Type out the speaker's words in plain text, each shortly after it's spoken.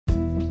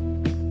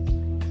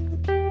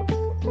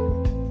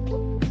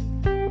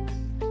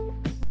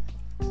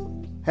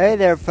Hey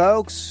there,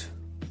 folks.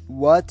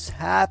 What's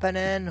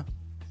happening?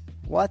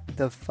 What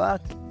the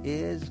fuck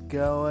is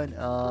going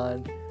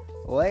on?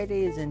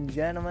 Ladies and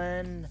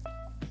gentlemen,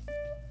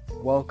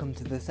 welcome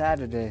to the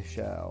Saturday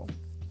show.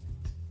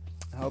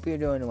 I hope you're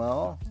doing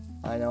well.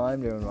 I know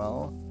I'm doing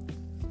well.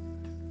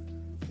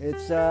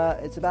 It's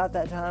about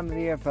that time of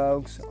the year,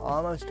 folks.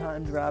 Almost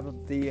time to wrap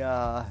up the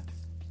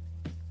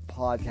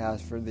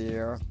podcast for the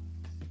year.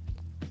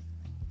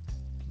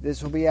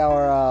 This will be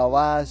our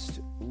last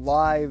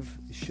live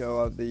show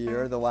of the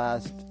year, the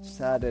last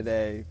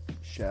Saturday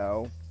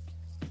show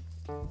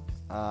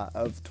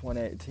of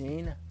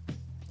 2018.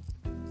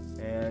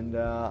 And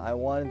I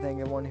want to thank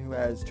everyone who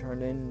has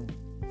tuned in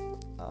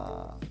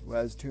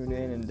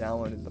and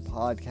downloaded the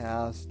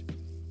podcast.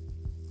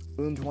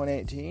 In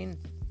 2018,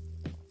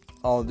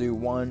 I'll do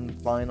one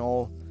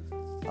final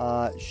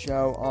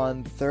show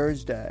on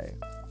Thursday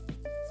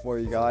for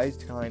you guys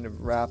to kind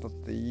of wrap up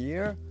the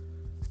year.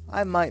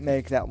 I might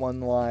make that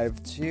one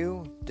live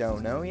too,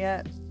 don't know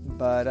yet,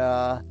 but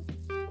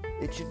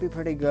it should be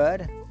pretty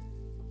good.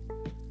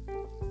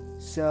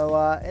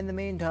 So in the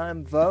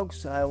meantime,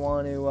 folks, I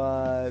want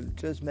to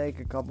just make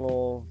a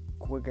couple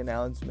quick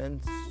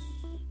announcements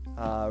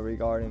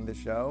regarding the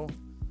show.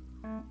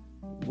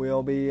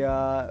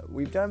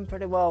 We've done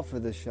pretty well for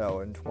the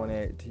show in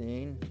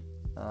 2018.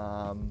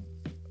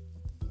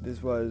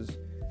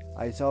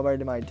 I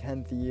celebrated my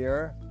 10th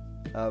year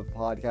of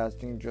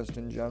podcasting just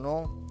in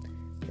general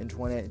in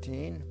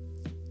 2018,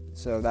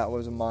 so that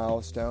was a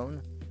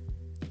milestone.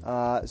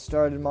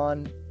 Started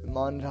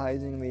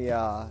monetizing the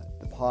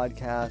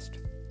podcast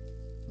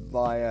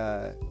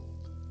via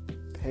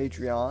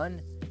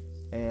Patreon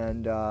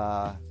and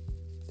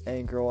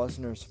Anchor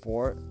listener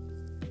support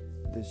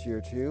this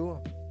year too.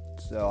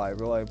 So I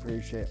really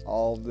appreciate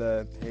all of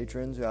the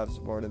patrons who have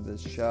supported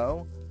this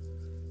show.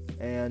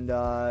 And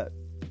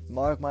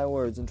mark my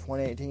words, in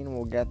 2018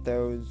 we'll get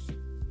those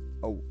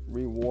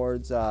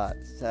rewards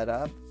set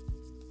up.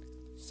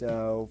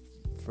 So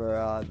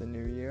for the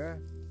new year.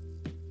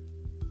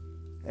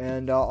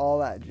 And all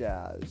that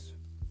jazz.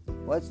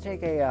 Let's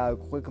take a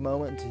quick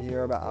moment to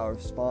hear about our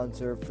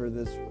sponsor for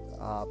this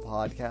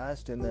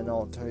podcast, and then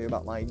I'll tell you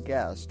about my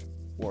guest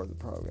for the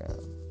program.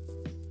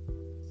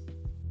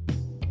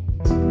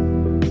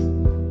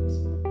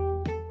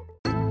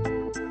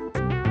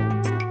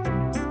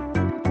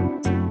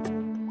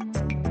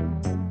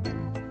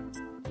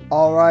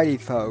 Alrighty,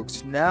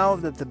 folks, now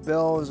that the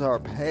bills are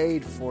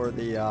paid for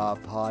the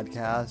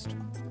podcast,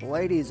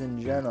 ladies and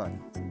gentlemen,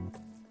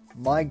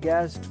 my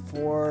guest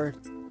for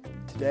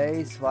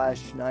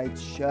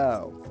today/night's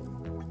show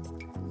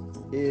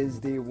is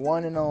the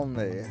one and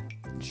only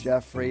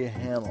Jeffrey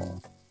Hamill.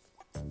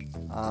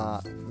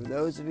 For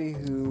those of you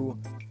who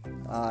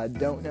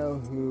don't know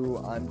who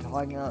I'm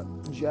talking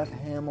about, Jeff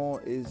Hamill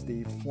is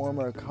the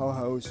former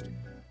co-host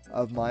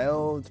of my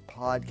old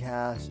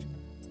podcast,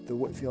 The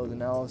Whitfield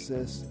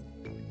Analysis.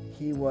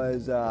 He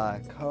was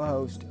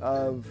co-host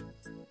of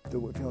The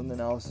Whitfield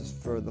Analysis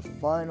for the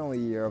final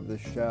year of the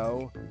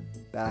show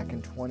back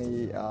in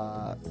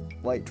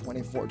late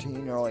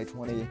 2014, early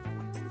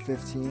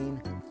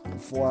 2015,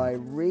 before I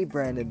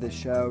rebranded the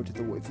show to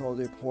The Whitfield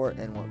Report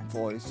and went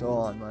fully solo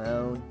on my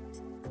own.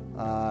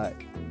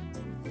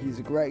 He's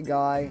a great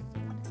guy.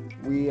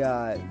 We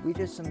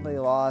just simply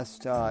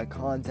lost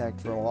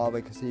contact for a while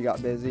because he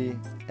got busy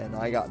and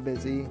I got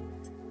busy.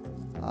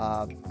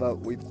 But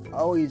we've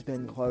always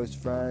been close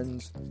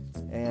friends,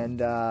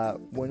 and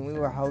when we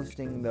were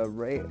hosting the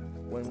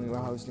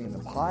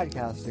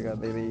podcast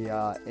together,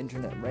 the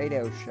internet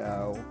radio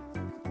show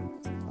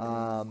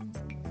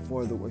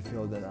for the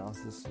Whitfield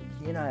Analysis,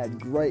 he and I had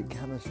great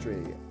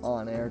chemistry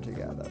on air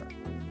together,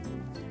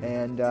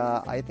 and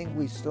I think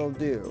we still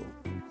do.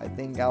 I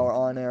think our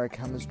on-air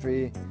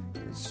chemistry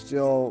is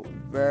still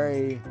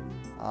very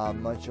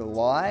much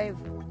alive,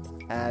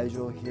 as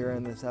you'll hear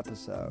in this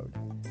episode.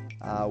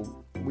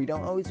 We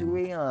don't always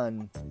agree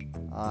on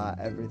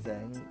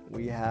everything.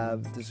 We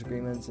have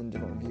disagreements and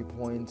different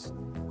viewpoints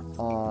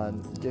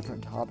on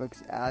different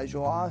topics, as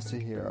you'll also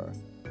hear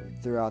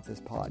throughout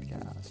this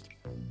podcast.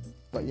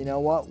 But you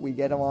know what? We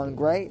get along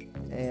great,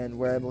 and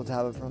we're able to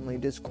have a friendly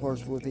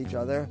discourse with each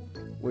other,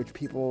 which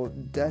people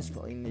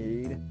desperately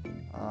need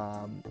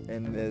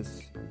in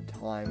this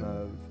time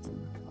of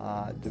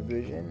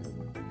division.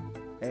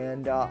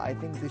 And I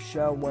think the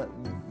show went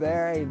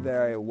very,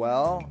 very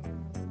well.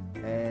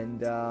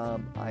 And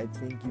I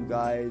think you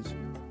guys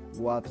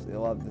will absolutely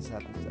love this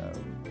episode.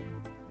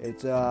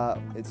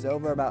 It's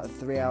over about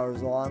 3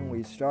 hours long.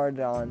 We started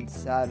on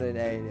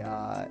Saturday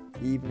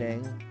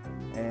evening,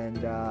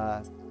 and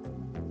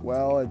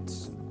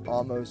it's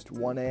almost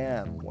 1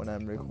 a.m. when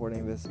I'm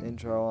recording this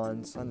intro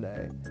on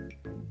Sunday.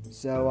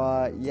 So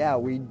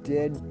we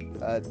did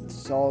a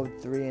solid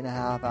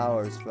 3.5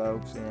 hours,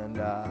 folks, and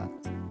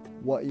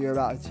what you're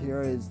about to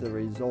hear is the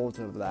result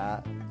of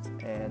that.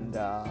 And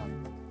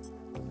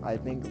I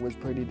think it was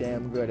pretty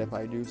damn good, if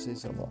I do say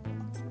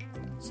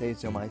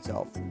so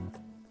myself.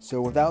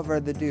 So without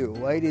further ado,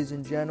 ladies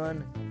and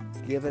gentlemen,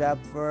 give it up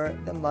for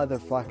the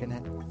motherfucking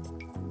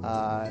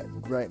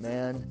great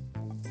man,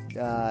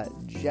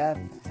 Jeff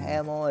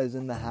Hamill is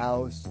in the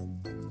house.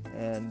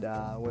 And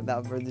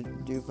without further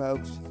ado,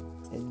 folks,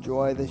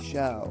 enjoy the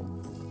show.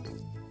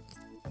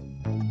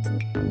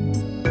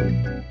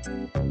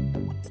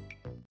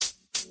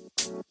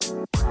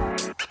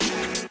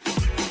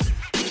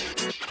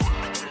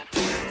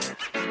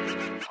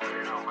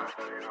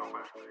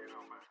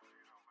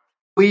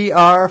 We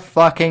are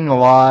fucking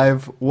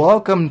live.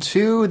 Welcome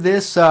to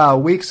this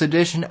week's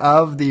edition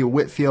of the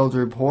Whitfield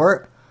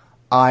Report.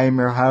 I'm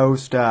your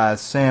host,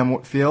 Sam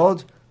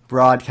Whitfield,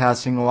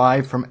 broadcasting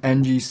live from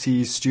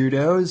NGC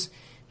Studios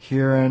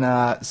here in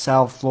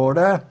South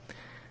Florida.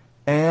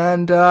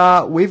 And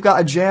we've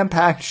got a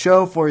jam-packed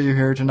show for you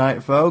here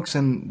tonight, folks.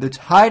 And the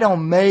title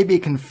may be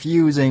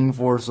confusing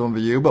for some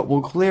of you, but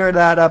we'll clear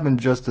that up in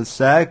just a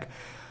sec.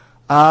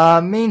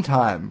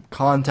 Meantime,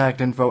 contact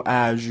info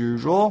as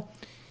usual.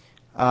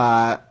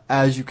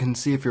 As you can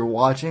see if you're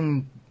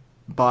watching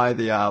by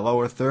the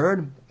lower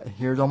third,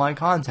 here's all my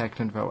contact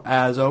info.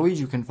 As always,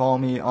 you can follow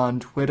me on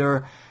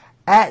Twitter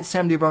at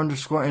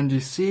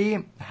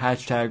SamDW_NGC,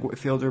 hashtag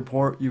Whitfield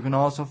Report. You can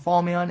also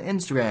follow me on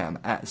Instagram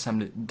at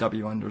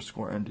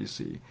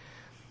SamDW_NGC.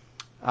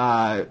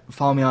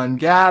 Follow me on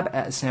Gab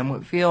at Sam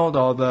Whitfield,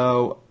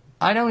 although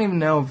I don't even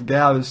know if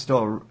Gab is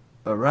still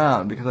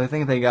around because I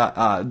think they got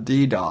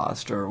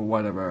DDoSed or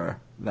whatever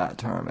that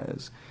term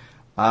is.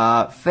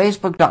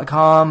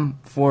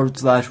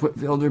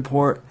 Facebook.com/Whitfield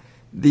Report.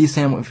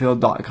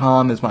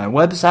 TheSamWhitfield.com is my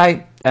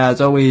website. As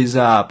always,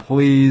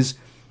 please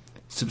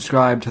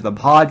subscribe to the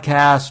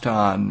podcast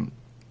on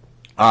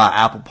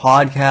Apple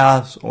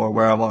Podcasts or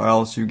wherever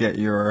else you get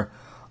your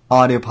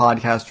audio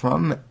podcast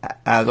from.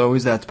 As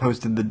always, that's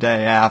posted the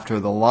day after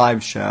the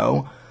live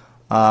show.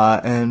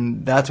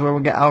 And that's where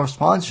we get our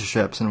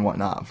sponsorships and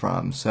whatnot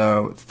from.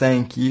 So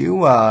thank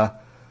you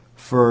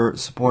for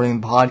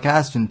supporting the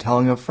podcast and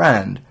telling a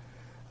friend.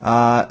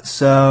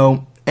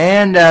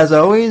 And as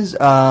always,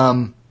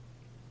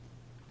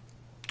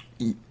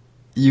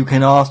 you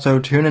can also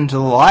tune into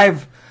the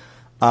live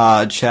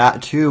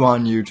chat too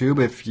on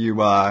YouTube if you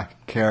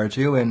care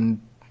to,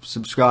 and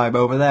subscribe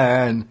over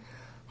there and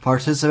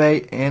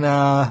participate in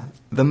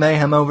the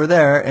mayhem over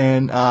there.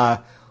 And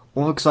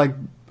looks like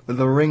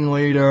the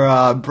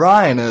ringleader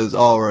Brian is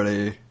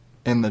already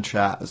in the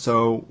chat.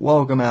 So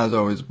welcome as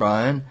always,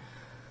 Brian.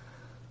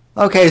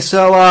 Okay,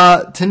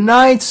 so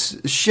tonight's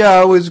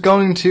show is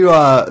going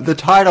to, the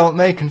title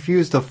may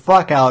confuse the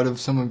fuck out of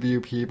some of you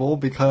people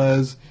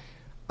because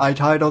I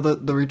titled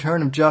it The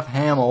Return of Jeff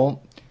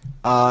Hamill,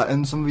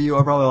 and some of you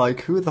are probably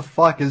like, who the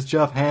fuck is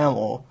Jeff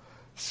Hamill?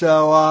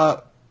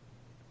 So,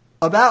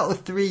 about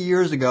 3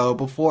 years ago,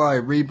 before I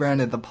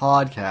rebranded the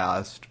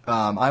podcast,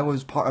 I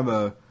was part of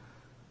a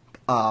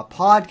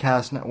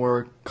podcast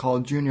network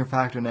called Junior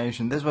Factor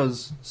Nation. This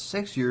was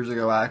 6 years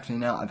ago, actually,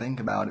 now I think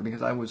about it,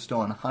 because I was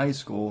still in high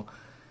school.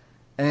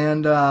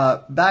 And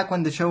back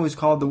when the show was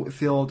called the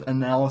Whitfield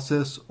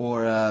Analysis,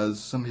 or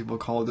as some people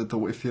called it, the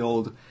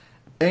Whitfield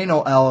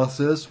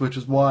Analysis, which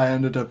is why I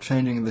ended up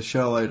changing the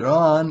show later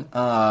on,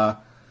 I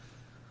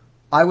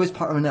was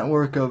part of a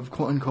network of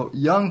quote-unquote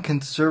young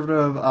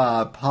conservative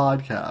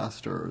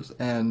podcasters.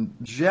 And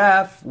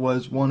Jeff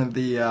was one of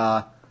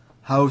the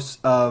hosts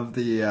of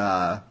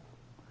the...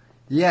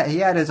 Yeah, he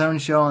had his own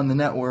show on the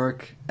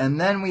network,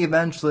 and then we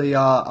eventually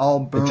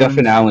all burned... The Jeff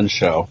and Alan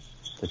Show.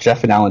 The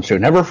Jeff and Alan Show.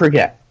 Never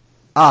forget.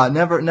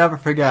 Never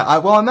forget. I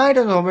might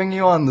as well bring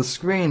you on the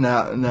screen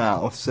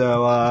now.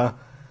 So,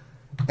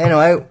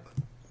 anyway...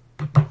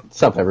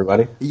 What's up,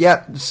 everybody?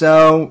 Yep,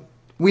 so,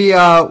 we,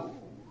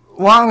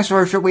 long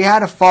story short, we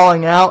had a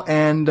falling out,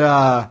 and,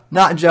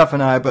 not Jeff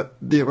and I, but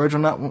the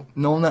original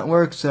Null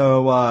Network,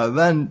 so,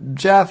 then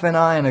Jeff and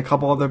I and a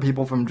couple other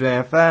people from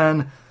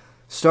JFN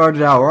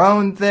started our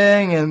own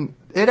thing, and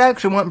it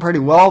actually went pretty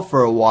well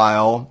for a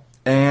while.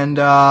 And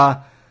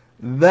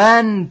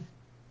then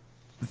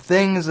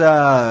things, we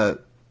had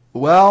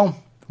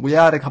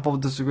a couple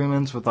of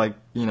disagreements with, it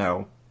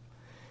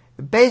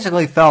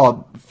basically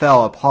fell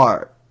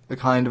apart,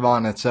 kind of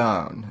on its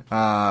own.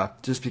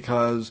 Just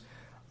because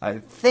I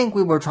think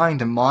we were trying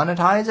to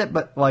monetize it,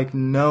 but back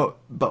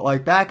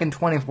in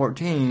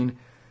 2014,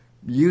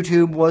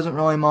 YouTube wasn't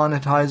really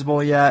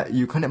monetizable yet.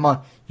 You couldn't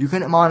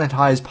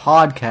monetize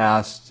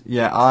podcasts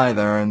yet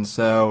either, and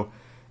so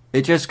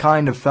it just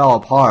kind of fell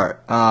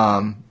apart.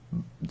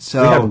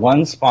 So we had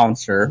one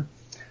sponsor.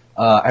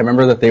 I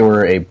remember that they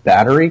were a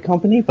battery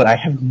company, but I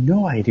have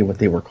no idea what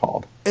they were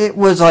called. It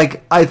was I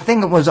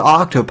think it was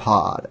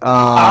Octopod.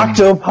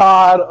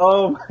 Octopod.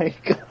 Oh my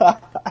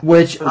god.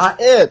 Which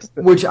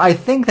I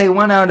think they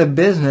went out of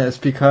business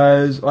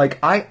because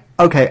I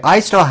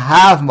still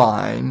have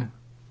mine.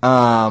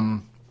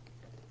 Not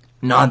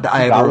that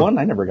I got one.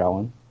 I never got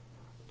one.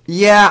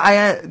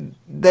 Yeah,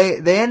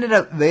 they ended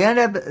up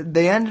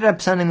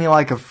sending me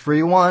a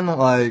free one.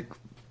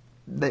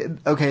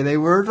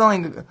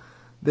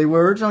 They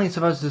were originally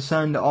supposed to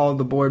send all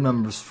the board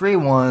members free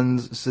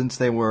ones since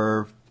they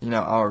were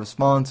our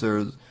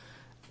sponsors,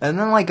 and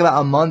then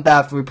about a month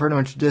after we pretty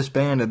much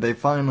disbanded, they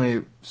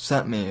finally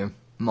sent me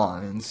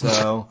mine.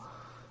 So,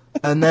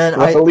 and then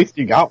well, at least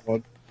you got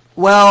one.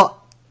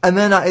 Well, and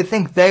then I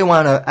think they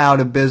went out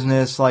of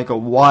business like a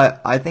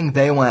what? I think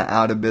they went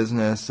out of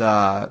business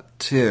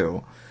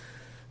too.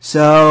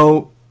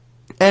 So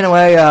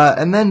anyway,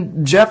 and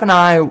then Jeff and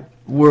I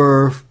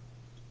were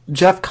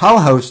Jeff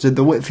co-hosted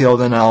the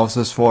Whitfield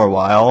analysis for a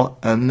while,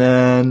 and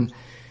then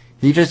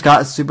he just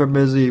got super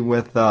busy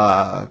with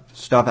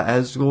stuff at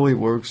his school. He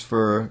works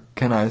for,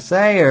 can I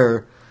say,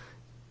 or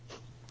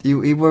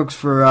he works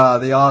for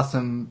the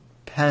awesome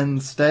Penn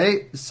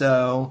State.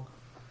 So,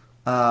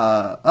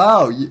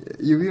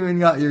 you've even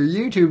got your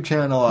YouTube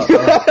channel up.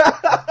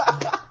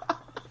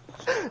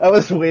 I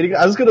was waiting.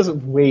 I was gonna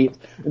wait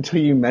until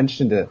you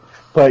mentioned it,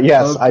 but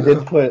yes, I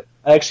did put.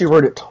 I actually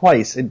wrote it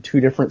twice in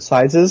 2 different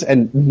sizes,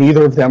 and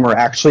neither of them are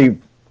actually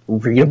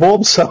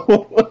readable.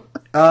 So,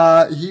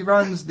 he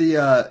runs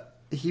the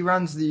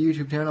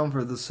YouTube channel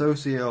for the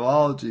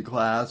sociology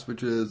class,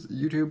 which is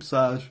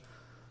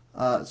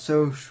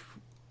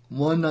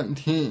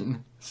YouTube/Soc119.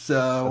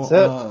 So, that's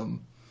it.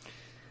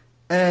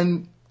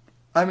 And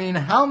I mean,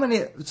 how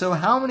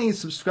many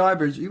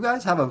subscribers? You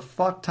guys have a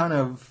fuck ton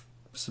of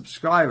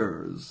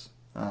subscribers.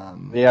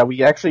 Yeah,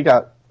 we actually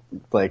got,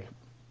 like,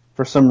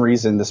 for some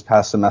reason this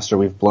past semester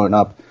we've blown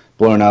up.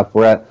 We're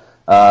at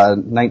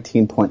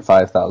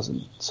 19.5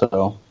 thousand.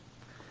 So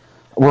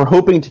we're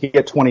hoping to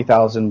get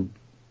 20,000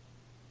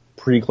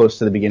 pretty close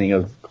to the beginning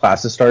of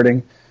classes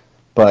starting.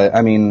 But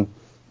I mean,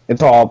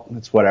 it's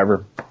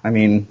whatever. I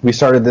mean, we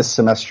started this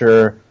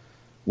semester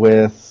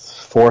with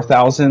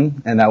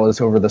 4,000, and that was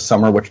over the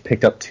summer, which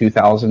picked up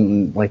 2,000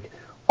 in like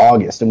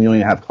August, and we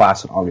only have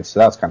class in August, so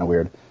that's kind of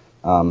weird.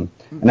 And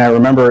I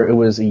remember it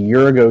was a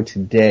year ago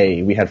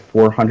today, we had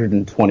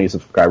 420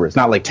 subscribers.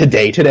 Not like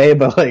today,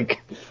 but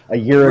like a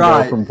year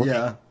ago from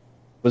break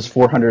was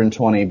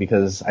 420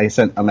 because I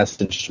sent a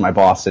message to my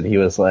boss and he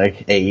was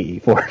like, hey,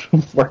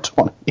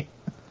 420.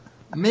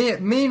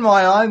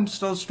 Meanwhile, I'm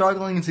still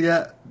struggling to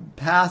get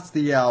past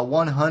the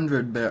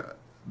 100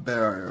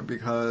 barrier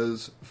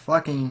because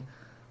fucking...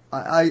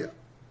 I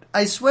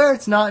swear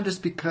it's not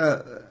just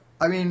because...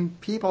 I mean,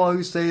 people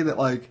always say that,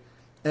 like,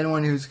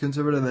 anyone who's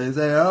conservative, they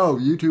say, oh,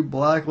 YouTube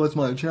blacklists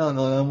my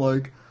channel, and I'm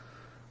like,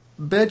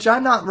 bitch,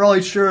 I'm not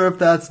really sure if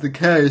that's the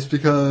case,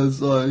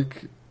 because,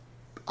 like,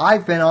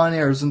 I've been on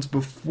here since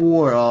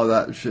before all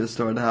that shit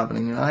started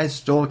happening, and I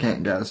still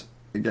can't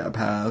get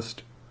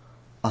past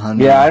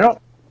 100. Yeah,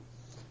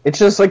 it's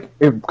just, like,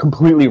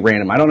 completely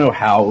random. I don't know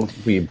how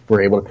we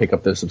were able to pick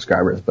up those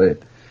subscribers, but,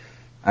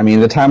 I mean,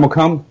 the time will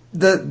come.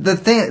 The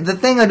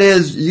thing it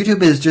is,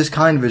 YouTube is just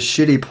kind of a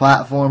shitty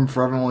platform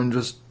for everyone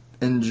just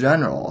in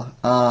general.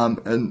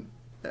 And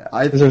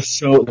there's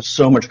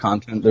so much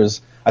content.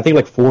 There's, I think,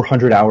 like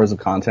 400 hours of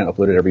content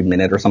uploaded every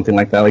minute or something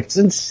like that. Like, it's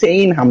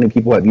insane how many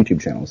people have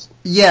YouTube channels.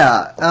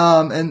 Yeah.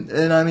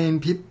 And I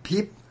mean,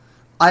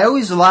 I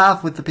always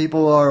laugh with the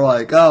people who are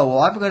like, oh, well,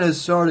 I'm going to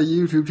start a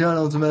YouTube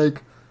channel to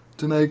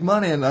make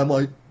money. And I'm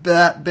like,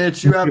 that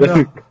bitch, you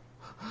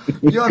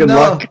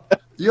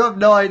have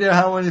no idea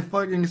how many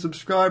fucking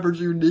subscribers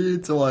you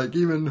need to, like,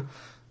 even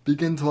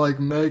begin to, like,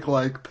 make,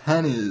 like,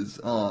 pennies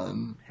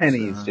on.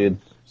 Dude.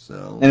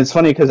 So. And it's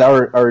funny because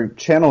our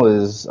channel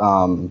is like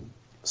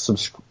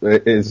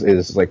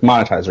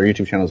monetized. Our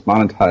YouTube channel is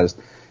monetized,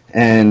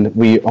 and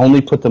we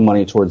only put the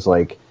money towards,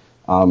 like,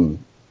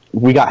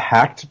 we got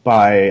hacked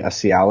by a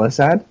Cialis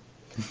ad.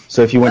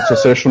 So if you went to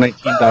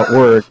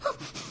social19.org,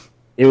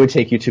 it would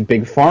take you to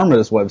Big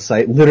Pharma's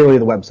website. Literally,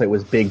 the website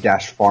was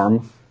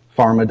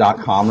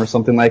big-pharma.com or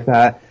something like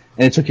that.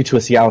 And it took you to a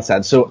Cialis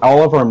ad. So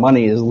all of our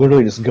money is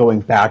literally just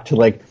going back to,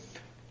 like,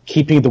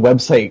 keeping the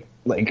website,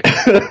 like,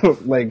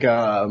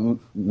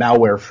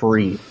 malware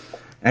free.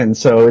 And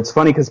so it's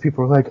funny because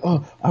people are like,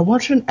 oh, I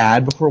watched an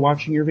ad before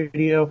watching your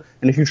video,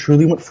 and if you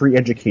truly want free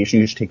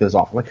education, you should take those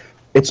off. Like,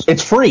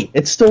 it's free.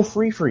 It's still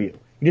free for you.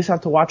 You just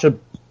have to watch a,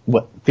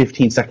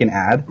 15-second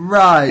ad?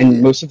 Right.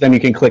 And most of them you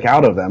can click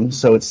out of them,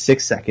 so it's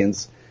 6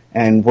 seconds,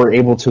 and we're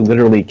able to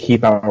literally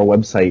keep our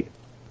website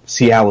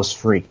Cialis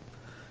free.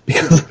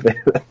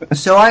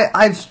 So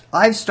I've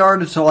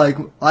started to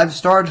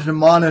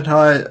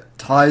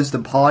monetize the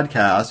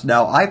podcast.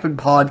 Now I've been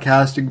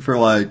podcasting for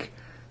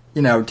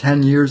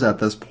 10 years at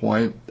this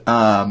point.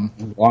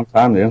 Long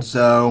time, dude.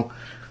 So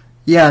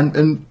yeah,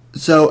 and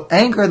so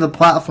Anchor, the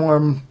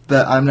platform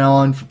that I'm now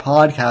on for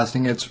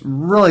podcasting, it's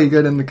really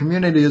good and the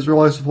community is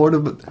really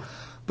supportive.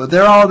 But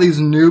there are all these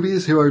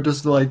newbies who are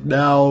just like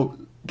now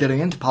getting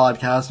into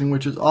podcasting,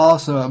 which is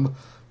awesome.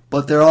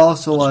 But they're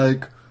also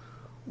like,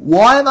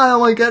 why am I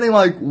only getting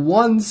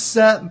 1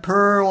 cent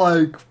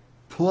per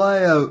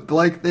play?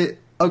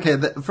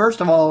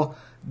 First of all,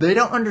 they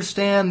don't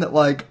understand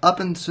that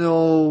up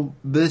until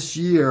this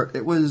year,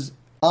 it was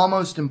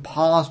almost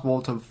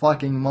impossible to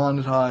fucking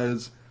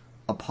monetize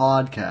a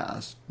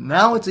podcast.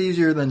 Now it's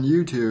easier than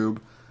YouTube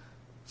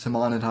to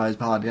monetize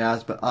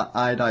podcasts, but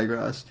I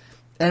digress.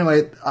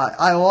 Anyway,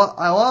 I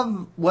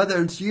love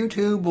whether it's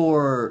YouTube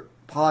or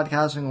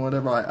podcasting or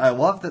whatever. I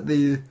love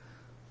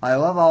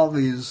all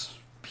these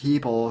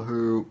people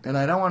who, and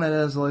I don't want to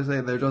necessarily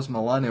say they're just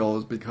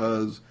millennials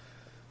because,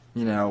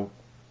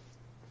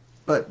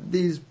 but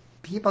these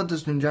people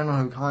just in general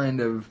who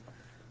kind of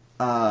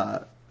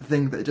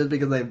think that just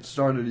because they've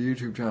started a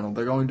YouTube channel,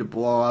 they're going to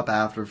blow up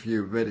after a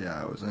few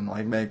videos and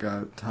like make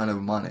a ton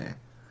of money.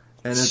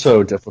 And it's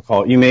so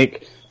difficult. You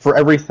make, for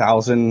every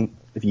 1,000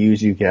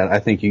 views you get, I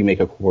think you make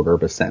a quarter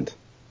of a cent.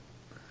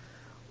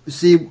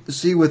 See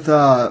with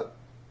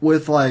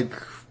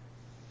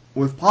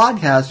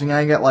podcasting,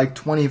 I get like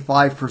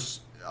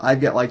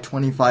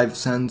 25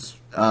 cents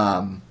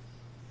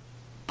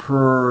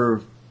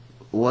per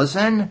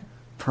listen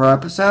per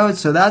episode,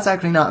 so that's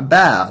actually not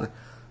bad.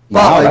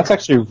 Wow, like, that's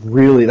actually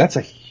really, that's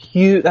a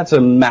huge,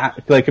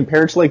 like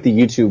compared to like the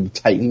YouTube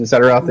titans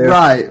that are out there.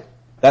 Right.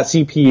 That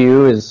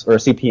CPU is, or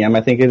CPM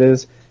I think it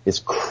is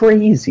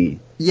crazy.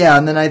 Yeah,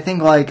 and then I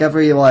think like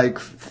every like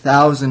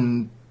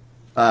 1,000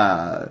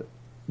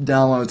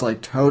 downloads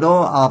like total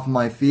off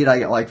my feed, I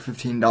get like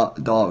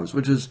 $15,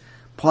 which is,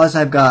 plus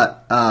I've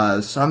got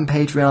some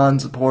Patreon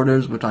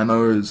supporters, which I'm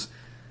always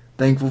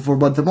thankful for.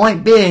 But the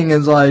point being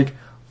is like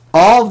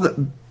all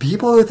the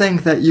people who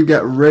think that you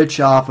get rich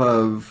off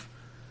of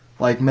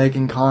like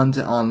making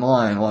content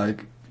online,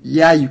 like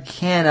yeah, you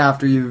can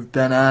after you've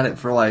been at it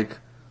for like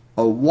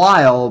a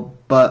while,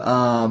 but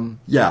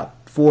yeah,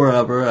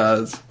 forever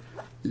as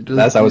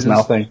I was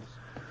mouthing.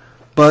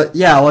 But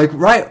yeah, like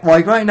right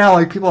now,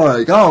 like people are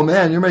like, "Oh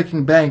man, you're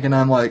making bank," and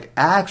I'm like,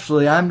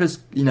 actually, I'm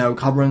just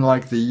covering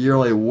like the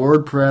yearly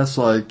WordPress,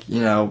 like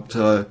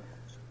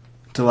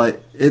to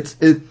like it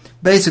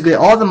basically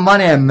all the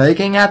money I'm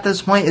making at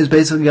this point is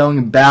basically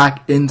going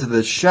back into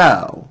the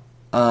show,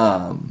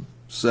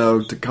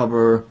 so to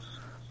cover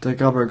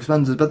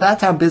expenses. But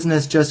that's how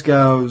business just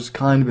goes,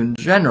 kind of in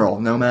general,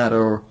 no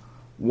matter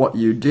what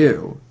you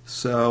do.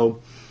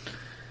 So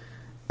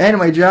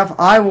anyway, Jeff,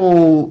 I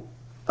will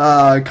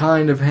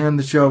kind of hand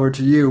the show over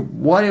to you.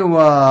 What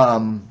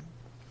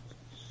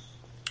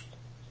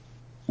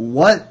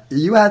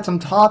you had some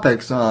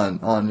topics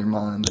on your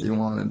mind that you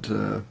wanted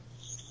to?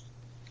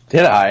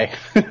 Did I?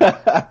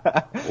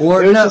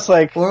 Or it was no, just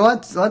like, or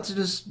let's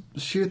just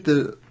shoot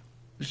the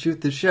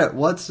shit.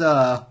 What's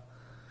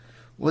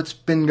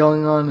been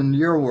going on in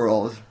your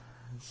world?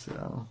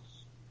 So.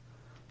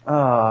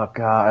 Oh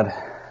God.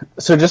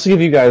 So just to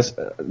give you guys,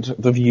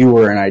 the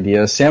viewer, an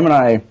idea, Sam and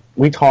I,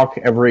 we talk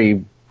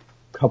every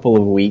couple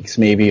of weeks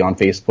maybe on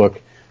Facebook,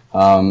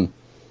 and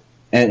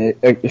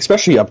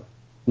especially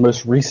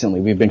most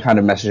recently we've been kind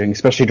of messaging,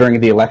 especially during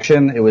the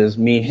election. It was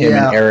me, him,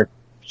 and Eric.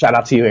 Shout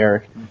out to you,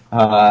 Eric.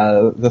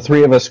 The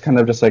three of us kind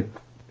of just like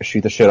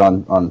shoot the shit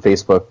on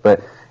Facebook,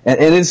 but and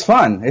it's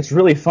fun. It's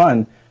really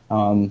fun.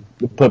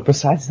 But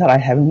besides that, I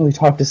haven't really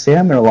talked to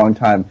Sam in a long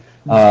time.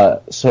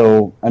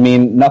 So I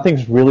mean,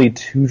 nothing's really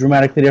too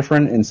dramatically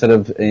different. Instead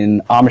of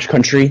in Amish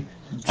country,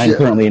 I'm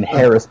currently in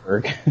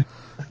Harrisburg.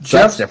 So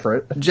that's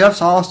different.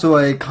 Jeff's also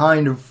a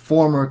kind of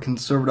former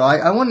conservative.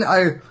 I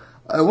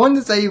wanted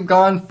to say you've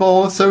gone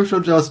full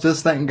social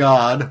justice, thank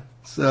God.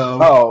 So.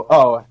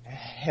 Oh,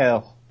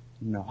 hell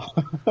no,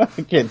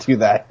 I can't do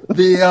that.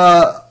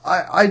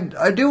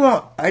 I do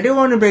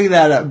want to bring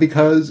that up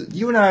because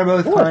you and I are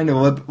both kind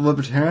of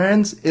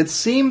libertarians. It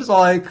seems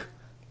like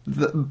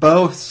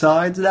both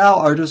sides now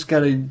are just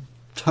getting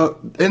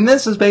and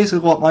this is basically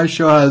what my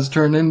show has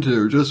turned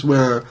into, just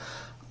where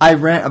I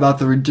rant about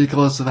the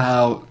ridiculous of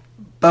how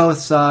both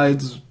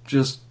sides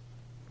just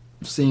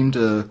seem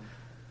to,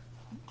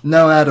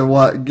 no matter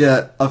what,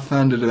 get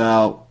offended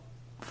about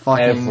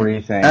fucking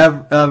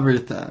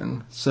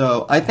everything.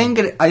 So I think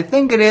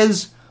it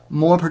is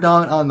more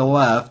predominant on the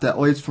left, at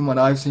least from what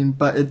I've seen,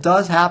 but it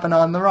does happen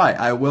on the right.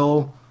 I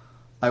will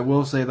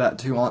say that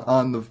too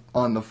on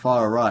the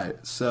far right.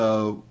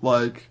 So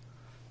like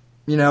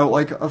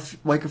a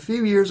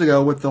few years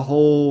ago with the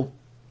whole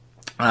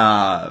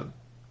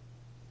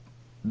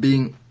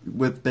being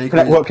with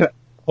Baker.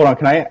 Hold on,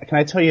 can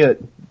I tell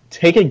you,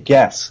 take a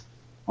guess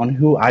on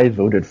who I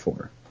voted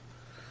for?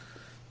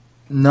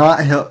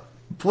 Not Hill.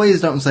 Please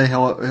don't say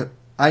Hill.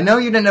 I know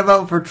you didn't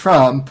vote for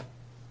Trump.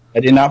 I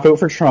did not vote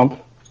for Trump.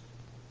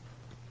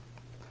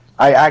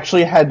 I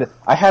actually had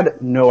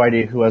no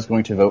idea who I was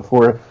going to vote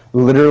for,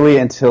 literally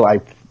until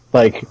I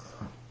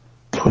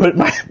put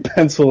my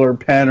pencil or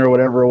pen or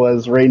whatever it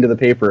was right into the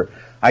paper.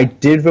 I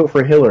did vote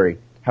for Hillary.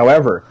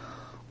 However,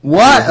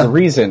 what?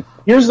 Here's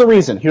the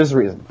reason.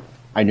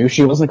 I knew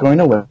she wasn't going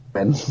to win.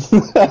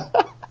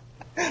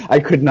 I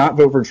could not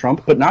vote for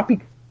Trump, but not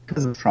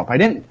because of Trump. I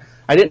did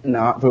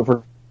not vote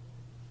for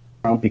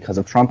Trump because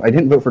of Trump. I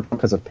didn't vote for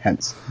Trump because of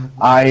Pence.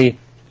 I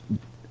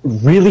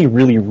really,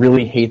 really,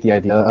 really hate the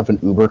idea of an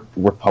uber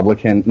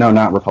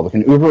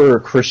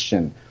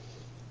Christian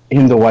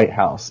in the White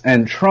House.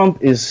 And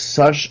Trump is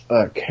such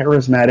a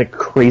charismatic,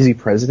 crazy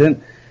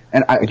president.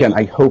 And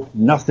I hope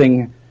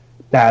nothing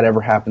bad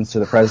ever happens to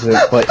the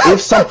president. But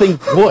if something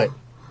would,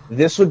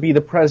 this would be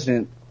the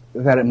president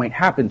that it might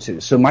happen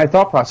to. So my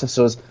thought process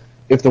was,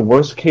 if the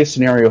worst case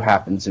scenario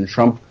happens and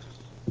Trump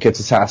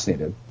gets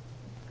assassinated,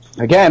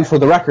 again, for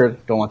the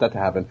record, don't want that to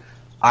happen,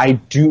 I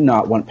do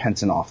not want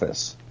Pence in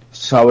office.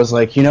 So I was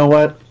like, you know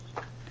what?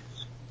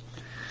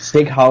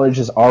 State College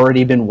has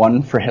already been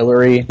won for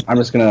Hillary. I'm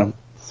just going to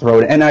throw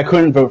it. And I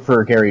couldn't vote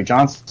for Gary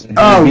Johnson. He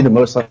would be the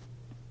most likely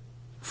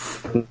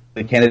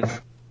candidate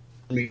for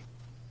me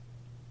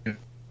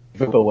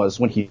was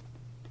when he...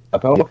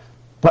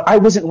 But I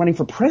wasn't running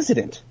for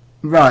president.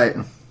 Right.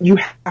 You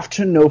have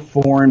to know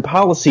foreign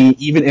policy,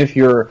 even if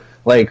you're,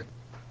 like,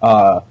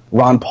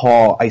 Ron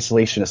Paul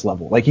isolationist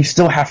level. Like, you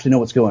still have to know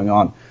what's going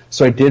on.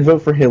 So I did vote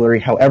for Hillary.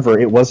 However,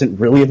 it wasn't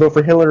really a vote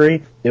for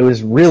Hillary. It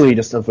was really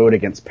just a vote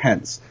against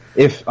Pence.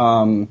 If,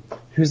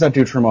 who's that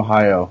dude from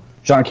Ohio?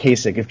 John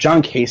Kasich. If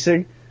John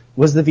Kasich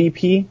was the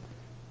VP,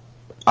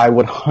 I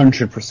would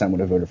 100% would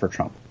have voted for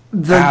Trump.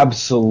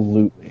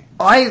 Absolutely.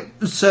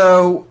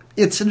 So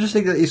it's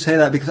interesting that you say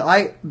that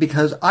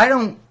because I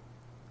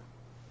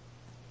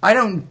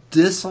don't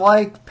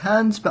dislike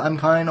Pence, but I'm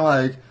kind of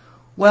like,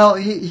 well,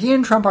 he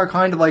and Trump are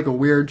kind of like a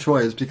weird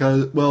choice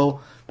because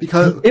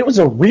it was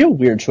a real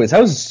weird choice. I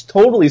was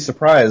totally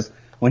surprised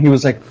when he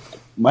was like,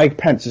 Mike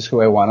Pence is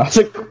who I want. I was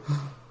like,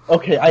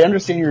 okay, I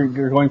understand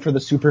you're going for the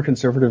super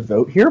conservative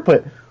vote here,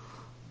 but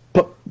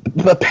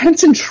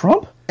Pence and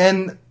Trump?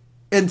 And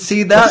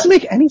see that doesn't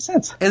make any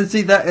sense. That's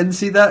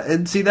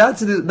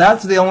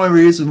the only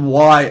reason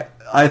why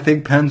I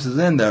think Pence is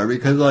in there,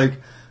 because like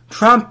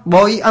Trump,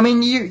 well, I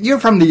mean, you're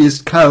from the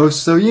East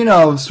Coast, so you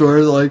know, sort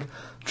of like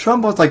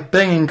Trump was like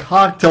banging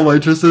cocktail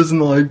waitresses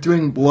and like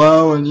doing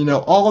blow and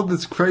all of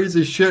this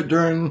crazy shit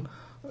during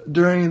the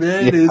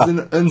 80s,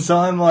 yeah. and so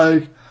I'm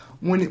like,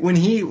 when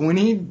he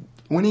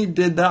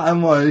did that,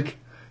 I'm like,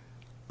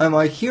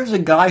 here's a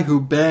guy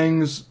who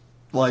bangs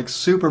like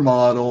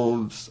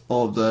supermodels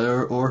all day,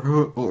 or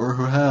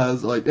who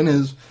has like in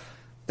his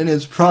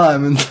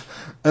prime,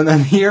 and then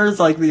here's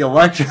like the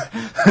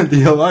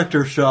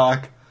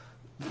electroshock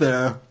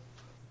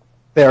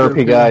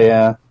therapy guy,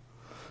 yeah.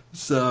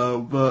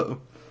 So, but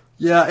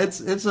yeah,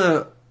 it's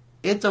a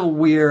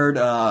weird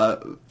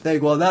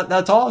thing. Well,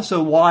 that's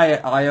also why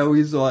I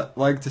always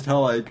like to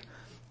tell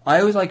I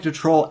always like to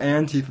troll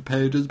Antifa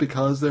pages,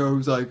 because they're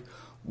always like,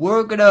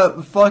 we're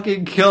gonna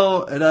fucking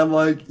kill, and I'm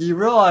like, you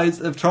realize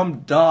if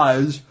Trump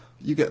dies,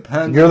 you get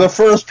Pence. You're the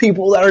first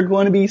people that are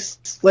going to be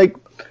like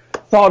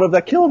thought of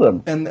that killed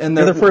him, and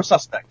they're the first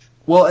suspect.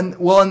 And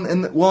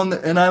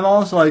I'm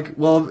also like,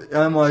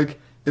 I'm like,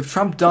 if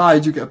Trump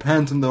dies, you get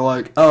Pence, and they're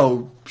like,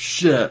 oh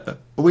shit,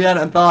 we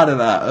hadn't thought of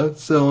that.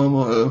 So I'm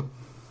like,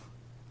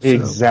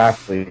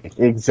 exactly.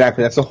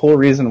 That's the whole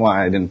reason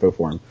why I didn't vote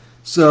for him.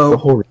 So the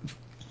whole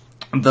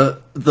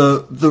the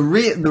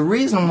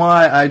reason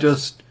why I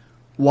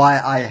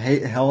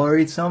hate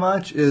Hillary so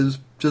much is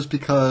just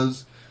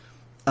because,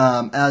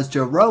 as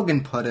Joe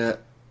Rogan put it,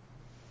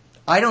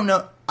 I don't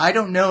know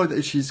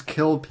that she's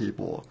killed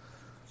people,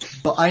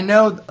 but I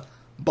know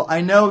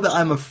that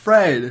I'm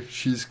afraid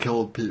she's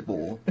killed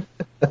people,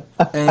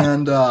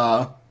 and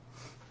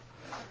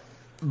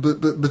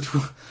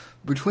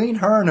between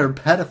her and her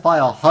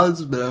pedophile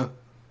husband,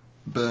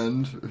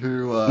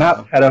 who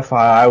not pedophile,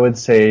 I would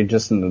say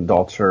just an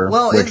adulterer.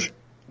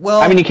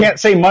 I mean, you can't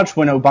say much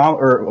when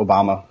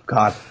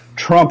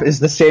Trump is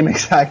the same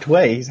exact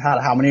way. He's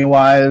had how many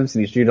wives,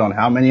 and he's cheated on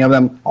how many of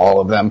them? All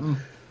of them.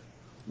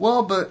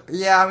 Well, but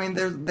yeah, I mean,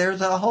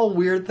 there's a whole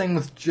weird thing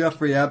with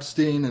Jeffrey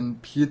Epstein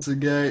and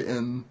Pizzagate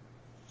and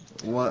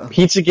what.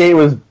 Pizzagate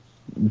was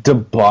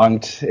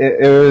debunked.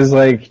 It was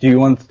like, do you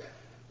want?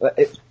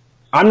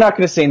 I'm not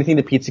going to say anything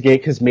to Pizzagate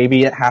because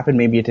maybe it happened,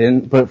 maybe it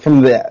didn't. But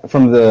from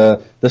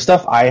the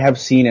stuff I have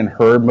seen and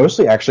heard,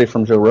 mostly actually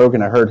from Joe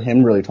Rogan, I heard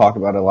him really talk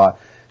about it a lot.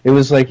 It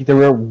was like there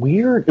were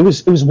weird. It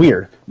was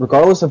weird,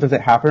 regardless of if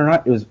it happened or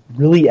not. It was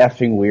really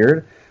effing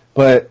weird.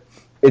 But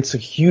it's a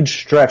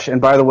huge stretch. And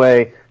by the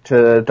way,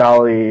 to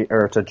Jolly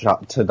Rogers'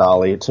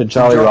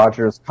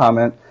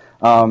 comment,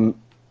 I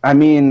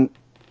mean,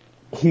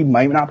 he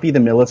might not be the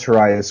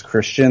militarized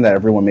Christian that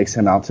everyone makes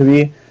him out to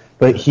be,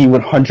 but he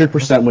would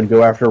 100% would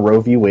go after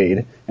Roe v.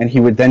 Wade, and he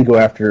would then go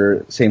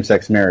after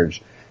same-sex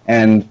marriage.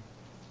 And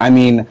I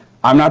mean,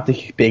 I'm not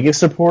the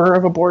biggest supporter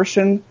of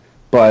abortion,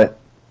 but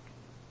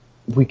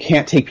we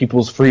can't take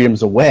people's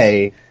freedoms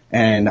away,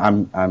 and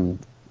I'm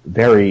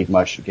very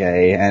much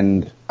gay,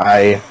 and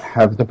I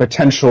have the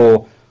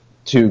potential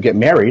to get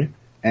married,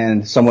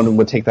 and someone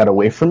would take that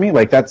away from me.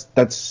 Like that's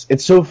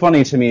it's so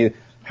funny to me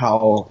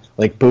how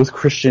like both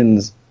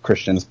Christians,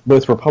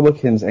 both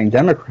Republicans and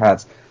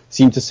Democrats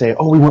seem to say,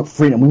 "Oh, we want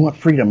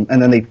freedom,"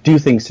 and then they do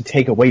things to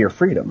take away your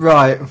freedom.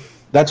 Right.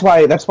 That's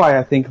why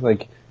I think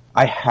like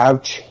I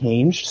have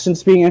changed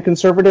since being a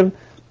conservative,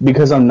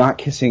 because I'm not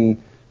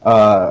kissing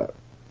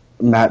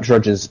Matt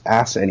Drudge's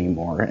ass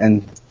anymore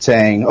and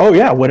saying, "Oh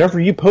yeah,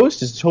 whatever you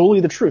post is totally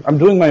the truth." I'm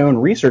doing my own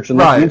research and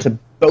looking into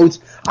both.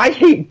 I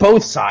hate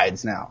both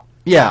sides now.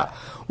 Yeah.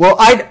 Well,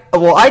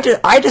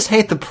 I just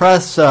hate the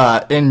press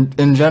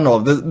in general.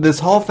 This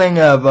whole thing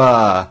of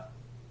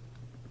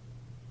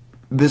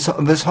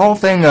this whole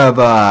thing of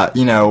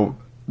the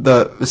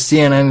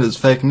CNN is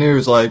fake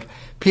news. Like,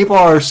 people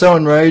are so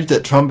enraged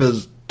that Trump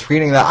is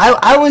tweeting that.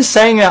 I was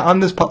saying that on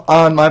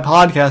my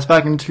podcast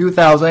back in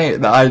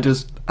 2008 that I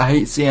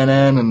hate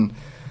CNN, and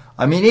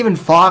I mean even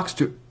Fox.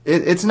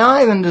 It's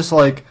not even just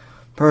like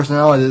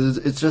personalities.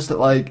 It's just that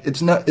like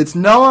it's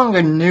no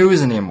longer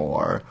news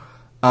anymore.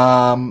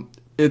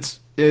 It's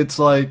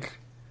like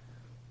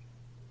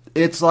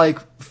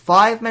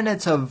 5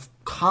 minutes of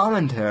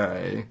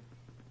commentary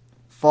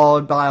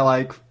followed by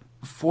like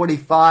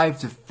 45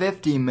 to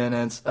 50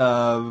 minutes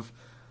of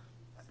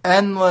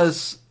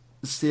endless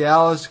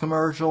Cialis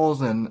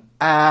commercials and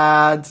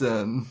ads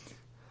and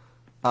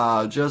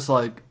just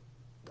like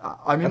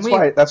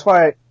that's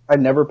why I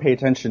never pay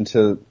attention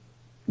to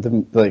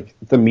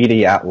the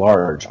media at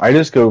large. I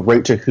just go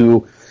right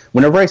to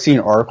whenever I see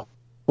an article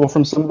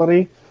from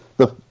somebody,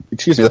 the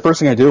first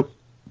thing I do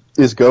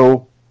is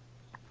go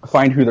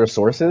find who their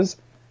source is,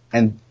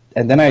 and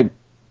then I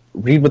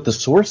read what the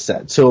source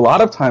said. So a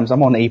lot of times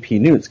I'm on AP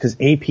News because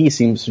AP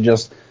seems to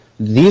just,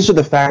 these are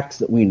the facts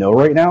that we know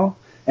right now.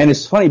 And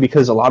it's funny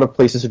because a lot of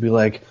places would be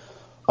like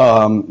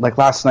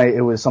last night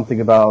it was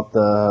something about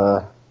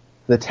the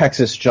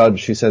Texas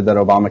judge who said that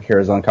Obamacare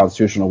is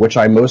unconstitutional, which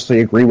I mostly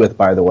agree with,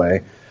 by the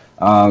way.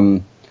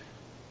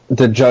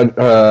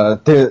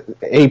 The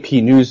AP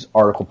News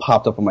article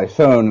popped up on my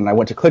phone, and I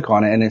went to click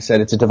on it, and it said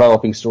it's a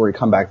developing story.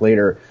 Come back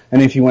later.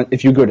 And if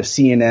you go to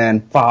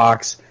CNN,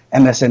 Fox,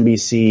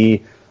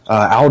 MSNBC,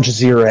 Al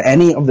Jazeera,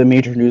 any of the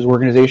major news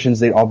organizations,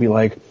 they'd all be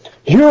like,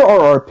 "Here are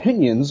our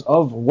opinions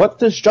of what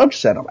this judge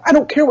said." I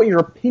don't care what your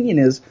opinion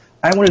is.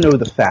 I want to know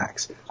the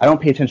facts. I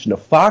don't pay attention to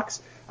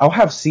Fox. I'll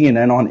have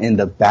CNN on in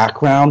the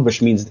background,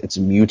 which means it's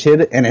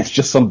muted, and it's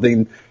just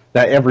something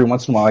that every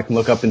once in a while I can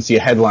look up and see a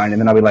headline,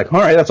 and then I'll be like, all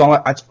right, that's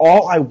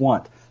all I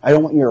want. I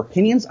don't want your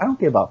opinions. I don't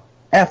give a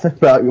F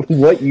about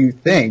what you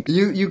think.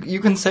 You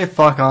can say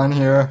fuck on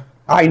here.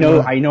 I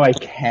know I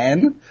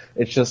can.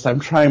 It's just I'm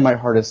trying my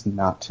hardest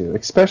not to,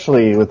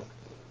 especially with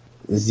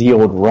the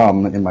old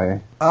rum in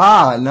my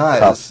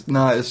nice,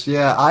 nice.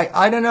 Yeah,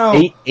 I don't know.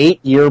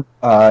 8-year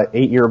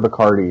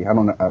Bacardi. I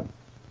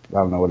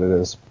don't know what it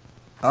is.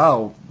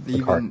 Oh,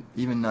 even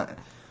not.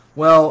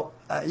 Well,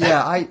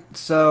 yeah. I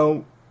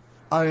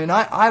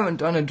haven't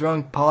done a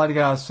drunk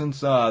podcast since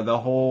the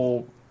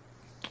whole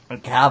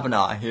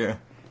Kavanaugh here.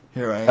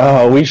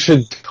 Oh, we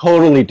should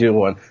totally do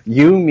one.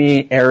 You,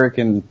 me, Eric,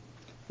 and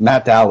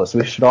Matt Dallas.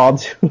 We should all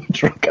do a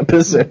drunk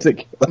episode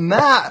together.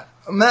 Matt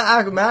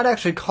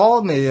actually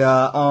called me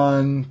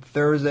on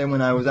Thursday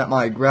when I was at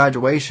my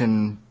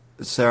graduation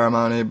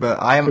ceremony, but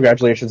I haven't.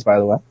 Congratulations, by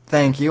the way.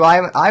 Thank you. I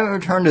haven't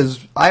returned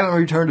his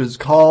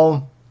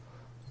call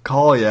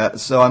yet,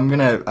 so I'm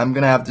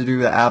gonna have to do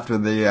that after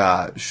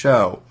the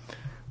show.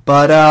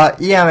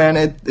 But yeah,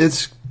 man,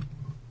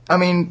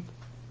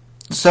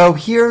 so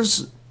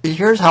here's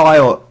how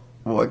I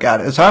look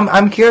at it. So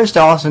I'm curious to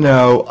also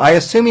know. I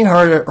assume you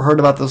heard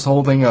about this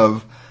whole thing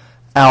of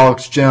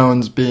Alex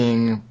Jones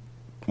being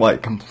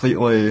like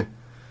completely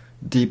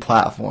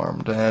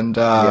deplatformed and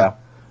yeah,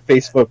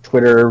 Facebook,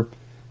 Twitter,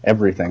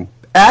 everything.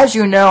 As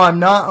you know,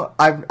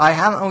 I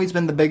haven't always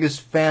been the biggest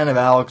fan of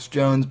Alex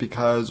Jones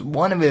because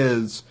one of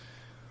his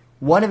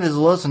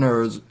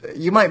listeners,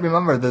 you might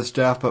remember this,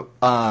 Jeff, but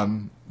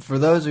for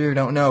those of you who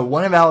don't know,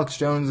 one of Alex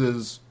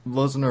Jones's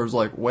listeners,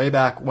 like way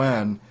back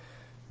when,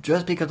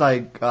 just because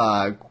I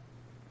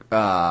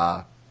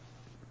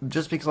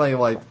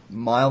like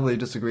mildly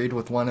disagreed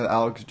with one of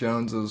Alex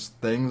Jones's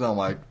things on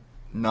like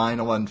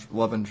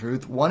 9/11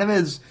 Truth, one of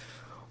his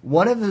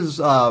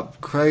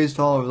crazed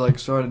followers like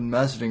started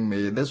messaging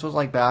me. This was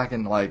like back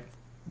in like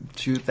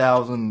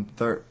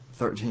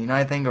 2013,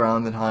 I think,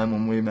 around the time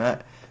when we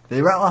met.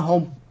 They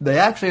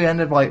actually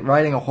ended up like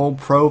writing a whole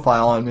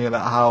profile on me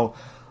about how,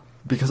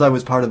 because I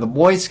was part of the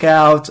Boy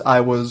Scouts,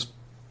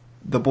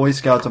 the Boy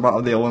Scouts are part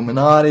of the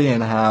Illuminati,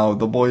 and how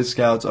the Boy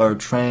Scouts are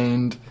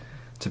trained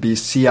to be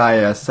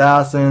CIA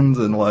assassins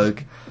and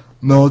like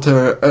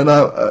military. And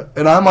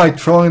I'm like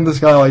trolling this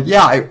guy like,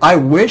 yeah, I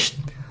wish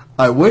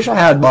I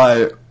had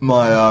my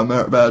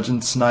merit badge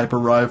and sniper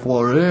rifle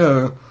or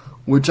here,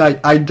 which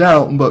I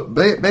don't. But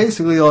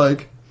basically,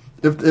 like,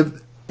 if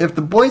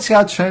the Boy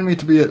Scouts trained me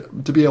to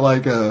be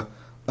like an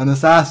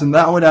assassin,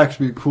 that would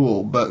actually be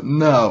cool. But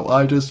no,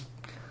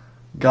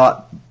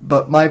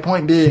 But my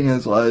point being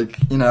is, like,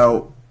 you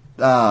know,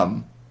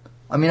 I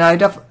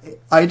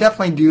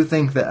definitely do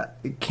think that,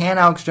 can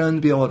Alex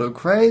Jones be a little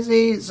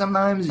crazy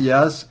sometimes?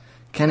 Yes.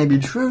 Can he be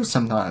true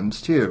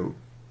sometimes too?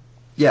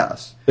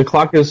 Yes. The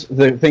clock is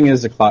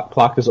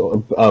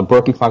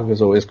broken clock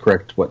is always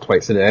correct.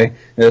 Twice a day?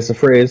 That's the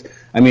phrase.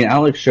 I mean,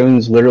 Alex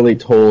Jones literally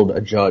told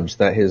a judge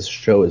that his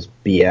show is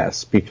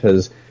BS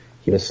because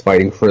he was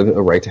fighting for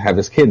the right to have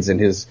his kids, and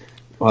his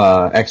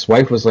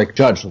ex-wife was like,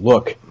 "Judge,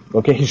 look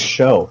at his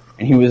show,"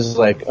 and he was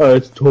like, "Oh,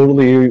 it's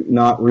totally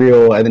not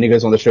real." And then he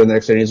goes on the show the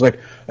next day, and he's like,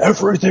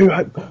 "Everything,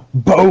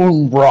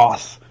 bone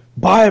broth.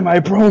 Buy my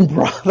bone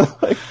broth."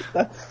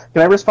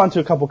 Can I respond to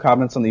a couple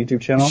comments on the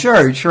YouTube channel?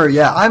 Sure,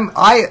 yeah.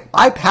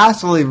 I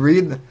passively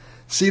read.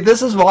 See,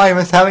 this is why I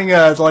miss having you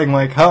as like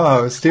my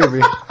co-host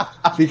too,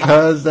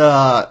 because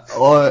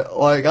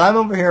like I'm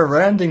over here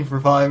ranting for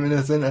 5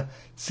 minutes, and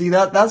see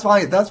that's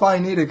why I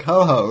need a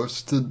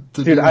co-host to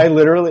Dude, I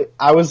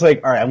was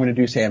like, all right, I'm gonna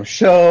do Sam's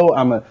show.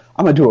 I'm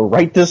gonna do it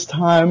right this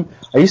time.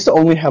 I used to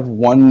only have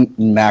one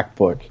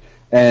MacBook,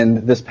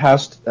 And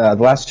the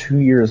last 2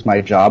 years,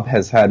 my job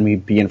has had me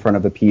be in front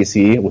of a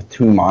PC with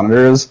 2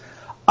 monitors.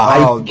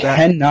 I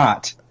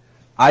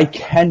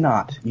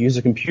cannot use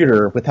a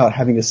computer without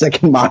having a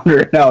second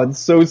monitor now. It's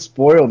so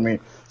spoiled me.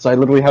 So I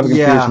literally have a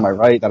computer to my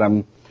right that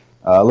I'm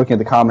looking at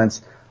the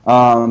comments.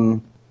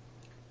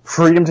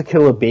 Freedom to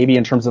kill a baby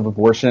in terms of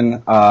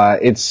abortion,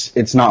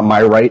 it's not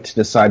my right to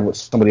decide what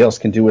somebody else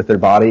can do with their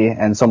body.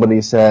 And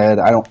somebody said,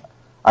 I don't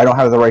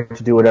have the right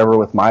to do whatever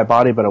with my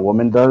body, but a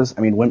woman does.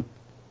 I mean,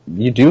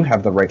 you do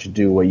have the right to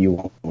do what you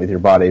want with your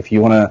body. If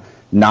you want to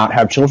not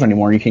have children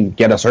anymore, you can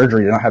get a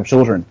surgery to not have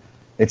children.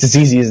 It's as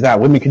easy as that.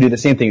 Women can do the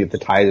same thing if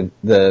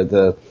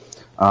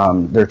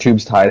their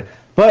tubes tied.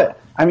 But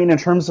I mean, in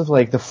terms of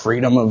like the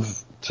freedom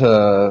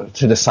to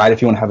decide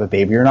if you want to have a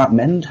baby or not,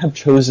 men have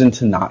chosen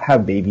to not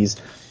have babies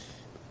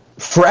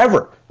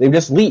forever. They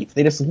just leave,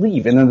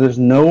 and then there's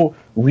no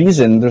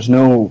reason, there's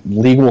no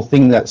legal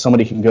thing that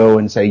somebody can go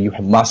and say you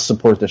must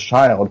support this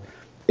child,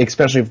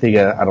 especially if they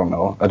get, I don't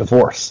know, a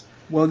divorce.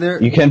 Well,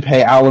 you can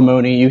pay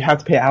alimony, you have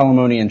to pay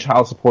alimony and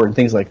child support and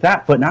things like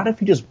that, but not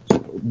if you just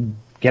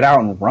get out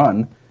and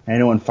run and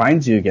no one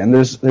finds you again.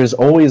 There's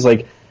always,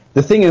 like,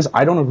 the thing is,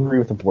 I don't agree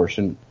with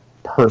abortion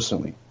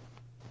personally.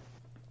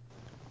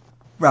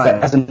 Right.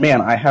 But as a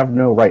man, I have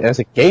no right, as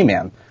a gay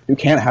man, you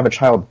can't have a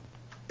child,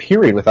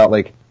 period, without,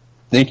 like,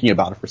 thinking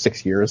about it for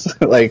 6 years.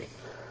 Like,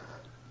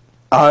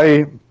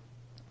 I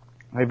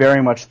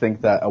very much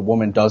think that a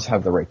woman does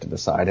have the right to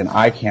decide, and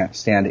I can't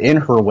stand in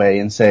her way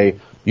and say,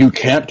 you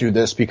can't do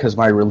this because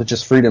my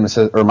religious freedom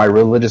says, or my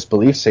religious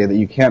beliefs say that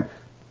you can't.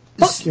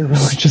 Fuck your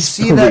religious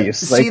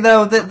beliefs.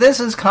 This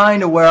is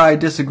kind of where I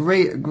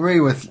disagree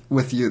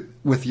with you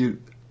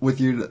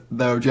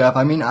though, Jeff.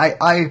 I mean,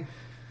 I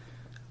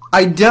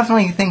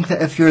definitely think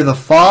that if you're the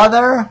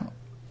father,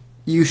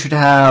 you should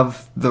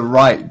have the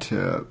right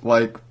to,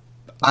 like,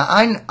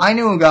 I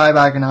knew a guy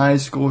back in high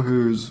school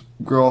whose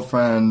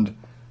girlfriend,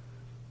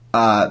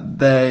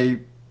 they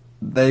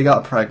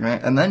got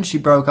pregnant, and then she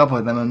broke up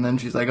with him, and then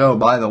she's like, oh,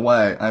 by the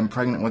way, I'm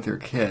pregnant with your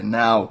kid.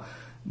 Now,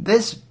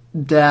 this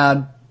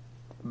guy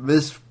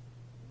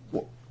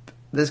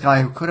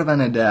who could have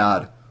been a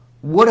dad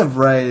would have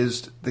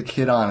raised the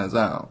kid on his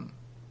own,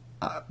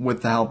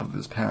 with the help of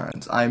his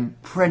parents. I'm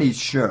pretty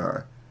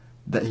sure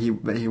that he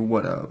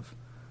would have.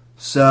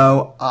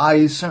 So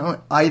I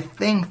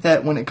think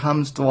that when it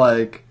comes to,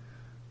 like,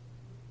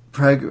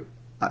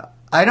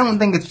 I don't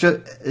think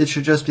it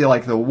should just be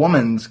like the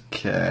woman's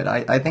kid.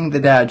 I think the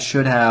dad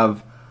should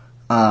have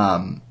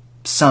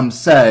some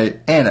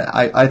say in it.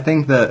 I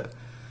think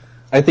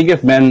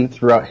if men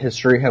throughout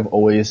history have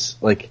always,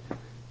 like,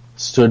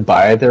 stood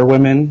by their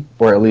women,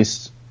 or at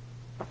least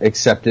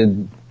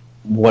accepted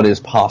what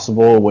is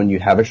possible when you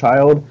have a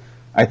child,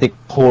 I think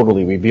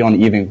totally we'd be on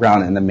even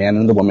ground, and the man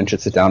and the woman should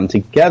sit down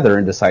together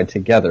and decide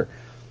together.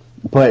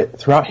 But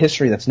throughout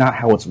history, that's not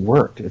how it's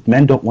worked. If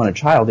men don't want a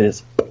child, they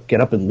just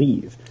get up and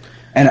leave.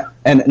 And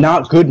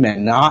not good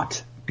men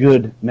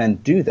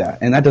do that.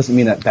 And that doesn't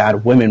mean that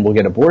bad women will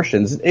get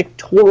abortions.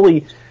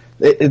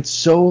 It's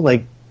so,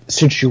 like,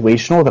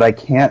 situational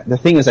that the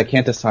thing is, I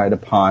can't decide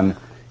upon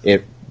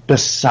it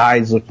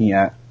besides looking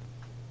at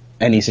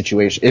any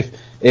situation.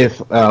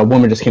 If a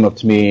woman just came up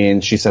to me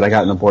and she said, I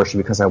got an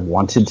abortion because I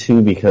wanted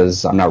to,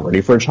 because I'm not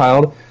ready for a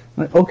child,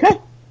 I'm like, okay.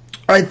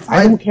 I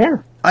don't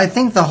care. I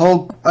think the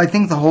whole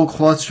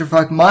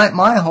clusterfuck.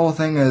 My whole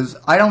thing is,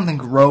 I don't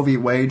think Roe v.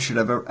 Wade should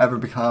ever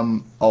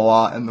become a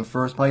law in the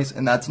first place,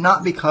 and that's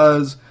not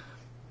because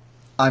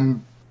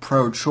I'm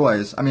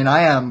pro-choice. I mean,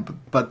 I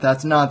am, but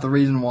that's not the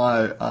reason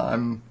why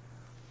I'm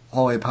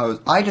wholly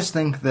opposed. I just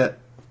think that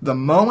the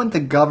moment the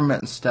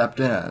government stepped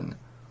in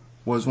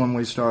was when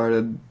we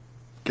started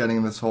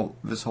getting this whole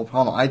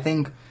problem. I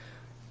think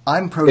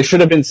I'm pro. It should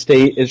have been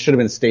state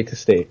to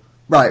state.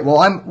 Right.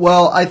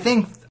 I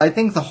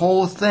think the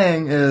whole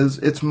thing is,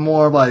 it's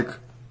more like,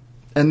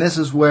 and this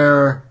is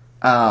where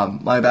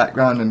my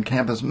background in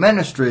campus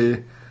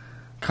ministry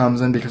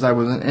comes in, because I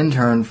was an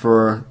intern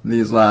for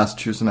these last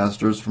 2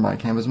 semesters for my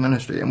campus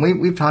ministry, and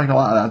we've talked a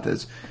lot about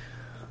this.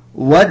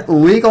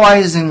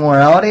 Legalizing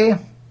morality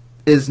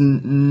is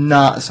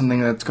not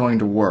something that's going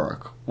to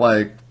work.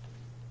 Like,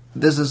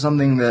 this is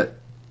something that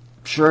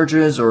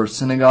churches or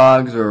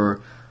synagogues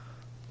or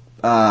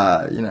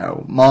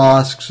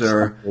mosques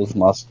or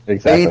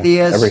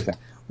atheists, everything.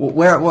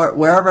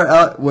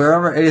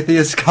 Wherever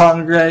atheists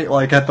congregate,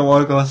 like at the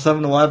local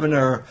 7-Eleven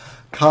or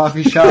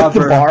coffee shop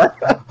or bar,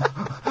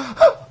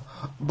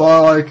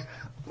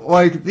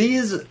 but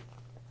these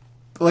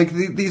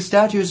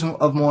statutes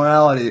of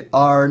morality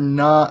are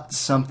not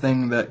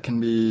something that can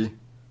be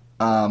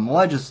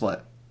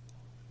legislated.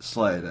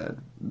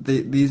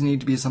 These need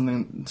to be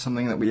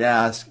something that we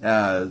ask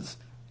as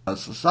a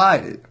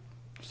society.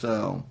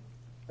 So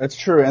that's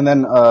true. And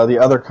then the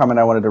other comment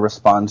I wanted to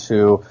respond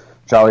to,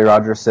 Jolly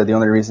Roger said the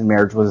only reason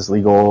marriage was a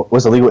legal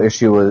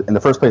issue in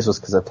the first place was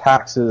because of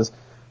taxes,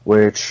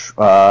 which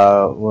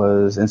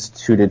was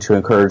instituted to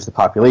encourage the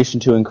population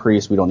to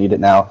increase. We don't need it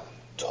now.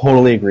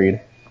 Totally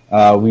agreed.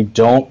 We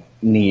don't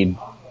need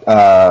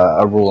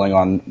a ruling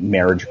on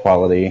marriage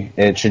equality.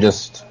 It should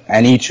just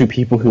any two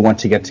people who want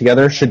to get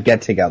together should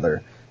get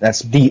together.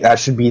 That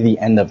should be the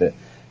end of it.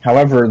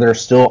 However, there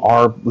still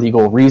are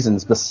legal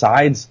reasons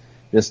besides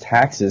just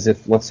taxes.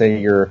 If let's say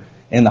you're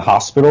in the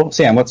hospital,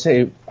 Sam, let's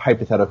say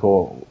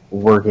hypothetical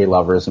we're gay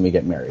lovers and we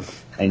get married,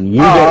 and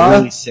you get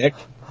really sick.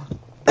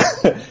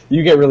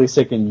 You get really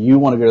sick and you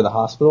want to go to the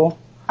hospital.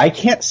 I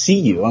can't see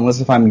you unless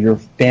if I'm your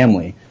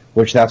family,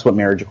 which that's what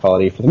marriage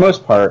equality, for the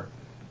most part,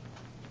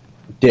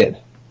 did.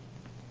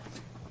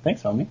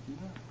 Thanks, homie.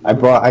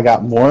 I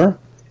got more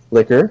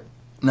liquor.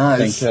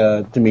 Nice.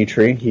 Thank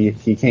Dimitri.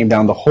 He came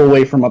down the whole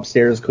way from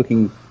upstairs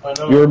cooking. I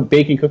know. You're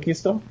baking cookies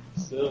still?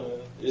 Still, man.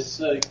 It's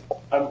like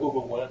I'm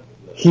overwhelmed.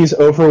 He's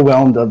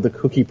overwhelmed of the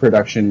cookie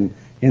production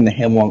in the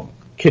Hamill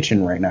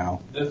kitchen right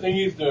now. The thing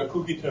is, the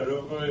cookie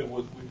turnover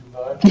was way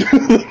too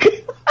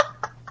high.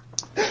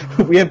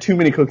 We have too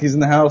many cookies in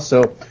the house,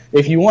 so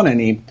if you want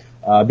any,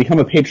 become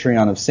a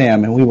Patreon of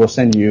Sam, and we will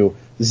send you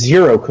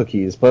 0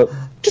 cookies. But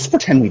just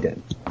pretend we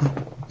did.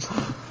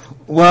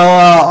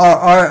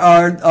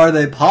 Well, are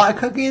they pot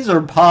cookies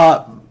or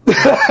pot?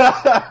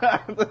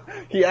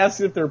 He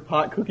asked if they're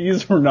pot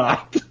cookies or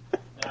not.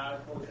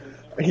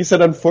 He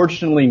said,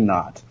 unfortunately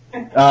not.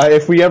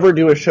 If we ever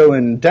do a show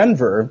in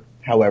Denver,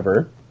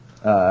 however,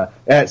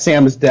 at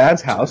Sam's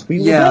dad's house, we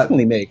will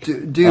definitely make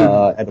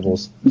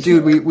edibles.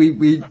 Dude,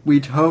 we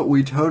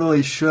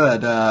totally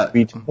should.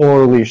 We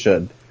totally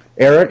should.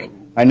 Eric,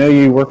 I know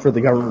you work for the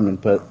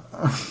government, but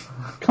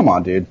come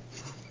on, dude.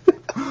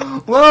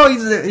 Well,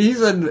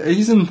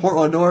 he's in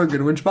Portland,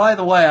 Oregon, which, by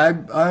the way,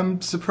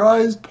 I'm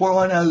surprised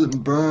Portland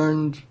hasn't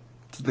burned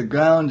to the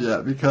ground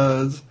yet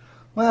because,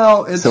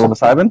 well, it's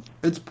psilocybin.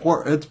 It's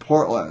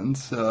Portland,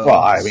 so.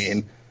 Well, I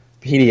mean,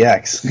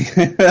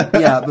 PDX.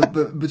 Yeah, but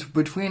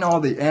between all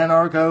the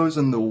anarchos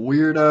and the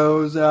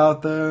weirdos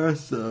out there,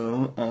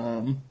 so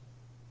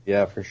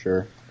Yeah, for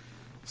sure.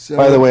 So,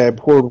 by the way, I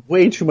poured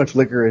way too much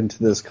liquor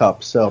into this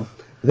cup, so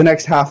the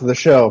next half of the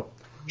show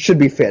should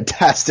be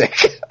fantastic.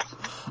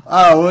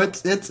 Oh,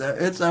 it's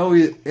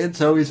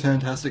always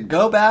fantastic.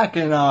 Go back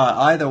and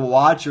either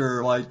watch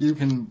or you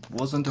can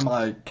listen to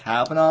my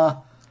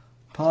Kavanaugh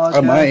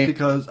podcast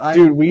because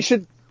dude, we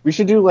should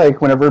do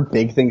whenever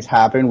big things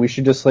happen, we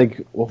should just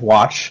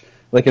watch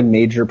a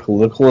major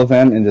political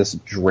event and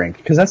just drink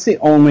because that's the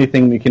only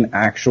thing we can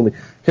actually.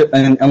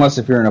 And unless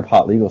if you're in a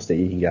pot legal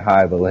state, you can get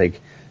high, but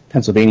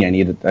Pennsylvania, I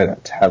need to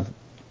have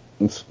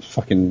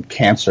fucking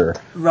cancer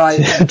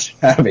to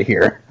have it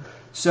here.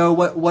 So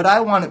what I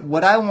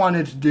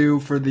wanted to do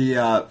for the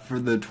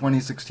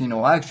 2016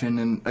 election,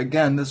 and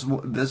again this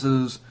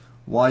is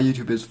why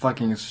YouTube is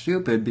fucking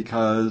stupid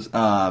because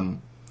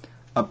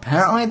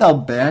apparently they'll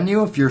ban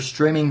you if you're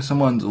streaming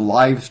someone's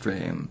live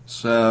stream.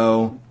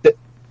 So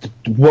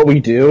what we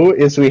do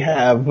is we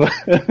have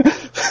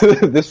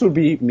this would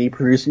be me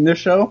producing this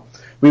show.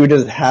 We would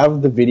just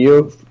have the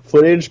video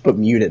footage but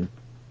muted.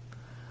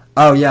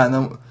 Oh yeah, and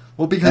then.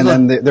 Well, because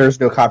then there's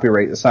no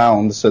copyright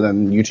sound, so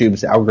then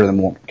YouTube's algorithm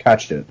won't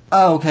catch it.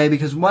 Oh, okay,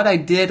 because what I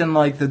did in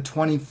the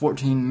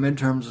 2014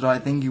 midterms that I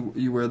think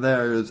you were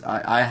there is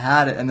I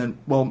had it, and then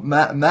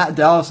Matt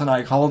Dallas and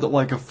I called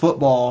it a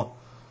football.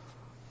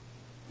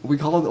 We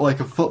called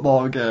it a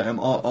football game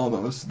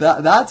almost.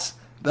 That's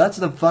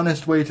the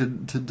funnest way to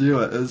do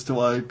it is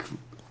to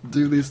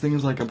do these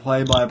things like a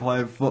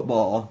play-by-play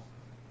football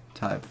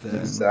type thing.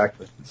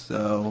 Exactly.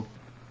 So,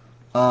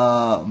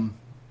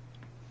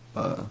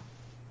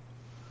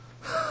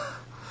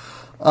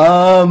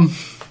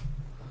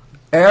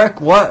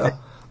 Eric, what?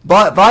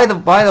 By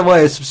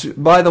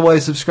the way,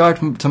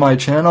 subscribe to my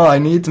channel. I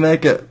need to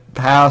make it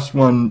past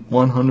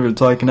 100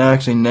 so I can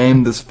actually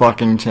name this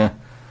fucking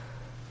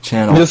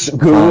channel. Just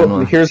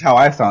Google. Here's how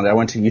I found it. I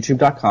went to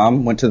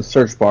YouTube.com, went to the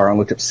search bar, and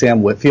looked up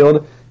Sam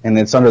Whitfield, and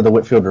it's under the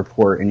Whitfield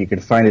Report, and you can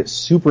find it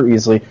super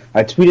easily.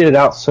 I tweeted it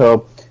out,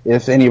 so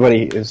if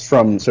anybody is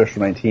from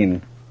Social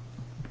 19,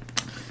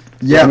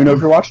 let me know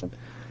if you're watching.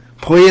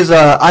 Please,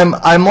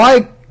 I'm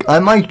like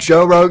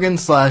Joe Rogan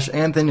 /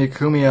 Anthony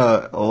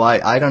Cumia.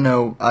 I don't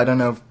know.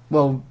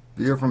 Well,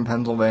 you're from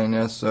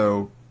Pennsylvania,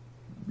 so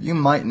you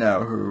might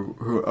know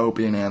who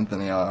Opie and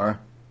Anthony are.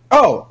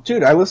 Oh,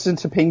 dude, I listened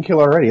to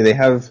Painkiller already. They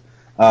have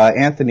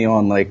Anthony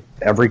on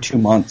every 2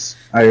 months.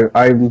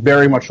 I'm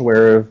very much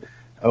aware of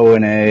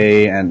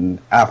O&A and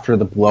After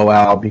the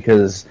Blowout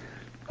because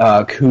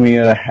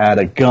Cumia had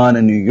a gun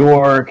in New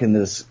York and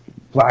this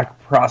black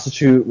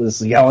prostitute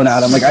was yelling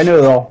at him. I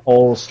know the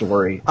whole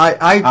story.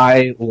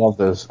 I love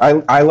those.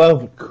 I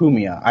love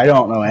Cumia. I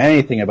don't know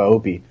anything about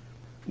Opie.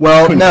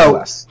 Well, no.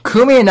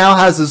 Cumia now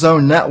has his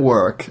own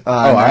network.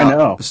 I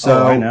know.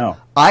 So I know.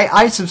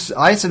 I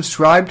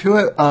subscribed to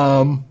it.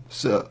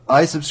 So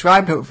I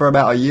subscribed to it for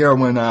about a year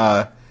when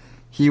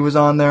he was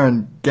on there,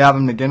 and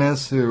Gavin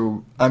McInnes,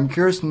 who I'm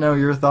curious to know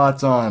your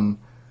thoughts on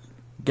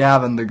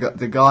Gavin,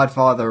 the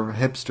godfather of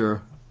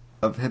hipsterdom.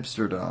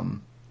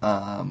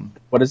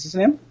 What is his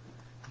name?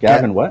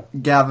 Gavin what?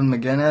 Gavin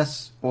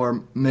McInnes,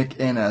 or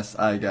McInnes,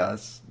 I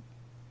guess.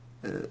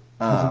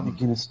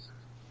 McInnes.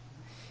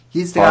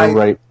 He's the guy.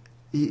 Right.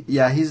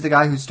 he's the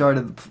guy who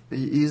started.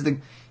 He's the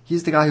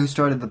guy who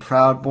started the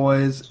Proud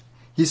Boys.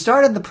 He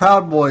started the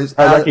Proud Boys.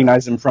 I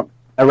recognize him from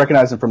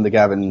the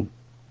Gavin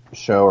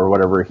show or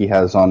whatever he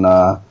has on.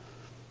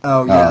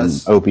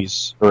 Yes,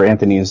 Opie's or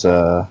Anthony's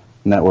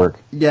network.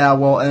 Yeah,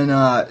 well,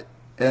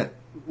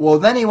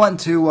 then he went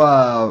to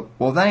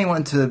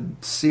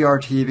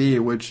CRTV,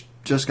 which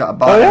just got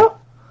bought. Oh yeah.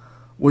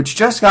 Which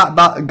just got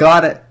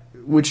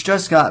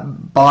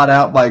bought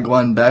out by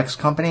Glenn Beck's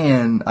company,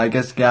 and I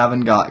guess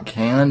Gavin got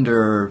canned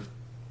or.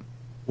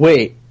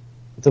 Wait,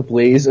 The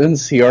Blaze and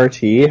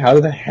CRT? How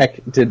the heck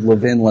did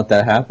Levin let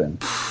that happen?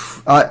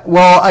 So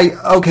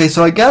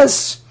I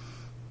guess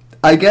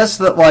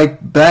that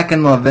like Beck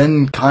and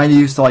Levin kind of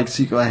used to like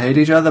secretly hate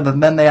each other, but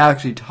then they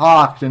actually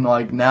talked, and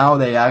like now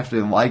they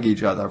actually like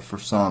each other for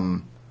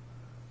some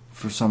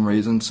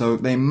reason. So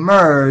they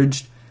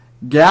merged.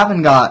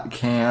 Gavin got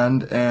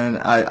canned, and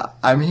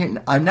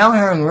I'm now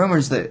hearing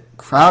rumors that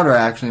Crowder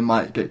actually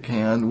might get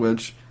canned,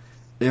 which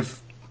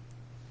if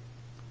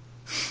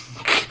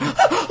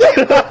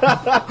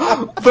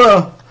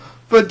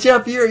but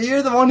Jeff,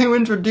 you're the one who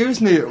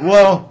introduced me.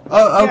 Well,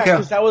 okay. Yeah,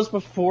 because that was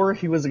before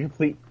he was a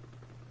complete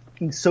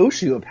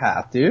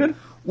sociopath, dude.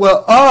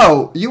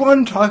 Well, you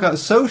want to talk about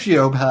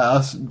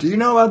sociopaths? Do you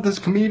know about this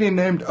comedian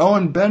named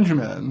Owen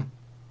Benjamin?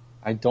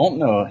 I don't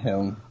know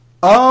him.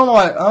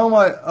 Oh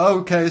my.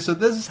 Okay, so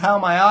this is how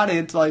my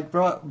audience, like,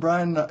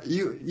 Brian,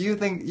 you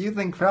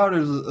think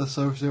Crowder's a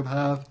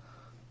sociopath?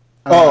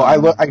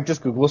 I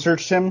just Google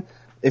searched him.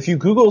 If you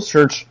Google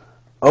search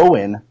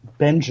Owen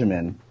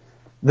Benjamin,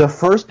 the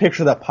first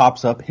picture that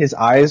pops up, his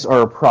eyes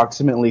are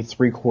approximately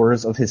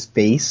 3/4 of his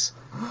face.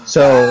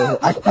 So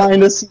I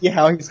kind of see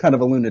how he's kind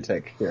of a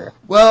lunatic here.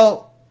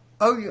 Well,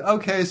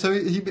 okay, so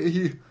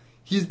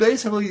he's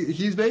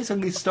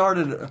basically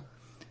started.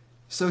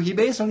 So he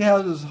basically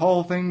has this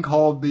whole thing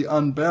called the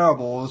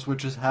Unbearables,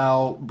 which is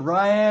how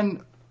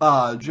Brian,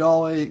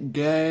 Jolly,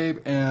 Gabe,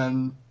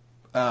 and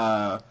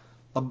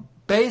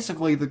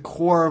basically the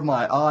core of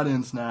my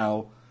audience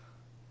now,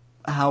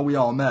 how we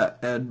all met.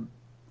 And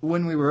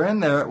when we were in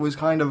there, it was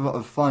kind of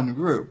a fun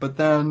group. But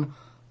then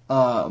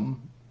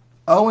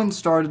Owen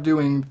started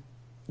doing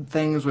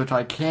things which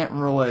I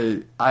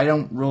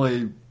don't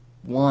really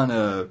want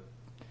to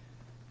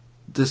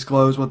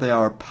disclose what they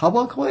are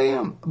publicly,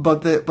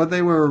 but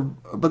they were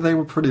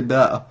pretty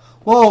bad.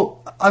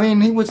 Well, I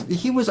mean,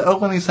 he was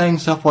openly saying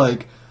stuff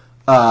like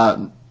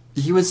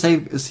he was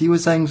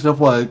saying stuff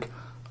like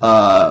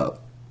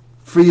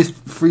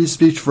free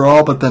speech for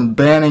all, but then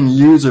banning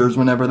users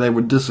whenever they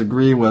would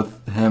disagree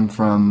with him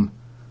from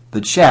the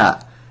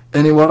chat.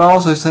 And he would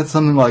also say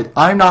something like,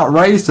 "I'm not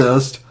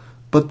racist,"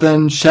 but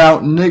then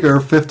shout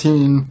 "nigger"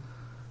 15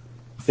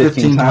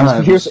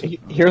 times.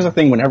 Here's the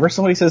thing. Whenever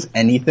somebody says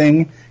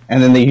anything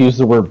and then they use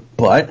the word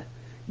 "but,"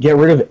 get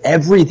rid of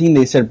everything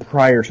they said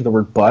prior to the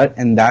word "but,"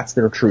 and that's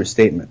their true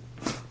statement.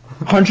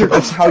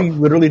 That's how you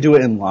literally do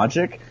it in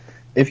logic.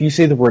 If you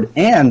say the word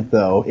 "and,"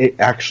 though, it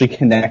actually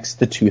connects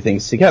the two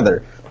things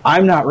together.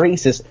 I'm not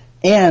racist,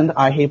 and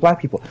I hate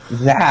black people.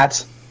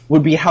 That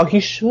would be how he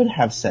should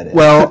have said it.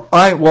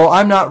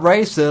 I'm not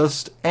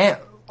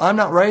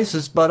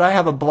racist, but I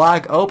have a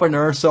black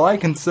opener, so I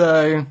can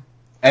say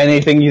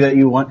anything that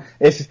you want.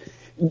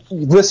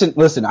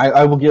 Listen,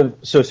 I will give.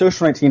 So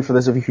Social 19, for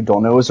those of you who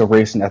don't know, is a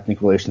race and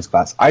ethnic relations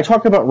class. I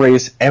talk about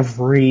race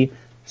every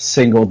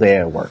single day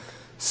at work.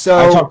 So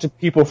I talk to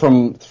people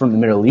from the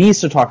Middle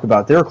East to talk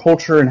about their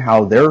culture and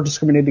how they're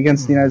discriminated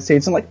against in the United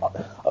States. And like,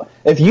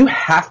 if you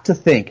have to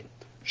think,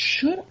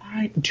 should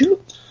I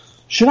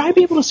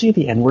be able to say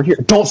the N-word here?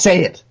 Don't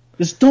say it.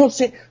 Just don't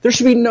say it. There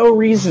should be no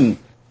reason.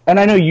 And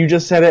I know you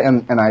just said it,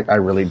 and I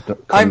really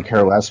couldn't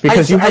care less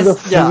because you have the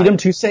freedom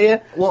to say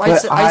it. Well,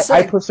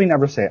 I personally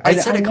never say it. I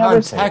said it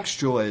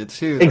contextually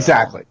too. Though.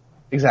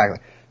 Exactly.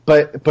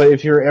 But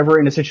if you're ever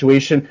in a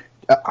situation,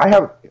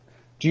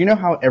 do you know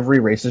how every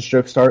racist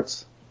joke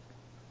starts?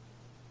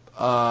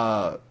 3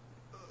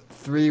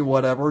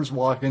 whatevers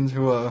walk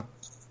into a...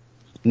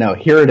 No,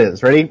 here it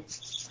is. Ready?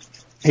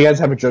 Hey, guys,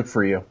 have a joke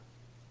for you.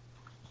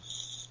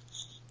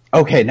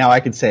 Okay, now I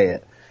can say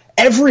it.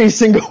 Every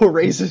single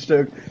racist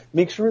joke,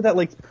 make sure that,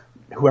 like,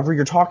 whoever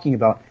you're talking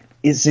about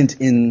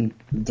isn't in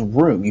the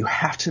room. You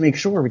have to make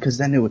sure, because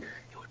then it would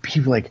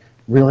be, like,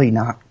 really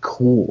not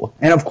cool.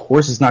 And, of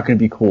course, it's not going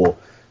to be cool.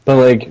 But,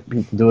 like,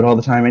 people do it all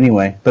the time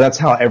anyway. But that's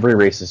how every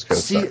racist joke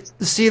starts.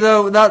 See,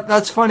 though,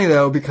 that's funny,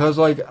 though, because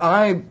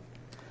I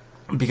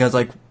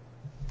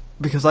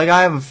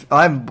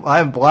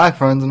have black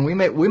friends, and we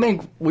make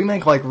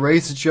like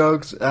racist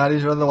jokes at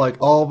each other, like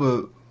all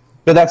the.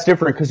 But that's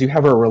different because you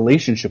have a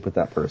relationship with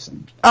that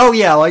person. Oh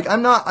yeah, like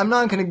I'm not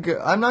gonna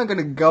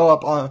go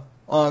up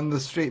on the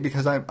street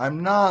because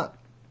I'm not.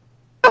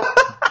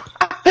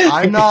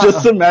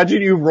 Just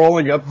imagine you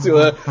rolling up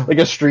to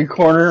a street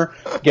corner,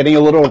 getting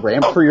a little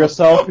ramp for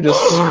yourself, and just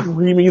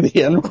screaming the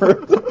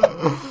N-word.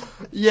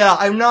 Yeah,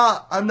 I'm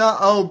not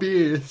OB,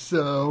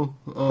 so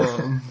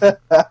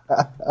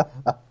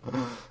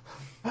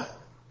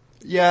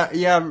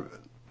yeah.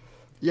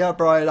 Yeah,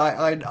 Brian,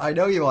 I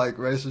know you like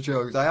racist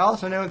jokes. I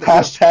also know that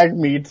Hashtag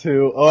me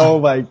too. Oh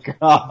my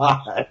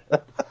god.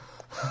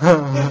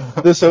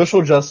 The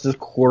social justice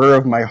quarter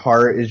of my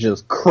heart is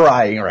just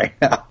crying right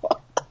now.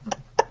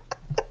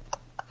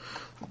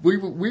 we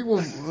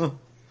will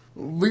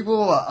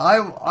I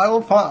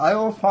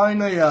will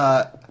finally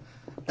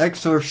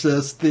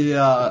exorcist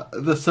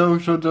the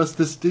social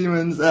justice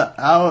demons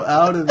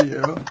out of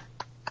you.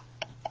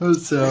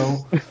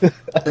 So,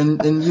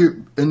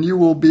 and you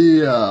will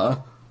be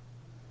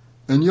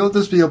and you'll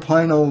just be a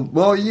plain old.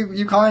 Well,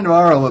 you kind of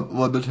are a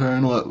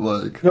libertarian,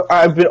 like. No,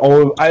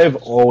 I have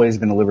always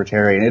been a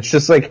libertarian. It's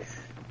just like,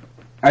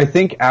 I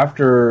think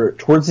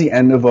towards the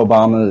end of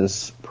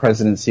Obama's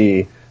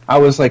presidency, I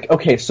was like,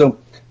 okay, so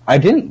I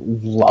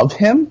didn't love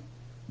him,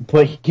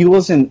 but he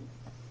wasn't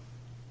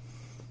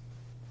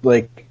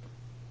like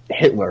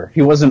Hitler.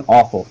 He wasn't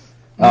awful.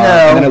 No.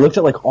 And then I looked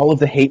at like all of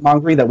the hate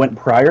mongering that went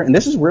prior, and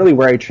this is really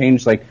where I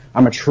changed. Like,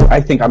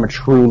 I think I'm a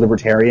true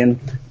libertarian,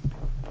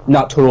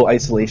 not total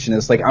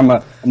isolationist. Like, I'm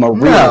a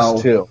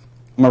realist too.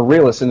 I'm a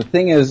realist, and the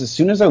thing is, as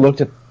soon as I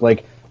looked at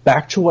like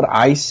back to what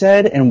I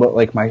said and what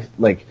like my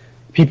like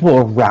people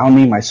around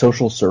me, my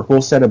social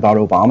circle said about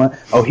Obama,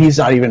 oh, he's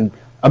not even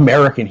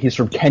American. He's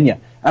from Kenya.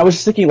 And I was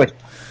just thinking like,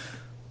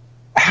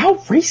 how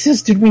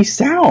racist did we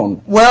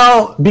sound?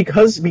 Well,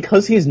 because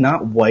he's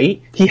not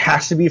white, he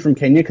has to be from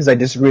Kenya because I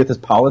disagree with his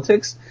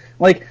politics.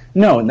 Like,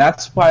 no, and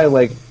that's why,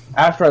 like,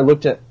 after I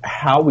looked at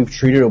how we've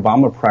treated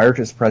Obama prior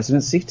to his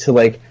presidency to,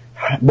 like,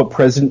 what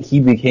president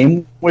he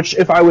became, which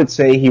if I would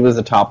say he was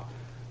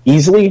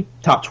easily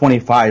top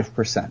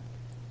 25%.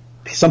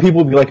 Some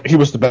people would be like, he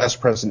was the best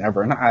president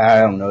ever, and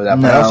I don't know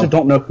that, but I also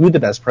don't know who the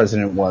best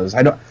president was.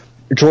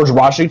 George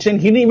Washington,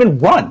 he didn't even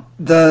run.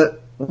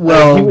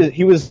 Well,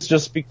 he was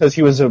just because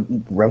he was a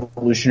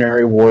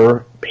Revolutionary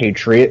War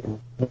patriot,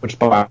 which,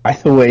 by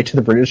the way, to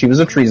the British, he was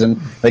a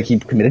treason. Like, he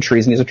committed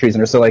treason, he's a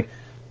treasoner. So, like,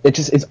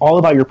 it's all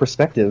about your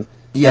perspective.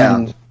 Yeah.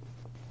 And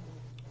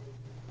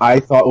I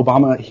thought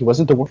Obama, he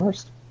wasn't the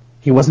worst.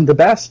 He wasn't the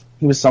best.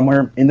 He was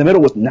somewhere in the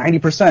middle with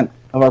 90%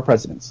 of our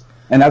presidents.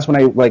 And that's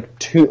when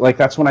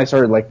that's when I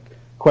started, like,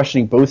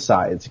 questioning both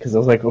sides. Because I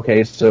was like,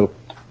 okay, so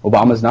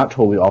Obama's not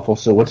totally awful.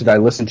 So what did I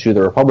listen to?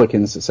 The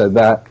Republicans that said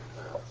that.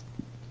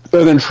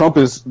 And then Trump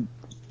is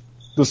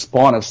the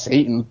spawn of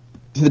Satan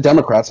to the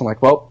Democrats. I'm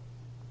like, well,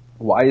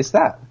 why is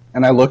that?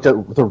 And I looked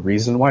at the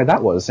reason why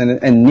that was.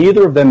 And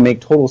neither of them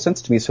make total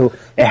sense to me, so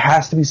it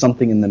has to be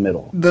something in the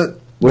middle.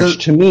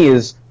 Which to me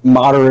is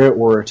moderate,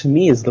 or to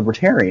me is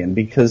libertarian,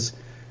 because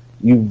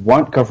you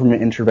want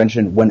government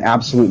intervention when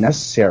absolute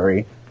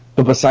necessary,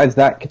 but besides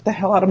that, get the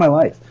hell out of my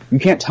life. You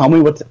can't tell me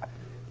what to...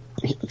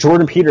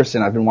 Jordan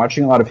Peterson, I've been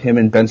watching a lot of him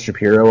and Ben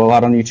Shapiro a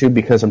lot on YouTube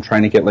because I'm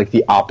trying to get like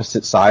the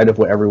opposite side of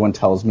what everyone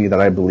tells me that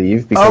I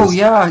believe. Because, oh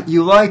yeah,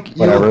 you like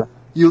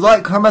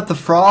Kermit the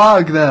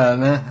Frog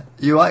then.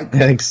 You like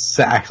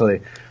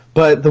exactly.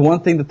 But the one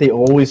thing that they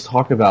always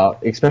talk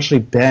about, especially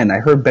Ben, I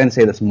heard Ben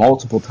say this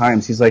multiple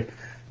times. He's like,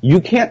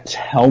 you can't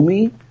tell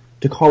me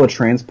to call a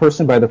trans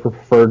person by their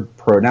preferred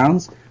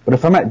pronouns, but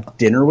if I'm at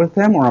dinner with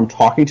them or I'm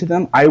talking to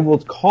them, I will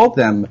call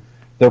them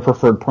their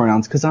preferred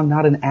pronouns because I'm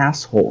not an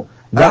asshole.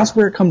 That's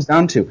where it comes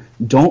down to.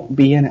 Don't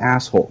be an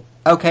asshole.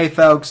 Okay,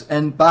 folks,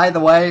 and by the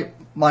way,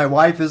 my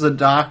wife is a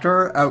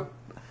doctor.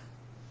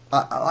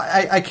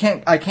 I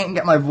can't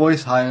get my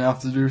voice high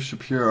enough to do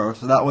Shapiro,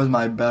 so that was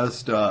my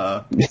best.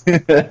 To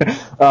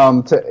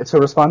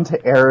respond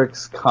to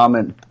Eric's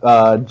comment,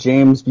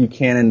 James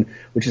Buchanan,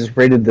 which is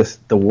rated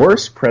the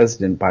worst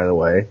president, by the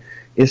way,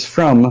 is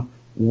from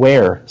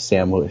where,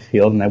 Sam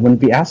Whitfield? And I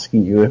wouldn't be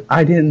asking you if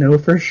I didn't know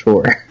for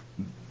sure.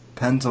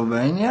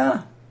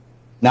 Pennsylvania?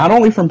 Not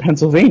only from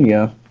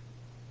Pennsylvania,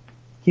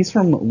 he's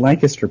from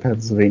Lancaster,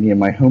 Pennsylvania,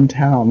 my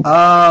hometown.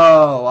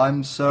 Oh,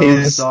 I'm so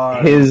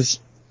sorry.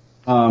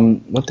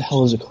 What the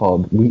hell is it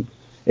called?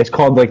 It's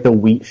called like the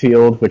wheat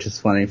field, which is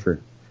funny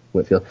for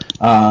Whitfield.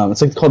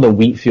 It's called the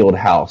Wheatfield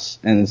House,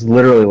 and it's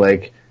literally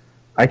like,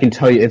 I can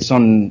tell you, it's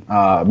on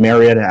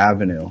Marietta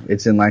Avenue.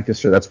 It's in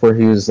Lancaster. That's where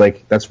he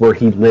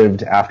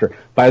lived after.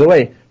 By the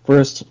way,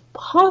 first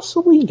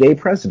possibly gay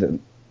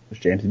president was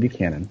James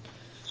Buchanan.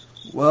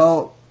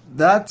 Well,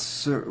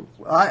 that's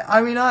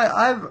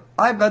I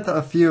bet that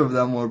a few of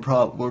them were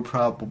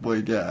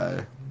probably gay,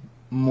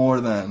 more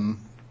than.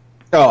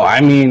 Oh, I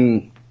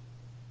mean,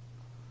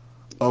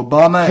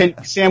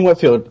 Obama. Sam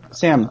Whitfield,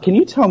 Sam, can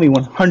you tell me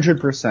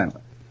 100%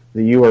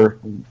 that you are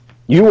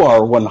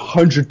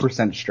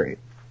 100% straight?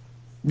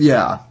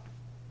 Yeah.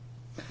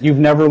 You've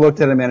never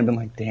looked at a man and been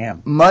like,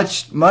 damn.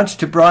 Much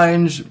to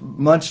Brian's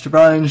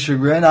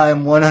chagrin, I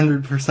am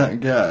 100%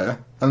 gay.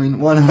 I mean,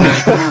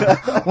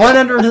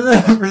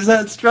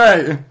 100%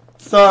 straight.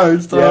 Sorry.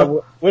 Yeah,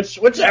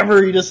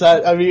 whichever you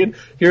decide. I mean,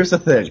 here's the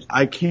thing.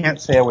 I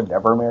can't say I would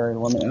never marry a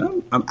woman,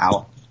 and I'm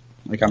out.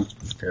 Like, I'm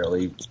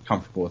fairly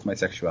comfortable with my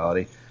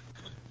sexuality.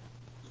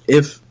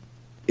 If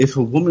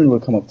a woman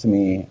would come up to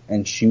me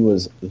and she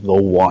was the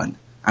one,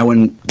 I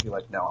wouldn't be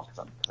like, no,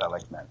 because I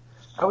like men.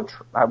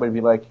 I would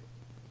be like,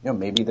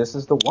 maybe this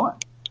is the one.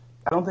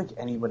 I don't think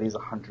anybody's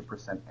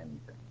 100%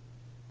 anything.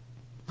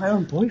 My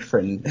own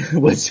boyfriend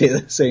would say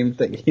the same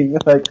thing. He'd be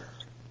like,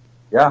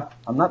 yeah,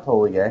 I'm not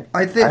totally gay.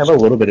 I have a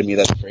little bit of me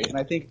that's straight, and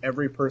I think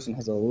every person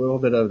has a little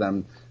bit of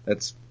them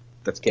that's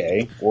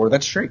gay or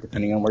that's straight,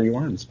 depending on where you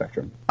are in the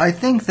spectrum. I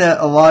think that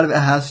a lot of it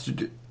has to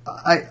do...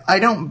 I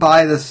don't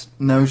buy this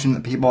notion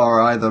that people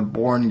are either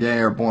born gay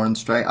or born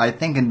straight. I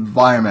think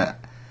environment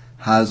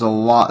has a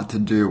lot to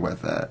do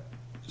with it.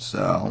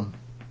 So...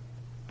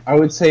 I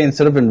would say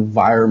instead of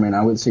environment,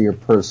 I would say your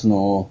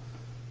personal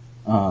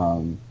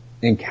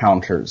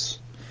encounters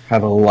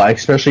have a lot,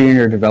 especially in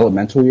your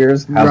developmental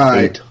years, have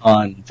a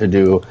ton to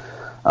do.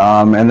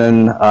 And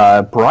then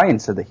Brian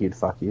said that he'd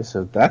fuck you,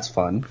 so that's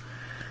fun.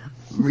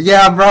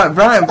 Yeah,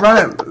 Brian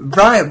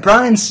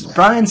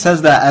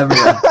says that every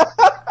day.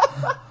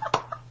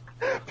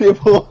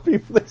 People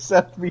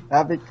accept me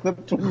having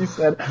clipped when you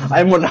said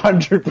I'm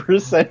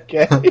 100%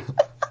 gay.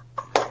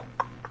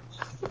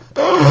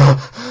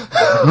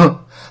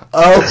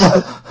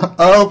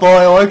 Oh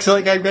boy, looks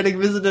like I'm getting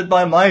visited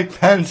by Mike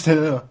Pence.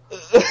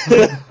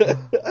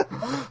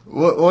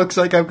 Looks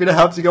like I'm gonna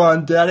have to go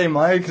on Daddy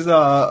Mike's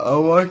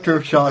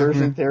electroshock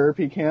Conversion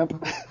therapy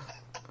camp.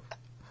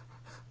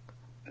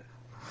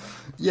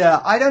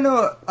 Yeah, I don't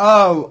know.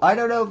 Oh, I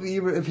don't know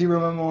if you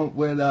remember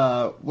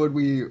when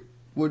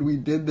we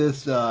did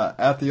this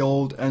at the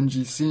old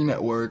NGC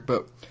network,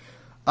 but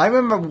I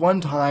remember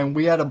one time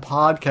we had a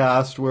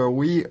podcast where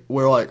we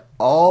were like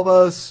all of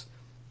us.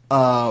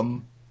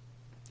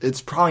 It's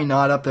probably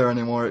not up there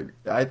anymore.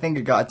 I think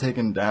it got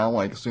taken down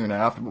like soon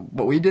after.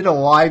 But we did a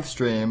live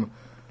stream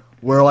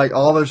where like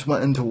all of us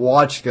went into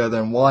watch together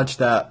and watched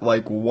that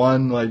like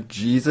one like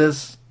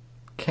Jesus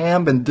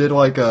camp and did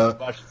like a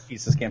watch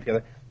Jesus camp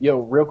together.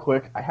 Yo, real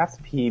quick, I have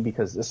to pee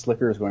because this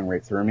slicker is going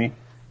right through me.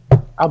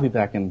 I'll be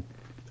back in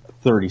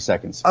 30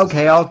 seconds.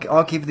 Okay,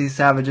 I'll keep these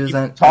savages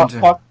and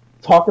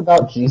talk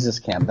about Jesus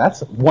camp.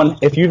 That's one.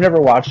 If you've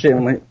never watched it,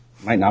 it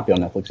might not be on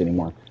Netflix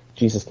anymore.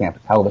 Jesus camp,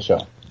 hell of a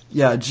show.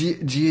 Yeah,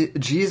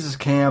 Jesus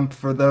Camp,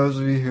 for those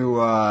of you who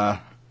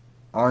are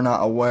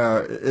not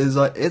aware, is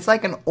it's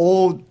like an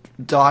old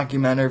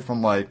documentary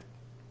from like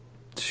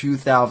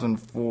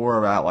 2004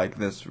 about like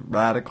this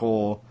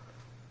radical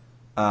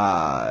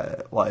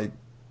like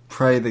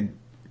pray the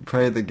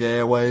gay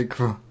away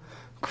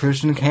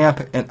Christian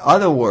camp. In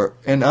other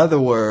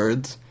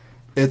words,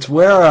 it's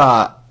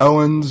where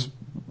Owen's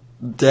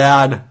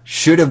dad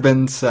should have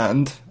been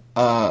sent,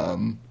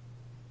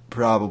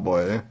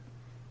 probably.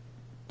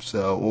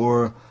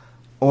 So,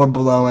 or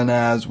blowing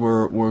as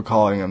we're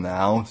calling him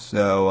now.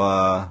 So,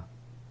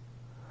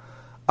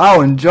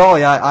 oh, and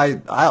Joey, I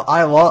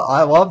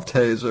love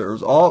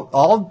tasers.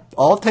 All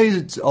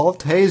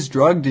tase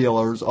drug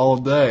dealers all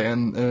day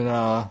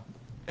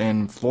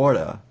in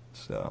Florida.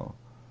 So,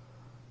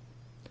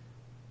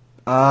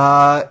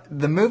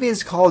 the movie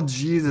is called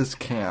Jesus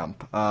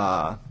Camp.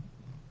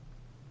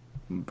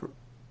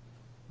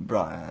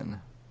 Brian,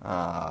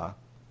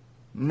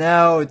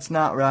 no, it's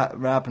not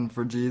rapping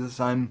for Jesus.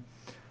 I'm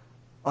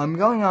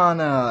going on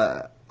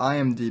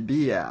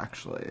IMDb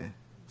actually.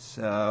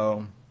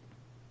 So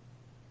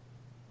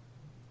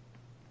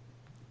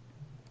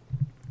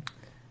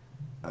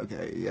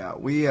okay, yeah,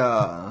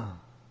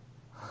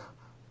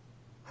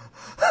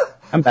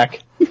 I'm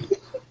back.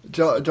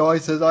 Joy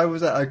says I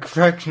was at a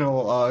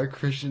correctional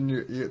Christian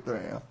youth.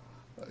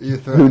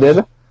 Who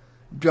did?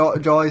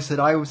 Joy said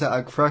I was at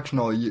a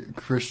correctional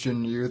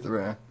Christian youth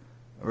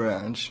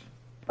ranch.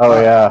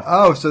 Oh yeah.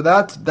 Oh, so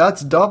that's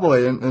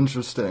doubly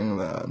interesting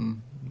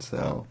then.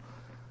 So,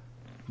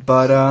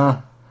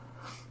 but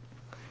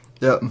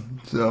yep.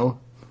 So,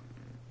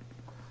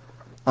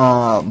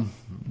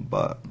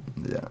 but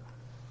yeah.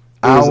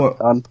 It was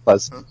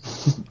unpleasant.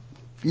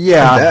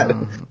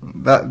 Yeah,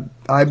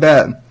 I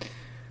bet.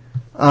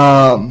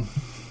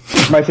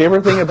 My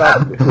favorite thing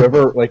about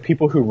whoever, like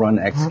people who run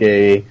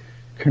ex-gay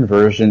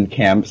conversion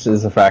camps,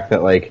 is the fact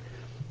that like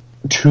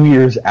 2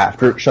 years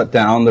after it shut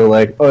down, they're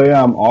like, "Oh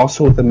yeah, I'm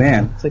also with a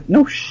man." It's like,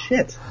 no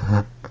shit.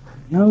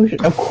 No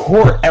shit. Of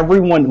course,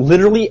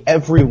 literally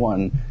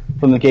everyone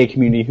from the gay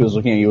community who was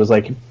looking at you was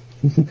like,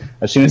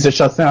 as soon as it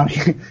shuts down,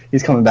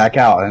 he's coming back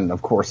out, and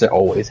of course, it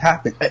always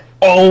happens. It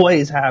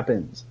always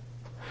happens.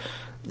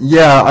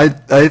 Yeah,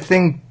 I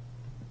think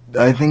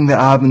that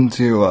happened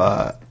to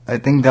I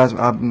think that's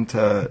what happened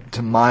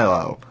to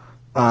Milo.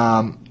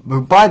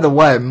 But by the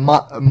way,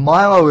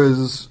 Milo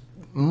is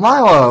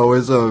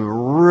a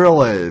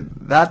really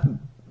that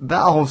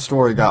whole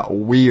story got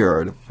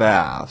weird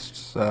fast.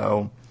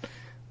 So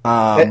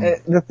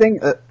the thing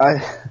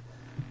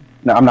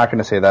no, I'm not going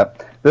to say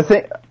that. The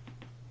thing,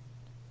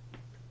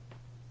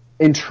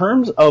 in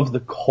terms of the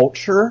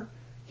culture,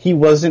 he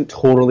wasn't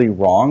totally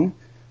wrong,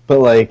 but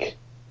like,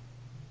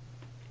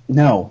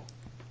 no,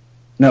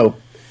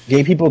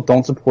 gay people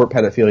don't support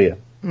pedophilia.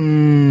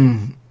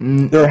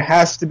 There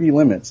has to be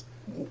limits,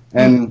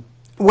 and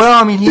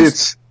well, I mean,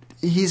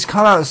 he's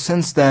come out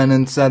since then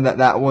and said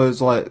that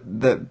was like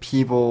that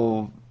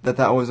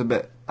was a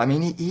bit. I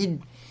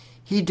mean,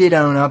 he did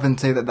own up and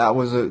say that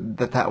was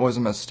a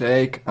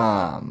mistake.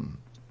 But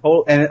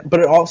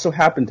it also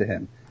happened to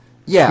him.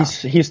 Yeah.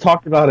 He's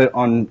talked about it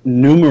on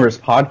numerous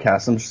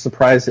podcasts. I'm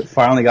surprised it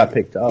finally got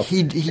picked up.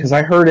 Because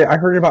I heard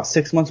it about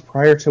 6 months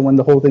prior to when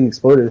the whole thing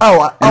exploded.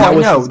 I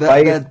know.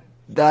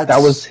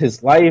 That was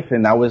his life,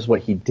 and that was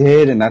what he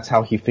did, and that's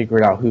how he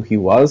figured out who he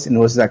was. And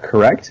was that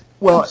correct?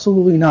 Well,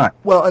 absolutely not.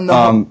 Well,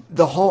 and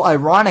the whole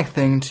ironic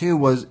thing too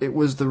was it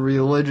was the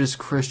religious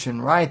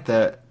Christian right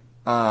that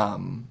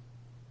was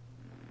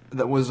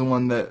the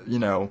one that, you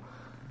know,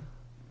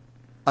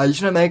 I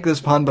shouldn't make this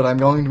pun, but I'm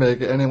going to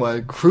make it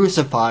anyway,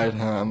 crucified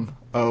him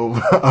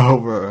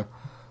over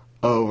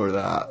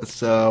that.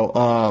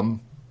 So,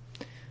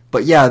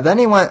 but yeah, then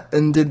he went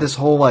and did this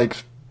whole, like,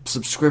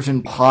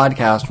 subscription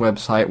podcast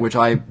website, which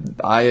I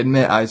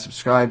admit I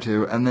subscribed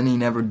to, and then he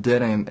never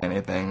did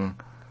anything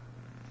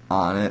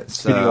on it.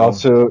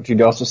 So. Did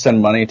you also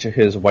send money to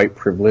his white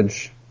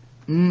privilege?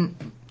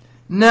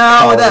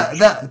 No,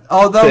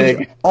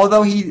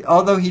 although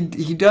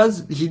he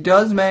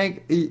does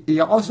make he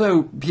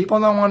also, people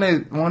don't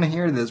want to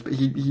hear this, but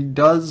he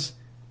does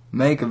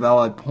make a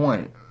valid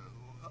point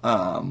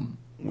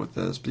with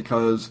this,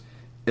 because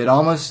it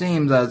almost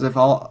seems as if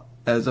all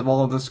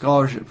of the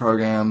scholarship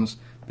programs,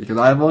 because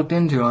I've looked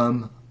into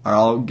them, are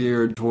all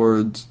geared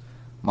towards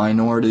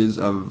minorities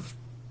of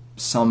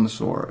some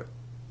sort.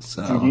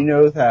 So did you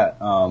know that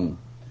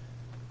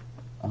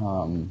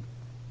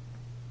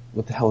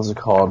what the hell is it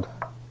called?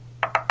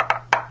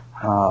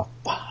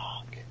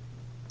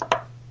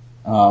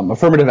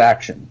 Affirmative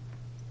action.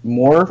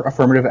 More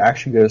affirmative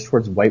action goes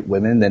towards white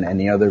women than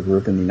any other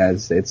group in the United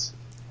States.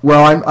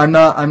 Well, I'm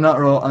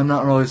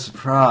not really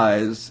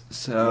surprised.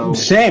 So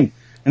same,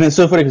 and it's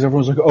so funny because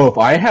everyone's like, "Oh, if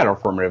I had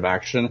affirmative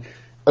action."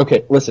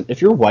 Okay, listen.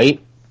 If you're white,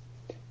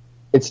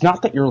 it's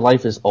not that your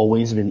life has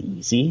always been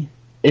easy.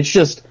 It's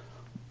just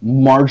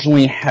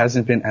marginally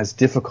hasn't been as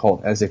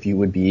difficult as if you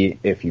would be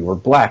if you were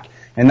black.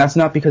 And that's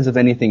not because of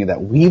anything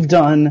that we've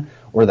done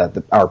or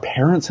that our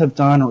parents have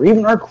done or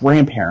even our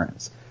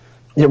grandparents.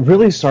 It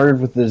really started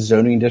with the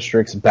zoning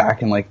districts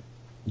back in like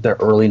the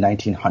early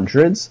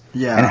 1900s,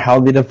 and how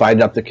they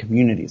divided up the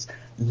communities.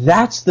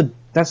 That's the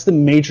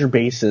major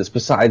basis,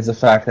 besides the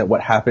fact that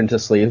what happened to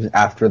slaves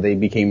after they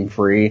became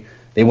free,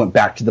 they went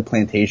back to the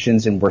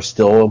plantations and were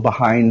still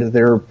behind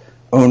their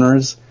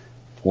owners,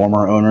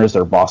 former owners,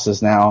 their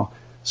bosses now.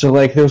 So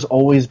like there's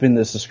always been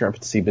this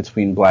discrepancy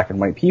between black and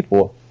white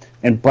people.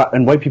 And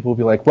white people will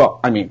be like,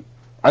 well, I mean,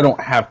 I don't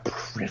have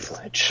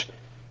privilege.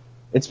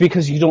 It's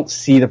because you don't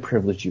see the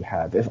privilege you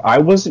have. If I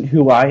wasn't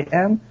who I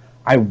am,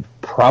 I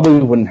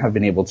probably wouldn't have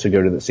been able to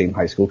go to the same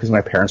high school because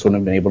my parents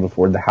wouldn't have been able to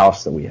afford the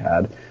house that we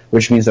had,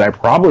 which means that I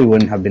probably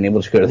wouldn't have been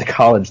able to go to the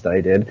college that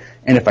I did.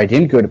 And if I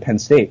didn't go to Penn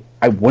State,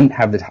 I wouldn't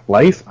have the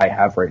life I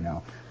have right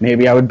now.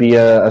 Maybe I would be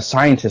a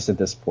scientist at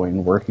this point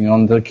and working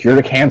on the cure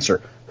to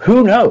cancer.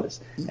 Who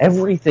knows?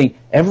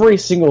 Every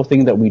single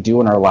thing that we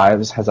do in our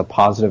lives has a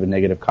positive and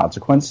negative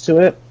consequence to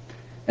it,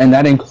 and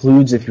that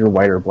includes if you're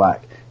white or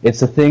black.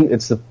 It's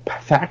the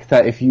fact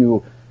that if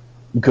you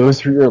go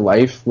through your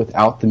life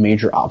without the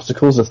major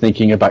obstacles of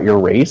thinking about your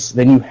race,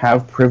 then you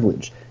have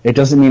privilege. It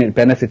doesn't mean it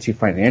benefits you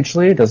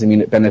financially. It doesn't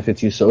mean it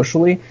benefits you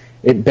socially.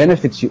 It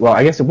benefits you, well,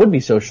 I guess it would be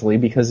socially,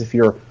 because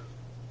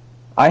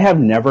I have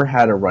never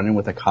had a run-in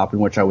with a cop in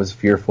which I was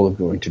fearful of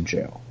going to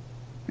jail.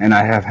 And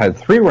I have had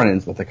 3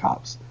 run-ins with the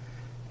cops.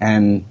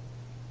 And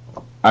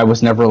I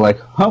was never like,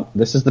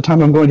 this is the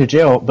time I'm going to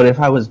jail. But if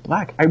I was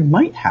black, I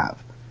might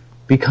have.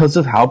 Because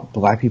of how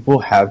black people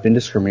have been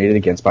discriminated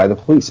against by the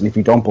police. And if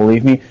you don't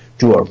believe me,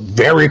 do a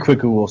very quick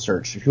Google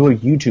search. If you do a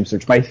YouTube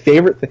search, my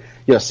favorite thing...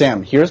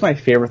 Sam, here's my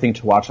favorite thing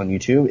to watch on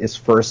YouTube is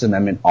First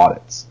Amendment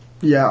audits.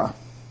 Yeah.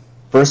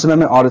 First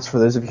Amendment audits, for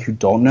those of you who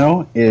don't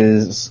know,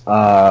 is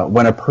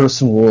when a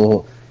person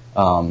will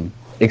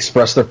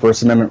express their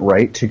First Amendment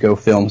right to go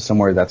film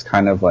somewhere that's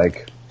kind of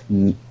like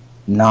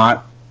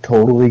not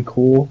totally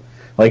cool,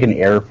 like an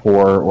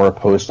airport or a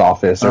post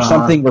office or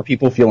something where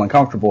people feel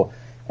uncomfortable.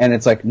 And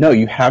it's like, no,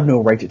 you have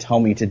no right to tell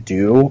me to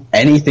do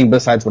anything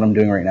besides what I'm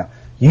doing right now.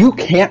 You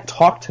can't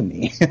talk to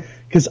me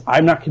because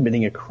I'm not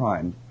committing a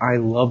crime. I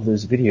love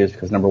those videos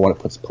because, number one, it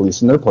puts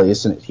police in their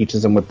place and it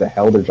teaches them what the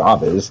hell their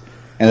job is.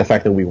 And the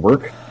fact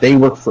that they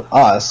work for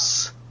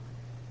us.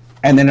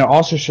 And then it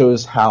also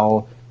shows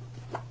how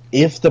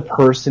if the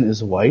person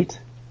is white,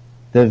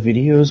 the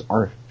videos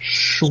are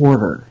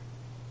shorter.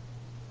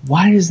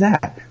 Why is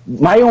that?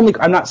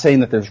 I'm not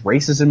saying that there's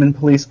racism in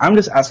police. I'm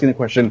just asking the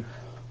question,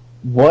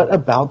 what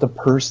about the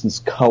person's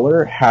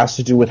color has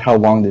to do with how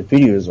long the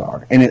videos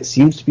are? And it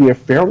seems to be a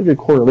fairly good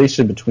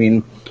correlation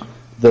between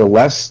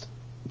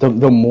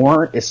the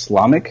more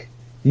Islamic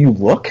you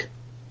look,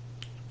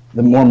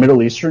 the more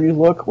Middle Eastern you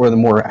look, or the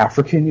more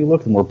African you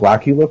look, the more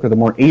black you look, or the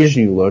more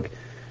Asian you look,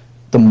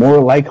 the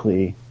more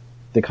likely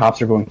the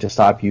cops are going to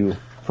stop you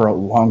for a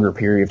longer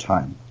period of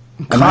time.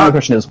 And my other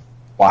question is,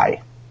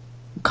 why?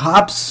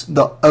 So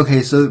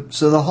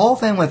the whole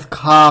thing with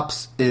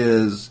cops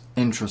is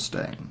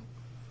interesting.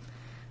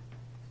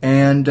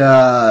 And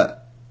I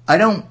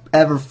don't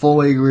ever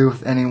fully agree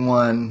with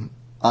anyone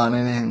on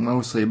anything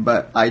mostly,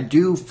 but I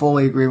do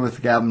fully agree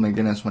with Gavin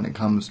McGinnis when it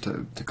comes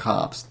to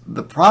cops.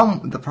 The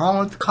problem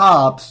with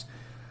cops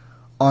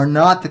are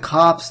not the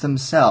cops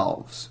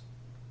themselves.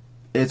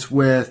 It's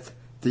with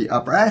the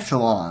upper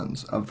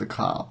echelons of the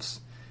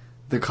cops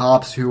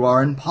who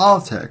are in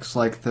politics,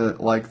 like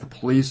the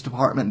police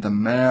department, the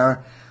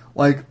mayor.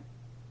 Like,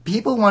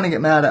 people want to get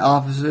mad at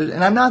officers,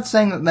 and I'm not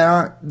saying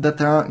that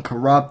there aren't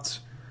corrupt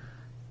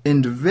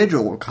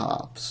individual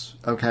cops.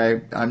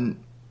 Okay,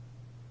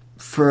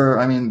 for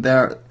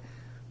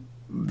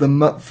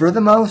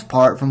the most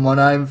part, from what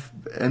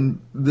and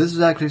this is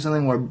actually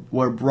something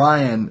where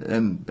Brian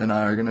and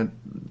I are gonna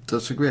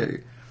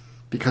disagree,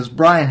 because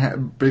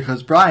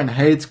Brian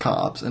hates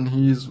cops, and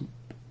he's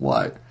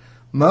what?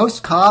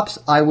 Most cops,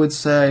 I would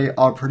say,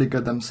 are pretty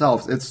good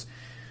themselves.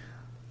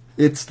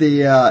 It's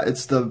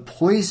the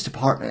police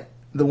department,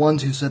 the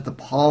ones who set the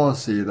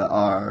policy, that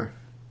are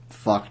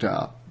fucked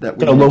up.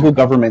 The local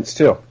governments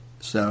too.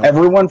 So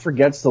everyone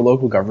forgets the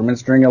local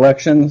governments during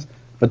elections,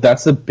 but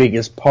that's the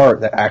biggest part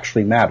that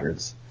actually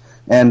matters.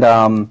 And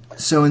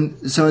so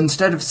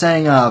instead of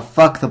saying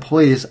fuck the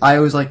police, I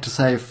always like to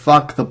say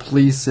fuck the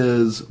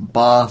police's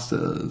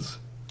bosses.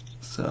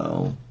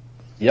 So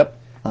yep.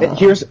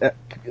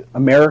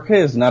 America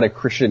is not a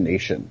Christian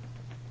nation.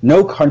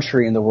 No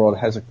country in the world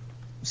has a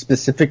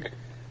specific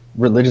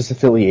religious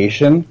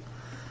affiliation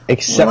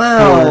except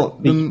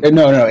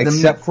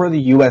for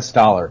the U.S.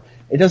 dollar.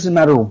 It doesn't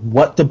matter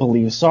what the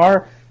beliefs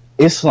are.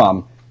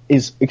 Islam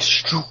is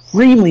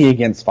extremely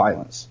against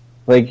violence.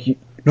 Like,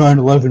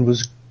 9/11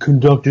 was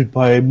conducted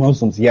by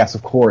Muslims. Yes,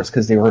 of course,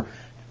 because they were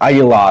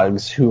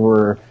ideologues who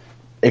were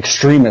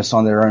extremists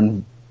on their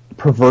own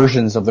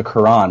perversions of the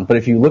Quran. But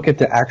if you look at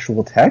the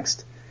actual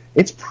text,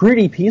 it's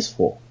pretty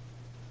peaceful.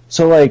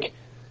 So, like,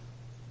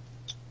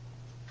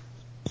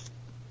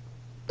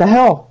 the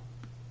hell?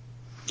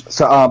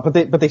 So,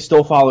 but they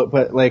still follow it.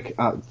 But, like,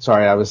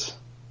 sorry, I was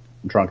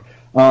drunk.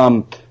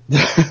 What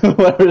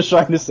I was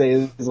trying to say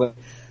is like,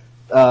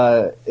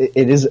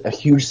 it is a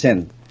huge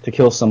sin to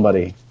kill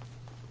somebody.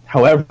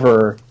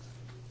 However,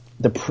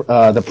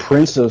 the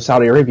prince of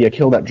Saudi Arabia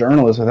killed that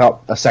journalist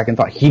without a second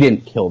thought. He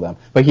didn't kill them,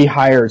 but he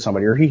hired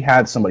somebody, or he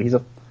had somebody. He's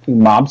a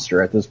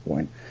mobster at this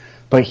point,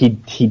 but he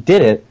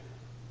did it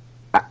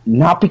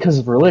not because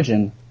of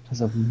religion,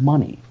 because of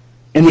money.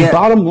 And the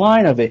bottom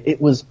line of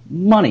it was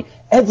money.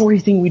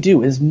 Everything we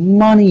do is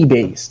money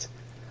based.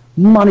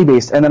 Money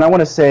based. And then I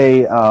want to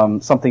say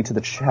something to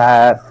the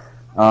chat.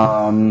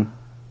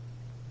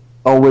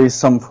 Always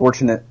some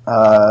fortunate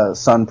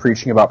son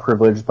preaching about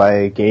privilege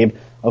by Gabe.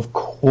 Of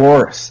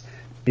course,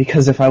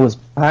 because if I was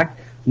black,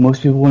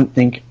 most people wouldn't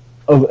think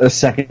of a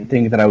second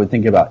thing that I would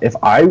think about. If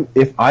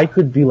I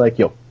could be like,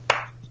 yo,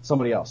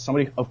 somebody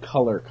of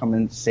color come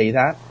and say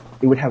that,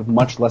 it would have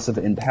much less of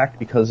an impact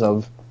because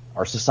of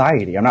our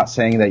society. I'm not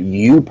saying that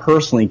you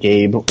personally,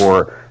 Gabe,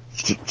 or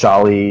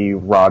Jolly,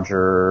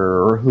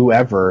 Roger, or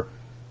whoever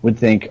would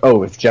think,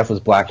 oh, if Jeff was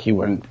black,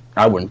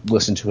 I wouldn't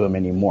listen to him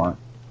anymore.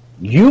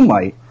 You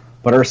might,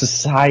 but our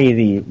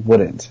society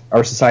wouldn't.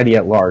 Our society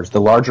at large,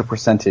 the larger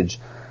percentage,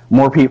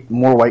 more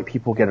white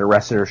people get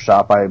arrested or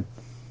shot by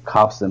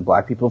cops than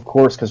black people, of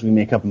course, because we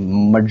make up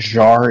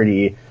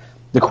majority.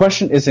 The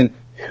question isn't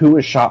who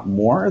is shot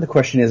more. The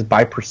question is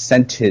by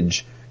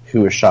percentage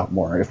who is shot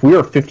more. If we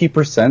are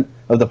 50%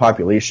 of the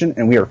population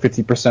and we are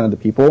 50% of the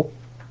people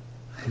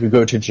who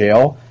go to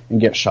jail and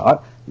get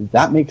shot,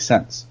 that makes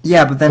sense.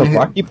 Yeah, but then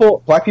black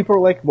people are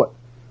like what?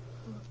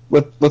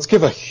 Let's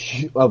give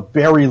a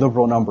very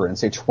liberal number and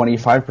say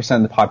 25%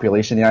 of the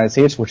population in the United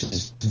States, which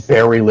is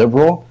very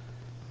liberal.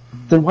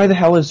 Then why the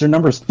hell is their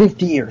numbers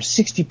 50 or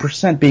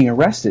 60% being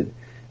arrested?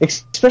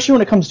 Especially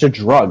when it comes to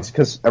drugs,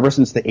 because ever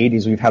since the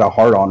 80s we've had a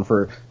hard-on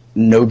for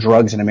no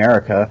drugs in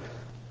America.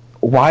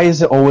 Why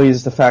is it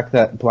always the fact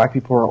that black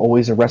people are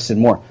always arrested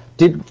more?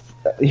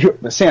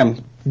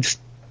 Sam,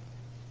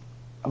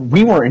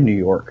 we were in New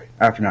York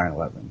after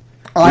 9/11.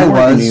 I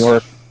was in New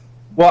York.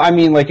 Well, I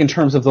mean, like in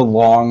terms of the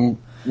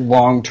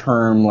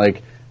long-term,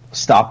 like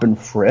stop and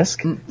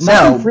frisk.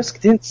 Stop and frisk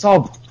didn't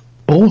solve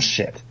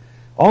bullshit.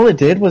 All it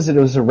did was they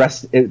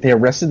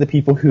arrested the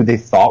people who they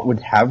thought would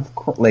have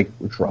like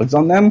drugs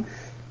on them.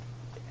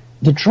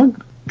 The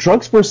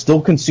drugs were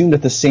still consumed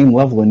at the same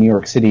level in New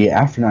York City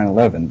after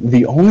 9/11.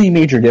 The only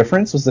major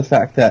difference was the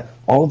fact that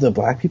all of the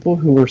black people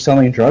who were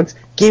selling drugs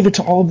gave it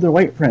to all of their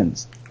white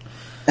friends.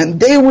 And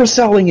they were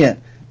selling it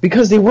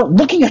because they weren't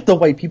looking at the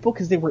white people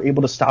because they were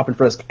able to stop and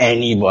frisk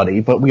anybody.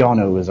 But we all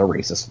know it was a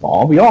racist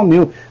law. We all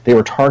knew they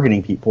were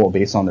targeting people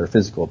based on their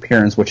physical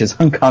appearance, which is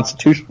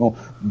unconstitutional,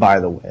 by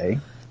the way.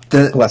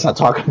 Let's not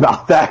talk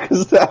about that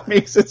because that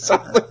makes it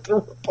sound like the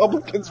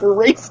Republicans were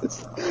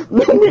racist.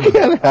 No, we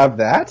can't have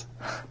that.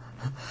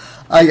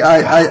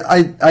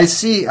 I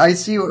see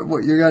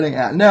what you're getting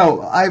at.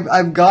 No,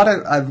 I've got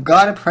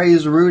to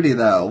praise Rudy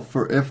though,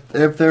 for if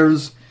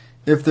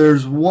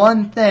there's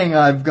one thing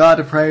I've got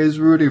to praise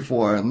Rudy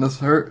for, and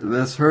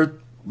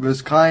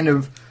this kind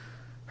of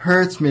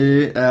hurts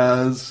me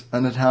as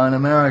an Italian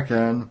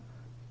American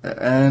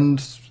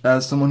and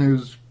as someone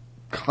whose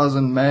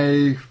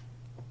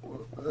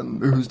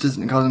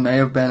distant cousin may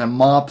have been a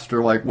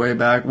mobster like way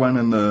back when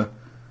in the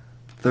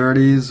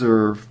 30s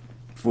or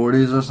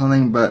 40s or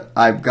something, but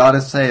I've got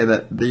to say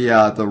that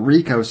the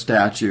RICO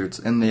statutes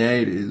in the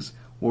 80s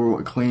were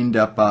what cleaned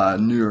up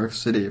New York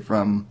City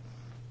from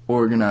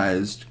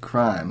organized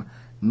crime.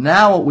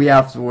 Now what we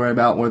have to worry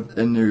about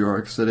in New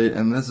York City,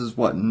 and this is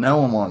what no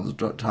one wants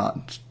to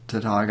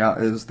talk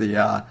about, is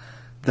the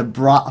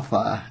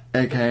Bratva,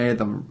 aka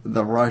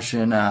the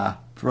Russian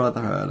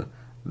Brotherhood.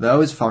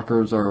 Those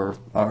fuckers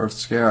are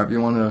scary. If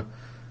you want to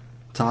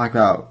talk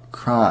about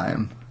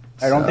crime.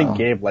 I don't think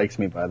Gabe likes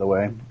me, by the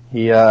way.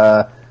 He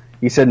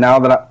said now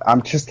that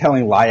I'm just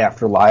telling lie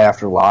after lie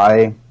after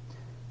lie.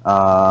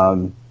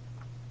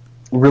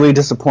 Really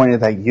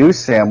disappointed that you,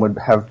 Sam, would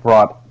have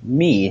brought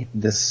me,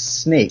 this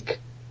snake,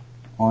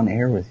 on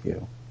air with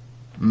you.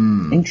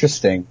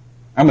 Interesting.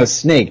 I'm a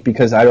snake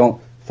because I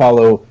don't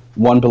follow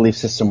one belief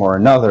system or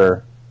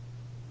another.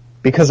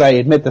 Because I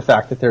admit the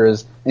fact that there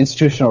is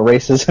institutional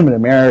racism in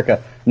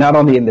America, not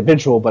on the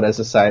individual, but as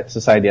a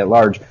society at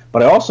large.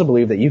 But I also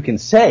believe that you can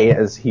say,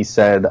 as he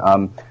said,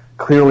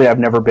 clearly I've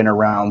never been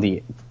around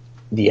the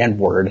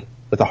N-word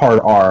with a hard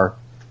R,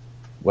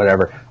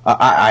 whatever.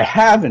 I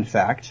have, in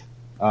fact.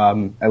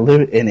 I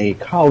live in a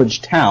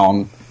college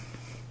town.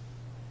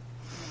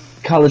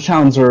 College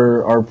towns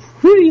are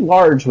pretty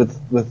large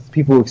with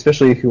people,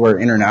 especially who are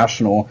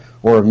international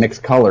or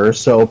mixed colors.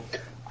 So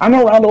I'm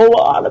around a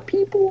lot of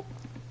people.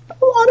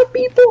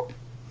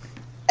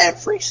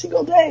 Every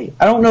single day.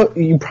 I don't know,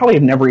 you probably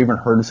have never even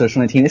heard of Social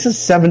 19. It's a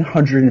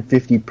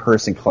 750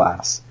 person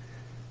class.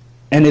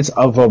 And it's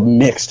of a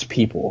mixed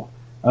people.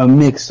 A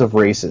mix of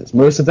races.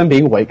 Most of them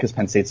being white, because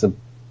Penn State's a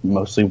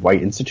mostly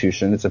white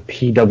institution. It's a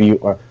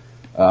PWR,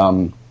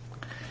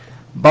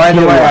 by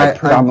the way,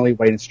 predominantly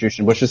white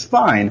institution, which is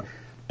fine.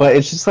 But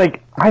it's just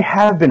like, I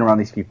have been around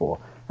these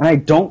people. And I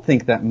don't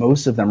think that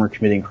most of them are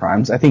committing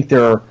crimes. I think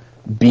they're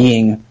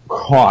being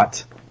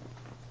caught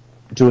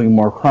doing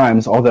more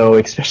crimes, although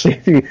especially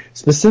if you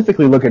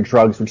specifically look at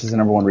drugs, which is the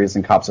number one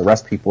reason cops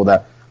arrest people,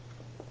 that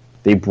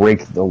they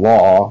break the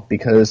law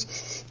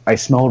because I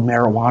smelled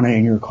marijuana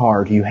in your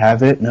car. Do you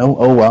have it? No?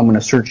 Oh, well, I'm going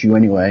to search you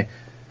anyway.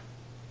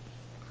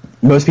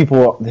 Most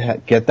people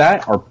that get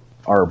that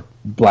are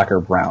black or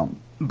brown.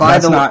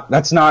 That's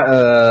not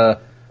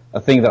a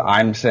thing that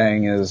I'm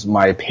saying is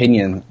my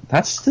opinion.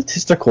 That's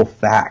statistical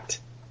fact.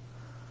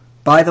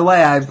 By the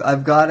way,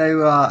 I've got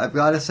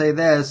to say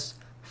this.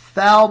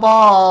 Foul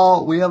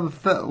ball. We have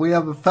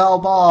a foul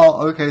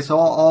ball. Okay, so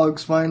I'll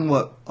explain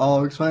what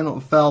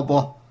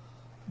foul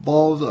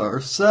balls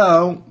are.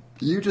 So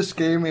you just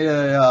gave me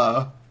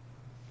a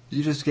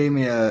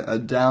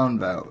down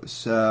vote.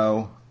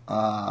 So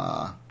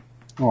oh,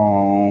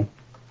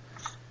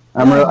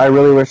 I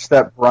really wish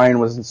that Brian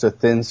wasn't so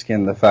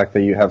thin-skinned. The fact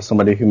that you have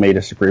somebody who may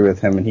disagree with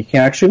him and he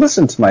can't actually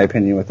listen to my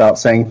opinion without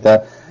saying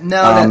that.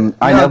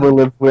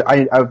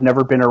 I've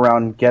never been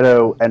around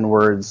ghetto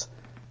N-words.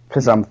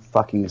 Because I'm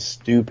fucking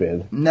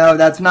stupid. No,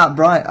 that's not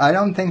Brian. I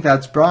don't think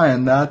that's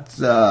Brian. That's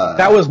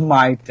that was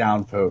my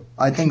downvote.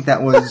 I think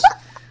that was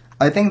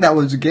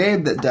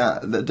Gabe that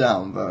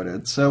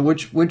downvoted. So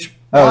which?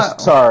 Oh,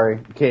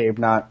 sorry, Gabe,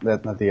 not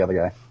the other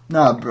guy.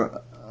 No,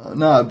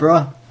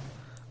 bro.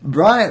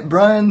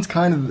 Brian's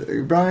kind of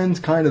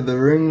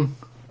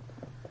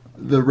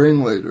the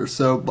ringleader.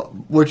 So,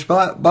 which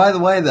by the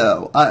way,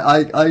 though,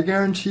 I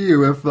guarantee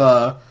you,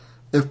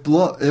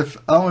 if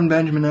Owen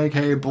Benjamin,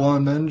 aka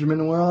Blonde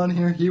Benjamin, were on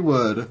here, he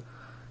would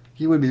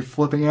be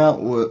flipping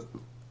out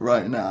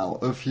right now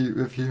if he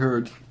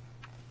heard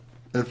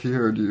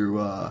you.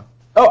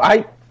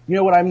 You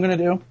know what I'm gonna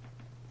do?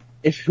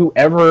 If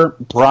whoever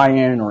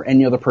Brian or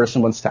any other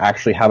person wants to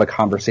actually have a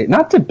conversation,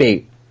 not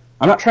debate.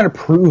 I'm not trying to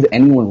prove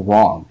anyone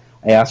wrong.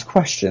 I ask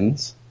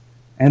questions,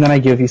 and then I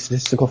give you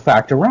statistical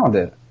fact around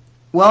it.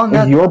 Well,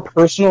 if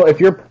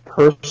your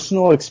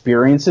personal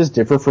experiences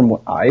differ from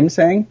what I'm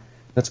saying,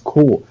 that's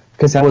cool,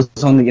 because that was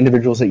on the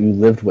individuals that you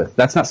lived with.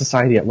 That's not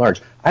society at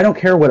large. I don't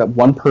care what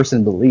one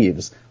person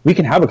believes. We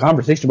can have a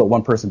conversation about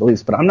one person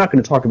believes, but I'm not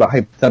going to talk about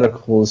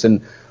hypotheticals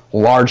and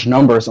large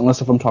numbers unless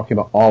if I'm talking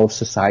about all of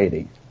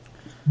society.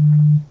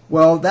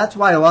 Well, that's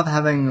why I love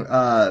having...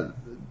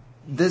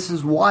 this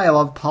is why I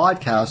love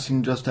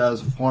podcasting just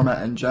as a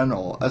format in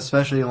general,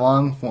 especially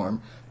long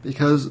form,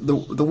 because the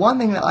one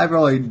thing that I've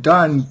really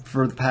done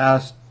for the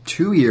past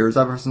 2 years,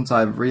 ever since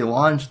I've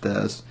relaunched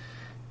this,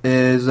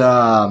 is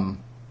I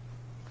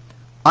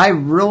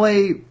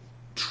really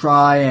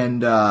try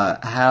and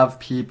have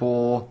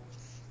people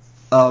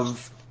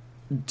of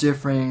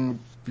differing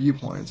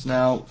viewpoints.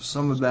 Now,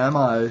 some of them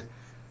I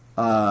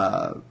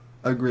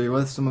agree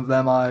with, some of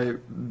them I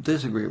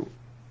disagree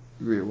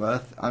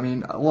with. I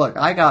mean, look,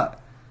 I got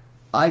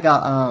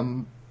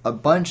a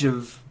bunch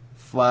of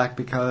flack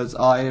because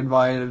I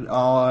invited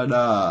on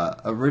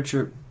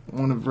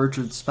one of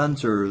Richard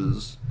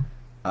Spencer's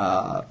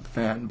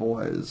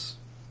fanboys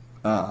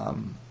a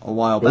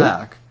while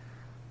back.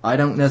 I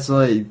don't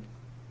necessarily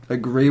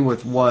agree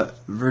with what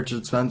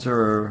Richard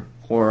Spencer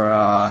or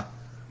I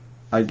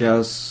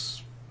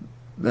guess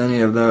any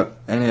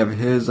of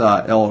his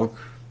ilk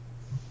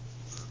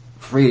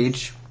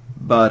preach,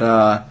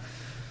 but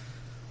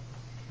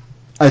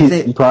I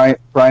think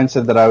Brian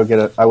said that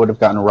I would have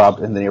gotten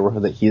robbed in the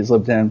neighborhood that he's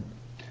lived in.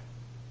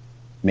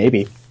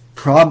 Maybe.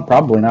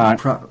 Probably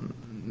not.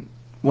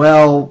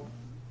 Well,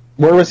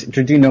 where was?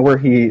 Did you know where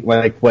he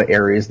what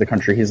areas of the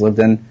country he's lived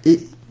in?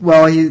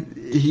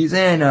 He's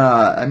in.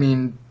 I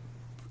mean,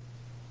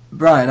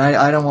 Brian,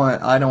 I don't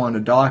want to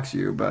dox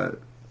you,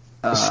 but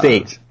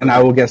state, and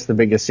I will guess the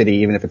biggest city,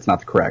 even if it's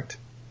not correct.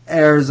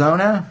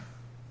 Arizona.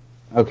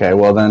 Okay,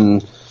 well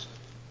then,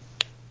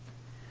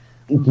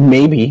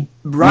 maybe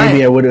Brian,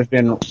 maybe I would have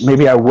been.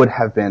 Maybe I would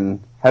have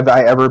been. Have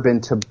I ever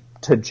been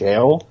to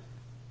jail?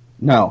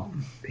 No.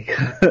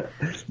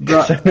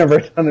 Because I've never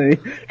done any.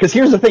 Because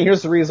here's the thing.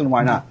 Here's the reason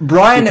why not.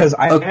 Brian, because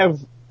I have.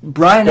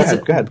 Brian go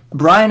ahead.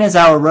 Brian is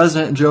our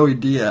resident Joey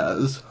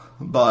Diaz,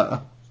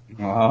 but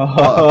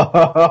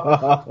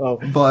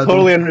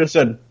totally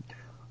understood.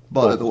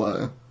 By the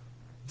way,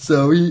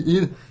 so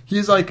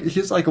he's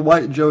like a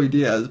white Joey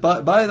Diaz.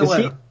 By the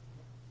way,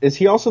 is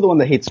he also the one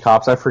that hates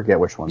cops? I forget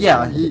which one.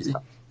 Yeah, he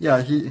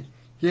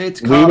hates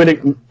cops.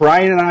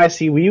 Brian and I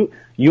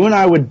you and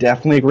I would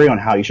definitely agree on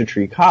how you should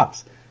treat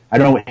cops. I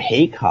don't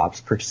hate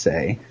cops per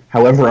se.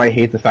 However, I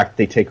hate the fact that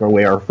they take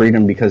away our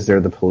freedom because they're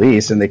the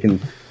police and they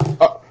can.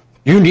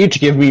 You need to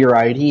give me your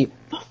ID.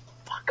 The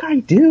fuck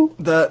I do.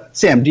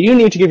 Sam, do you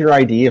need to give your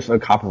ID if a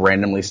cop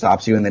randomly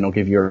stops you and they don't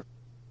give you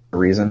a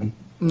reason?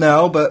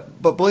 No,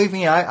 but believe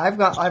me, I've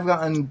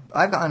gotten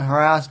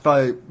harassed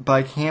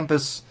by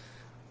campus.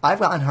 I've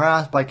gotten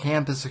harassed by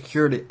campus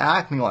security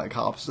acting like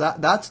cops.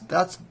 That's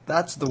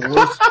the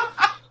worst.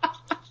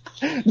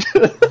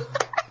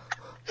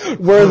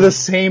 We're the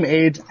same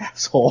age,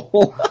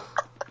 asshole.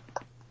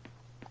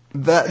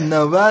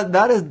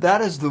 That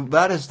is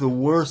the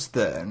worst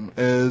thing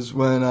is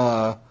when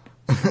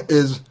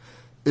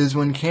is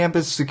when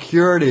campus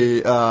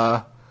security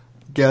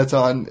gets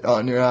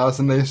on your house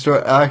and they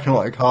start acting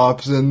like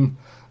cops, and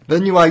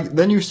then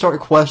you start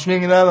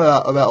questioning them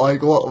about like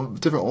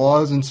different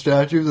laws and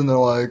statutes, and they're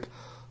like,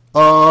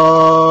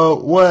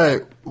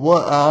 wait,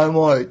 what? I'm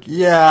like,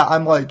 yeah,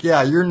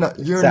 you're not.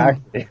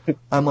 Exactly.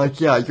 I'm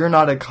like, yeah, you're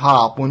not a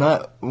cop. When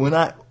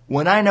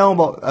I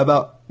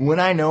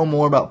know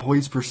more about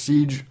police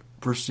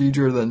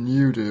procedure than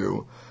you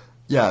do,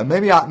 yeah,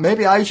 maybe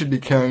I should be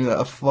carrying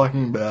that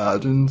fucking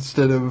badge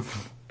instead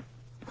of.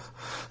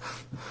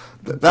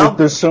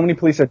 There's so many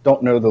police that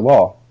don't know the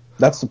law.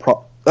 That's the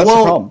problem. That's the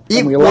problem.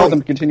 And we allow them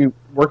to continue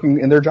working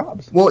in their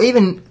jobs. Well,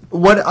 I'm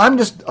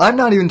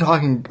not even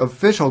talking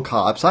official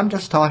cops. I'm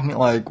just talking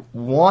like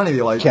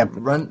wannabe, like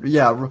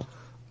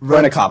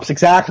rent-a-cops,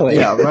 exactly.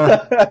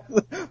 Yeah,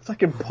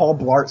 fucking Paul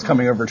Blart's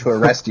coming over to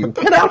arrest you.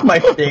 Get out of my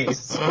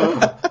face.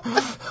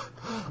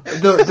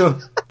 The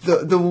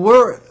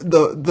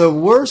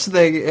worst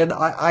thing, and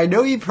I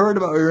know you've heard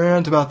about your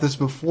rant about this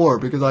before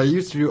because I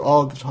used to do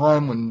all the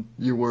time when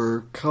you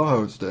were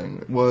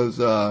co-hosting, was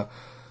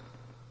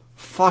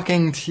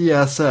fucking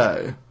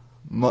TSA.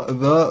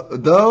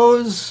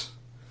 Those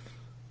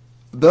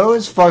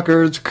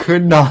fuckers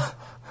could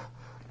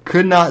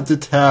not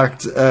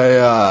detect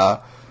an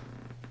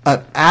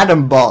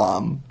atom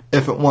bomb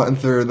if it went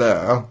through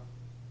there.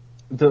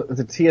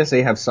 The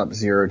TSA have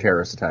sub-zero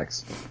terrorist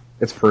attacks.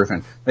 It's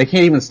proven. They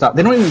can't even stop.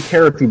 They don't even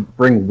care if you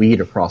bring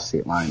weed across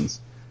state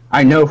lines.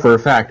 I know for a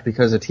fact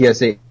because a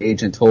TSA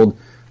agent told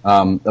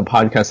a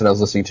podcast that I was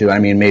listening to. I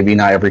mean, maybe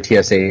not every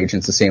TSA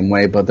agent's the same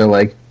way, but they're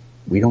like,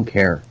 we don't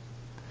care.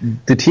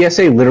 The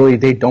TSA literally,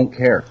 they don't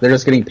care. They're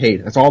just getting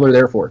paid. That's all they're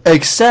there for.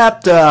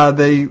 Except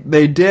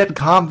they did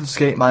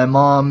confiscate my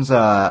mom's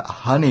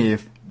honey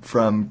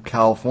from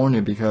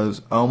California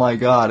because, oh my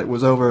god, it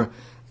was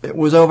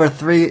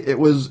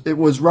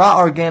raw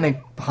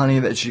organic honey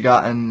that she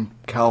got in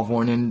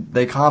California, and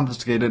they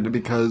confiscated it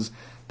because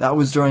that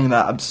was during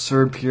that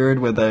absurd period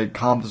where they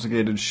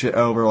confiscated shit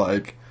over,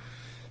 like,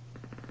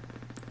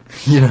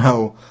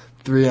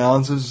 3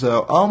 ounces.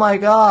 So, oh my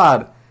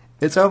god,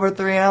 it's over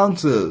 3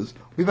 ounces.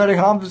 We better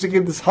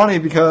confiscate this honey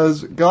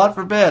because, God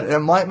forbid, it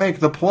might make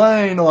the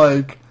plane,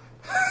 like,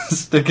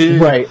 sticky.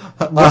 Right.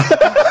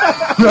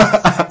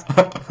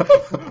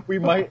 We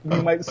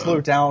might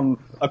slow down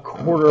a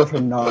quarter of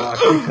a notch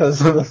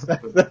because of the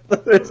fact that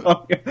it's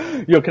on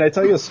here. Yo, can I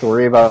tell you a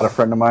story about a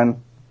friend of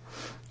mine?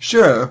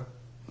 Sure.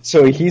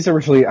 So he's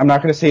originally, I'm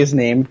not going to say his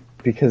name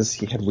because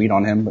he had weed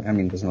on him, but I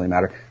mean, it doesn't really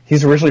matter.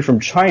 He's originally from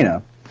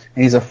China,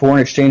 and he's a foreign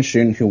exchange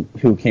student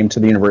who came to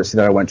the university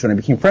that I went to, and I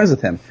became friends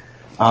with him.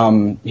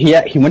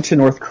 He went to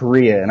North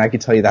Korea, and I could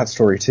tell you that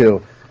story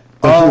too.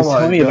 But he was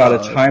telling me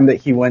about a time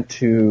that he went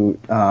to,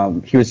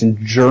 he was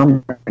in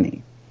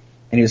Germany.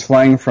 And he was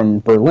flying from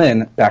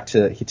Berlin back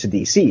to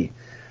DC,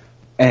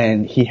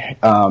 and he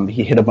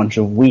hid a bunch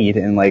of weed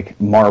in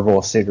like Marlboro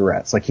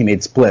cigarettes, like he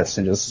made spliffs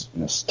and just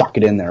stuck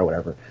it in there or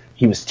whatever.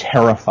 He was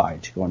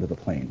terrified to go into the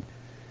plane,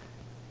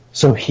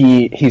 so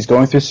he's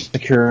going through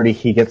security.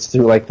 He gets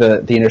through like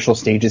the initial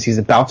stages. He's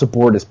about to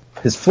board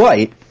his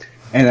flight,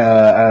 and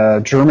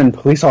a German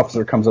police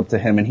officer comes up to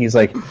him and he's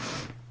like,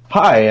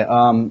 "Hi,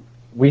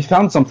 we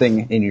found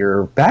something in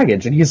your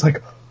baggage," and he's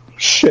like,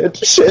 Shit.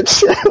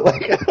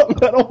 Like, I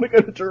don't want to go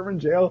to German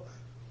jail.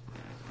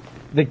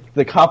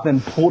 the cop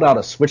then pulled out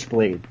a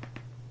switchblade,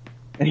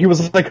 and he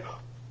was like,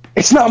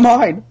 "It's not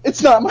mine.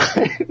 It's not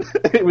mine."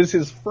 It was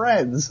his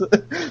friends.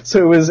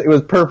 So it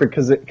was perfect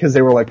because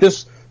they were like,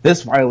 this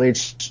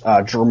violates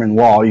German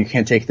law. You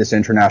can't take this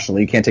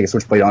internationally. You can't take a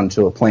switchblade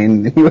onto a plane.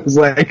 And he was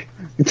like,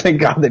 "Thank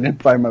God they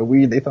didn't find my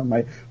weed. They found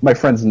my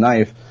friend's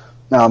knife."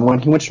 When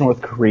he went to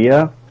North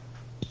Korea,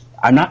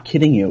 I'm not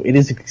kidding you. It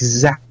is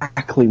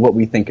exactly what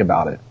we think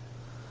about it.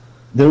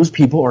 Those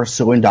people are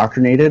so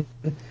indoctrinated.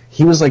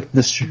 He was like,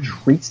 the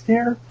streets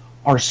there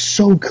are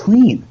so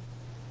clean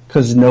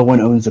because no one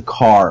owns a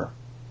car.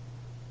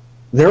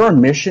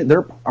 I'm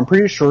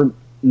pretty sure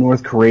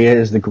North Korea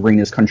is the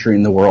greenest country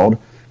in the world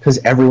because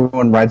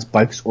everyone rides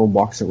bikes or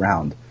walks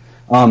around.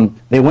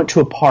 They went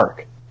to a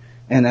park,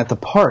 and at the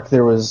park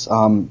there was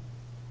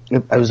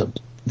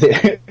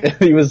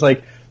he was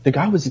like, the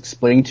guy was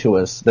explaining to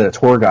us, the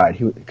tour guide,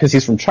 because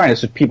he's from China,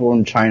 so people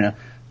in China,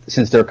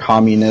 since they're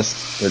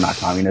not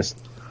communists,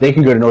 they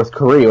can go to North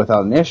Korea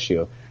without an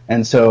issue.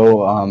 And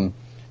so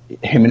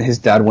him and his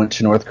dad went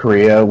to North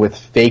Korea with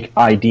fake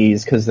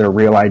IDs because their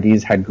real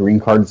IDs had green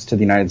cards to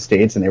the United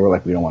States, and they were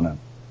like, we don't want to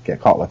get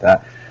caught with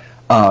that.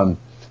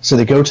 So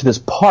they go to this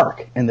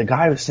park, and the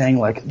guy was saying,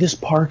 like, this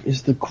park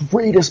is the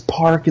greatest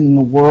park in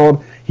the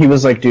world. He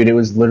was like, dude, it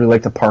was literally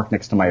like the park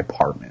next to my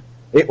apartment.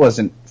 It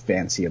wasn't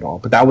fancy at all,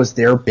 but that was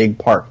their big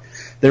park.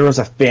 There was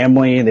a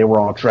family, and they were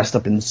all dressed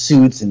up in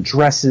suits and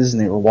dresses,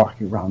 and they were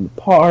walking around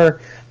the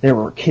park. There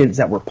were kids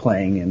that were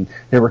playing, and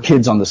there were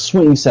kids on the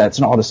swing sets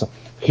and all this stuff.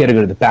 He had to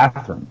go to the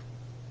bathroom.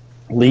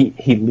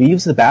 He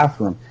leaves the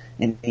bathroom,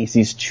 and he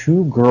sees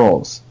two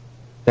girls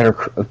that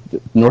are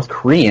North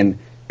Korean,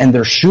 and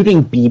they're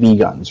shooting BB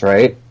guns,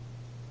 right?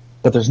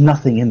 But there's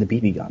nothing in the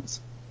BB guns.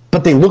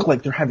 But they look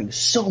like they're having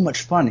so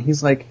much fun.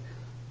 He's like,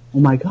 oh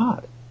my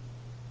God.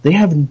 They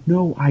have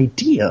no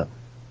idea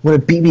what a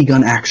BB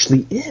gun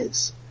actually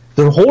is.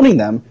 They're holding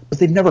them, but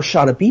they've never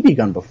shot a BB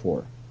gun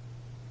before.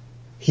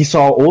 He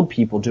saw old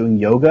people doing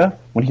yoga.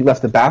 When he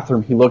left the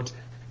bathroom, he looked,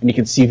 and you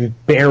could see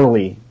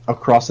barely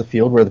across the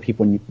field where the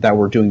people that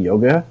were doing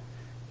yoga,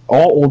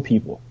 all old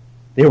people.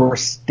 They were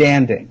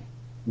standing,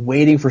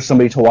 waiting for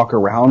somebody to walk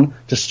around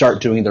to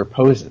start doing their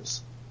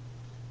poses.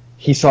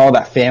 He saw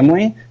that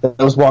family that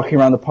was walking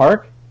around the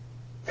park.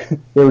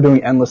 They were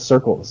doing endless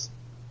circles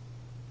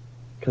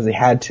because they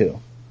had to.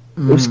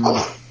 It was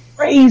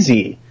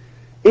crazy.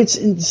 It's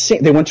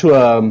insane. They went to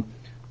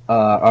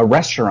a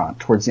restaurant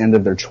towards the end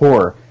of their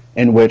tour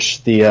in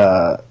which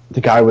the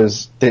guy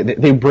was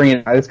they bring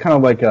it. It's kind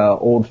of like a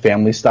old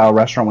family style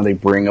restaurant where they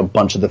bring a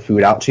bunch of the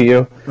food out to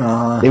you.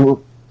 They were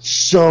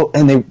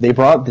and they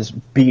brought this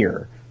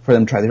beer for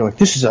them to try. They were like,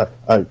 this is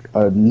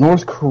a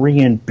North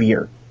Korean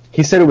beer.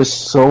 He said it was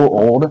so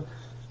old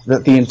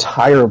that the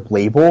entire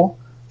label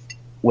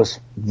was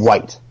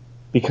white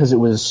because it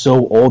was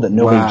so old that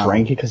nobody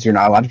drank it because you're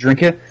not allowed to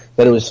drink it,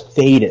 that it was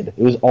faded.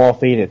 It was all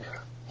faded.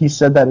 He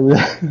said that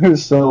it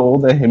was so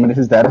old that him and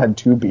his dad had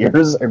 2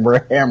 beers and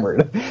were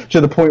hammered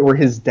to the point where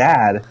his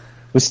dad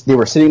they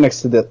were sitting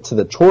next to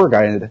the tour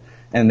guide,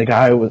 and the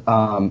guy was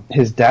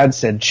his dad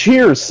said,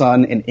 "Cheers,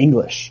 son," in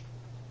English,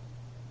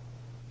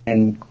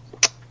 and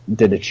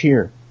did a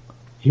cheer.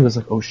 He was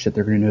like, "Oh shit,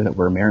 they're gonna know that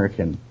we're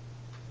American."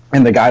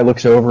 And the guy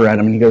looks over at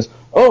him and he goes,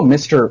 "Oh,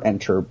 Mr.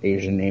 Enter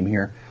Asian name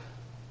here.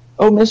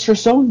 Oh, Mr.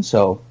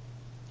 So-and-so,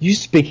 you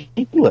speak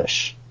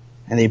English."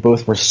 And they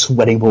both were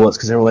sweating bullets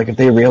because they were like, if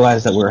they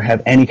realized that we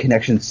have any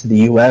connections to the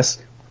U.S.,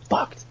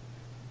 fucked.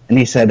 And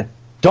he said,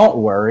 "Don't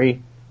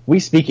worry, we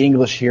speak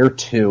English here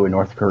too in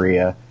North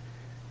Korea."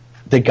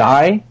 The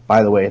guy,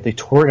 by the way, the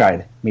tour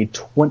guide, made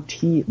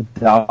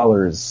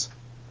 $20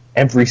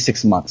 every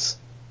 6 months.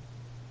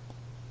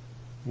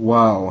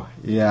 Wow.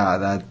 Yeah,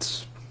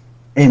 that's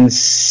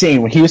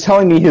insane. When he was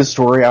telling me his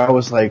story, I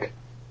was like,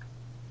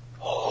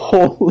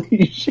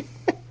 holy shit.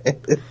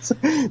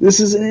 This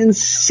is an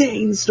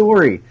insane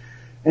story.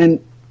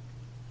 And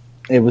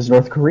it was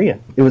North Korea.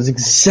 It was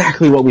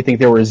exactly what we think.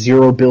 There were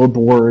 0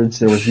 billboards.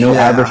 There was no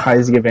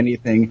advertising of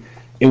anything.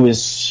 It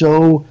was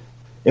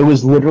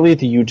literally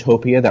the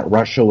utopia that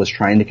Russia was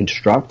trying to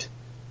construct.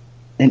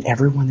 And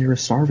everyone there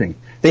was starving.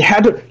 They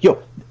had to,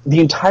 the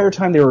entire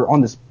time they were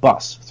on this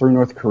bus through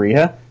North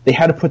Korea, they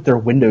had to put their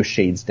window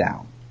shades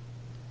down.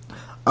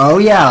 Oh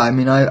yeah, I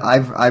mean,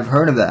 I've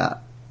heard of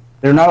that.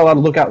 They're not allowed to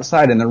look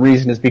outside, and the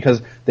reason is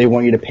because they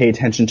want you to pay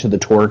attention to the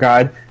tour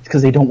guide. It's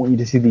because they don't want you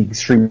to see the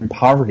extreme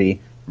poverty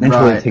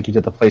until they take you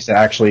to the place that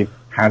actually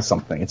has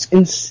something. It's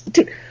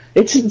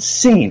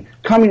insane.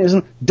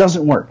 Communism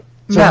doesn't work.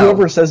 So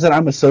whoever says that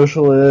I'm a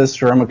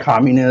socialist or I'm a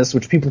communist,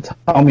 which people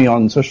tell me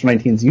on Social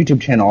 19's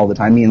YouTube channel all the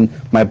time, me and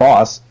my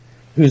boss,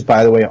 who's,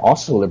 by the way,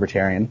 also a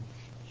libertarian,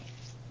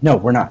 no,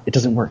 we're not. It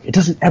doesn't work. It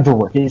doesn't ever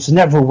work. It's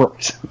never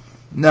worked.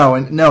 No,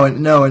 and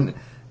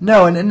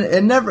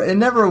it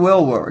never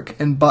will work.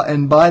 And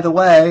by the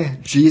way,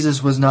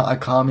 Jesus was not a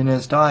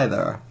communist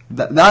either.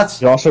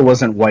 He also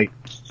wasn't white.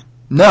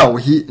 No,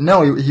 he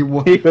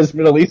was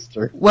Middle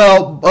Eastern.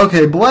 Well,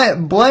 okay,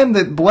 blame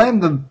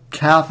the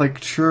Catholic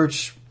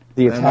Church,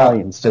 the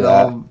Italians to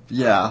that.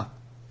 Yeah.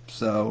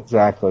 So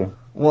exactly.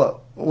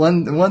 Well,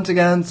 once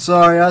again,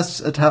 sorry,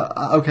 us.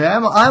 Okay,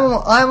 I'm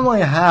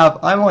only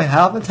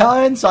half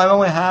Italian, so I'm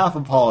only half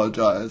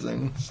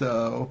apologizing.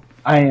 So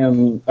I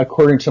am,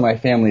 according to my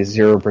family,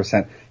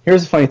 0%.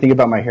 Here's the funny thing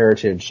about my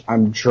heritage: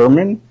 I'm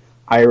German,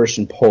 Irish,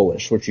 and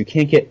Polish, which you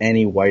can't get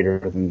any whiter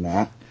than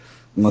that,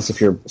 unless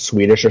if you're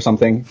Swedish or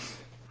something.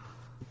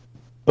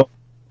 But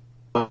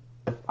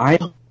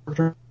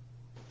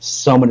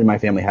someone in my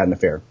family had an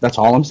affair. That's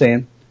all I'm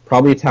saying.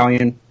 Probably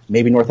Italian,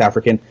 maybe North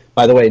African.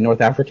 By the way,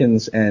 North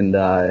Africans and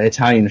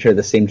Italians share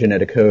the same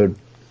genetic code.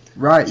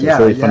 right, So yeah, it's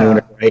really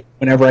funny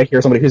whenever I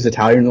hear somebody who's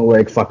Italian, they're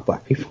like, "Fuck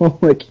black people."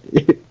 Like,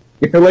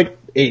 you're like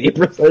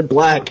 80%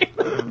 black.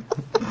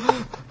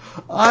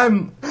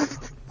 I'm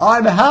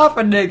half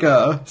a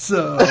nigga,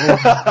 so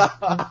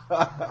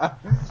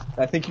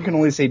I think you can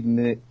only say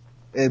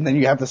and then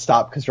you have to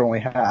stop because you're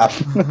only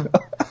half.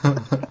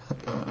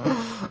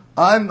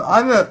 I'm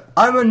a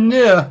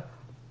nigga,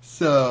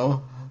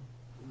 so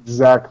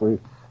Exactly.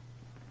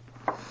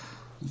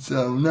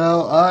 no,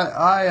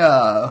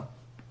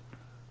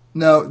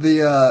 no,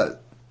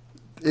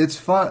 it's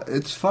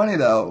funny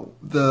though,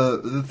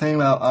 the thing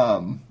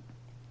about,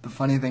 the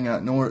funny thing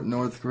at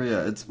North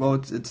Korea, it's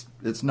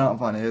not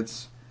funny,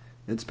 it's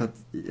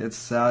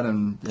sad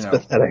and, It's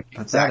pathetic.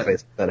 Exactly,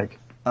 it's pathetic.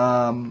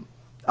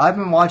 I've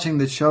been watching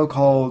the show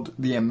called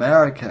The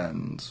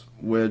Americans,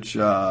 which,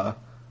 I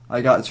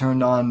got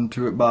turned on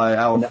to it by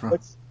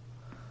Alfred.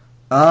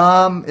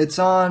 Netflix? It's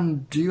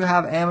on, do you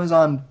have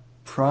Amazon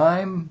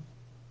Prime?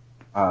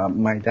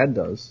 My dad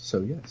does,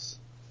 so yes.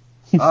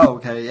 Oh,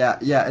 okay,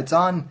 yeah, it's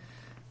on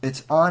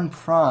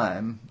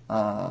Prime.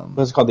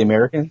 What's it called? The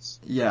Americans?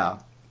 Yeah,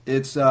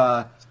 it's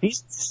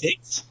Season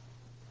 6?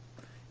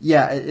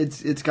 yeah,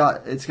 it's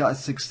got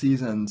 6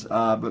 seasons.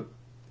 But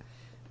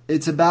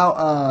it's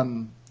about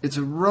it's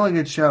a really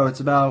good show.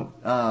 It's about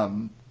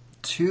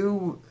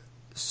 2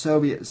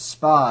 Soviet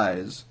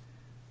spies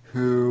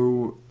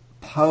who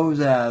pose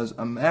as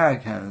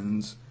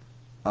Americans,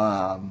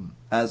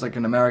 as like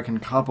an American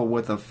couple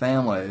with a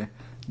family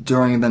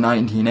during the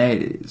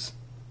 1980s.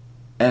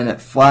 And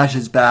it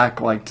flashes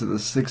back like to the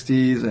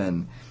 60s,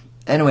 and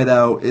anyway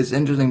though, it's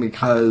interesting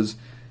because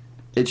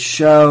it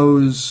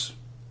shows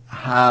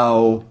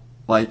how,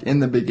 like, in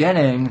the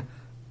beginning,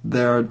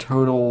 they're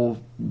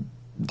total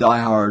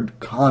diehard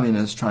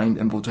communists trying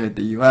to infiltrate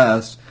the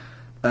U.S.,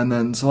 and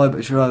then slowly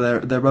but surely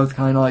they're both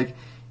kind of like,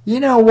 you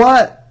know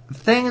what?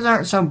 Things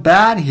aren't so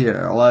bad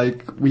here.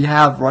 Like, we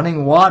have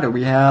running water,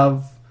 we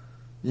have,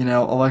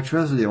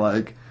 electricity.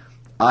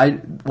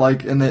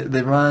 And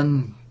they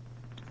run.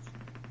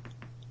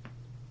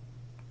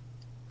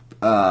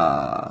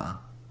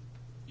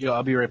 Yo,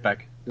 I'll be right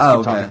back. Oh,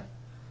 okay.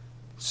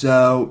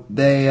 So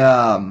they,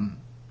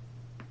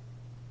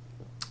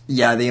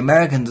 yeah, The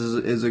Americans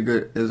is a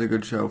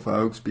good show,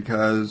 folks,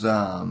 because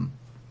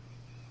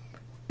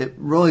it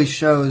really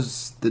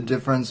shows the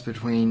difference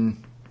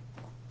between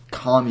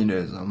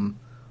communism,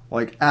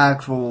 like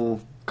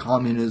actual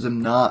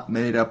communism, not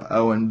made up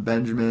Owen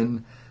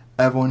Benjamin.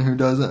 Everyone who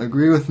doesn't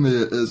agree with me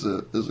is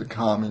a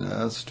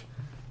communist,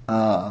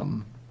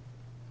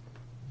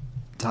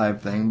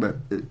 type thing, but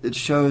it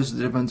shows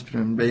the difference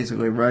between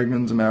basically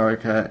Reagan's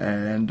America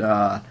and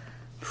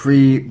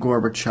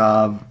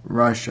pre-Gorbachev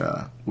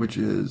Russia, which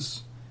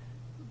is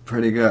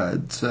pretty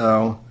good.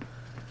 So,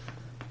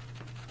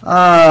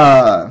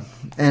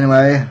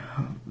 anyway,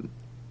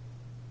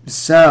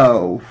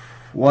 so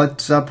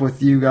what's up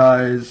with you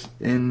guys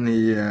in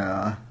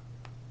the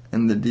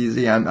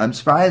DZ? I'm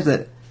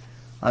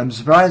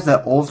surprised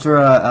that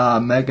Ultra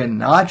Mega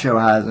Nacho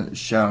hasn't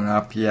shown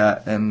up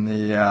yet in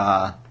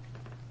the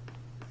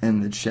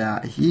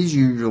chat. He's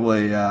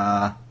usually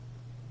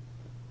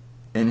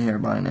in here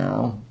by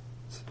now.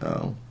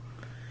 So,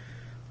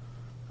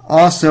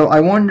 also,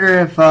 I wonder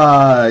if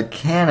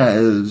Kana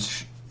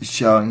is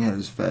showing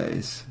his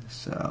face.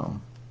 So,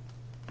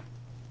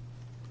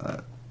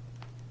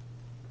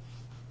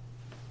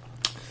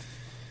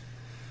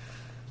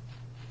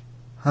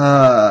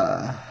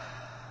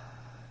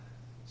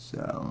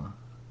 so,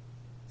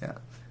 yeah.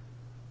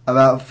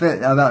 About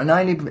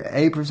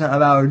 98%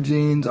 of our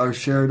genes are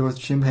shared with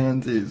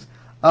chimpanzees.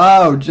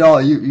 Oh,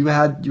 Joel, you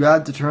had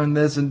to turn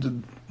this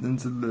into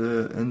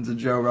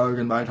Joe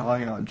Rogan by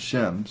talking about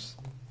chimps.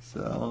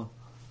 So,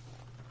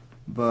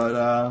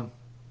 but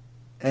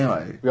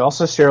anyway, We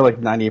also share like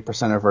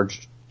 98% of our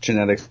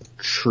genetic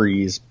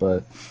trees,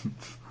 but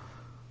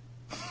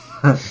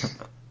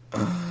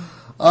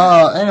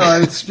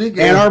anyway, speaking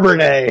Ann Arbor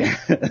Day.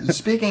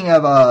 speaking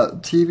of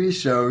TV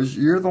shows,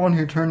 you're the one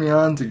who turned me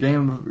on to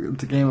Game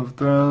of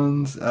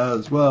Thrones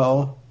as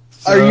well.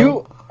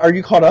 So, Are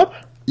you caught up?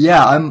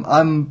 Yeah,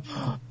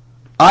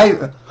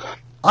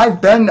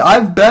 I've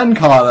been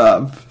caught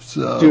up.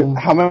 So, Dude,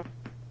 how many?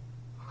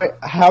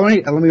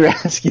 Let me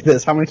ask you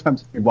this: how many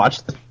times have you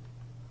watched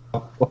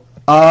the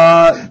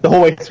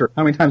whole way through?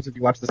 How many times have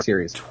you watched the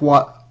series?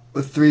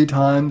 3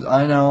 times.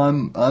 I know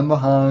I'm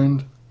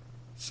behind.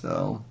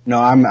 So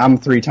No, I'm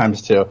 3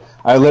 times too.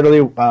 I literally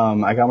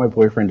I got my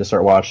boyfriend to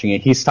start watching it.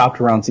 He stopped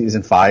around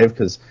season 5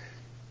 because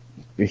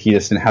he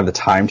just didn't have the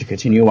time to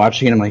continue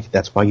watching it. I'm like,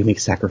 that's why you make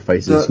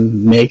sacrifices. The-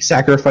 Make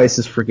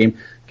sacrifices for Game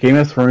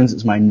of Thrones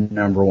is my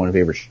number one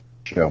favorite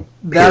show.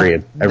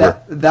 Period.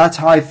 Ever. That's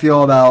how I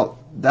feel about.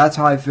 That's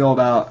how I feel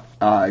about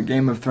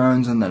Game of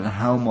Thrones, and then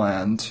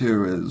Homeland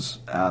too is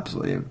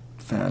absolutely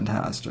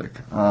fantastic.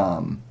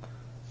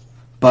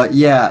 But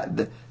yeah,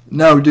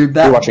 no, dude.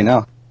 What are you watching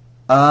now?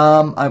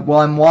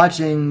 I'm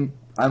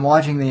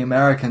watching The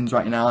Americans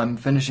right now. I'm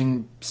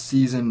finishing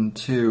season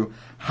 2.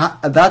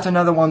 That's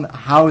another one that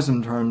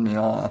Housen turned me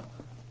on.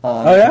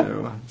 Oh yeah.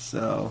 To,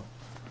 so.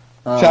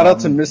 Shout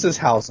out to Mrs.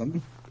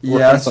 Housen. We're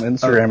Yes,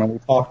 friends on Instagram and we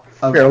talk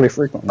fairly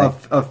frequently.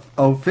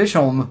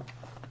 Official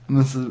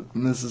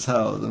Mrs.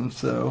 Housen.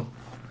 So.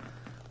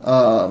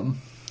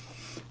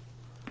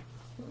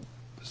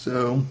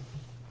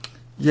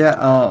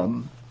 Yeah.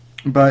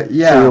 But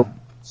yeah.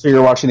 So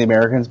you're watching The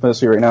Americans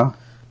mostly right now?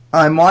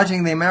 I'm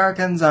watching The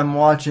Americans. I'm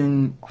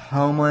watching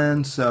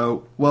Homeland.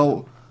 So,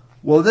 well,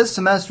 this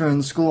semester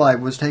in school I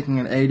was taking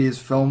an 80s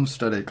film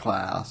study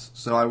class.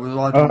 So I was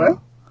watching. Okay.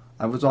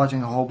 I was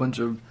watching a whole bunch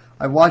of.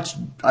 I watched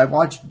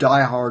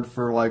Die Hard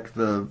for like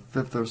the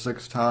 5th or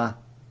 6th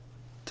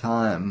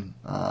time.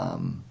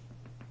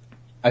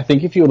 I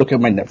think if you look at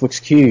my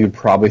Netflix queue, you'd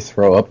probably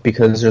throw up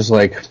because there's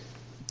like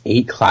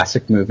 8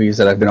 classic movies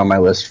that have been on my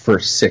list for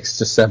 6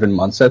 to 7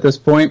 months at this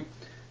point.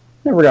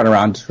 Never got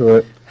around to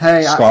it.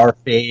 Hey,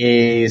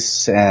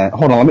 Scarface, and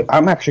hold on,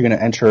 I'm actually going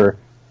to enter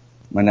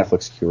my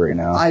Netflix queue right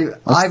now.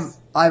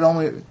 I've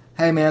only.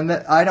 Hey man,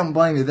 I don't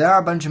blame you. There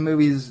are a bunch of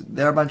movies.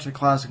 There are a bunch of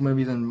classic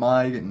movies in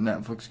my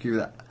Netflix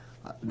queue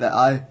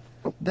there's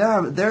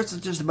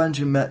just a bunch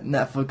of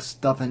Netflix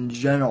stuff in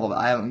general that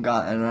I haven't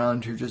gotten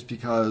around to just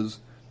because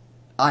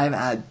I haven't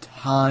had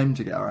time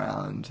to get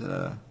around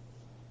to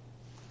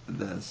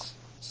this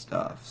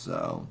stuff.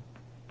 So.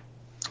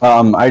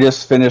 I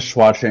just finished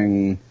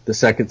watching the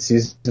 2nd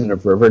season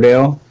of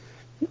Riverdale.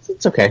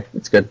 It's okay.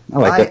 It's good. I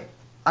like it.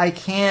 I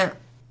can't.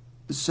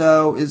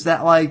 So is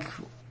that like?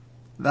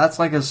 That's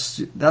like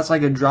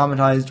a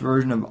dramatized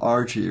version of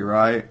Archie,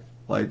 right?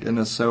 Like in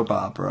a soap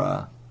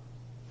opera.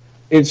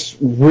 It's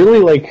really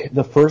like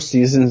the first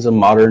season's a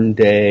modern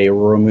day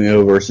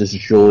Romeo versus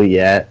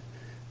Juliet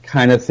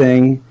kind of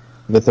thing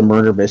with a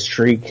murder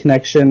mystery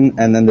connection,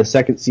 and then the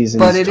 2nd season.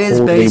 But it is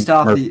totally based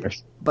off murder the.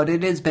 mystery. But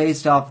it is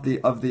based off the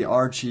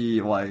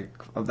Archie, like,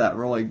 of that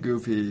really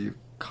goofy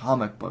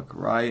comic book,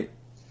 right?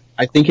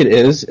 I think it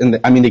is, and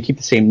they keep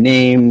the same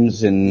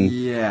names and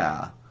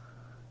Yeah.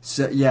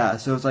 So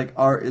it's like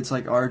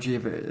Archie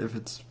if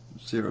it's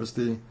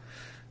seriously.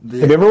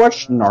 Have you ever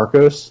watched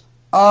Narcos?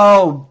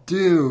 Oh,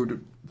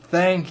 dude!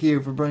 Thank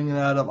you for bringing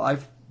that up.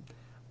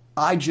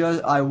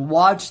 I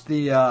watched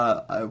the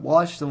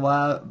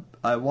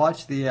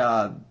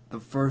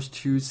first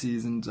 2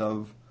 seasons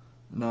of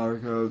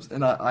Narcos,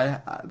 and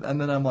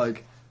then I'm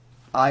like,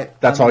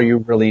 That's all you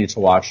really need to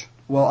watch.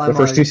 Well, the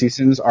first 2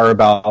 seasons are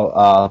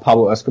about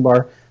Pablo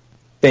Escobar.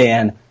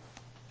 Fantastic.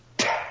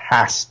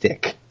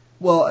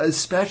 Well,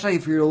 especially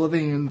if you're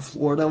living in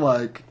Florida,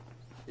 like,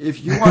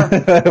 if you want,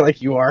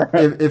 like you are.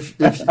 if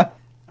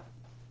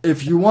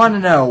you want to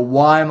know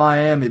why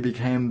Miami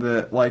became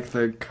the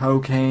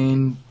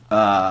cocaine,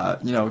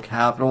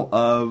 capital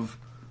of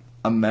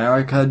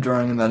America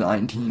during the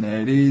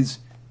 1980s.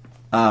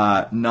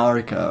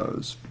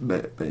 Narcos,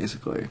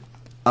 basically.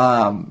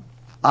 I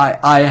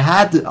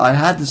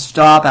had to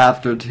stop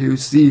after 2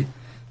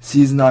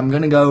 seasons. I'm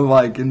gonna go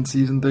in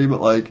season 3,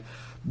 but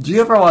do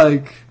you ever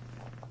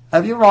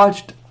have you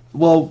watched?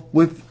 Well,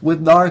 with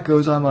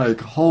Narcos, I'm like,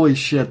 holy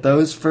shit!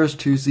 Those first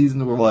 2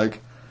 seasons were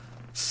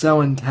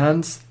so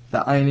intense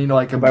that I need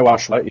If I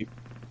watched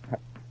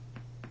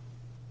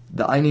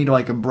that I need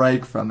a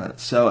break from it.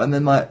 So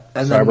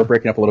Sorry, we're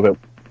breaking up a little bit.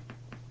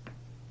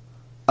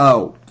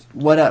 Oh.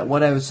 What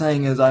I was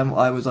saying is I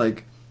was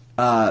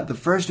the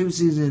first 2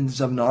 seasons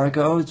of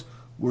Narcos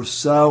were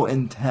so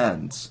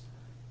intense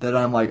that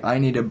I'm like, I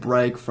need a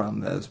break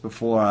from this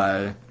before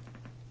I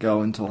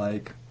go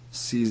into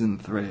season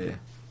 3.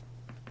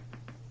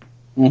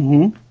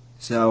 Mm-hmm.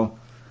 So,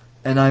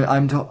 and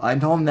I'm told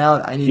now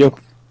that I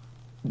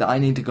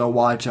need to go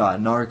watch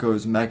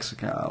Narcos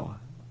Mexico.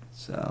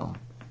 So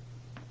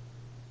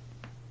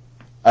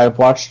I've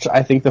watched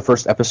I think the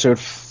first episode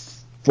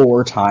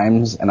 4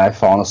 times, and I've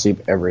fallen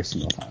asleep every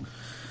single time.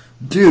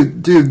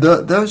 Dude,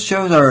 those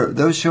shows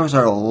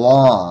are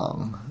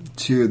long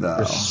too, though.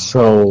 They're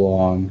so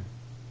long.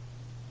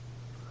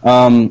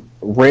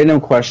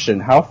 Random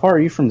question: how far are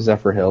you from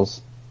Zephyr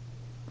Hills?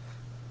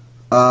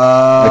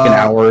 Like an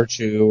hour or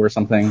 2 or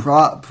something?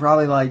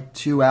 Probably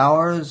 2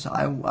 hours.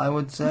 I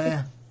would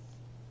say.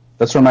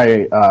 That's where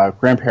my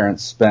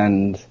grandparents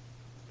spend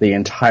the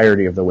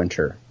entirety of the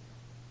winter.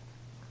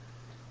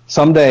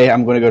 Someday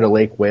I'm going to go to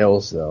Lake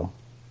Wales, though.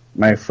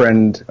 My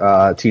friend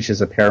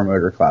teaches a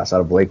paramotor class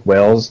out of Lake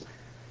Wales.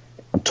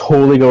 I'm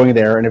totally going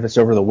there, and if it's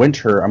over the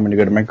winter, I'm going to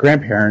go to my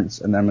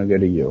grandparents, and then I'm going to go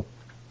to you.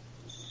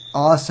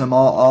 Awesome.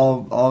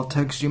 I'll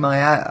text you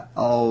my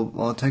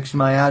I'll text you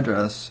my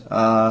address.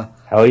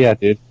 Hell yeah,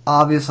 dude.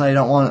 Obviously I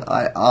don't want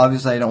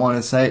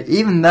to say,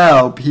 even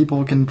though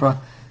people can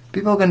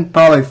People can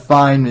probably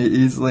find me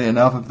easily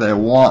enough if they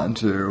want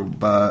to,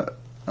 but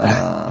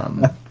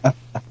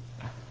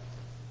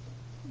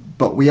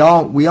but we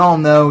all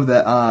know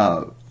that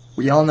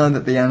the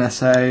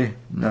NSA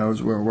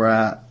knows where we're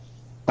at.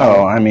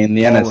 Oh, I mean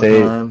the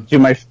NSA.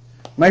 Dude,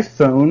 my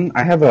phone.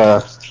 I have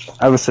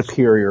a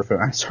Superior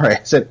phone. I'm sorry,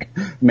 I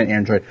meant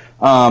Android.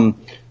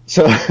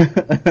 So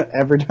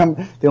every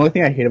time, the only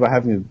thing I hate about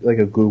having like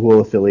a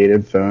Google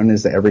affiliated phone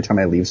is that every time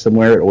I leave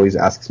somewhere, it always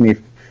asks me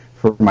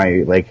for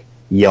my like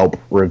Yelp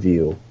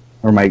review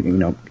or my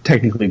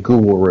technically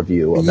Google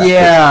review of that.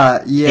 Yeah.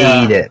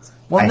 I hate it.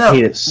 I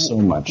hate it so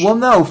much. Well,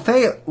 no,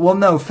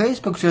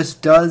 Facebook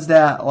just does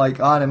that like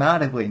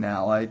automatically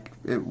now. Like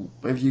if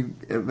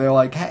they're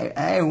like,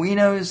 hey, we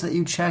noticed that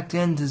you checked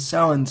into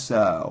so and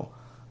so.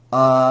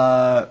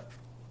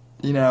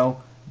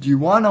 Do you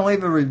want to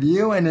leave a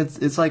review? And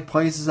it's like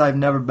places I've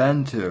never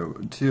been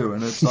to, too.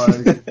 And it's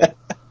like...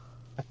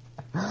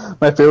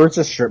 My favorite's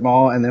a strip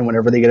mall, and then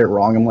whenever they get it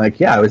wrong, I'm like,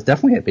 yeah, I was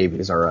definitely at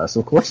Babies R Us.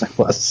 Of course I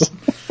was.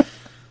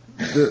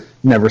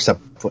 Never set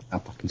foot in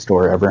that fucking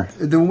store ever.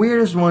 The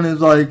weirdest one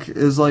is I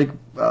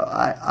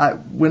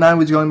when I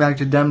was going back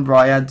to Denver,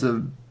 I had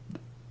to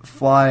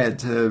fly it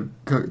to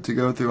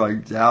go through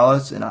like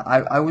Dallas, and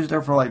I was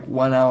there for like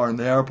 1 hour in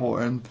the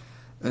airport, and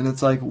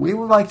it's like, we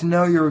would like to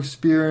know your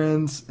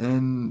experience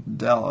in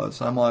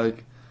Dallas. I'm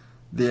like,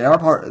 the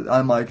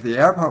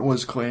airport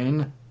was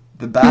clean.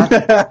 The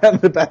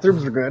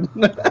bathrooms are good.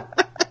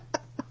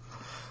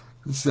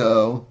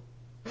 So.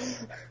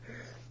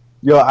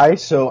 Yo,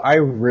 I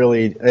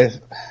really,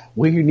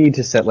 we need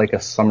to set like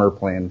a summer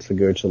plan to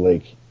go to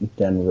like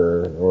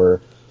Denver,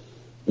 or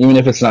even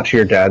if it's not to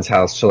your dad's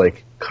house, to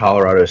like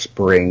Colorado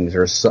Springs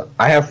or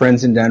I have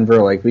friends in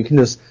Denver. Like I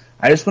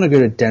just want to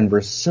go to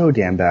Denver so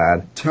damn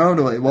bad.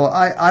 Totally. Well,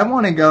 I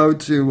want to go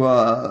to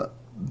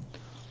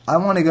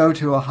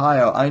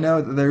Ohio. I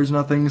know that there's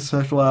nothing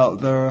special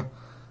out there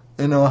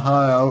in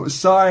Ohio.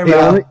 Sorry,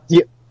 man.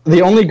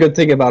 The only good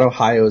thing about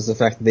Ohio is the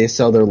fact that they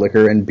sell their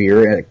liquor and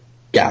beer at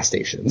gas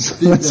stations.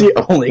 That's the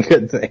only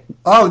good thing.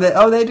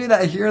 They do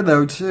that here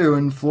though too,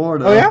 in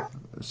Florida. Oh yeah.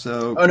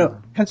 So. Oh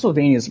no,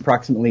 Pennsylvania is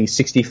approximately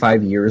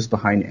 65 years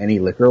behind any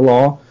liquor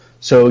law.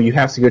 So you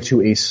have to go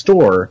to a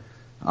store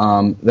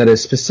that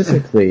is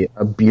specifically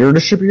a beer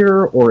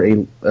distributor or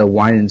a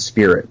wine and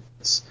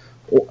spirits.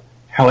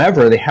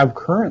 However, they have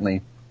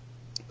currently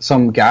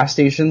some gas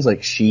stations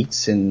like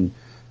Sheetz and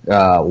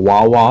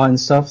Wawa and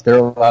stuff. They're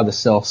allowed to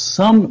sell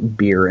some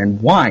beer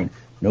and wine,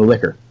 no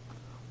liquor.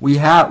 We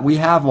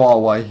have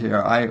Wawa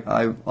here.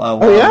 I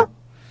love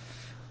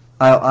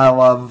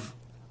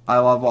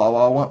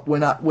Wawa.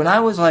 When I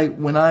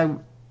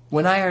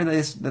heard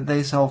that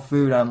they sell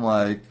food, I'm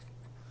like,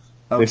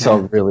 okay. They sell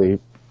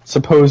really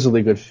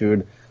supposedly good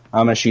food.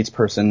 I'm a Sheetz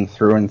person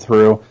through and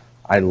through.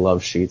 I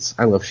love Sheetz.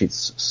 I love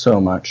Sheetz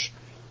so much.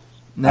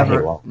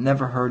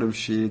 Never heard of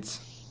Sheetz.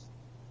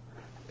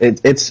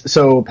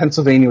 So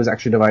Pennsylvania was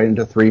actually divided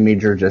into 3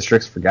 major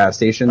districts for gas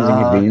stations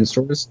and convenience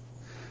stores.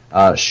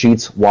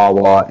 Sheetz,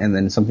 Wawa, and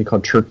then something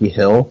called Turkey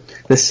Hill.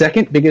 The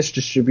second biggest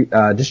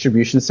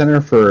distribution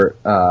center for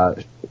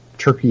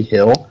Turkey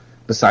Hill,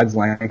 besides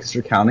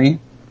Lancaster County,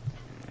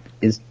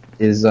 is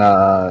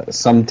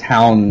some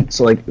town,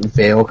 so like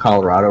Vail,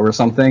 Colorado or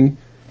something.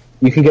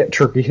 You can get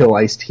Turkey Hill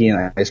iced tea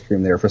and ice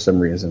cream there for some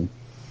reason.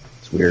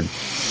 It's weird.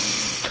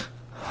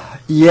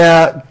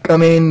 Yeah, I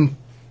mean,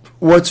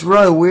 what's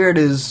really weird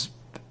is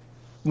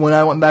when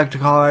I went back to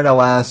Colorado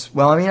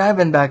I've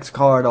been back to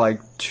Colorado like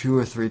 2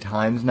 or 3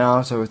 times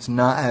now, so it's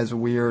not as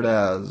weird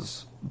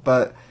as,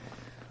 but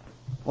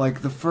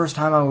like the first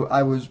time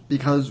I was,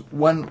 because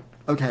when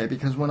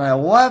I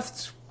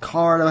left,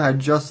 Colorado had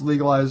just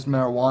legalized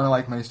marijuana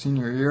like my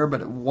senior year,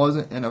 but it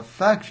wasn't in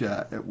effect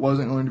yet. It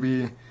wasn't going to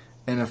be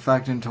in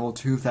effect until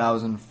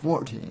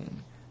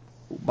 2014,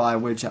 by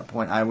which at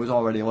point I was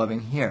already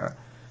living here.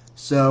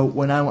 So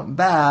when I went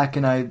back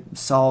and I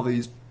saw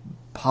these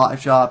pot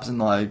shops and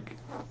like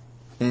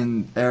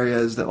in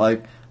areas that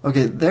like,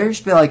 okay, there used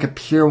to be like a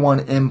Pier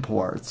 1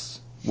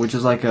 Imports, which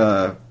is like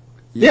a...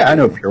 Yeah, I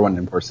know Pier 1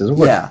 Imports is.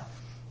 Yeah.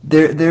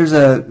 There's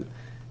a...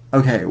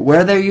 Okay,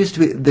 where there used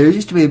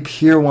to be a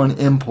Pier 1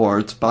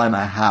 Imports by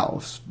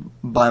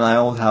my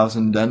old house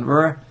in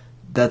Denver,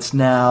 that's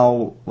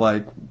now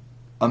like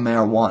a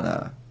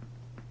marijuana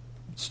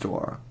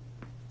store.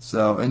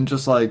 So, and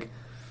just like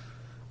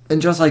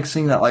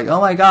seeing that, like,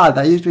 oh my god,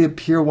 that used to be a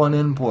Pier 1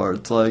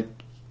 Imports, like,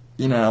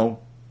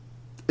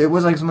 it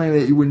was like something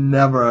that you would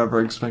never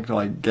ever expect to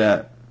like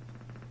get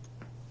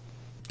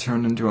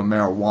turned into a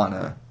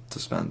marijuana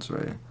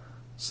dispensary.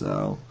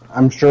 So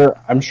I'm sure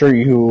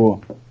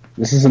you.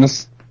 This is an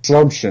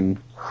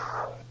assumption.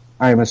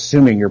 I'm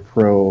assuming you're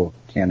pro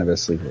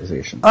cannabis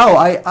legalization.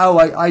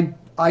 I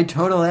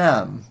totally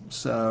am.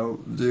 So,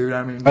 dude,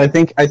 I mean, I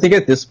think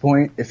at this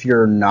point, if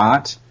you're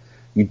not,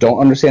 you don't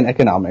understand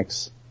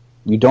economics,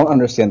 you don't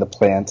understand the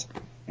plant,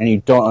 and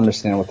you don't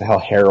understand what the hell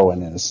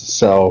heroin is.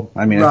 So,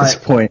 I mean, at this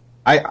point,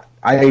 I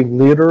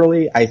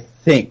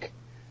think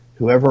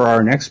whoever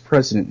our next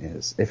president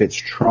is, if it's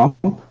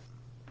Trump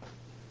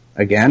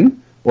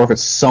again, or if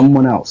it's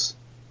someone else,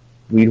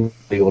 weed was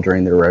legal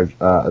during their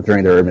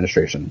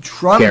administration.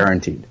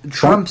 Guaranteed.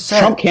 Trump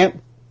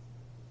can't.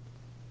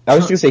 I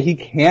was going to say he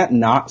can't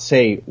not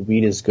say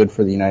weed is good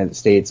for the United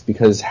States,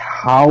 because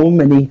how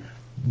many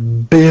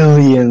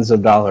billions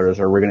of dollars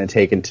are we going to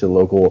take into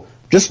local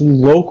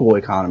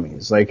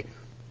economies? Like,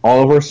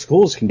 all of our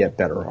schools can get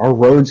better, our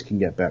roads can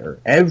get better,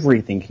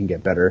 everything can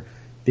get better,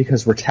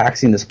 because we're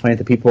taxing this plant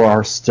that people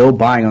are still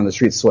buying on the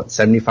streets. So what,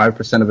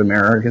 75% of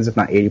Americans, if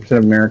not 80%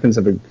 of Americans,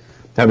 have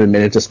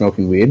admitted to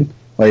smoking weed?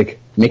 Like,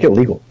 make it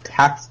legal.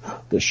 Tax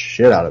the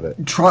shit out of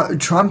it.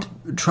 Trump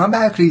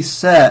actually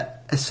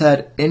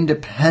said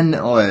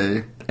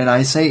independently, and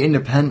I say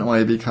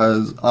independently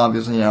because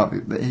obviously,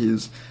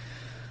 he's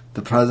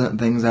the president.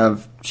 Things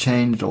have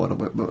changed a little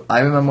bit. But I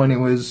remember when he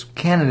was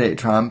candidate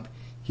Trump,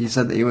 he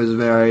said that he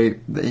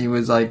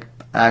was like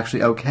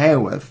actually okay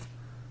with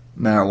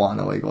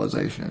marijuana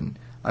legalization.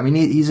 I mean,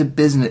 he's a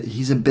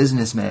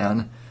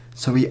businessman,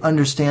 so he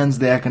understands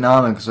the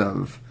economics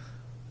of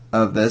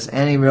this,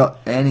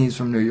 and he's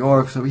from New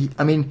York, so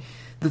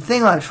the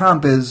thing about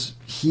Trump is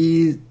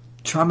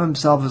Trump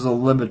himself is a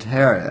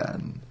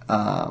libertarian,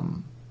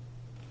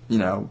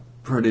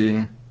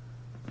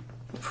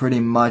 pretty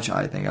much,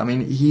 I think. I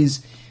mean,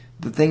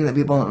 the thing that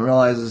people don't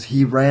realize is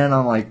he ran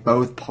on, like,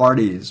 both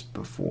parties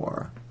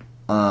before,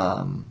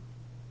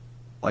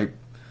 like,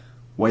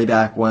 way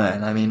back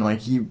when. I mean,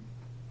 like, he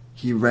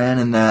ran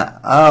in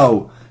that,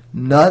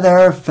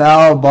 another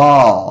foul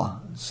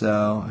ball,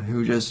 so,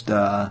 who just,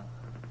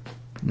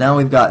 now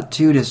we've got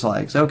 2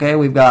 dislikes. Okay,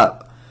 we've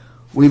got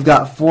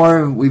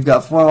 4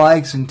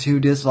 likes and 2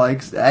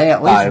 dislikes. Hey,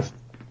 at least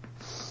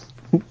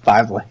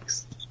 5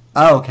 likes.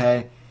 Oh,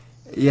 okay.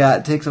 Yeah,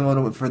 it takes a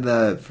little bit for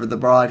the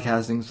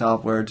broadcasting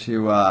software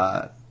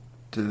to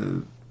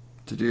do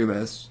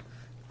this.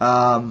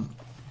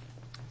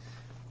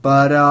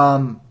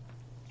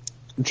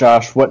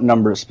 Josh, what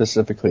numbers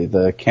specifically?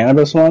 The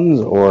cannabis ones,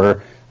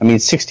 or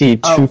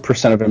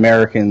 62% of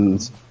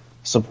Americans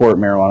support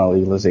marijuana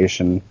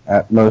legalization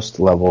at most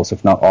levels,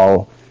 if not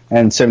all,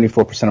 and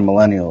 74% of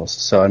millennials.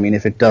 So,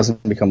 if it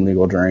doesn't become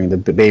legal during the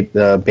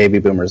baby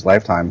boomers'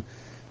 lifetime,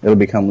 it'll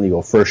become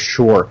legal for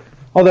sure.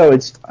 Although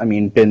it's,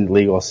 been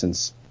legal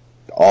since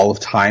all of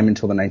time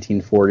until the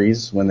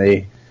 1940s, when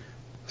they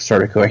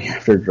started going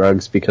after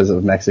drugs because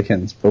of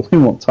Mexicans. But we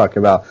won't talk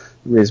about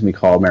the reason we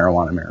call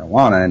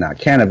marijuana and not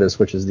cannabis,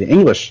 which is the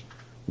English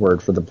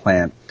word for the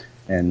plant,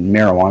 and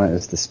marijuana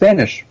is the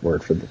Spanish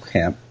word for the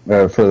plant,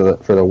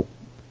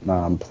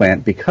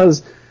 plant,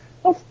 because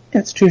of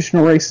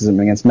institutional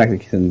racism against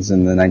Mexicans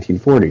in the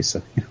 1940s.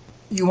 So,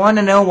 you want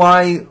to know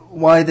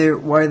why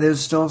there's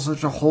still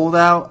such a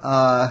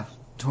holdout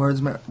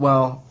towards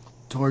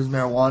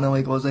marijuana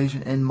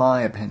legalization? In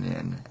my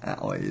opinion,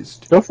 at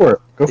least. Go for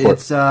it.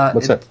 What's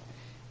that?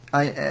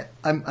 I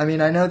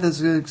know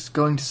this is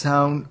going to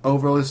sound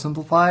overly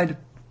simplified,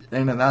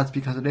 and that's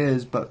because it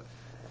is, but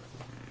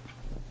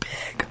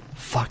big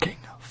fucking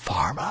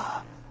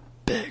pharma.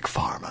 Big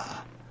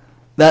pharma.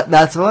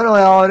 That's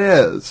literally all it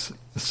is.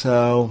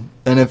 So,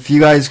 and if you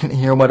guys can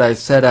hear what I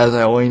said as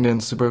I leaned in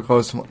super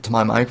close to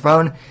my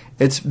microphone,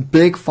 it's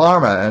big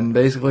pharma, and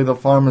basically the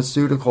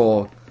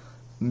pharmaceutical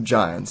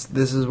giants.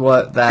 This is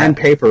what that... And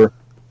paper.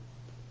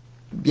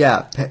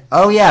 Yeah.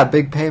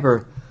 Big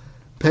paper.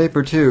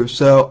 Paper, too.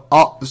 So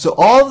all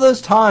of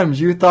those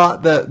times you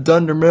thought that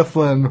Dunder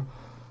Mifflin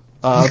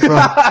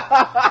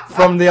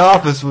from The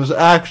Office was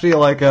actually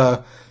like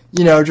a,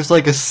 just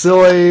like a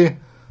silly,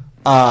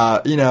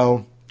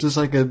 just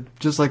like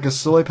a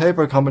silly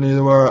paper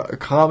company where a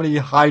comedy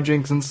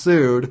hijinks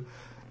ensued.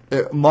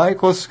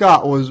 Michael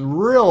Scott was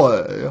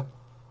really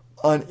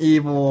an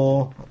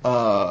evil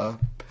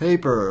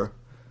paper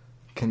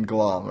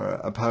conglomerate,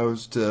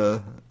 opposed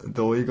to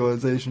the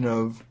legalization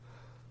of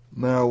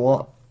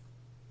marijuana.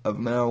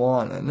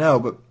 No,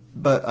 but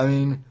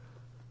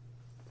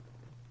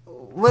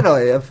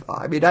literally,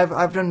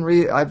 I've done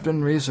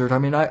research.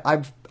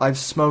 I've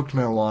smoked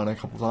marijuana a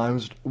couple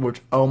times,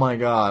 which, oh my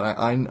god,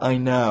 I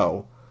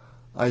know.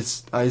 I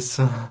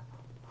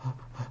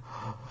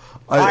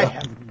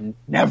have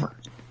never.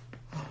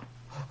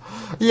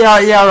 Yeah,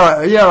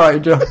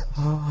 right, Joe.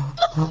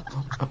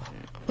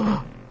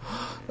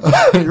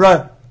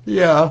 Right,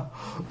 yeah.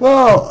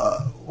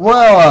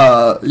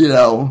 Well,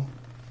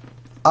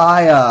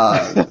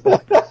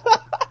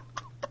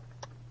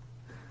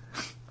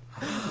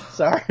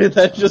 Sorry,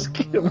 that just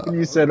killed when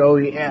you said, "Oh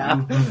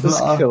yeah," this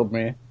killed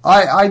me.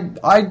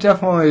 I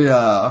definitely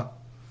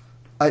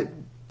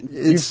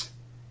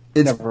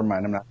Never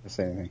mind. I'm not gonna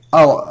say anything.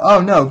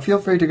 Oh no! Feel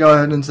free to go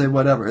ahead and say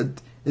whatever.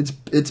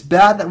 It's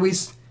bad that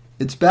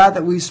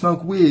we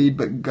smoke weed,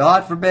 but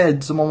God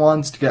forbid someone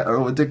wants to get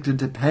addicted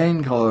to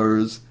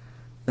painkillers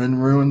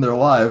and ruin their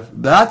life.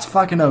 That's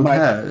fucking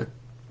okay.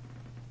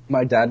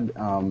 My dad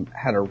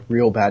had a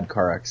real bad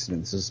car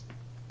accident. This is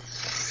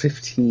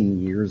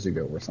 15 years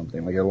ago or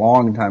something, like a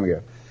long time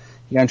ago.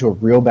 He got into a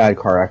real bad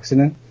car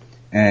accident,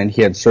 and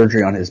he had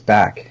surgery on his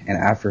back. And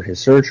after his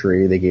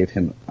surgery, they gave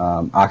him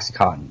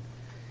Oxycontin.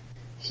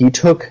 He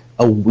took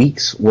a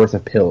week's worth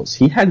of pills.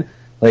 He had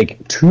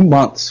like 2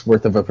 months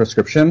worth of a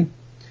prescription.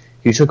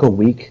 He took a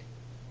week,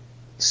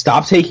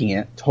 stopped taking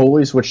it,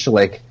 totally switched to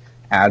like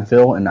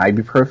Advil and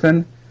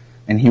ibuprofen,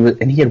 and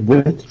he had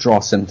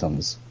withdrawal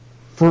symptoms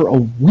for a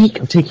week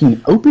of taking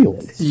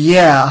opioids.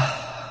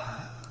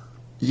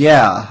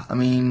 Yeah. I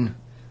mean,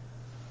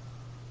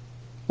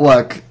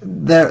 look,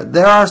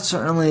 there are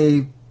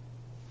certainly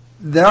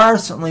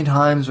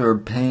times where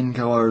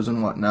painkillers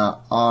and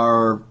whatnot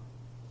are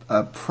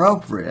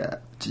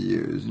appropriate to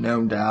use,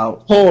 no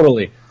doubt.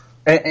 Totally.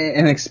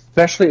 And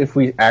especially if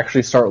we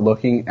actually start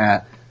looking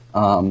at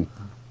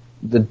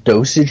the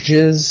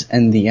dosages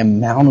and the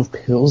amount of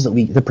pills that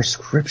the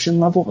prescription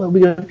level that we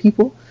give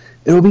people,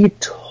 it will be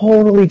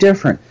totally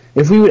different.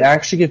 If we would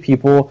actually give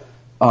people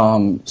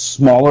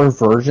smaller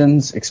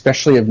versions,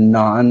 especially of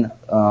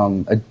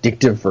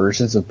non-addictive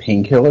versions of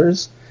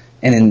painkillers,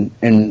 and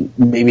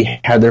maybe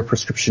had their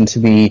prescription to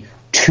be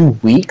 2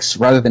 weeks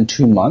rather than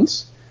 2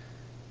 months,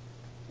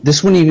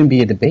 this wouldn't even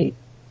be a debate.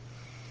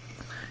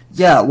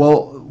 Yeah,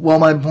 well,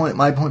 my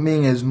point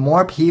being is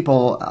more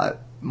people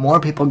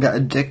get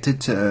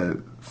addicted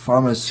to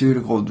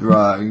pharmaceutical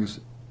drugs,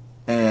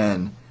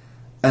 and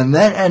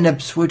then end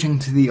up switching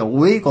to the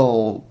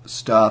illegal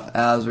stuff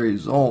as a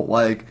result.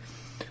 Like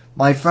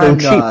my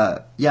friend,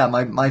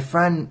 my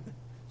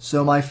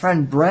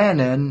friend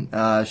Brandon,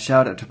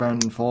 shout out to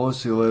Brandon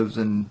Foles, who lives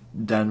in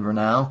Denver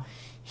now.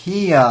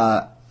 He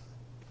has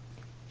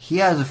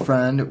a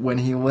friend. When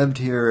he lived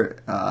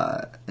here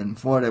in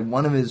Florida,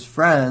 one of his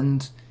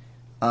friends'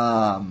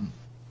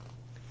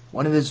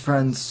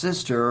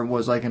 sister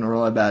was like in a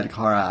really bad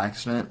car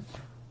accident.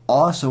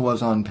 Also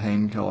was on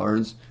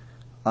painkillers.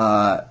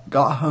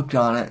 Got hooked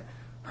on it.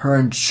 Her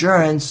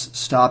insurance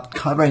stopped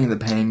covering the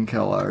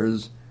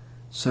painkillers,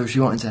 so she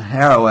went into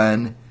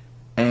heroin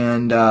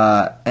and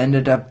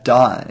ended up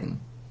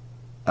dying.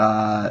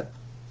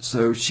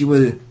 So she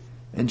was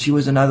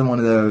another one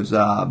of those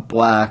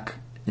black,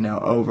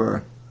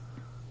 over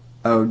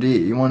OD.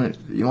 You want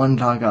to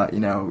talk about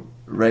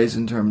raise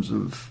in terms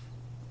of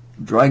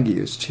drug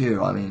use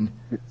too. I mean,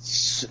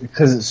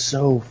 because it's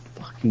so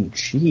fucking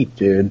cheap,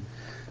 dude.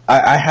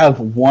 I've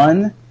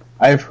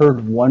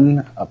heard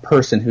one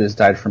person who has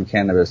died from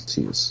cannabis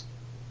use,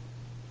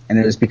 and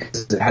it was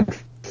because it had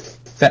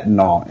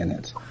fentanyl in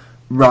it.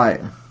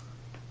 Right.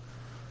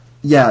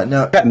 Yeah.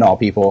 No. Fentanyl,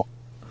 people.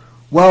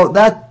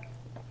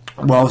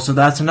 So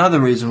that's another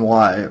reason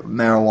why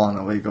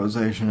marijuana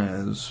legalization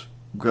is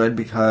good,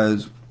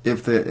 because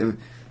if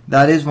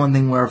that is one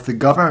thing where if the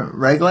government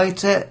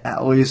regulates it,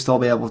 at least they'll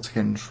be able to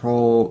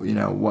control,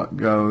 what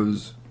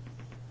goes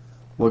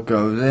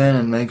in,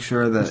 and make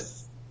sure that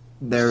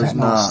there's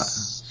not.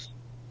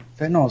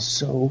 Fentanyl is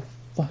so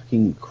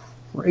fucking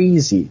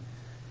crazy.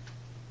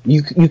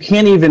 You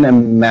can't even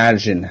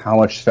imagine how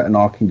much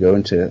fentanyl can go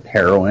into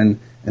heroin,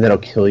 and that'll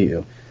kill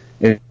you.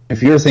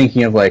 If you're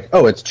thinking of like,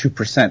 oh, it's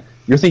 2%,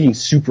 you're thinking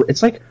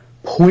it's like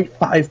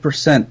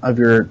 0.5% of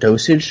your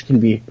dosage can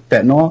be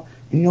fentanyl,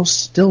 and you'll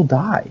still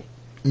die.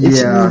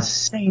 It's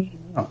insane.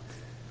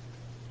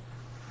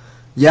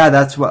 Yeah,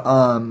 that's what.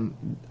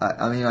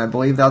 I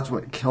believe that's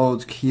what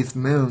killed Keith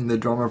Moon, the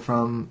drummer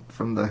from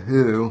The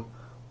Who,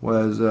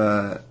 was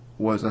a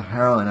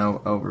heroin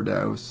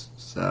overdose.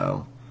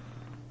 So,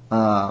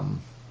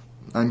 I'm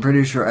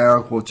pretty sure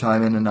Eric will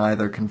chime in and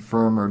either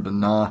confirm or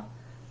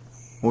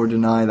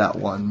deny that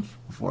one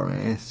for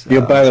me. So.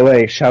 Yeah. By the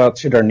way, shout out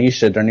to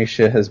Darnisha.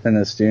 Darnisha has been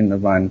a student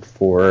of mine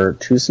for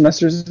 2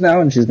 semesters now,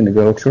 and she's going to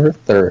go to her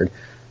 3rd.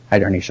 Hi,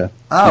 Darnisha.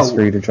 Nice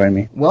for you to join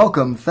me.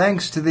 Welcome.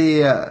 Thanks to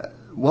the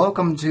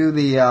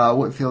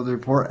Whitfield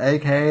Report,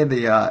 aka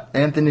the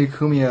Anthony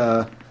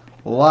Cumia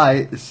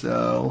Light.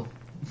 So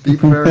be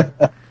prepared.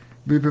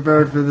 Be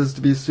prepared for this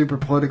to be super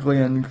politically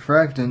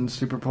incorrect and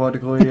super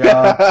politically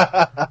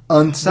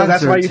uncensored.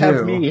 That's why you too.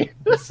 have me.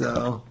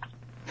 So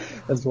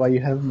that's why you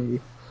have me.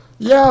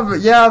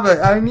 Yeah, but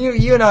I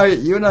mean, you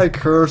and I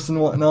curse and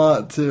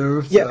whatnot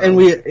too. So. Yeah, and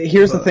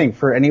here's the thing: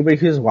 for anybody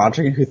who's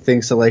watching who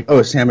thinks that like,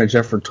 oh, Sam and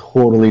Jeff are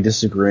totally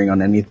disagreeing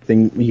on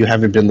anything, you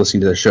haven't been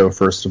listening to the show.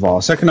 First of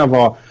all, second of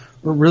all,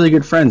 we're really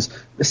good friends.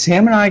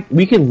 Sam and I,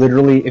 we could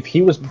literally, if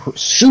he was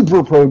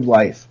super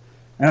pro-life,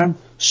 and I'm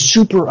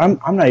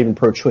not even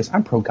pro-choice.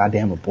 I'm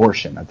pro-goddamn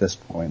abortion at this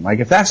point. Like,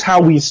 if that's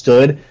how we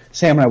stood,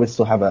 Sam and I would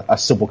still have a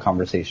civil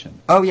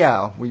conversation. Oh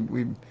yeah,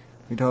 we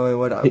totally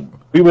would.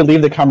 We would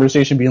leave the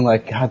conversation being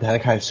like, God,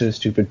 that guy's so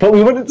stupid, but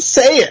we wouldn't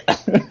say it.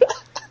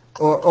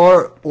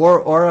 or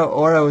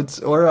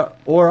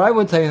I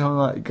would say something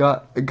like,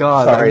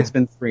 God. Sorry, it's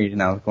been 3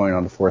 now, going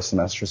on to 4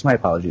 semesters. My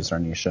apologies,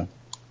 Arnisha.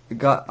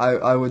 God,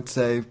 I would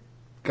say,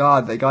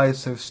 God, that guy is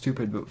so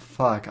stupid, but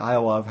fuck, I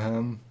love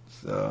him.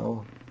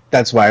 So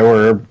that's why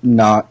we're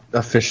not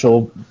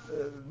official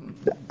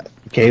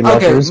gay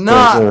lovers.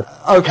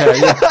 Okay.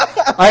 Yeah.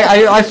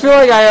 I feel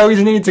like I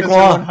always need to go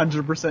on.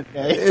 100%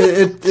 gay.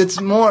 It's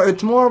more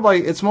of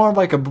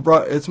like a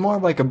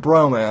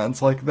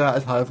bromance, like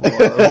that type of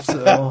love.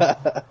 So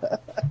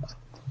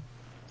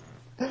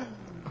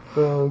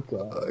Oh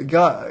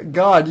god.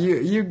 God,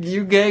 you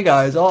gay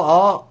guys.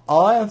 All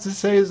I have to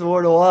say is the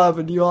word love,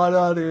 and you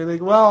automatically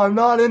think, well, I'm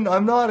not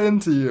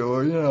into you,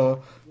 or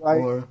Right.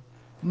 or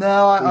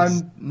no,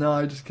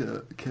 I just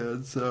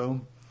kid.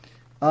 So,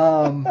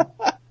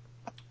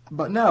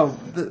 but no,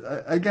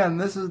 again,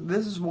 this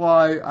is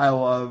why I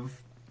love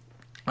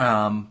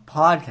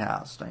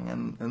podcasting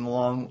and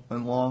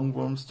long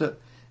form stuff.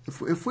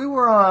 If we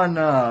were on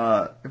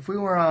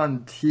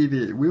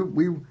TV,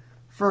 we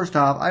first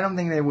off, I don't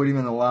think they would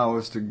even allow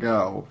us to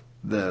go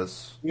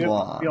this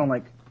long. Be on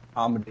like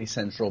Comedy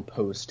Central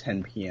post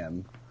 10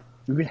 p.m.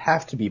 We would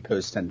have to be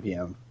post 10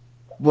 p.m.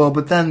 Well,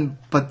 but then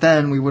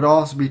we would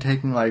also be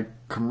taking like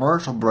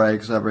commercial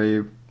breaks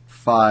every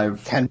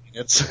 10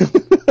 minutes.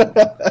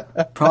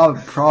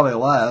 probably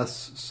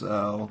less.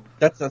 So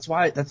that's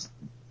why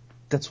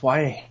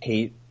I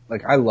hate,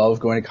 like, I love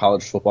going to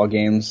college football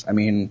games. I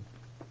mean,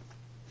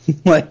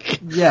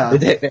 like, yeah,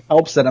 it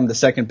helps that I'm the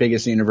second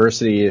biggest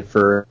university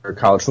for a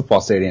college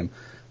football stadium,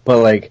 but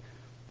like,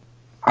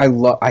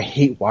 I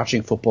hate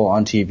watching football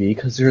on TV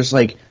because there's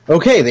like,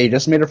 okay, they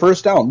just made a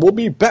first down, we'll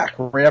be back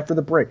right after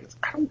the break.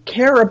 I don't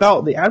care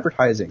about the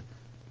advertising,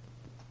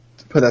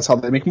 but that's how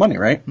they make money,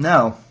 right?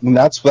 No, and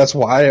that's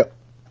why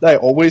I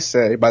always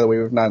say. By the way,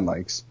 we have 9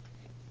 likes.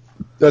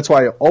 That's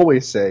why I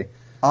always say.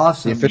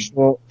 Awesome.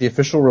 The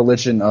official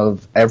religion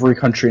of every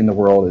country in the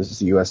world is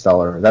the U.S.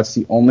 dollar. That's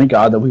the only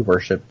God that we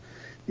worship,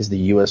 is the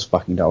U.S.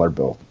 fucking dollar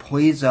bill.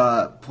 Please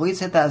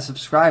hit that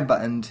subscribe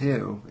button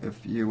too,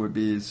 if you would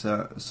be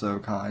so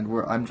kind.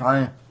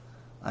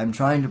 I'm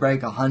trying to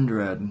break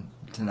 100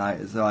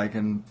 tonight, so I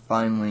can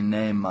finally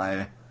name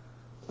my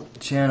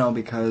channel,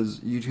 because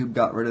YouTube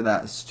got rid of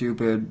that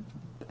stupid.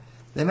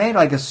 They made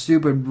like a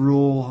stupid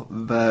rule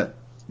that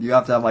you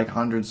have to have like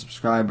 100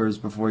 subscribers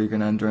before you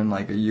can enter in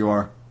like a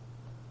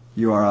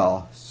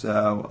URL.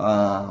 So,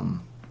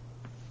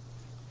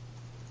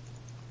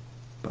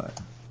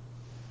 but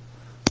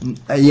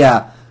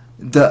yeah,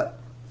 Donisha,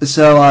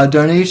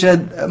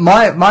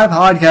 my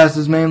podcast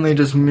is mainly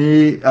just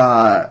me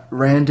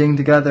ranting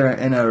together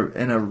in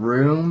a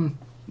room.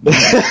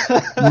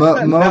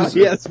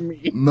 Yes,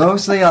 me.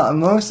 Mostly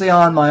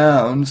on my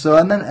own. So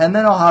and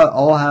then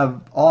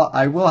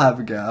I will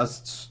have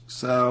guests.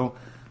 So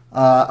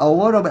a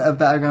little bit of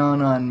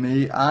background on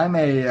me.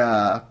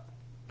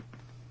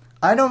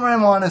 I don't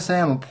really want to say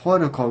I'm a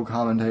political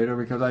commentator,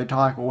 because I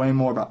talk way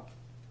more about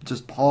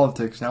just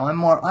politics now. I'm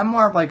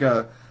more of like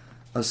a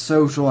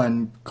social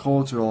and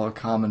cultural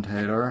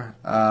commentator.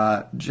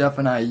 Jeff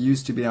and I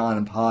used to be on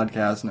a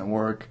podcast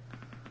network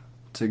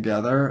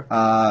together,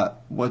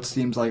 what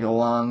seems like a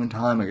long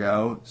time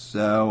ago.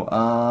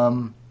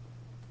 So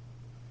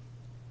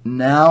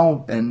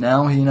now he and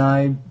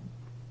I,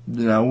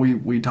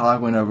 we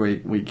talk whenever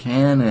we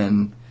can,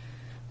 and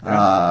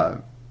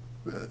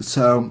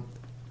so.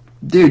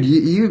 Dude,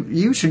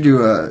 you should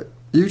do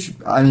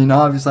I mean,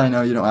 obviously I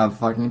know you don't have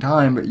fucking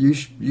time, but you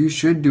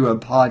should do a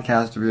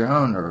podcast of your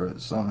own or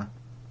something.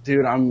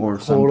 Dude,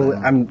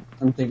 I'm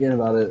thinking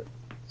about it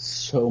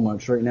so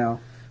much right now.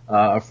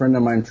 A friend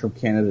of mine from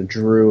Canada,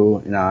 Drew,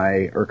 and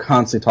I are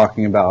constantly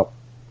talking about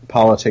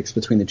politics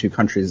between the two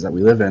countries that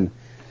we live in.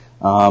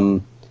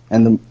 And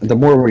the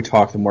more we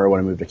talk, the more I want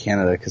to move to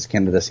Canada, because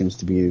Canada seems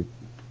to be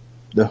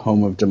the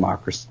home of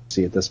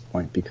democracy at this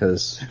point,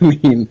 because, I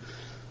mean,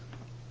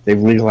 they've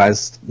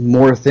legalized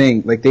more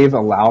things. Like, they've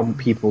allowed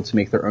people to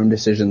make their own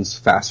decisions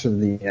faster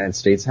than the United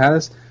States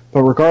has.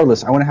 But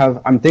regardless,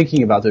 I'm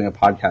thinking about doing a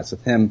podcast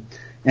with him.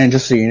 And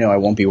just so you know, I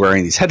won't be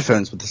wearing these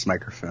headphones with this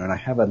microphone. I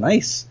have a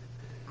nice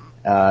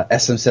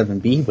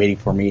SM7B waiting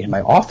for me in my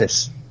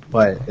office,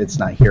 but it's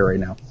not here right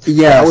now.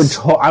 Yes.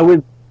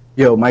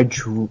 My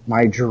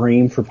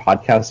dream for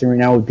podcasting right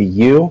now would be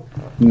you,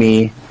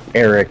 me,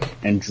 Eric,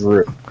 and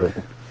Drew.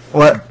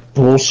 What?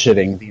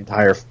 Bullshitting the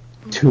entire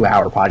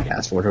 2-hour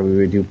podcast, whatever we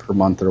would do per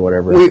month or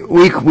whatever.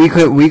 We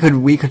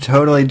could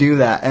totally do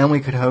that, and we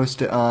could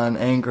host it on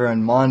Anchor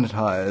and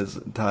monetize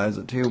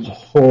it too.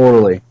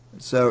 Totally.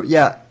 So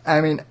yeah,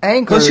 I mean,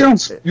 Anchor. Plus,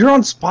 you're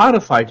on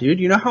Spotify, dude.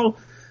 You know how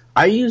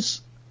I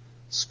use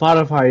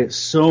Spotify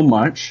so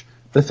much.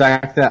 The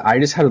fact that I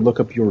just had to look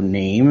up your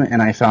name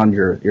and I found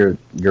your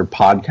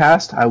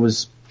podcast, I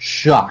was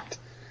shocked,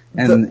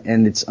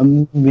 and it's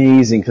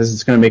amazing, because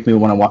it's going to make me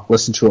want to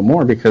listen to it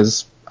more,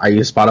 because I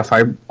use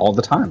Spotify all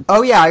the time.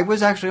 Oh yeah, I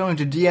was actually going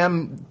to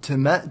DM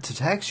to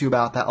text you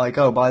about that. Like,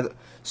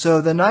 so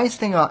the nice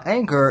thing on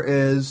Anchor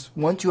is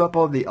once you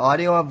upload the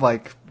audio of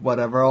like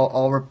whatever,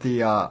 I'll rip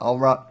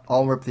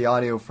the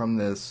audio from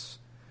this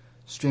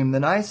stream. The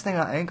nice thing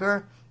on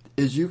Anchor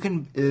is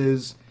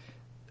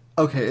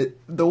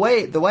the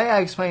way I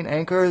explain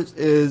Anchor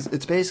is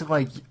it's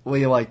basically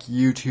like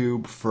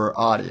YouTube for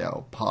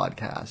audio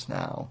podcast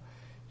now.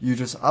 You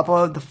just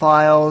upload the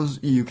files,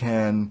 you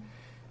can.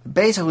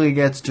 Basically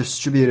gets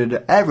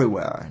distributed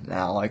everywhere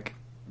now. Like,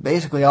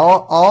 basically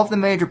all of the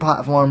major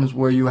platforms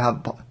where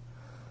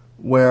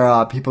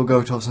people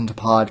go to listen to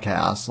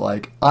podcasts,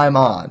 like, I'm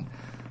on.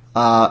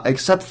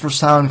 Except for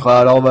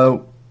SoundCloud,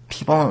 although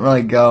people don't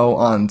really go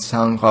on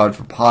SoundCloud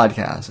for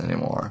podcasts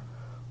anymore,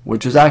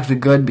 which is actually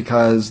good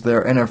because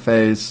their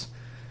interface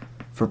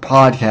for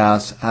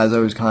podcasts has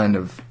always kind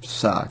of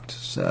sucked.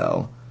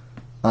 So,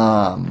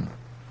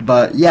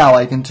 but yeah,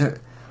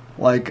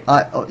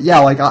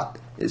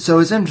 so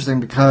it's interesting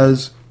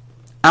because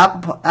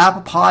Apple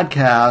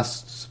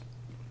Podcasts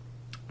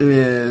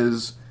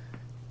is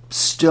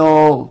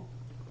still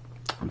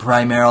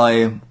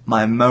primarily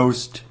my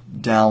most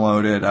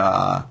downloaded,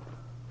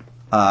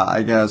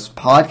 I guess,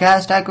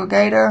 podcast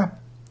aggregator,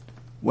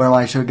 where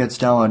my show gets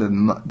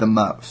downloaded the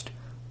most.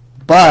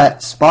 But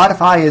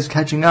Spotify is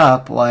catching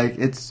up. Like,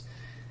 it's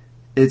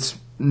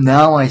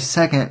now my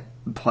second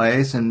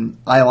place, and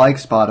I like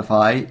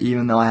Spotify,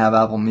 even though I have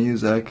Apple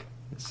Music.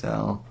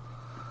 So,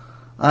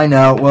 I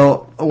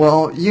know.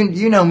 Well,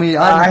 you know me.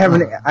 I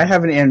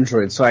have an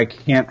Android, so I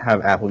can't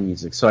have Apple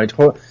Music. So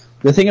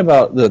the thing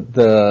about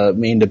the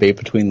main debate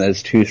between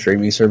those two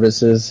streaming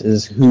services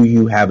is who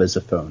you have as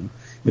a phone.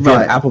 If you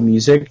have Apple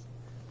Music,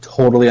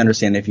 totally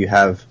understand. If you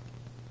have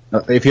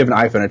an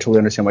iPhone, I totally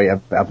understand why you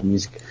have Apple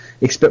Music.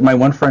 Except my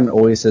one friend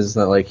always says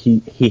that like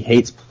he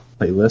hates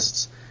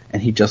playlists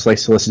and he just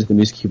likes to listen to the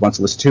music he wants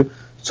to listen to.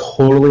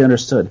 Totally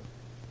understood.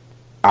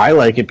 I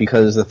like it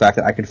because of the fact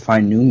that I could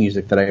find new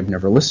music that I have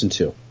never listened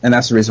to, and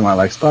that's the reason why I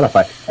like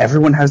Spotify.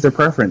 Everyone has their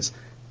preference,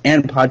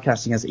 and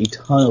podcasting has a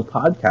ton of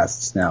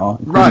podcasts now,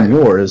 including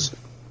yours.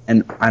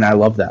 And I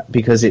love that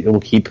because it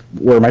will keep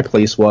where my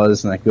place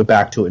was, and I can go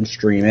back to it and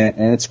stream it,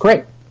 and it's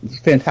great. It's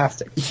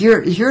fantastic.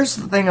 Here's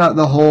the thing about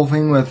the whole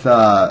thing with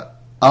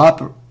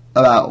about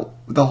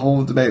the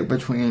whole debate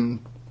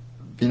between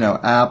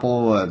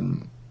Apple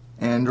and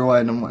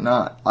Android and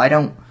whatnot. I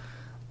don't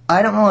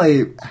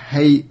really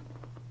hate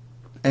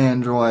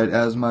Android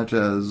as much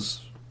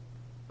as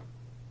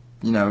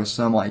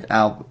some like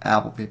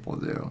Apple people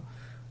do.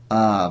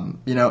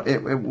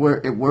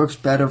 It works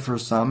better for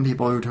some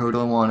people who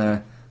totally want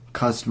to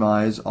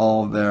customize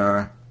all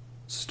their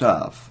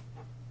stuff.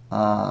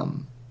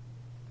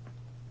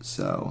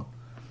 So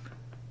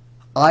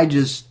I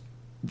just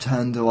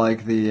tend to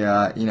like the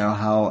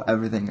how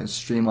everything is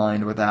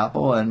streamlined with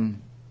Apple,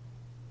 and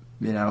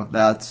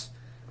that's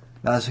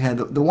okay.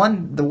 The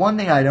one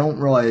thing I don't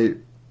really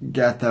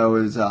get though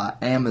is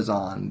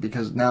Amazon,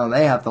 because now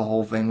they have the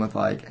whole thing with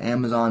like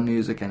Amazon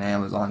Music and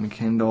Amazon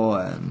Kindle,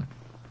 and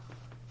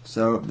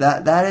so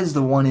that is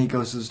the one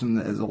ecosystem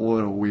that is a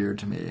little weird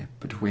to me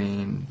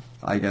between,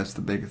 I guess,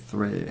 the big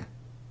three.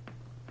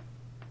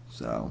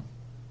 So,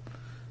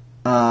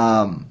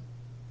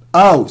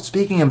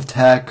 speaking of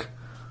tech,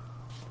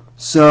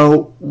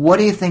 so what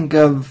do you think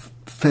of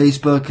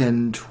Facebook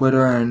and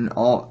Twitter and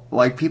all?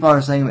 Like, people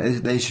are saying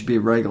that they should be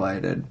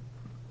regulated.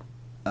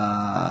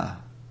 The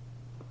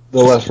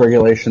less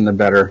regulation, the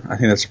better. I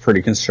think that's a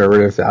pretty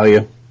conservative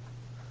value.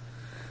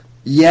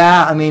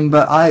 Yeah, I mean,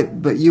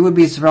 but you would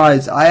be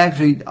surprised. I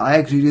actually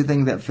do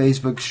think that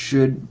Facebook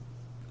should.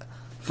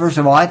 First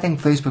of all, I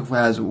think Facebook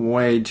has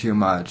way too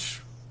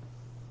much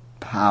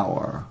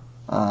power.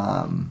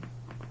 Well,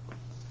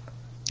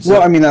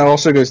 I mean, that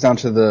also goes down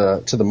to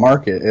the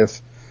market.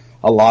 If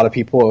a lot of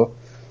people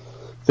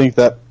think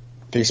that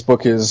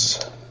Facebook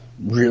is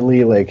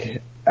really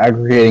like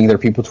aggregating their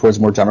people towards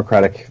more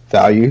democratic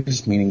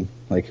values, meaning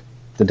like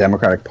the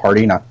Democratic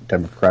Party, not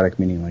democratic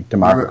meaning like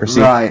democracy.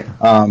 Right.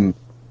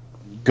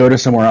 Go to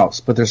somewhere else,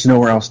 but there's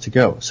nowhere else to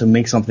go. So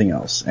make something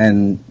else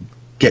and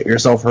get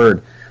yourself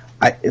heard.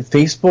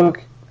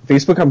 Facebook,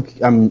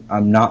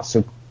 I'm not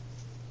so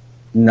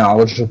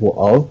knowledgeable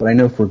of, but I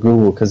know for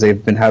Google, because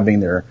they've been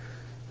having their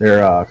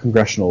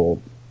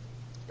congressional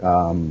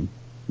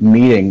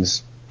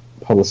meetings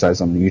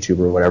publicized on YouTube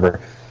or whatever.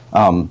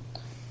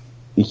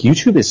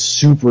 YouTube is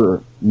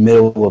super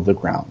middle of the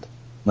ground,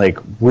 like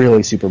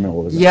really super middle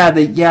of the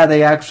ground. Yeah,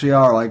 they actually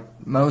are. Like,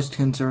 most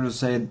conservatives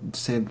say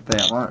that they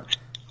aren't.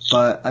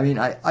 But I mean,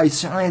 I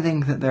certainly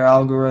think that their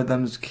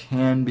algorithms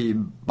can be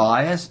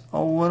biased a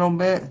little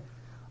bit.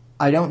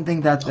 I don't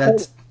think that's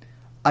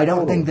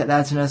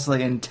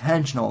necessarily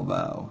intentional,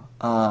 though.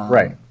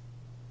 Right.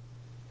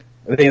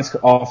 I think it's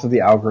off of the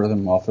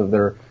algorithm, off of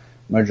their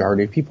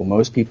majority of people.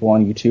 Most people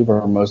on YouTube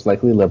are most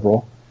likely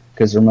liberal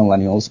because they're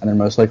millennials, and they're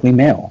most likely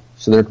male.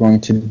 So they're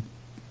going to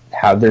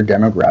have their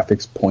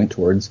demographics point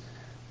towards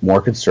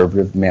more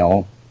conservative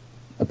male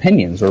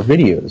opinions or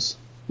videos.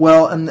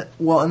 Well, and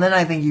then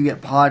I think you get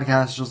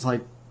podcasts just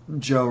like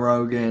Joe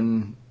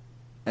Rogan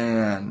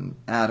and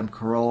Adam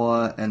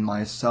Carolla and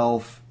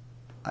myself.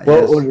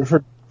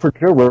 For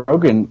Joe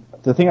Rogan,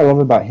 the thing I love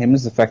about him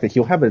is the fact that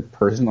he'll have a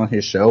person on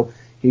his show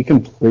he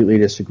completely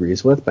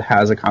disagrees with, but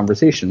has a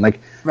conversation.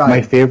 Like,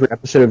 my favorite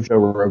episode of Joe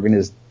Rogan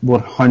is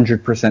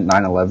 100%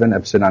 9/11,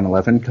 episode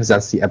 9/11, because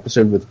that's the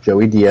episode with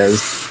Joey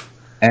Diaz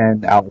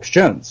and Alex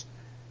Jones.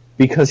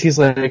 Because he's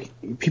like,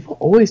 people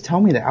always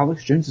tell me that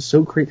Alex Jones is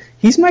so crazy.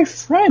 He's my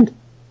friend.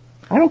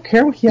 I don't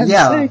care what he has to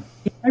say.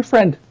 He's my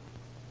friend.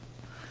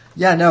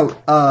 Yeah, no.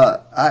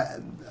 I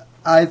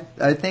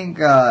think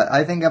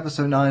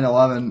episode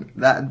 9/11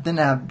 that didn't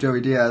have Joey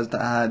Diaz.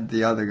 That had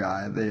the other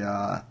guy.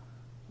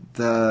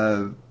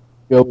 The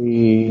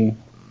Joey.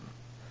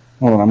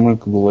 Hold on, I'm gonna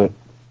Google it.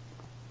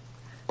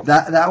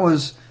 That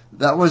was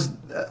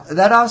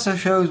that also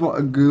shows what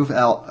a goof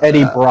out.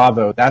 Eddie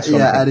Bravo. That's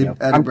what I'm thinking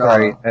of. Eddie I'm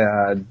Bravo.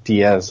 sorry,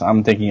 Diaz.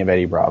 I'm thinking of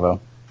Eddie Bravo.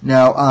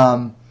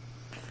 Now,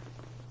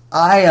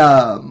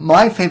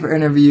 my favorite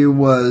interview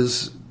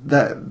was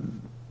that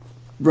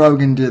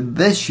Rogan did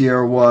this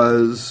year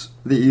was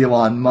the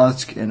Elon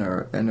Musk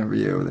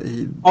interview that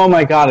he. Oh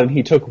my god! And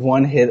he took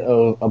one hit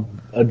of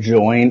a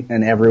joint,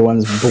 and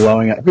everyone's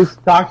blowing up. His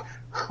stock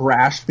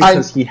crashed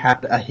because he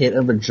had a hit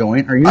of a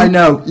joint. Are you? I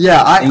know.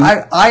 Yeah,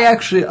 I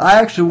actually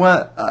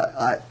went.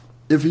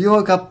 If you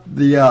look up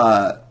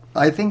the,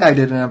 I think I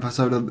did an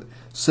episode of.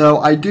 So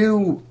I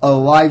do a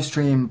live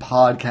stream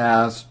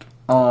podcast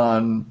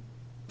on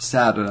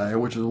Saturday,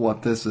 which is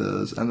what this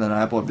is, and then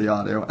I upload the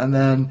audio, and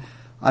then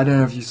I don't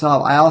know if you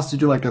saw. I also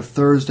do like a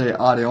Thursday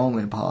audio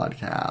only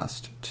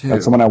podcast too.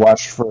 That's the one I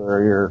watched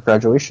for your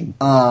graduation.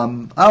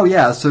 Oh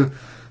yeah. So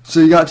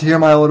you got to hear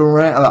my little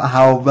rant about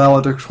how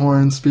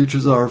valedictorian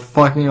speeches are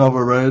fucking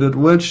overrated,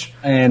 which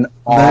and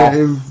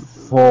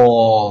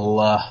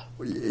awful.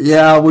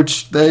 Yeah,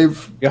 which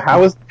they've. Yeah,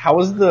 how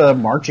was the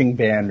marching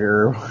band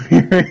or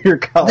your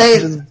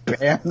college's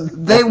band?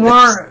 They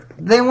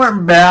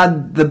weren't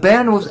bad. The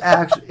band was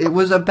actually. It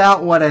was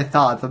about what I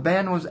thought. The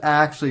band was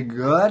actually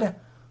good.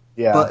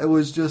 Yeah. But it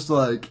was just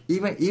like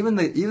even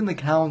the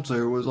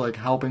counselor was like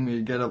helping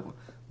me get up.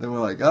 They were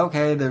like,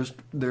 okay, there's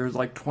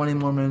like 20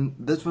 more minutes.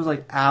 This was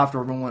like after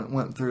everyone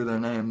went through their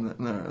name,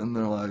 and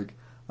they're like,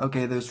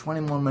 okay, there's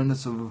 20 more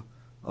minutes of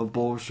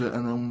bullshit,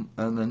 and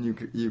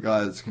then you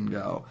guys can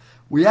go.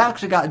 We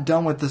actually got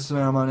done with the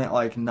ceremony at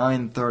like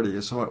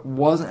 9:30, so it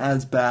wasn't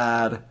as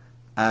bad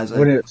as.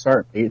 When did it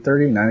start?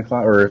 8:30, 9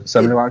 o'clock, or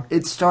 7 o'clock?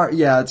 It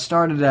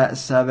started at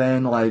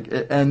 7. Like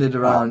it ended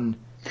around.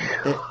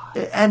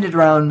 It ended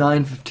around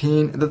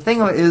 9:15. The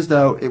thing of it is,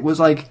 though, it was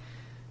like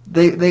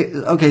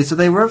so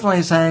they were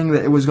originally saying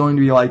that it was going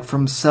to be like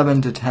from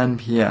 7 to 10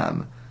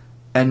 p.m.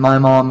 And my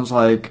mom was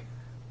like,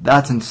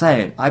 "That's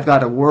insane. I've got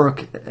to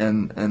work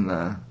in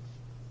the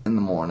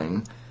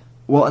morning."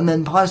 Well, and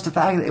then plus the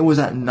fact that it was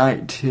at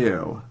night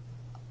too.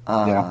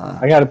 Yeah,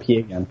 I gotta pee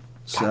again.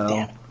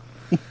 So,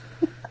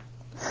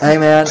 hey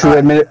man, True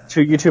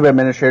YouTube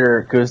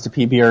administrator goes to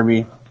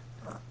PBRB.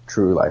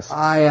 True life.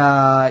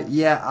 I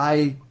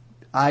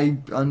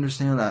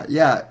understand that.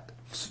 Yeah.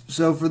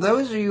 So for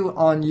those of you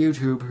on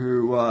YouTube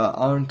who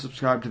aren't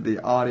subscribed to the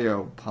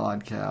audio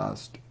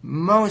podcast,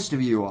 most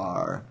of you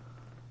are.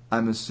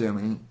 I'm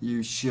assuming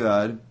you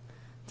should.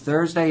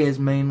 Thursday is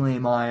mainly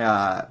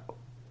my.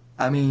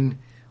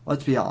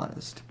 Let's be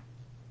honest.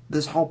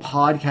 This whole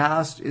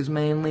podcast is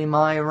mainly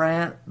my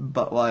rant,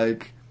 but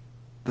like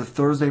the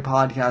Thursday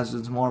podcast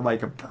is more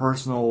like a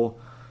personal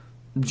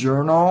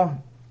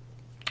journal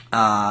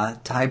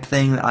type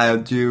thing that I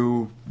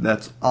do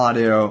that's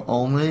audio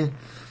only.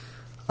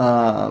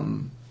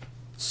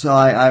 So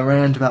I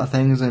rant about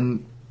things,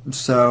 and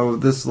so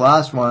this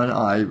last one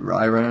I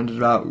ranted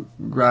about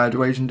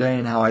graduation day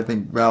and how I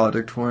think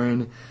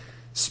valedictorian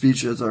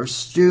speeches are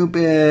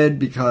stupid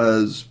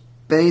because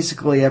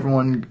basically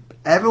everyone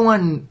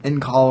in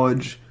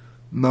college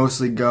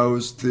mostly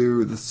goes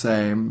through the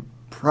same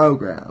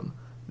program.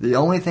 The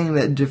only thing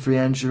that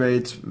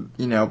differentiates,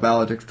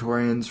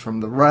 valedictorians from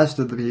the rest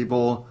of the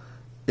people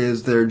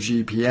is their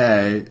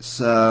GPA.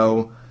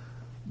 So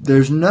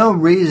there's no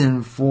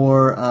reason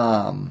for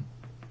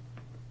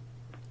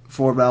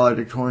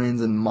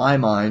valedictorians in my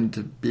mind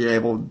to be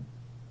able.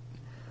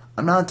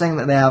 I'm not saying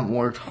that they haven't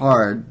worked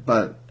hard,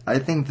 but I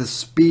think the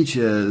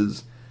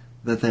speeches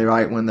that they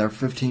write when they're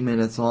 15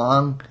 minutes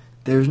long,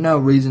 there's no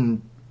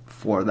reason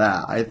for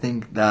that. I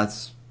think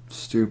that's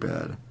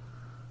stupid.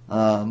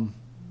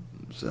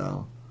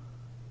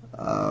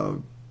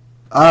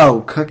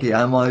 Cookie.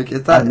 I'm like,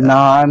 it's that a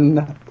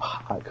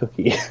non-hot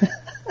cookie.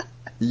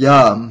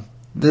 Yum.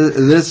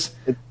 This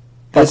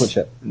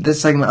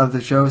segment of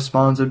the show is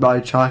sponsored by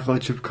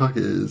chocolate chip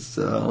cookies.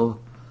 So,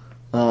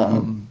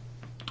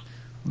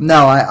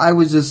 no, I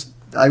was just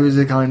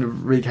kind of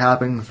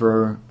recapping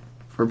for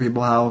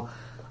people how,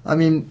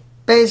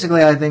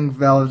 basically I think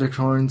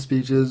valedictorian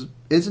speeches,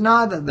 it's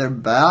not that they're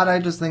bad, I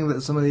just think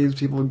that some of these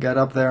people get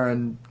up there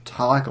and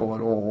talk a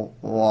little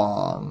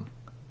long.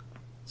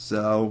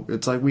 So,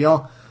 it's like we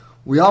all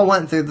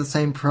went through the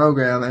same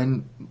program,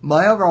 and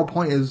my overall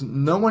point is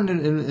no one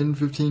in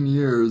 15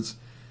 years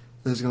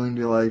is going to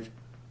be like,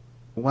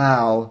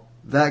 wow,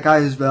 that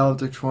guy's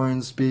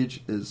valedictorian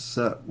speech has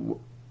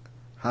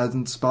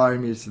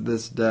inspired me to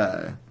this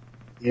day.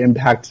 It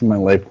impacted my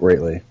life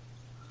greatly.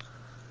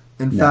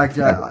 In fact,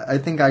 I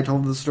think I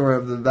told the story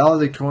of the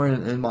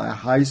valedictorian in my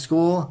high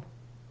school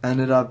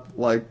ended up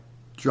like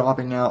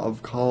dropping out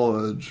of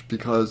college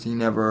because he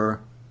never.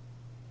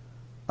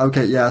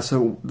 Okay, yeah.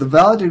 So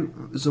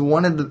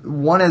one of the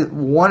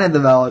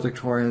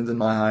valedictorians in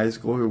my high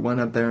school who went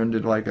up there and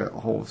did like a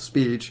whole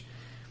speech.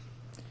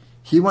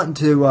 He went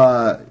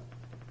to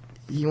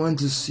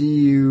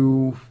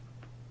CU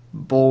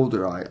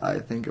Boulder, I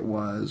think it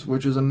was,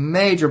 which is a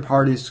major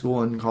party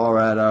school in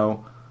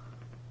Colorado.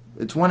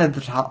 It's one of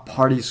the top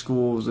party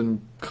schools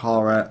in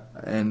Colorado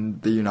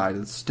and the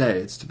United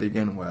States to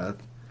begin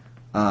with.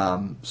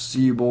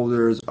 Sea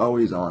Boulder is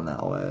always on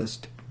that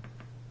list.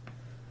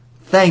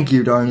 Thank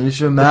you,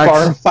 Darnisha.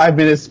 Max.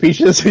 5-minute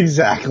speeches,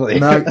 exactly.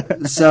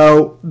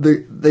 So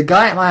the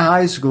guy at my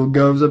high school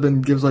goes up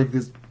and gives like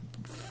this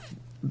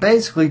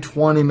basically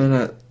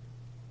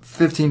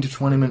 15 to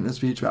 20 minute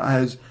speech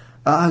about his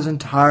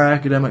entire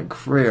academic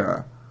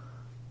career,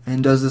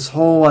 and does this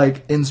whole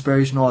like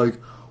inspirational like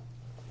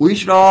we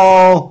should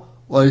all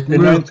like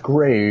in 9th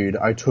grade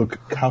I took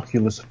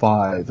calculus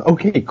 5.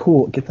 Okay,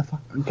 cool. Get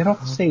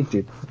off the stage,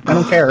 dude. I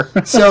don't care.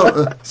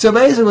 So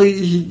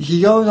basically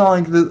he goes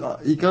on like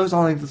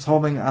this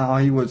whole thing how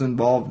he was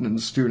involved in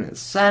the student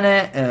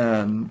senate,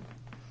 and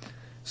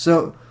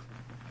so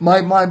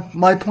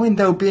my point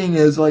though being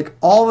is like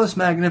all this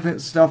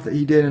magnificent stuff that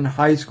he did in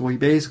high school, he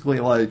basically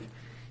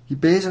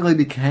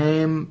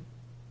became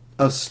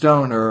a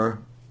stoner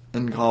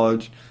in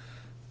college,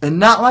 and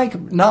not like a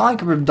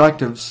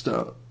productive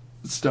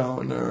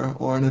stoner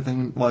or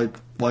anything like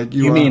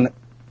you.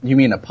 You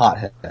mean a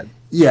pothead?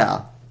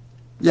 Yeah.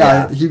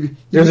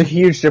 There's a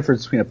huge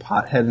difference between a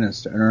pothead and a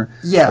stoner.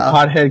 Yeah. A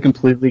pothead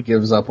completely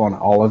gives up on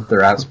all of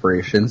their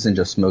aspirations and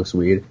just smokes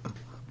weed.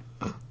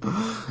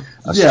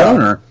 A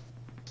stoner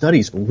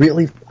studies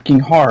really fucking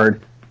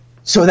hard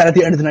so that at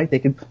the end of the night they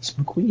can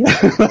smoke weed.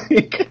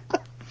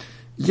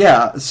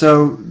 Yeah,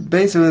 so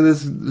basically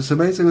this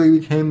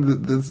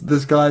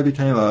guy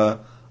became a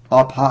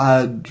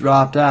pothead,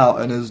 dropped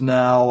out, and is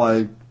now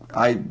like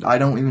I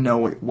don't even know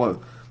what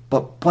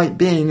but point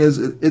being is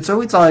it's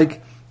always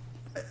like,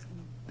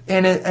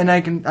 and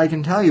I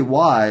can tell you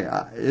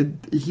why.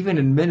 He even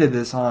admitted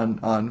this on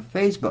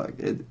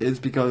Facebook. It's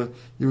because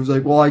he was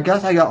like, well, I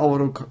guess I got a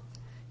little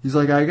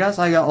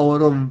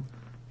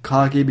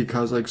cocky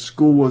because like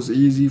school was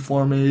easy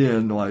for me,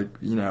 and like,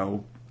 you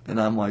know. And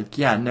I'm like,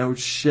 yeah, no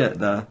shit.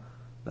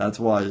 That's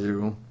why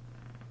you.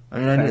 I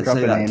mean, I didn't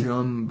say that to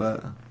him,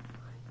 but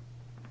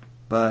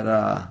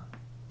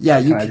yeah,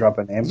 you. Can I drop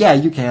a name? Yeah,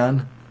 you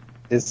can.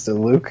 Is it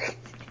Luke?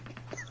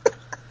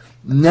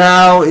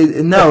 No. Luke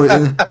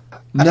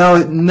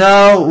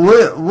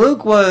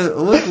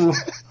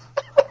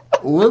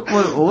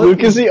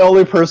is the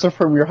only person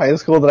from your high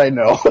school that I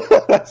know.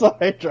 That's why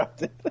I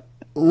dropped it.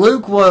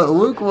 Luke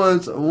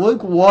was a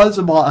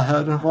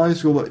bothead in high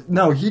school, but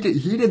no, he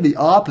did the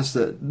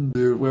opposite,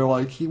 dude. Where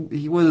like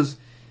he was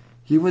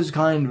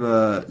kind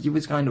of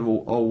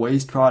a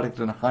waste product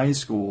in high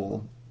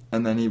school,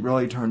 and then he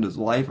really turned his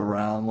life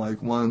around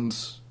like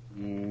once,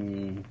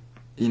 you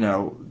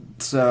know.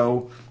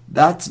 So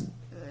that's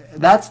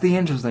the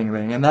interesting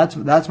thing, and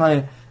that's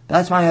my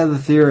other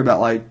theory about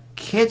like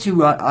kids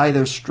who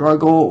either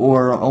struggle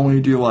or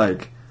only do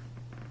like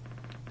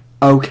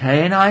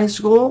okay in high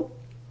school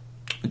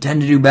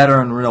tend to do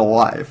better in real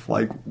life.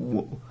 Like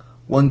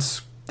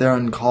once they're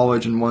in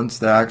college and once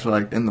they're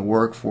actually like in the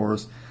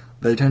workforce,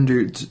 they tend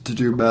to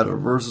do better.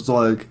 Versus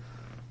like,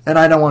 and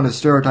I don't want to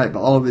stereotype,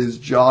 but all of these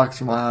jocks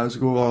from my high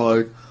school are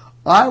like,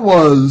 I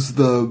was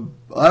the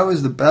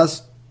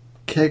best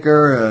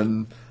kicker,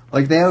 and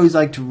like they always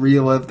like to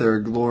relive their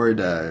glory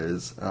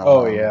days.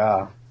 Oh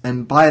yeah.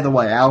 And by the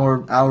way,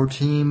 our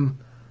team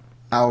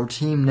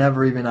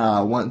never even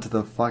went to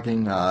the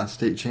fucking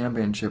state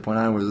championship when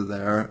I was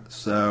there.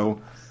 So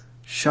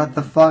shut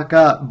the fuck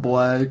up,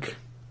 Blake.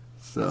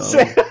 So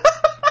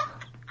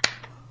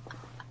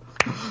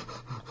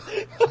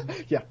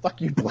yeah, fuck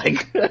you,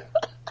 Blake.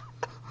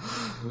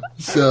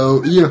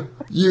 So you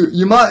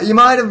might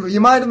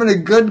have been a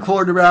good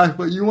quarterback,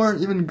 but you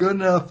weren't even good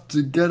enough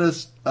to get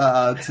us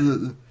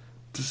to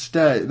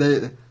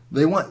stay.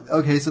 They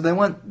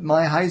went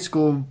my high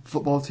school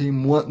football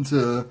team went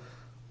to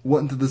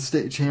the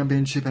state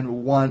championship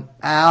and won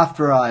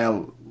after I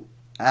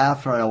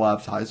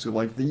left high school,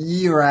 like the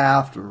year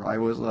after. I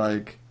was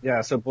like, yeah,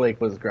 so Blake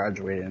was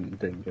graduating and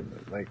didn't get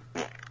it, like.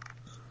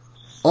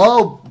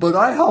 Oh, but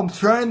I helped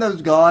train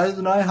those guys,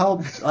 and I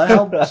helped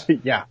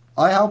yeah.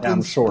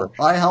 I'm sure.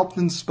 I helped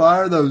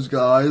inspire those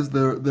guys.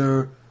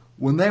 They're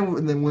when they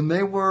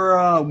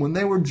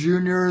were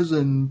juniors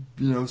and,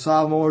 you know,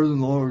 sophomores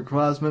and lower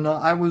classmen,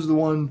 I was the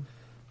one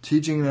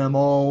teaching them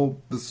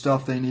all the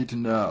stuff they need to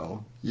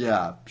know.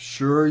 Yeah,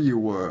 sure you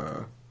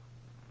were.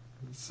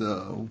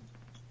 So.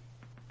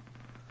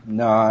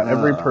 Nah,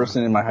 every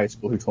person in my high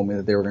school who told me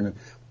that they were gonna.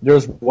 There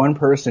was one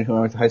person who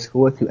I went to high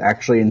school with who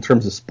actually, in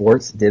terms of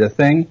sports, did a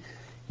thing.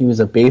 He was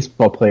a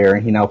baseball player,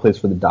 and he now plays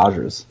for the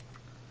Dodgers.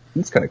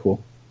 That's kind of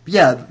cool.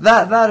 Yeah,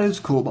 that is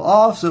cool, but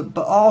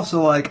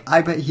also, like,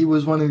 I bet he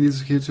was one of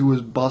these kids who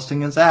was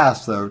busting his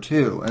ass though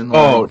too, and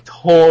like,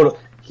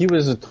 he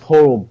was a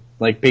total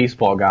like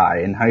baseball guy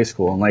in high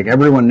school, and like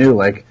everyone knew,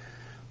 like,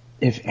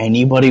 if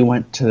anybody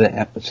went to the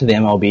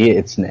MLB,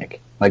 it's Nick,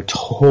 like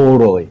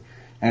totally,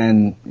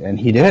 and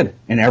he did,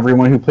 and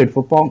everyone who played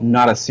football,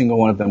 not a single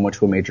one of them went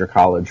to a major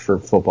college for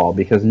football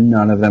because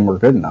none of them were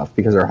good enough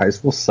because our high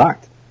school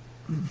sucked.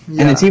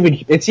 Yeah. And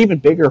it's even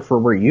bigger for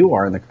where you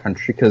are in the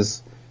country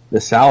because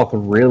the South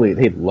really,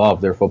 they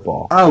love their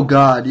football. Oh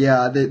God,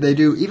 yeah, they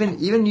do. Even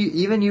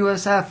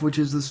USF, which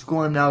is the school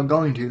I'm now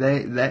going to,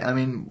 they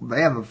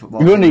have a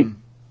football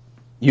team.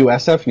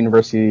 USF,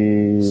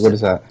 University, what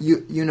is that?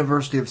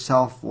 University of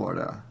South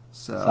Florida.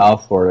 So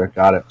South Florida,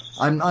 got it.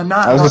 I'm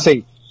not. I was going to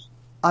say,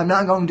 I'm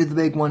not going to the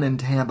big one in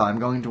Tampa. I'm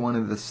going to one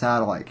of the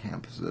satellite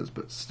campuses,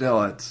 but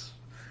still, it's...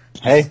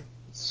 hey,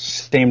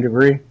 same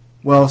degree.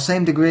 Well,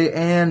 same degree,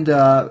 and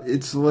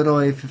it's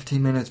literally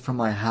 15 minutes from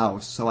my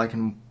house, so I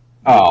can...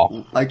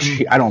 Oh, I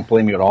don't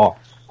blame you at all.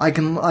 I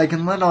can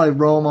literally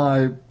roll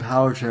my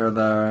power chair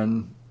there,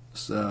 and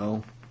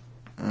so...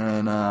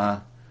 And,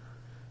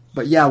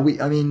 but yeah,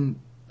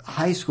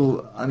 high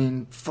school,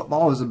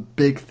 football is a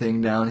big thing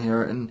down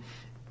here, and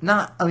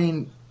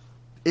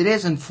it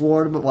is in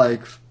Florida, but,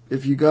 like...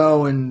 If you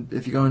go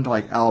into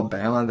like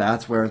Alabama,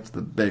 that's where it's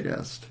the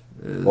biggest.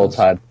 Roll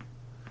Tide.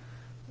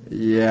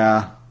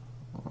 Yeah.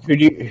 Who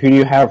do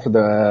you have for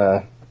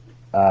the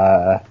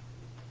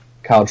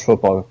college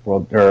football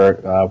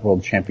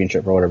world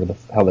championship or whatever the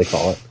hell they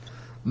call it?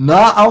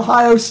 Not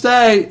Ohio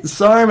State.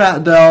 Sorry,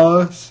 Matt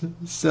Dallas.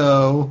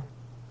 So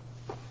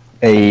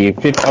a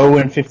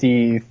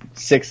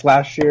 0-56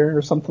 last year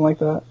or something like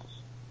that.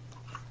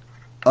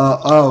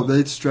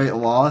 They straight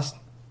lost.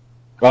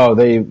 Oh,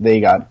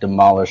 they got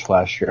demolished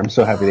last year. I'm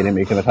so happy they didn't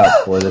make it in the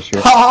top 4 this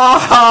year.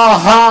 Ha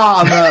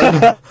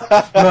ha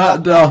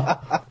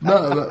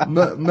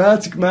ha!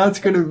 Matt's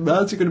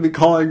gonna be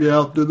calling me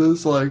after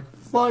this like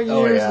 5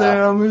 years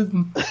there.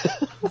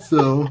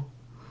 So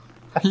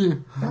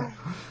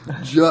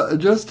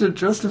just to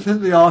piss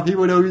me off, he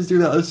would always do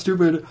that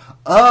stupid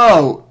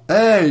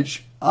O-H-I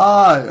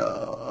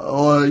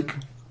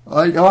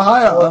like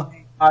Ohio.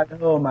 I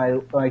know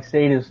my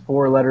state is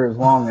 4 letters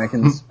long. I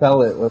can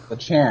spell it with a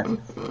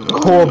chant.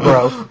 Cool,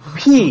 bro.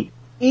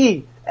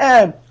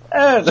 P-E-N-N.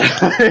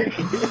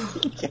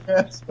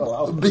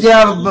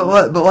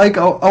 But like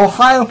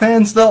Ohio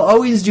fans, they'll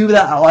always do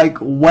that at like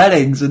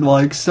weddings and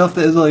like stuff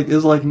that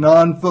is like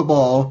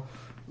non-football.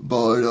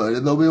 But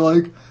they'll be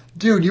like,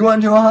 "Dude, you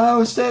went to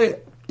Ohio State?"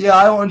 "Yeah,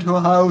 I went to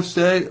Ohio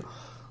State."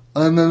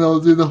 And then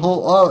they'll do the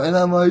whole and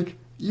I'm like,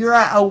 you're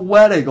at a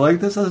wedding. Like,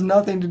 this has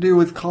nothing to do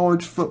with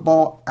college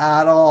football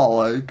at all.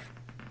 Like,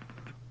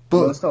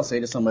 but most I'll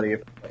say to somebody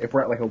if we're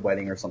at like a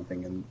wedding or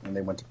something and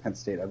they went to Penn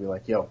State, I'd be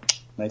like, "Yo,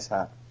 nice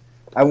hat."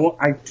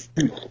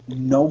 Dude,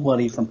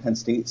 nobody from Penn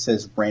State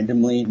says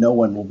randomly. No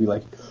one will be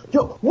like,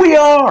 "Yo, we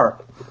are,"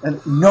 and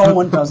no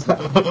one does that.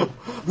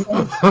 The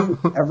only time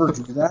you ever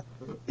do that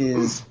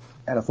is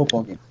at a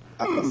football game.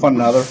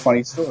 Another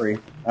funny story.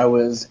 I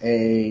was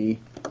a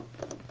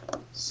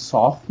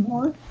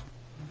sophomore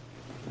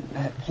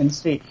at Penn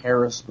State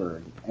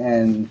Harrisburg,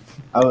 and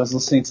I was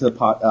listening to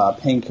the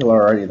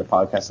Painkiller Already, the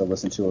podcast I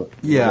listen to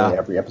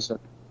every episode.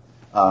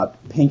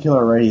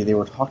 Painkiller Already, they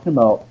were talking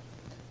about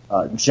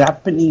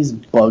Japanese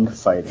bug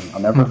fighting.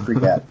 I'll never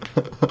forget.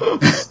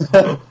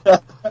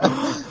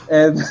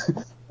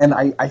 and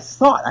I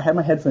thought, I had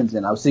my headphones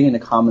in, I was sitting in the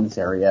commons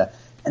area,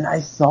 and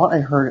I thought I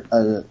heard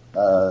a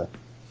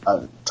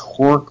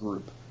tour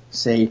group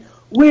say,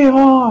 "We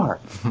are!"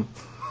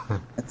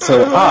 And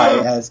so I,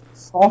 as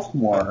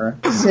sophomore,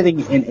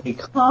 sitting in a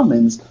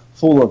commons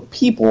full of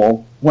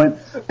people, went,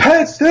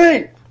 "Penn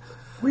State!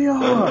 We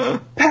are!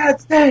 Penn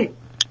State!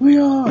 We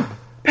are!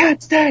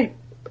 Penn State!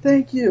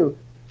 Thank you!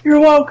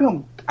 You're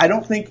welcome!" I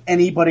don't think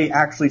anybody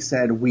actually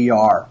said, "We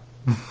are."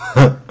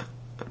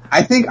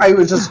 I think I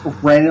was just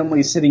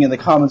randomly sitting in the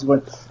commons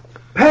going,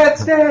 "Penn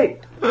State!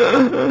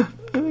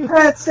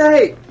 Penn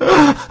State!"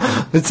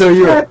 And so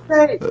you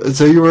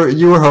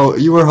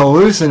were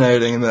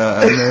hallucinating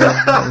that.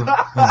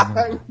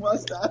 I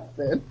must have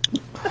been.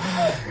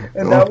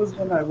 And that was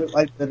when I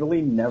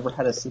literally never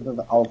had a sip of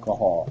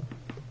alcohol.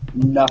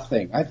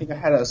 Nothing. I think I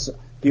had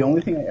the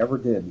only thing I ever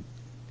did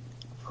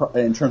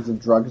in terms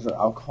of drugs or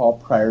alcohol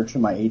prior to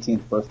my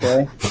 18th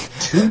birthday.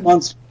 2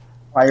 months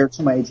prior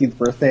to my 18th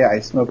birthday,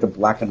 I smoked a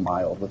Black and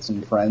Mild with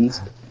some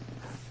friends.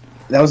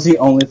 That was the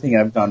only thing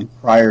I've done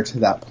prior to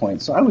that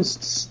point. So I was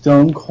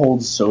stone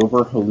cold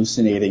sober,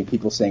 hallucinating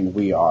people saying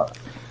 "we are."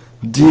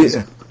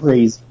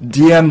 Crazy.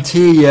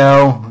 DMT,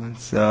 yo.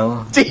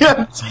 So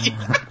DMT.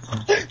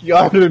 You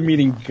ought to be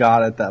meeting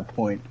God at that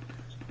point.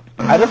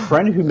 I had a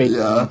friend who made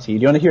DMT. Do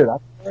you want to hear that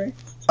story?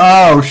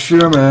 Oh,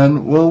 sure,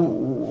 man. Well,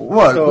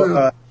 what?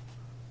 So,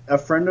 a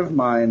friend of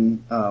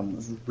mine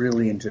was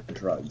really into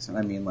drugs, and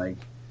I mean, like,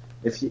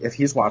 if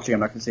he's watching, I'm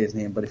not gonna say his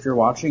name, but if you're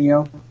watching,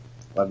 yo,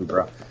 love you,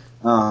 bro.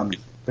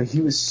 But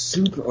he was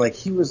super, like,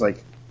 he was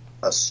like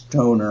a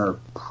stoner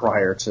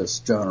prior to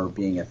stoner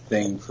being a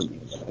thing for me.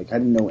 Like, I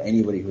didn't know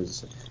anybody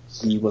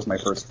he was my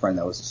first friend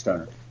that was a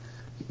stoner.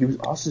 He was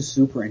also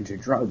super into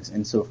drugs,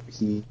 and so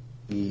he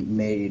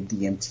made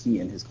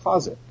DMT in his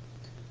closet,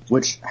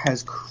 which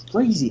has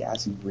crazy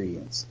ass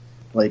ingredients,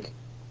 like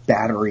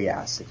battery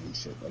acid and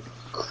shit, like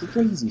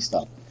crazy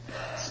stuff.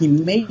 He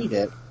made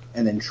it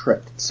and then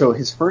tripped. So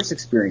his first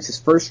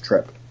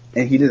trip,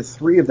 and he did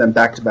 3 of them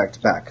back to back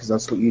to back, because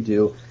that's what you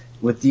do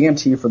with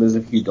DMT. For those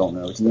of you who don't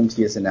know, DMT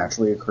is a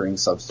naturally occurring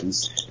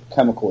substance,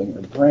 chemical in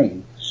your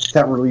brain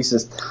that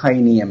releases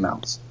tiny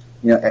amounts.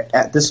 You know,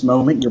 at this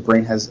moment, your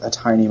brain has a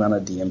tiny amount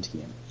of DMT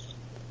in it.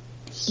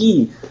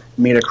 He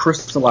made a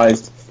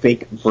crystallized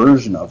fake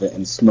version of it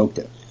and smoked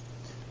it.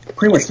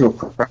 pretty much through a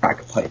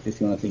crack pipe, if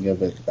you want to think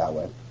of it that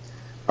way.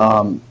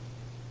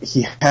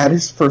 He had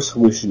his first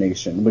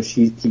hallucination, which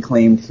he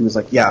claimed, he was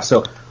like, yeah,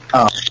 so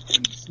when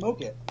you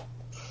smoke it,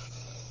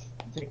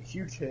 you take a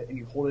huge hit and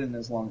you hold it in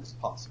as long as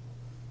possible.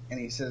 And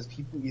he says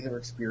people either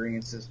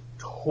experience this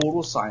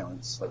total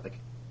silence, like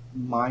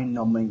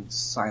mind-numbing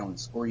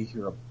silence, or you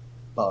hear a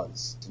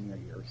buzz in your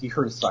ear. He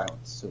heard a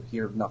silence, so he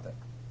heard nothing.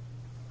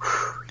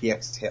 He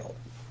exhaled.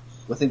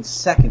 Within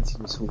seconds,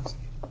 he was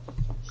hallucinating.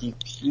 He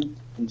puked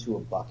into a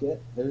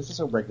bucket. It was just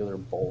a regular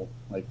bowl,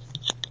 like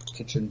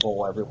kitchen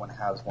bowl. Everyone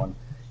has one.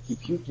 He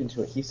puked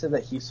into it. He said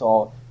that he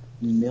saw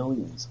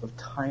millions of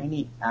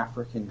tiny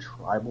African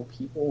tribal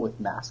people with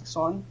masks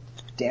on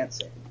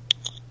dancing,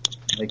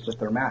 like with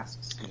their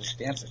masks, just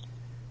dancing.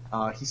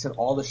 He said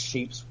all the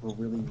shapes were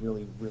really,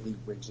 really, really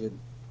rigid.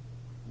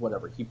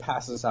 Whatever. He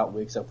passes out,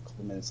 wakes up a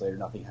couple minutes later.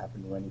 Nothing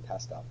happened when he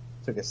passed out.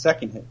 Took a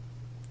second hit.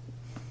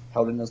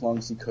 Held in as long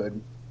as he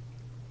could.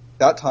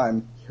 That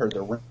time, he heard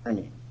the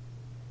ringing.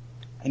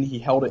 And he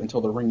held it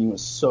until the ringing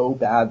was so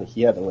bad that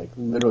he had to, like,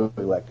 literally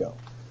let go.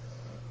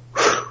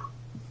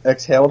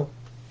 Exhaled,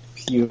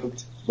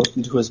 puked, looked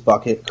into his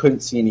bucket, couldn't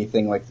see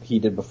anything like he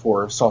did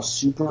before, saw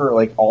super,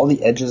 like, all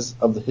the edges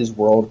of his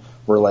world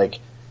were, like,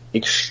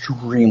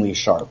 extremely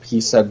sharp.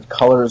 He said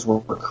colors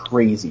were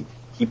crazy.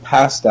 He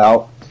passed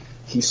out.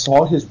 He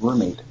saw his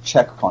roommate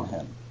check on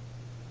him.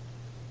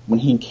 When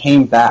he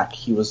came back,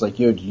 he was like,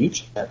 yo, did you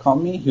check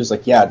on me? He was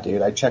like, yeah,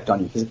 dude, I checked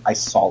on you. He's like, I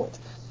saw it.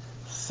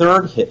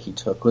 Third hit he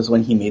took was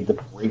when he made the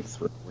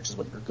breakthrough, which is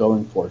what you're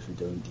going for if you're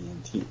doing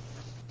DMT.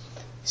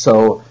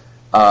 So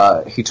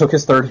he took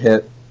his third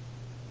hit,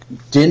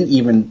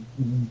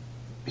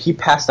 he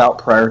passed out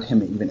prior to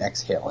him even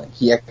exhaling.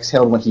 He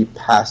exhaled when he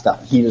passed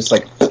out. He just,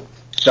 like,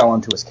 fell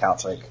onto his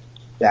couch, like,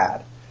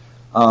 bad.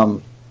 I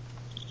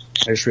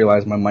just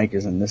realized my mic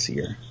is in this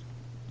ear.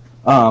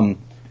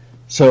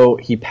 So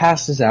he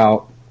passes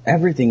out.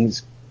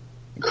 Everything's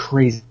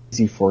crazy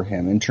for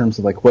him in terms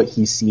of, like, what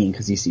he's seeing,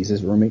 because he sees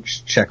his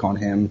roommate check on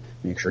him,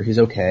 make sure he's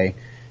okay.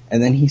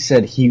 And then he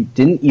said he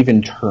didn't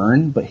even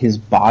turn, but his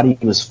body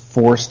was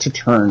forced to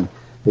turn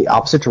the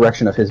opposite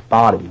direction of his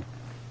body,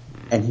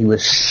 and he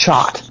was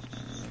shot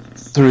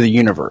through the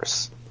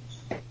universe,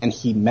 and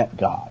he met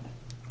God.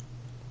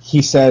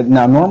 He said,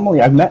 now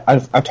normally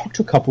I've talked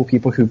to a couple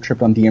people who've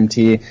tripped on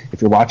DMT.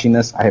 If you're watching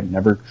this, I have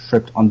never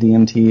tripped on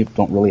DMT.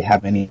 Don't really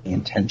have any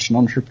intention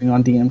on tripping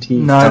on DMT.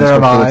 Neither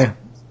have I.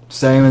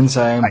 Same and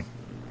same.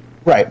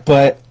 Right,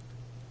 but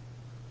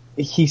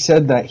he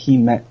said that he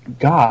met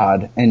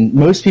God, and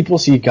most people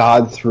see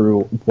God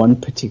through one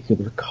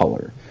particular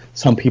color.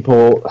 Some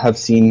people have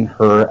seen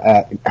her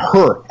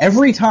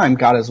every time.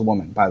 God is a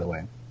woman, by the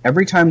way.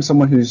 Every time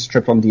someone who's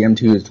tripped on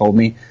DMT has told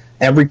me,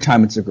 every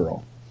time it's a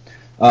girl.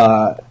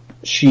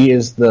 She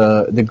is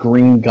the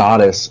green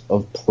goddess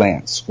of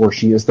plants, or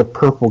she is the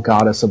purple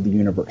goddess of the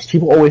universe.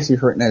 People always see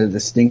her in a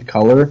distinct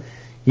color.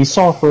 He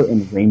saw her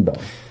in rainbow,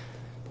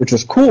 which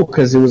was cool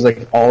because it was,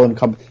 like, all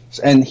encompassing.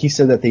 And he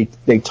said that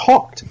they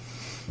talked,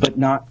 but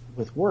not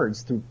with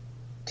words, through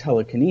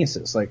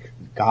telekinesis. Like,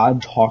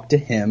 God talked to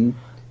him.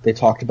 They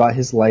talked about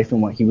his life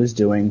and what he was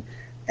doing,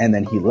 and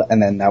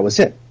then that was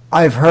it.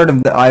 I've heard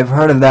of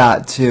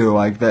that too,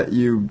 like that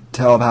you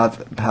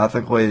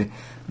telepathically.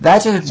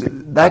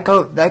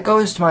 That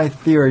goes to my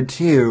theory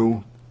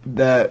too,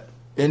 that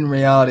in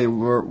reality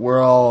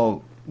we're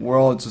all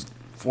just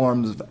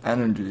forms of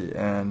energy,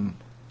 and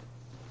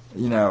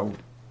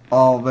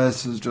all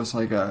this is just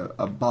like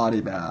a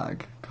body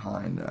bag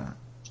kinda.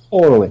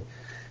 Totally.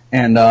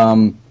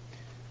 And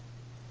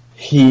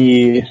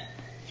he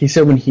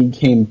said when he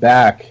came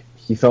back,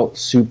 he felt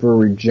super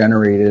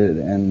regenerated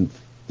and,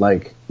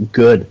 like,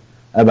 good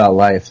about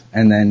life,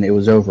 and then it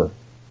was over.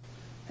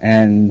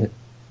 And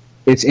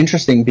it's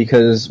interesting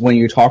because when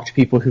you talk to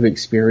people who've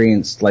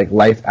experienced, like,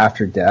 life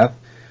after death,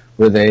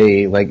 where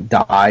they, like,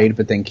 died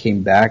but then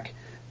came back,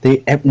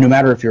 no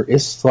matter if you're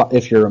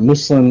a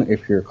Muslim,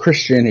 if you're a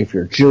Christian, if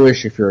you're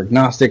Jewish, if you're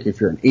agnostic,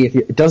 if you're an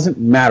atheist, it doesn't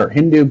matter,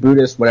 Hindu,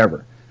 Buddhist,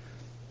 whatever.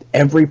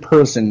 Every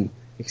person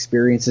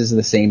experiences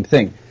the same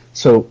thing.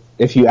 So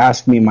if you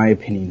ask me my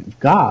opinion of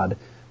God,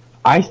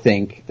 I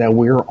think that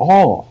we're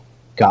all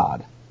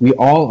God. We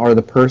all are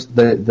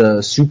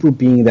the super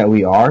being that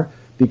we are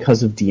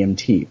because of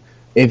DMT.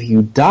 If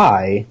you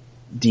die,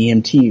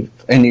 DMT,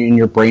 and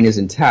your brain is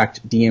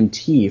intact,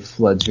 DMT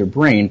floods your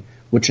brain,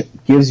 which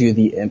gives you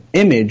the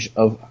image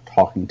of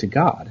talking to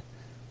God.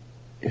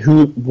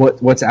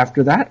 What's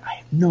after that? I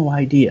have no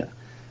idea.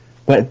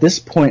 But at this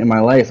point in my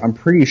life, I'm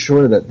pretty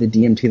sure that the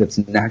DMT that's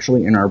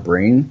naturally in our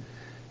brain,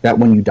 that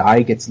when you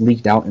die gets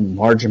leaked out in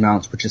large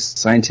amounts, which is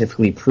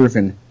scientifically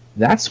proven,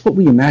 that's what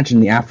we imagine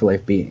the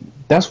afterlife being.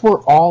 That's where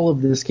all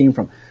of this came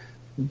from.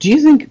 Do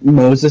you think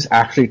Moses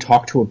actually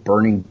talked to a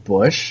burning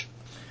bush?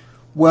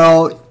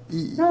 Well,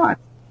 Not.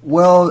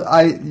 Well,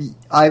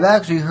 I've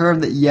actually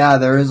heard that, yeah,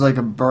 there is, like,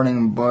 a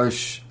burning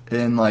bush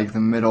in, like, the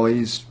Middle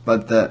East,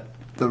 but the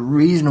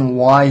reason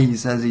why he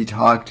says he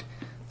talked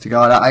to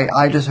God,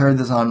 I just heard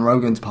this on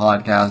Rogan's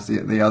podcast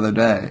the other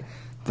day.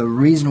 The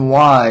reason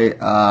why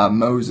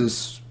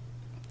Moses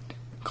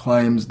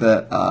claims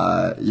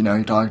that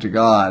he talked to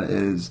God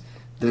is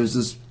there's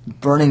this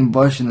burning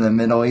bush in the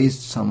Middle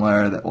East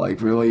somewhere that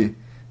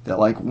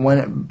when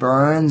it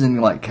burns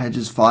and like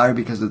catches fire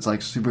because it's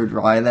like super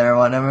dry there or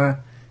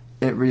whatever,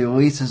 it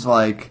releases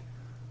like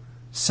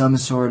some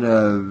sort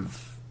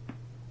of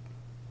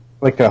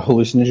like a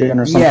hallucinogen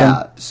or something.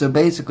 Yeah. So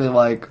basically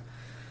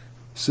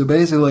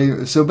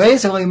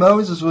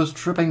Moses was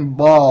tripping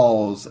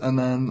balls and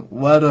then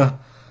led a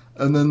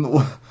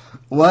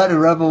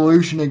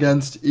revolution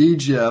against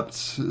Egypt.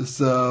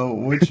 So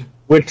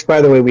which,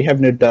 by the way, we have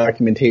no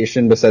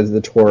documentation besides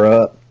the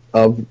Torah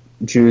of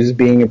Jews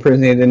being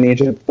imprisoned in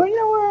Egypt. But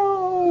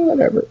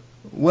whatever.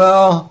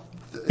 Well,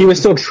 he was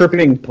still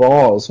tripping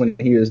balls when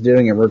he was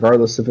doing it,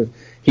 regardless of if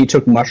he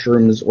took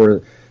mushrooms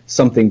or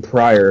something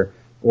prior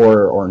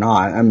or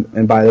not.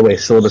 And by the way,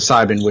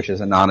 psilocybin, which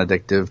is a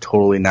non-addictive,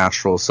 totally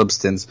natural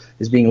substance,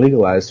 is being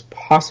legalized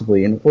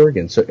possibly in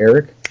Oregon. So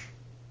Eric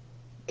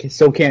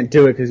still can't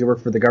do it because you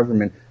work for the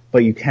government,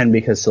 but you can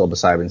because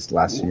psilocybin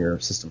lasts in your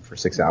system for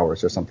 6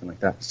 hours or something like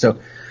that. So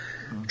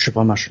trip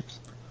on mushrooms.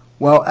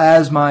 Well,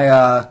 as my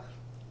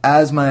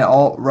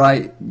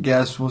alt-right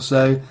guest will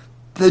say,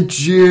 the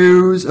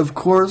Jews, of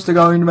course, they're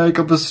going to make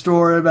up a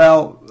story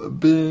about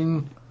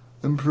being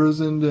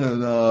imprisoned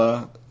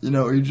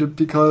in Egypt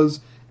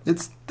because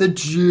it's the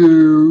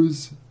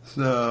Jews.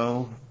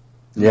 So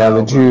yeah,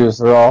 the Jews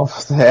are all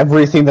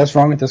everything that's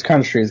wrong with this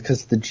country is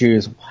because the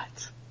Jews.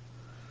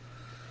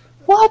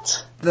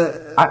 What?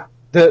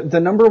 The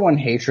number one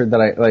hatred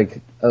that I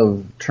like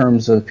of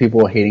terms of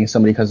people hating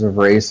somebody because of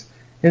race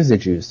is the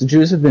Jews. The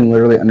Jews have been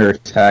literally under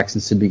attack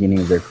since the beginning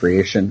of their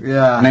creation.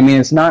 Yeah. And I mean,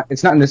 it's not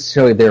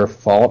necessarily their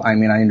fault. I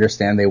mean, I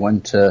understand they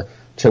went to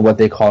what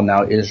they call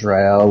now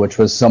Israel, which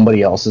was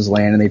somebody else's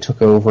land, and they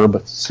took over,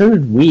 but so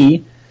did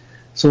we.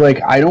 So,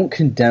 like, I don't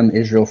condemn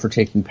Israel for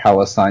taking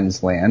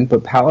Palestine's land,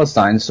 but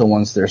Palestine still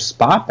wants their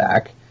spot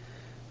back,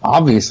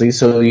 obviously,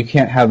 so you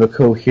can't have a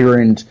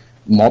coherent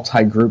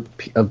multi-group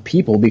of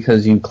people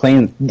because you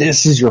claim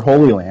this is your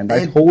holy land.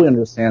 I totally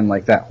understand,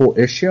 like, that whole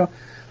issue.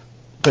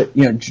 But,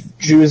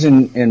 Jews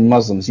and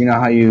Muslims, you know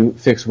how you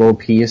fix world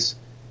peace?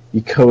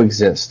 You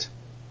coexist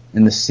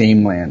in the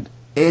same land.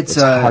 It's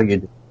how you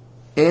do.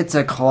 It's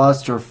a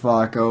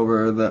clusterfuck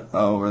over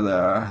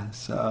there,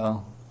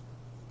 so...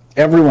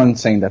 Everyone's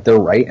saying that they're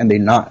right, and they're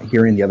not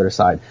hearing the other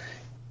side.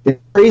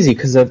 It's crazy,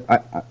 because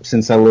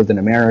since I lived in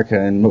America,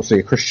 and mostly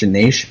a Christian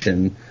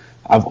nation,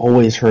 I've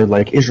always heard,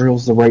 like,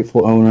 Israel's the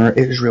rightful owner,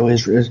 Israel.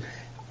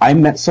 I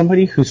met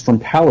somebody who's from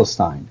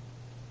Palestine,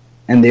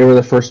 and they were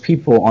the first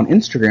people on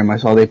Instagram I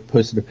saw. They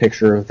posted a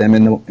picture of them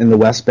in the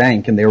West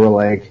Bank, and they were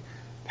like,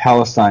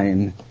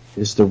 Palestine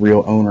is the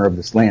real owner of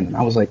this land. And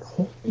I was like,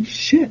 holy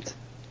shit.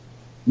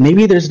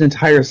 Maybe there's an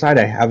entire side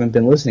I haven't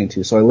been listening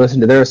to. So I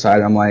listened to their side,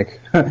 and I'm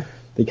like,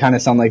 they kind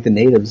of sound like the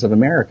natives of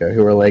America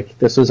who were like,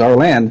 this was our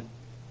land.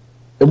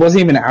 It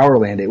wasn't even our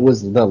land. It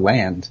was the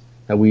land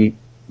that we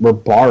were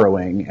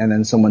borrowing, and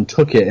then someone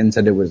took it and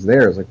said it was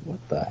theirs. Like, what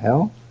the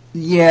hell?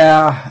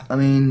 Yeah, I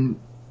mean,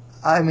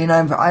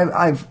 I've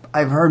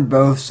heard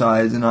both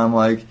sides, and I'm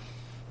like,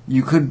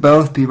 you could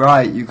both be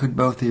right, you could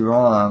both be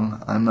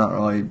wrong. I'm not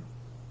really,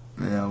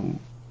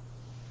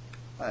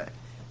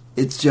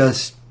 it's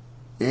just,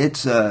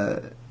 it's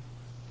the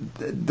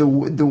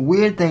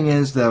weird thing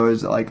is though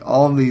is like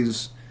all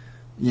these,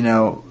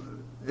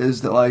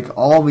 is that like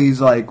all these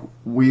like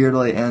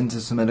weirdly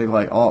anti-Semitic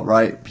like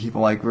alt-right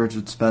people like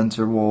Richard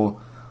Spencer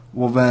will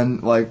then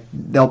like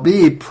they'll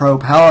be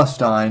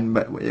pro-Palestine,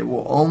 but it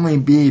will only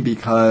be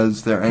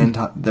because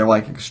they're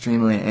like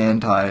extremely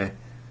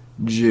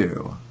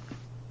anti-Jew.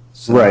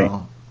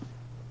 So,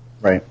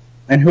 right.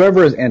 And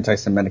whoever is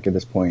anti-Semitic at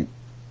this point,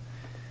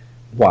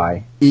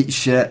 why? Eat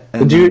shit.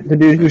 The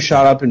dude who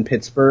shot up in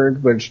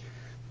Pittsburgh, which,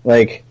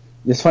 like,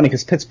 it's funny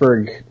because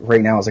Pittsburgh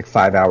right now is like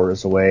 5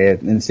 hours away.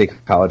 At in-state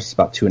college, it's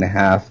about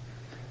 2.5.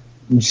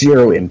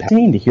 Zero impact.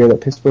 To hear that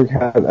Pittsburgh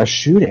had a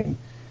shooting,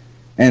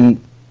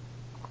 and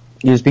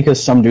it was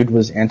because some dude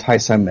was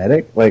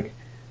anti-Semitic. Like,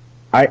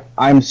 I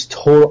own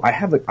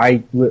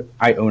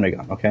a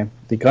gun. Okay,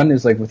 the gun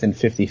is like within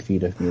 50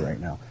 feet of me right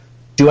now.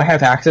 Do I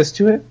have access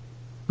to it?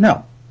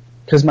 No.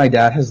 Because my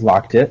dad has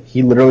locked it.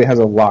 He literally has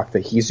a lock that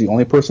he's the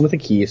only person with a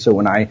key, so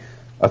when I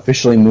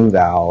officially move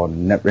out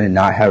and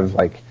not have,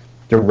 like,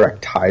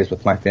 direct ties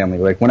with my family,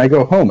 like, when I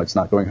go home, it's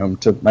not going home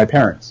to my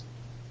parents.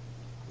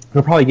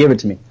 He'll probably give it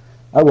to me.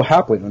 I will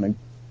happily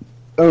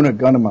own a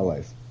gun in my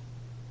life.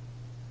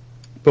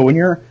 But when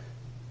you're,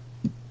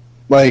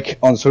 like,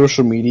 on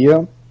social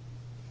media,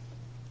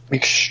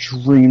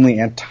 extremely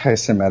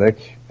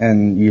anti-Semitic,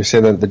 and you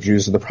say that the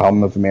Jews are the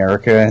problem of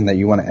America and that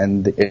you want to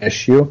end the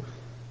issue,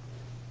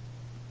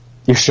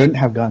 you shouldn't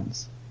have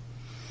guns.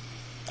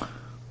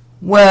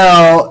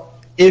 Well,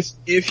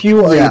 if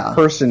you are a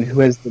person who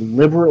has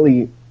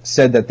deliberately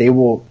said that they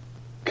will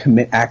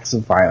commit acts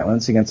of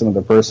violence against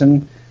another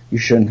person, you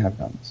shouldn't have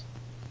guns.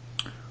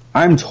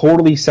 I'm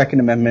totally Second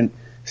Amendment.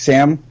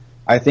 Sam,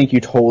 I think you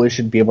totally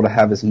should be able to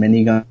have as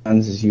many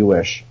guns as you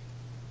wish.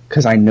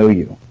 Because I know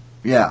you.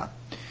 Yeah.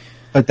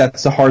 But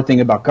that's the hard thing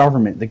about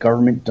government. The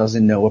government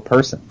doesn't know a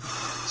person.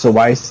 So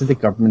why is it the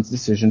government's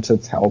decision to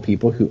tell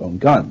people who own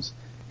guns?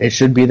 It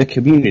should be the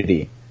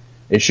community.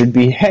 It should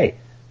be, hey,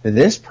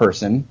 this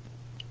person,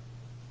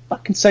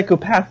 fucking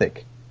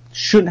psychopathic,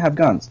 shouldn't have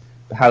guns.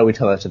 But how do we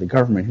tell that to the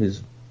government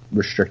who's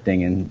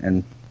restricting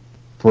and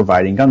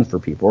providing guns for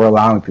people or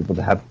allowing people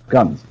to have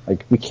guns?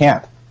 Like, we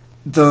can't.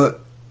 The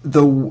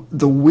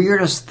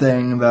weirdest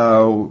thing,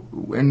 though,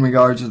 in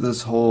regards to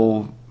this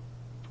whole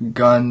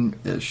gun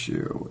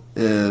issue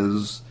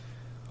is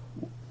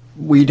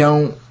we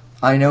don't.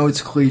 I know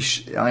it's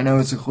cliche. I know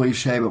it's a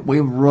cliche, but we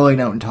really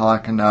don't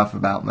talk enough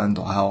about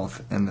mental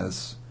health in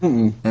this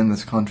in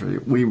this country.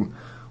 We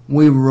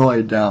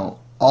really don't.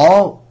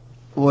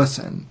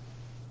 Listen.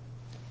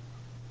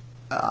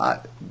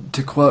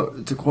 To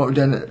quote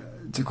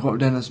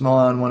Dennis Mull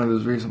on one of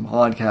his recent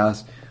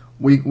podcasts,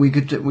 we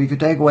could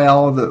take away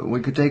all of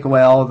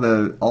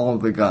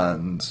the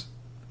guns,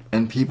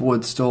 and people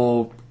would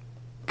still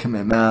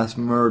commit mass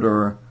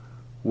murder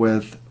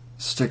with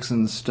sticks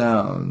and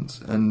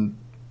stones and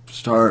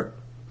start,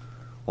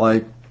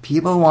 like,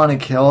 people who want to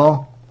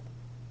kill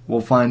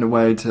will find a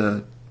way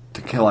to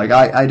kill. Like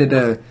I did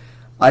a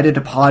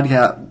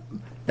podcast,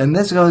 and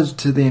this goes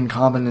to the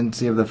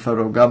incompetency of the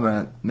federal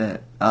government,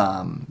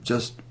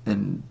 just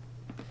in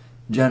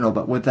general,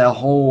 but with the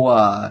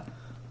whole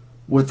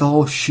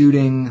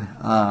shooting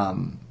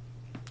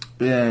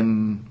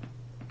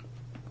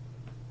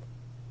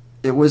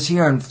it was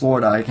here in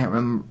Florida. I can't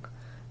remember.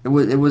 It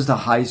was the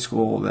high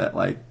school that,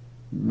 like,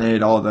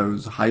 made all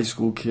those high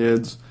school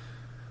kids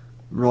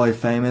really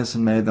famous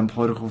and made them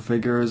political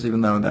figures,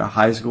 even though they're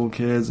high school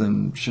kids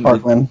and shouldn't.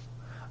 Parkland.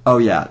 Oh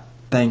yeah,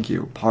 thank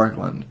you,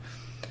 Parkland.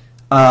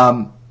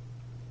 The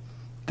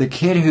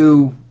kid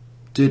who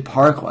did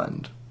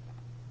Parkland.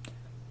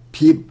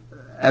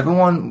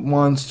 Everyone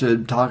wants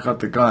to talk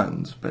about the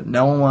guns, but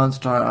no one wants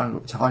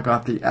to talk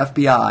about the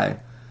FBI.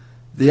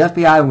 The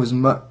FBI was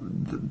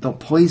the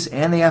police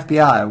and the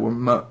FBI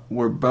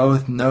were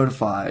both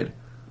notified.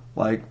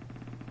 Like,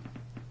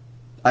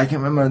 I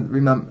can't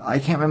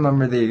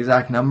remember the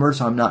exact number,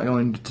 so I'm not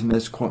going to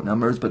misquote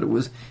numbers, but it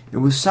was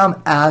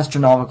some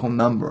astronomical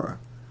number.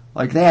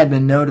 Like, they had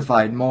been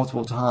notified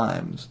multiple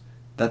times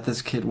that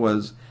this kid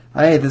is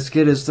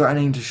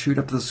threatening to shoot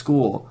up the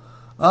school.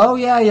 Oh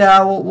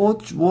yeah,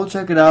 we'll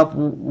check it out.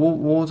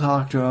 We'll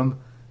talk to him.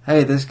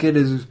 Hey, this kid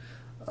is.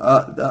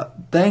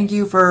 Thank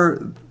you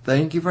for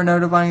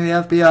notifying the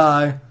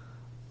FBI.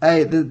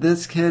 Hey,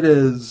 this kid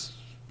is.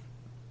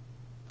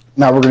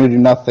 Now we're going to do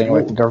nothing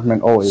like the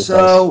government always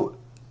does.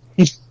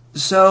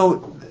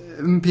 So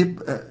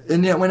people,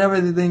 and yet whenever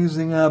the things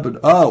happen,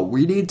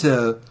 we need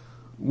to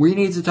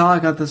talk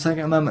about the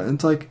Second Amendment.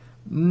 It's like,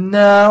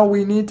 no,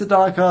 we need to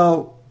talk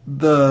about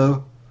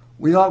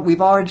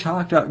we've already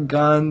talked about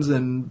guns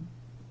and,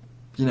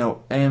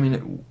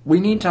 ammunition. We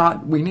need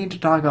to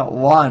talk about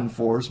law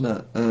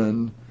enforcement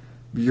and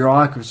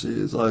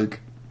bureaucracies.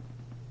 Like,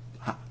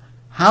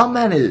 how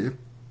many,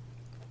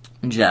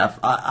 Jeff?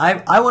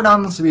 I would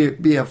honestly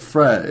be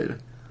afraid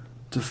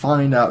to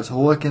find out, to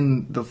look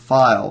in the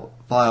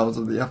files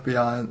of the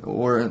FBI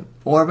or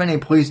of any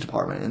police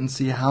department and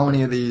see how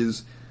many of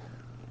these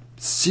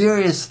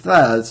serious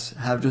threats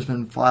have just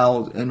been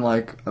filed in,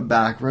 like, a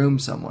back room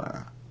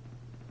somewhere.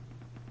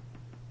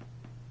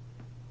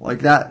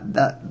 Like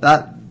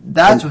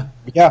that's what.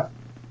 Yeah.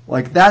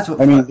 Like, that's what.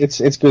 I mean,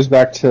 it goes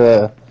back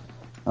to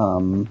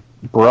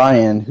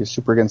Brian, who's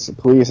super against the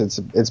police.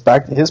 It's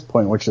back to his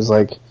point, which is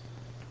like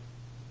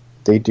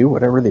they do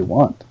whatever they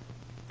want.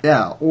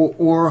 Yeah,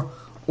 or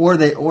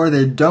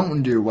they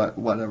don't do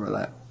whatever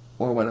they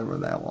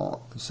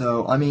want.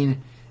 So I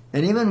mean,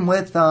 and even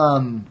with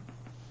the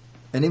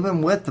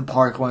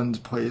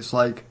Parkland police,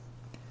 like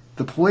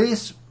the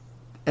police,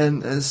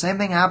 and the same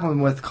thing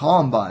happened with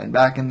Columbine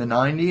back in the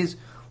 90s.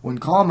 When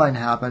Columbine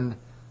happened,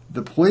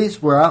 the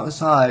police were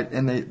outside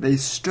and they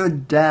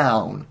stood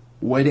down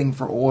waiting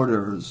for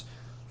orders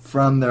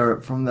from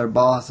their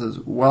bosses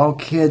while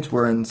kids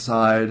were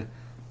inside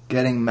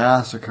getting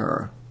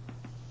massacred.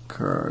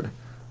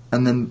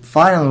 And then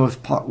finally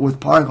with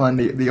Parkland,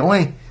 the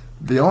only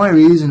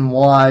reason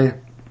why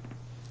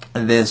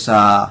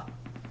the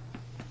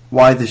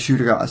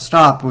shooter got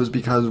stopped was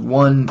because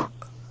one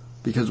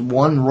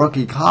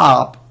rookie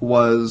cop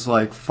was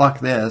like, fuck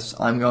this,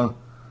 I'm going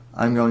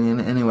in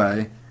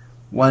anyway.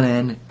 Went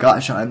in,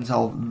 got shot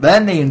himself.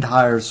 Then the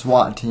entire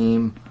SWAT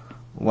team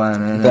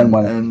went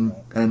in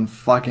and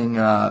fucking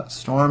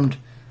stormed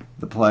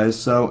the place.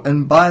 So,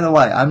 and by the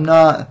way, I'm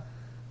not,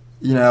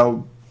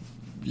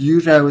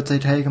 usually I would say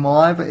take him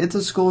alive, but it's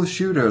a school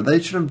shooter. They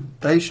should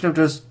have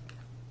just.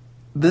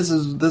 This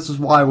is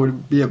why I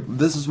would be a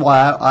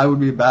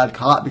bad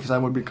cop, because I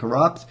would be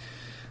corrupt.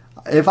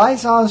 If I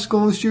saw a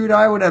school shooter,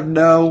 I would have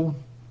no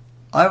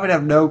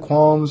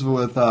qualms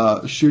with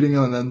shooting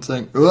him and then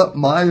saying,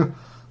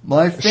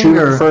 my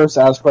finger. Shoot first,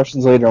 ask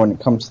questions later when it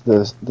comes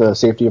to the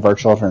safety of our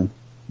children.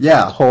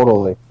 Yeah.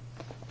 Totally.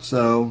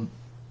 So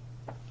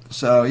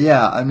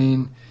yeah, I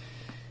mean,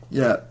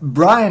 yeah,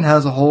 Brian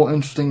has a whole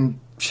interesting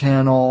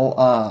channel,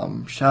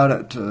 shout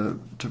out to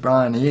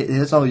Brian,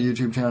 his whole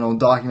YouTube channel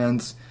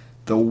documents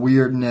the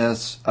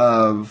weirdness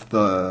of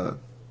the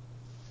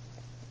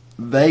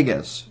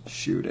Vegas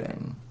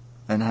shooting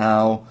and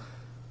how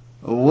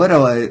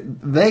literally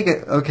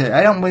Vegas, okay,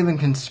 I don't believe in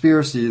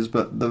conspiracies,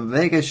 but the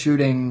Vegas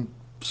shooting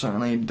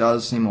certainly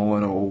does seem a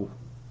little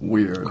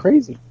weird.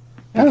 Crazy.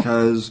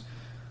 Yeah.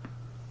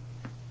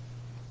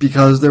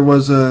 Because there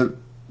was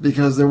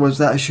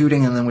that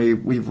shooting, and then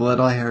we've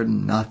literally heard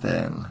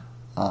nothing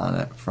on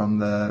it from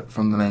the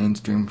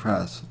mainstream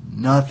press.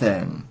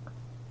 Nothing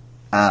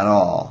at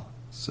all.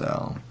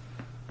 So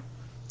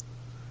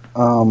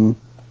I want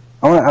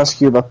to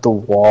ask you about the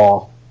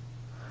wall.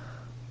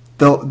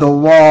 The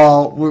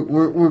wall.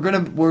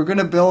 We're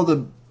gonna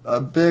build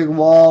a big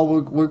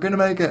wall. We're gonna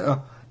make it.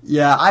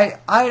 Yeah,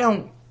 I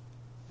don't.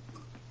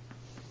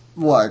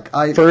 Look,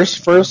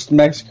 First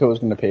Mexico was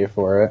going to pay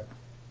for it,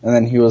 and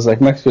then he was like,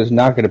 Mexico's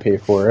not going to pay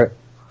for it,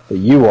 but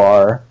you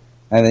are.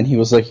 And then he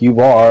was like, you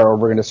are, or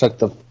we're going to shut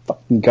the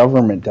fucking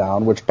government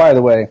down. Which, by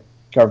the way,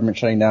 government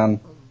shutting down.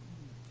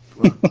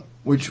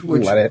 Which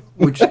let it.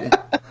 Which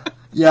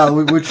yeah,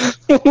 which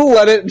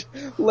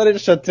let it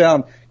shut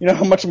down. You know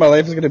how much of my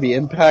life is going to be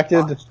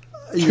impacted?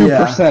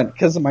 2%,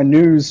 because of my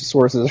news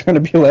sources are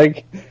going to be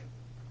like,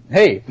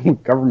 hey,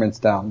 government's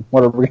down.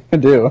 What are we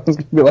going to do? It's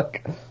going to be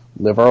like,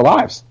 live our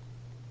lives.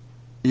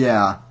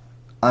 Yeah,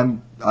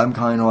 I'm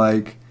kind of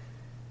like,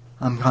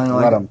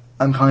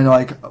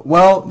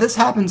 well, this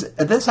happens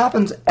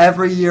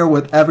every year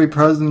with every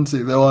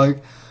presidency. They're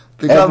like,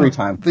 every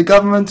time the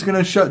government's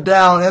gonna shut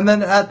down, and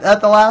then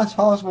at the last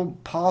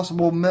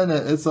possible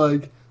minute, it's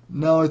like,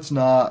 no, it's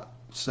not.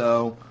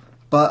 So,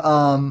 but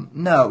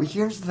no.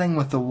 Here's the thing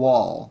with the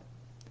wall.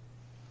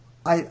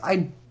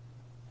 I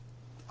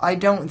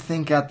don't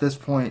think at this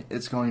point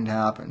it's going to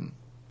happen.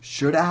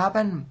 Should it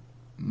happen?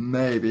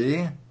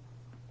 Maybe.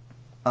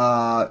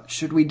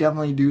 Should we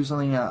definitely do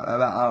something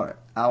about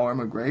our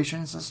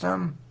immigration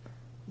system?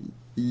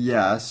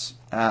 Yes,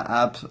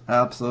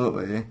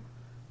 absolutely.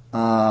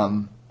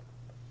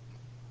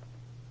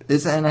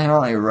 Is it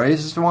inherently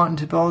racist wanting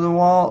to build a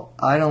wall?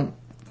 I don't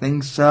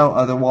think so.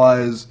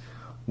 Otherwise,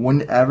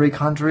 wouldn't every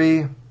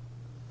country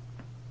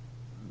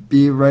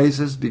be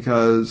racist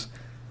because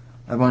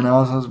everyone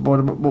else has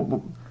border?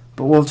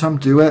 But will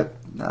Trump do it?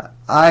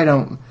 I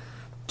don't.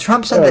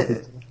 Trump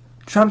said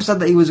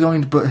that he was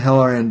going to put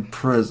Hillary in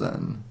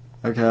prison.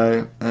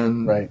 Okay,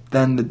 and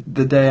then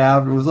the day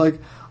after was like,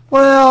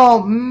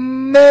 well,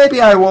 maybe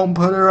I won't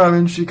put her. I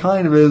mean, she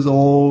kind of is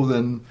old,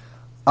 and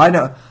I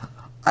don't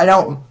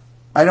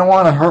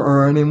want to hurt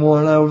her anymore.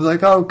 And I was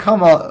like, oh,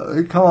 come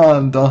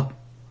on, duh.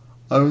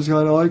 I was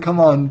kind of like,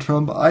 come on,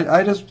 Trump.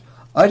 I just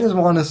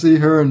want to see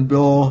her and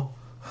Bill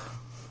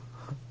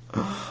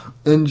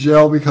in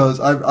jail because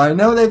I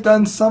know they've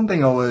done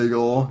something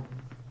illegal.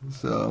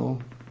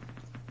 So,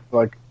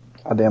 like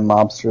goddamn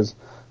mobsters.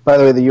 By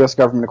the way, the U.S.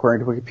 government,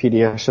 according to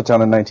Wikipedia, shut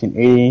down in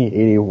 1980,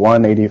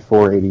 81,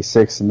 84,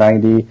 86,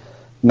 90,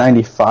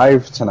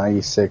 95 to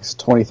 96,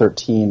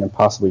 2013, and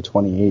possibly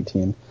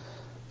 2018.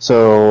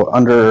 So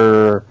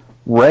under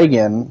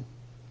Reagan,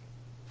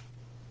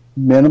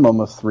 minimum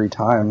of 3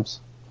 times,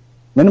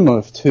 minimum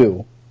of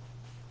 2,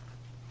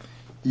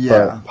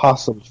 but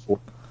possibly 4.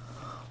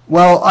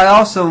 Well, I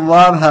also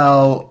love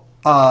how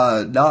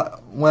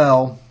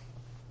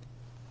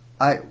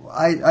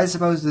I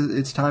suppose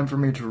it's time for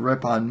me to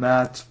rip on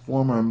Matt's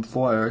former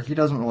employer. He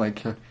doesn't really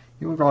care.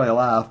 He would probably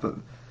laugh, but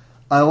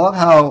I love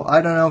how,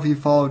 I don't know if you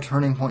follow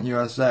Turning Point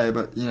USA,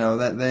 but you know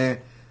that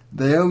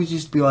they always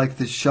used to be like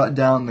to shut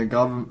down the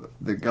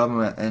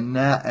government, and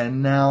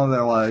now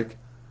they're like,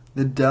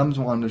 the Dems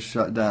want to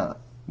shut down.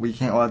 We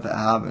can't let that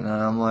happen. And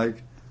I'm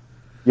like,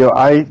 yo,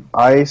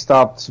 I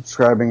stopped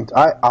subscribing.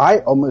 I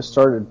almost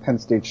started Penn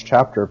State's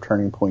chapter of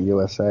Turning Point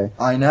USA.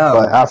 I know,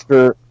 but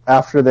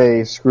after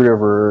they screwed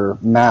over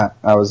Matt,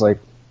 I was like,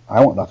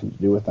 I want nothing to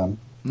do with them.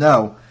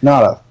 No,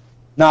 not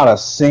a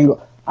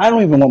single. I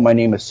don't even want my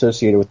name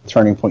associated with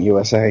Turning Point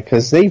USA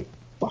because they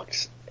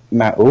fucked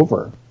Matt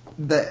over.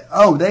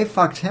 They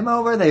fucked him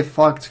over. They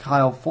fucked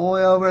Kyle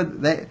Foley over.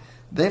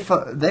 They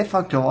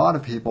fucked a lot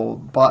of people.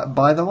 But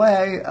by the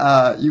way,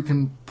 you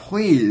can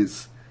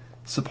please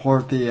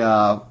support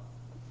the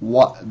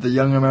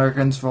Young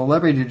Americans for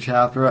Liberty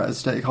chapter at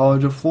State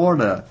College of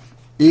Florida,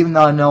 even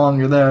though I'm no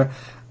longer there.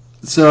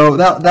 So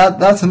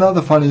that's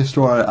another funny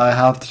story I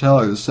have to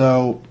tell you.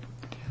 So,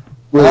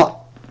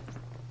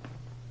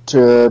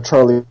 to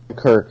Charlie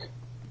Kirk,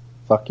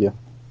 fuck you.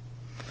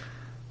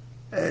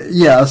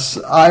 Yes,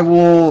 I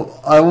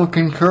will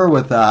concur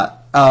with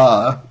that.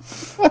 Yeah.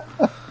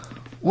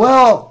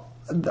 Well,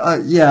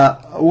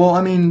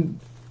 I mean,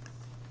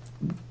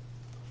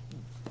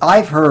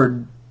 I've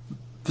heard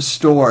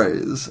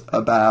stories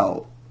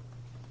about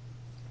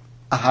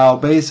how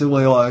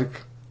basically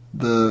like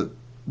the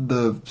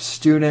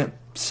student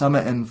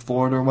summit in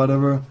Florida or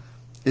whatever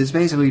is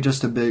basically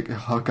just a big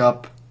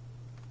hookup.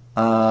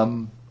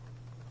 Well,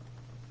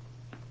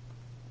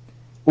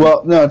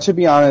 no, to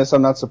be honest,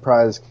 I'm not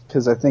surprised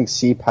because I think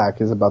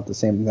CPAC is about the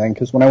same thing.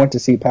 Because when I went to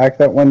CPAC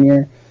that one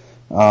year,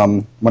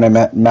 when I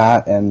met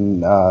Matt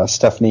and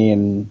Stephanie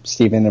and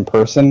Steven in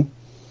person.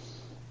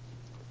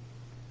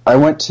 I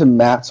went to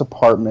Matt's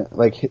apartment,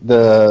 like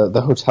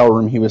the hotel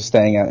room he was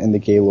staying at in the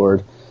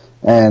Gaylord,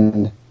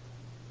 and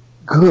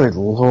good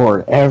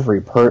lord,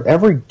 every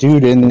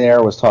dude in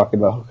there was talking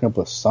about hooking up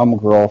with some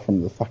girl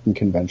from the fucking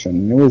convention,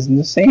 and it was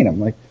insane. I'm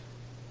like,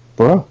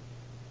 bro,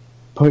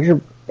 put your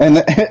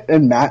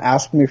and Matt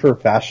asked me for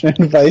fashion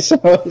advice,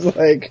 and I was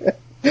like,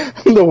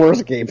 I'm the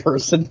worst gay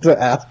person to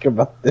ask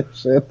about this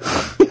shit.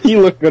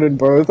 You look good in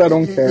both. I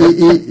don't care.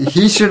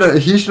 He should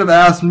have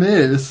asked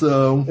me.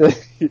 So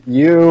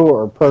you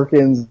or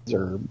Perkins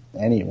or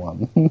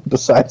anyone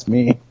besides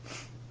me.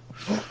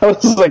 I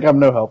was like, I'm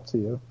no help to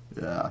you.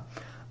 Yeah,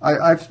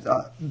 that's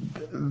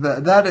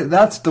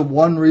the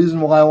one reason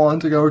why I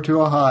want to go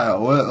to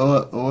Ohio.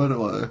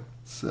 Literally.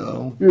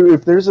 So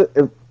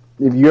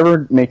if you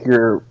ever make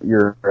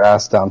your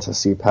ass down to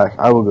CPAC,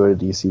 I will go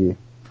to DC.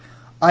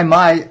 I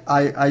might.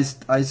 I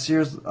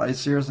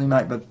seriously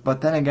might.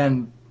 But then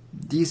again,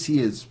 DC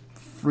is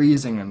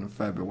freezing in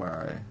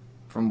February.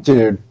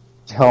 Dude,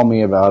 tell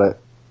me about it.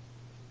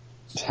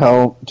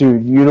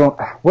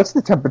 What's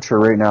the temperature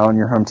right now in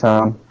your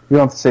hometown? You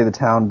don't have to say the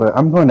town, but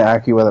I'm going to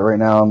AccuWeather right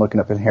now. I'm looking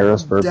up in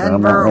Harrisburg,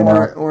 Denver,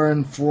 right or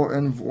in Florida.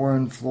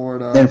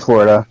 In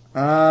Florida.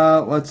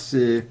 Let's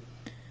see.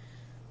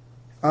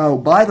 Oh,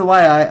 by the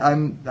way, I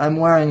am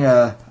wearing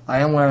a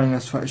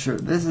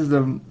sweatshirt. This is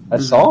I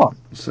saw.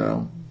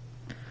 So,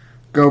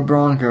 go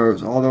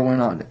Broncos! Although we're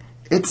not.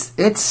 It's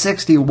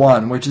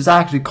 61, which is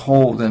actually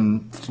cold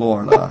in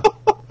Florida.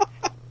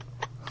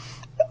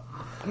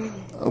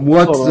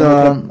 What's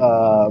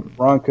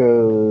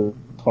Broncos?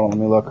 Hold on, let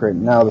me look right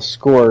now. The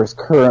score is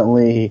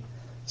currently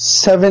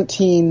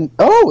 17.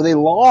 Oh, they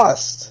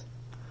lost.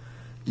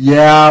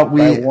 Yeah,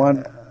 by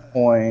 1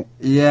 point.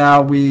 Yeah,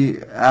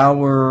 we've had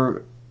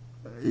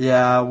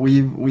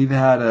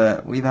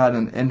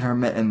an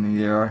intermittent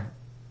year.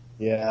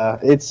 Yeah,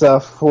 it's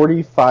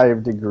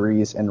 45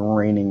 degrees and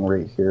raining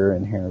right here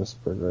in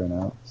Harrisburg right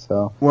now.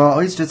 So well, at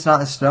least it's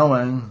not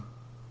snowing.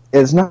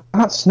 It's not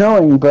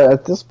snowing, but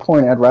at this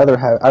point, I'd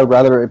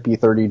rather it be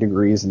 30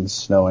 degrees and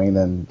snowing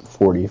than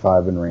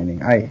 45 and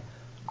raining. I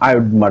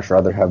would much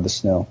rather have the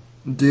snow.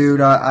 Dude,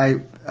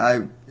 it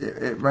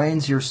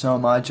rains here so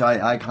much.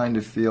 I kind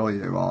of feel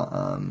you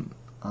on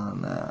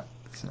that.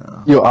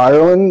 So.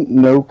 Ireland,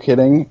 no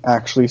kidding.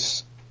 Actually,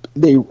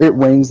 it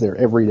rains there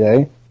every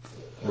day,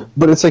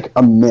 but it's like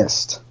a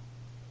mist.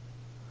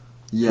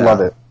 Yeah,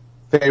 love it.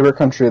 Favorite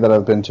country that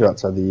I've been to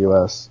outside the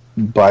U.S.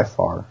 by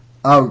far.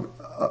 Oh.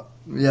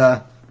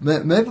 Yeah,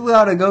 maybe we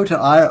ought to go to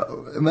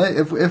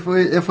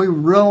if we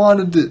really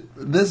wanted to.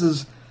 This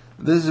is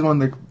when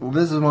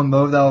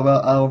both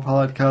our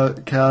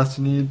podcasts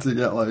need to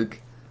get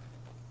like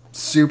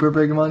super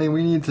big money.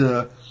 We need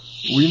to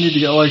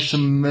get like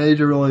some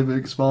major really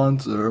big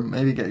sponsor.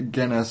 Maybe get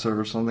Guinness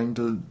or something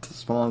to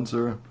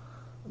sponsor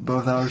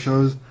both our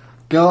shows.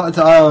 Go out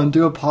to Ireland,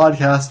 do a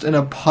podcast in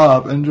a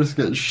pub, and just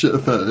get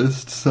shit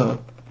faced.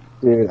 So,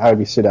 dude, I would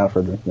be sit down for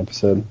a drinking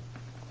episode.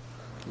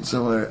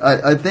 So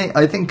I think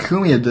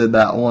Kumia did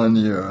that one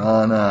year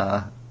on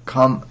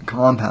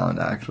Compound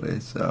actually.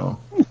 So,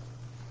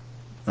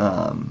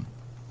 damn,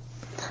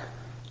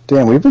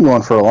 we've been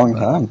going for a long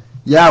time.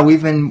 Yeah,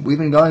 we've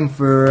been going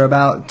for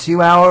about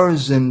 2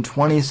 hours and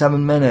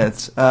 27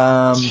 minutes.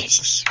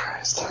 Jesus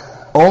Christ!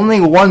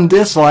 Only one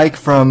dislike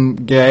from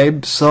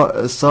Gabe.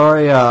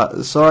 Sorry,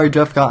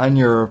 Jeff got on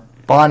your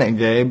bonnet,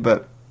 Gabe.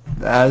 But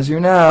as you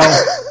know.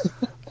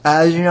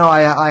 I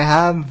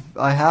have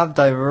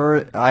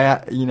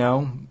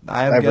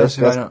guests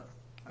who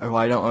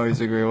I don't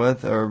always agree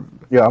with, or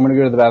yeah, I'm gonna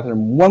go to the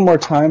bathroom one more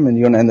time, and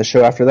you wanna end the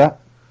show after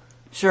that?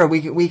 Sure,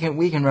 we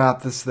can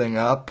wrap this thing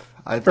up.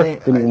 I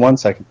think. Give me 1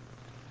 second.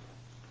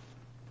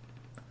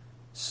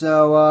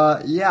 So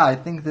I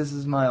think this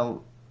is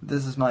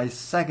my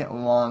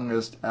second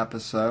longest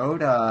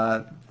episode.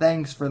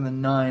 Thanks for the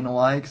 9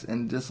 likes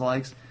and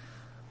dislikes.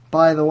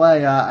 By the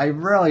way, I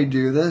rarely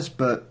do this,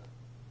 but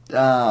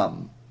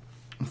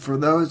for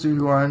those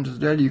who are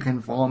interested, you can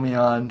follow me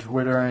on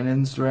Twitter and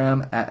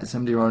Instagram at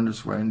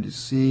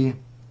 @SMDR_NDC.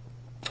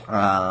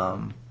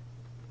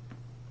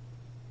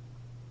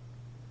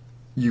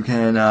 You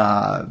can,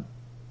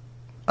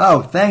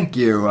 thank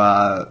you,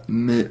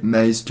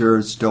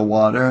 Meister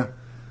Stillwater.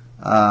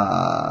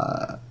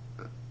 I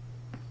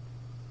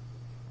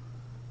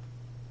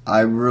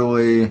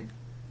really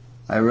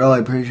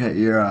appreciate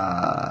your,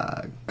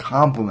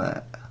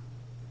 compliment,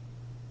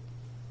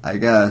 I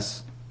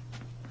guess.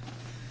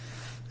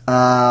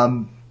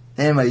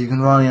 Anyway, you can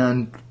follow me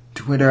on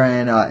Twitter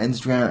and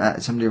Instagram at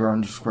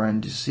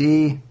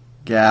 @SMDR_NDC,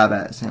 Gab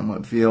at Sam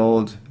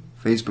Whitfield,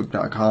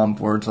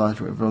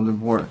 Facebook.com/Whitfield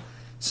Report.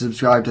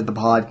 Subscribe to the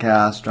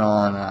podcast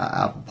on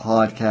Apple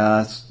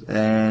Podcasts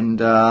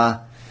and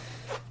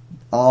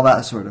all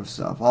that sort of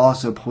stuff.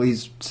 Also,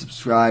 please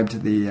subscribe to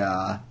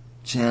the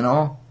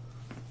channel,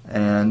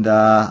 and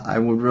I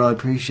would really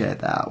appreciate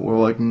that.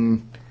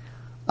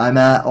 I'm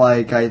at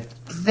I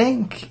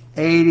think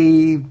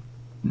 80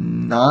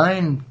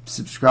 9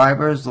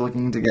 subscribers,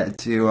 looking to get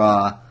to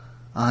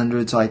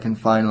 100 so I can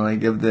finally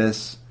give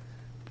this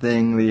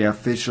thing the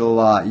official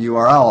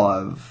URL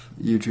of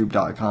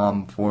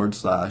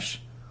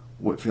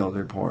youtube.com/Whitfield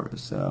Report.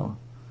 So,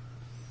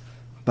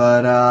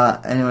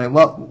 but anyway,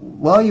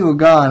 while you were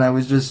gone, I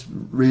was just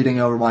reading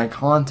over my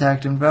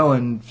contact info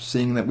and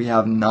seeing that we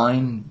have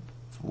 9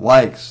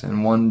 likes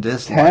and 1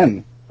 dislike.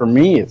 10. For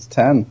me, it's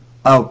 10.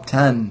 Oh,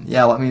 10.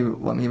 Yeah, let me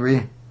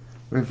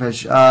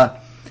refresh.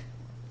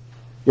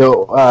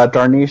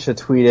 Darnisha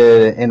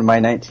tweeted, in my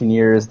 19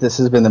 years, this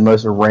has been the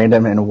most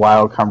random and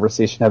wild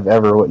conversation I've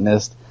ever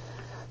witnessed.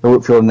 The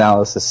Whitfield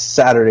analysis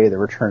Saturday, the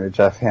return of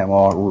Jeff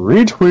Hamill.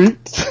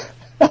 Retweet.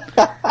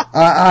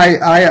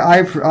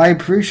 I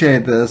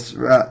appreciate this.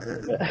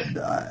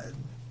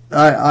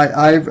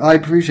 I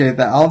appreciate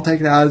that. I'll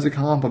take that as a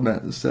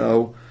compliment.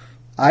 So,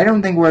 I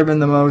don't think we've been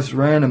the most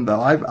random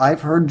though.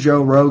 I've heard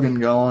Joe Rogan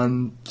go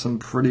on some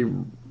pretty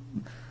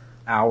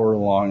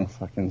hour-long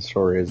fucking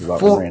stories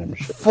about random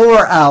shit.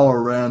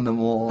 4-hour random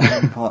long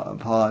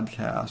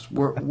podcast.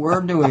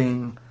 We're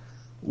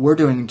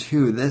doing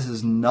 2. This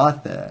is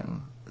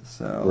nothing.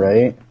 So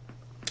right.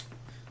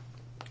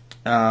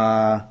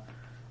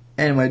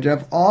 Anyway,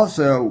 Jeff.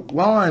 Also,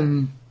 while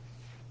I'm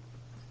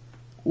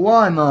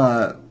on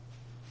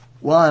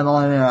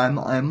air,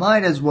 I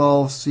might as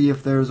well see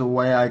if there's a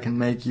way I can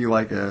make you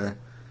like a.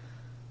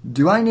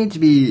 Do I need to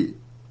be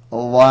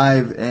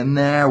live in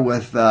there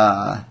with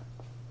on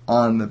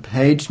the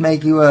page to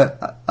make you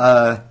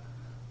a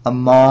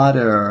mod,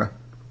 or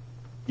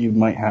you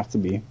might have to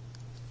be.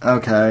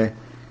 Okay.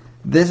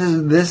 This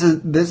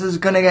is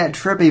gonna get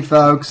trippy,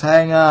 folks.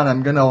 Hang on,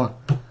 I'm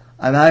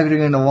actually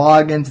gonna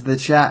log into the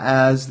chat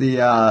as the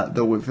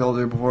Whitfield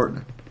Report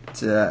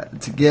to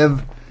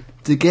give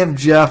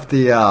Jeff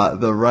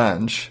the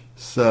wrench.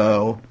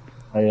 So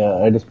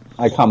I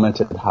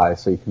commented hi,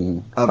 so you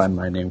can find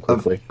my name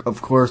quickly.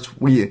 Of course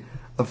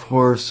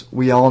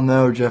we all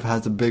know Jeff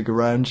has a big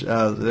wrench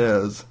as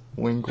is.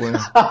 Wink wink.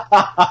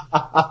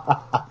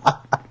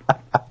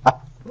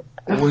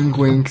 Wink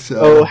wink. So.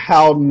 Oh,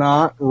 how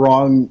not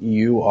wrong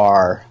you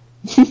are.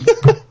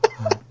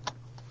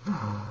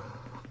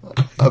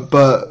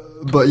 But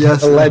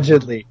yes.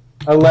 Allegedly,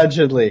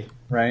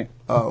 right?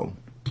 Oh.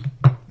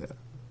 Yeah.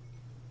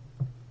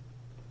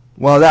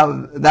 Well,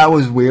 that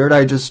was weird.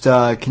 I just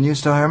can you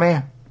still hear me?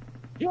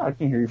 Yeah, I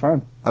can hear you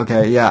fine.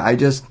 Okay, yeah.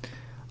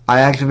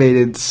 I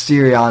activated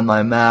Siri on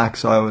my Mac,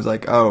 so I was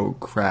like, oh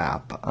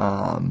crap.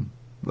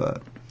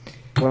 But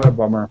what a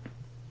bummer.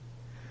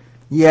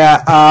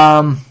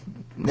 Yeah.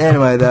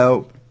 Anyway,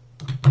 though.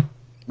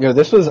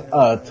 This was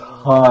a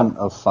ton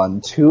of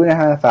fun.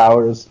 2.5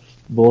 hours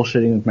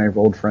bullshitting with my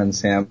old friend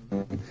Sam.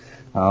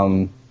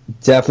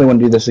 Definitely want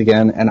to do this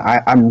again, and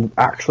I'm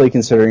actually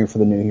considering for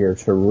the new year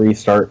to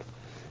restart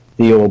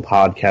the old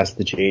podcast,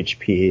 the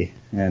JHP,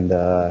 and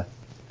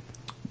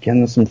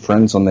getting some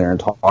friends on there and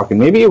talking.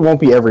 Maybe it won't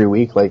be every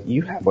week. Like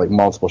you have like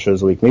multiple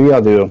shows a week. Maybe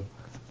I'll do.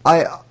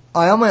 I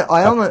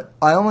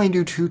only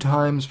do 2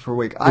 times per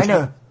week. I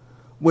know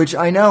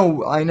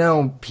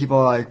people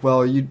are like,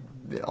 well, you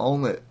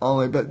only,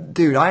 but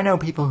dude, I know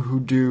people who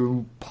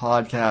do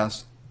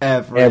podcasts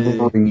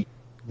every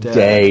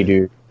day,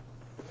 dude.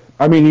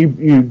 I mean,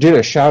 you did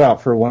a shout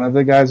out for one of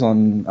the guys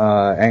on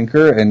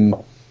Anchor, and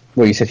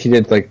you said he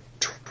did like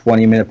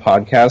 20-minute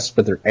podcasts,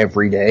 but they're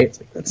every day. It's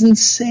like that's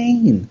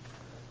insane.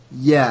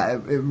 Yeah, it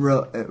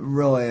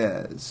really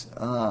is.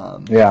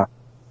 Yeah.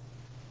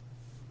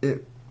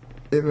 It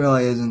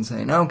really is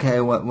insane.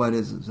 Okay, what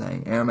is it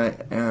saying?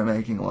 Error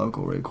making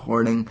local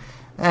recording.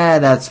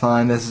 That's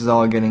fine. This is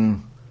all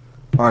getting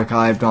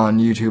archived on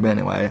YouTube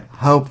anyway.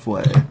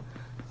 Hopefully.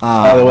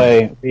 By the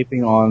way,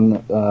 vaping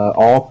on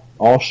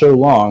all show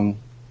long.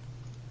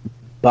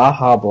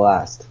 Baja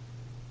Blast.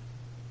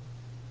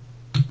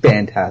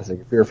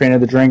 Fantastic. If you're a fan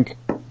of the drink,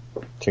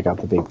 check out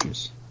the vape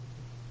juice.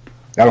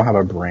 I don't have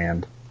a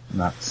brand. I'm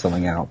not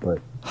selling out, but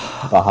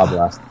Baja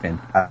Blast,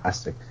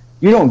 fantastic.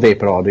 You don't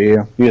vape at all, do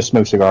you? You just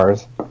smoke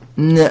cigars?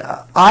 No,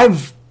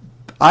 I've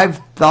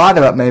thought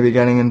about maybe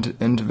getting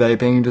into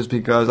vaping just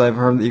because I've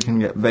heard that you can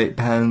get vape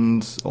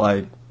pens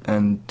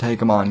and take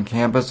them on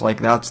campus.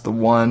 That's the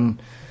one.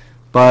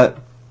 But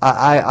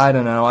I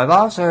don't know. I've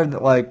also heard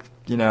that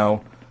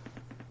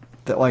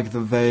the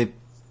vape,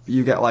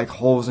 you get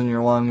holes in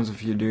your lungs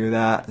if you do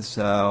that.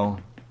 So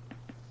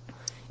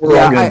we're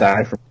all gonna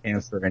die from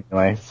cancer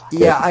anyway.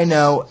 Yeah, I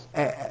know.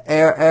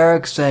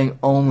 Eric's saying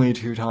only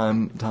 2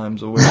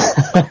 times a week.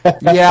 I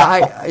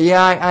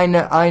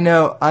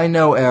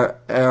know,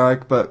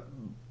 Eric, but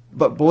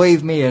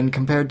believe me, and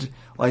compared to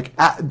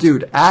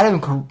dude,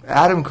 Adam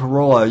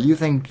Carolla, you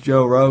think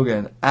Joe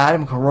Rogan?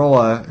 Adam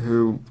Carolla,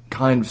 who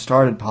kind of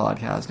started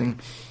podcasting,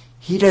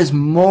 he does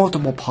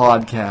multiple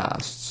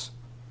podcasts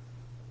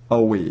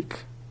a week.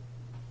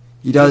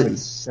 He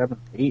does 7,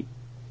 8.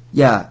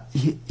 Yeah,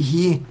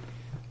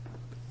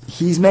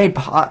 He's made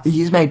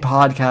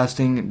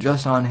podcasting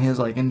just on his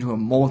into a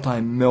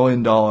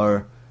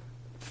multi-million-dollar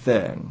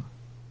thing.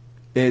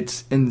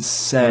 It's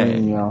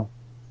insane.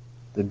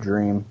 The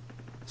dream.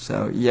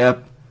 So,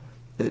 yep,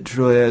 It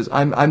truly is.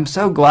 I'm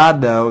so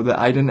glad though that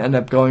I didn't end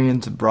up going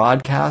into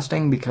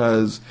broadcasting,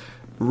 because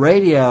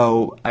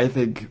radio, I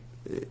think,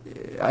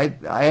 I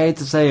hate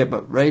to say it,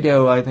 but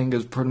radio I think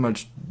is pretty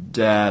much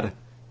dead.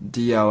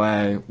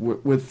 DOA.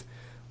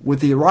 With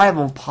the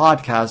arrival of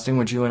podcasting,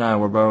 which you and I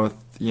were both,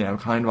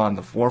 kind of on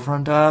the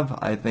forefront of,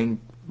 I think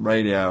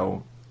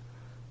radio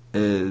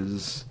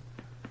is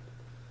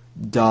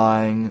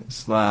dying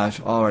 /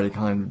 already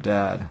kind of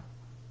dead.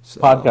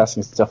 So. Podcasting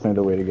is definitely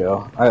the way to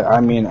go.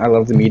 I mean, I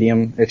love the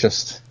medium. It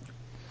just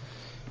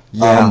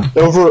yeah.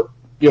 For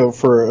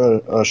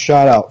a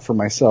shout out for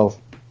myself,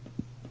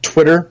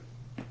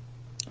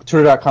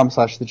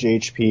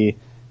 twitter.com/thejhp,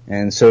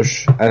 and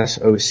SOC,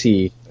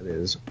 that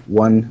is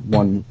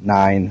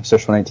 119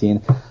 social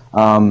 19.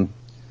 God,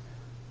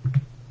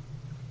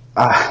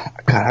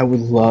 I would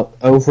love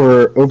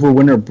over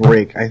winter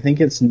break. I think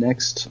it's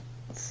next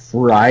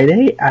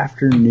Friday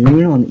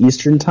afternoon on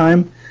Eastern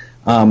time.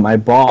 My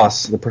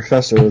boss, the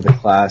professor of the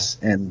class,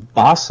 and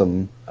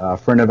Bassem, a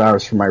friend of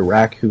ours from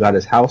Iraq who got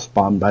his house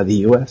bombed by the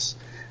U.S.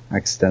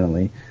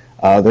 accidentally,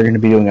 they're going to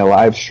be doing a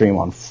live stream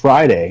on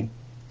Friday,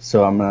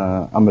 so I'm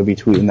gonna be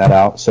tweeting that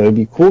out. So it'd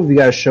be cool if you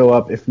guys show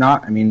up. If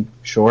not, I mean,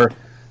 sure.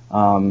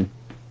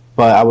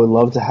 But I would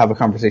love to have a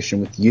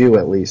conversation with you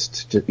at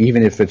least,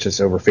 even if it's just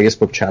over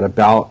Facebook chat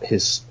about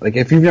his. Like,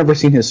 if you've never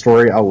seen his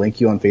story, I'll link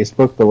you on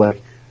Facebook. But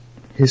like,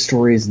 his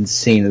story is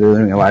insane. They're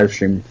doing a live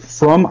stream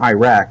from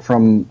Iraq.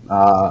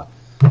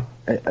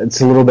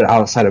 It's a little bit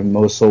outside of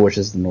Mosul, which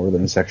is the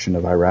northern section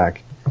of Iraq.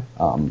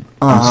 I'm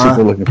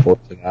super looking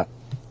forward to that.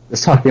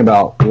 It's talking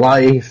about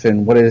life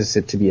and what is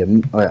it to be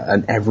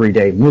an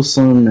everyday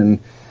Muslim, and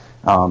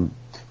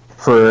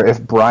for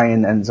if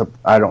Brian ends up,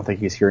 I don't think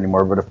he's here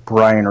anymore, but if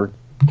Brian or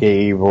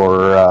Gabe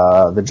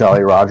or the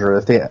Jolly Roger,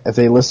 if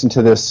they listen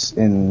to this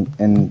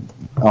in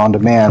on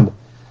demand,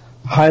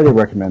 highly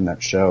recommend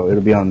that show.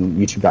 It'll be on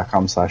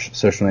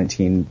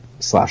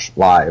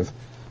youtube.com/social19/live.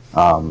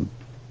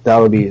 That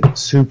would be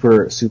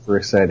super, super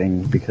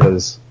exciting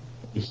because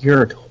you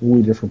hear a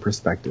totally different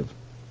perspective.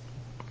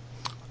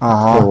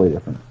 Totally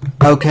different.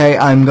 Okay,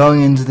 I'm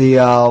going into the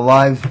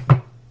live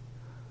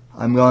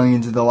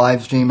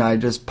stream. I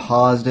just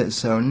paused it,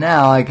 so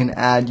now I can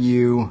add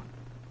you.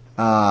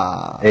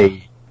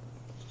 Hey.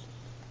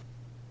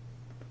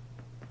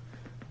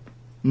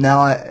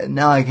 Now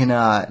I can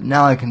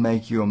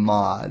make you a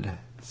mod.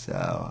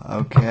 So,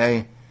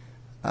 okay.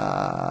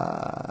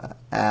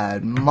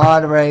 Add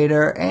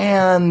moderator,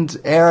 and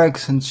Eric,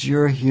 since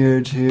you're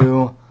here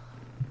too,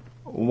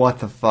 what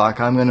the fuck?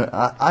 I'm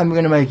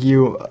gonna make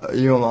you a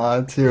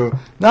mod too.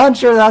 Not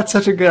sure that's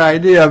such a good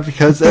idea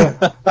because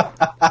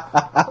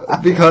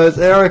because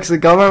Eric's a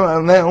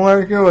government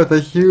worker with a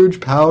huge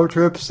power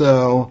trip,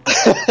 so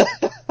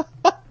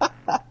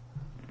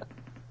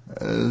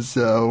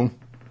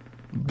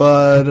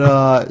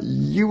but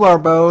you are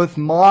both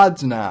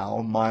mods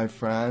now, my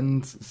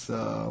friends.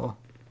 So.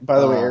 By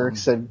the way, Eric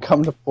said,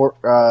 "Come to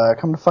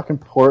fucking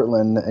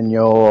Portland, and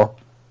you'll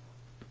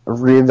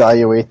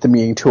reevaluate the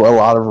meeting to a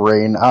lot of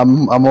rain."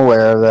 I'm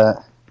aware of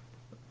that.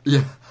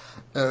 Yeah,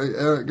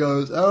 Eric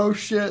goes, "Oh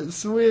shit,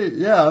 sweet,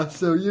 yeah."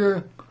 So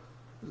you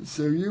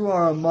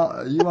are a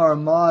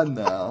mod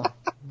now.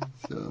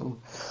 So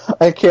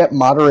I can't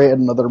moderate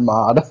another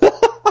mod.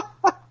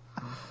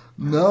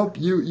 Nope,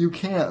 you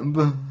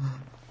can't.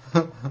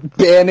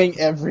 Banning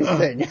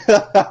everything.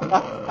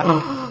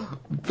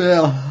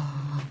 Bill.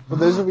 For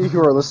those of you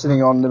who are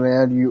listening on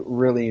demand, you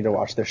really need to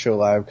watch the show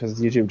live because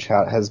the YouTube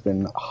chat has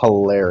been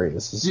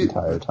hilarious this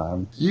entire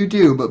time. You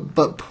do,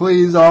 but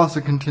please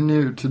also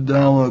continue to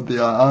download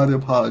the audio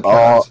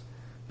podcast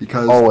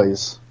because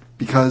always,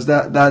 because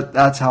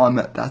that's how I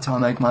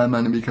make my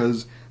money,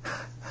 because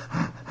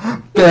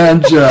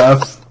ban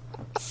Jeff.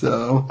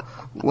 So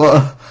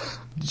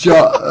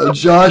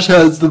Josh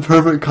has the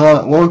perfect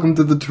comment. Welcome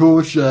to the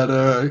tool shed,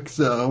 Eric.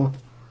 So.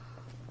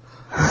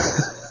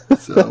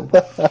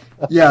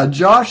 Yeah,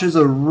 Josh Rogers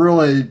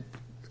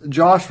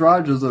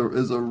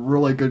is a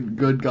really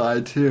good guy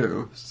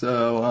too.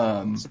 So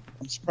I'm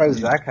surprised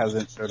Zach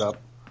hasn't showed up.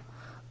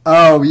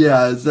 Oh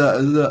yeah,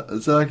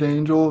 Zach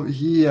Angel?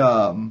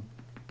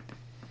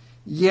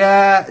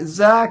 Yeah,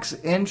 Zach's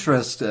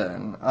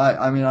interesting.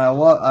 I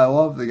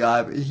love the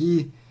guy, but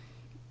he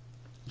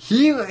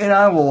and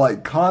I will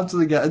like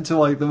constantly get into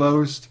like the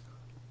most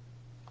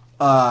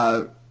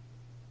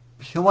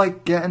he'll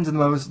like get into the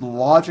most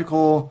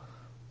logical,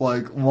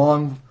 like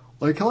long,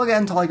 like he'll get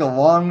into like a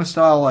long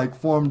style like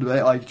form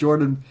debate, like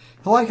Jordan.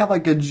 He'll like have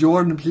like a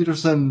Jordan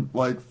Peterson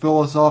like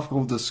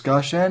philosophical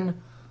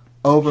discussion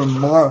over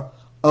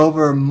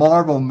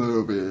Marvel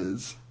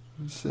movies.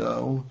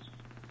 So,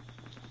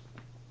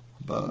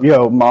 but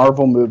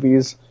Marvel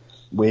movies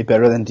way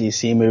better than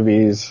DC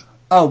movies.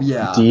 Oh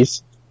yeah,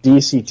 DC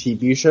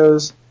TV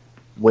shows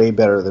way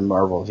better than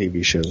Marvel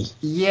TV shows.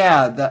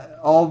 Yeah,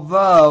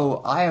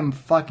 although I am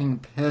fucking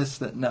pissed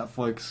that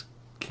Netflix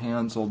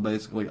canceled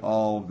basically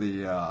all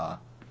the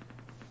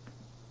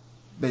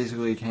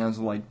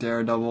canceled like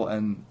Daredevil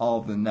and all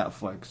of the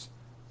Netflix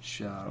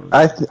shows.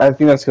 I think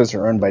that's because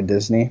they're owned by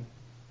Disney.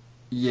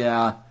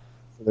 Yeah,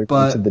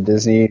 to the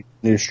Disney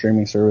new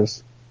streaming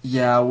service.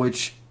 Yeah,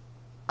 which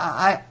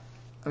I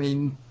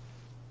mean,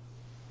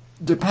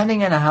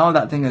 depending on how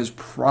that thing is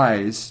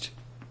priced,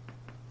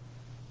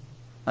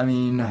 I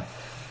mean,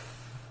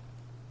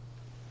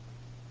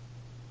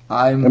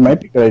 It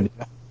might be a good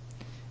idea.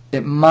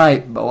 It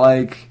might, but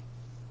like,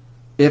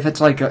 if it's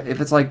like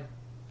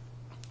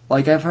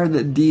I've heard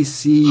that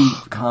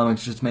DC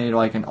Comics just made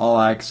like an all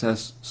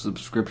access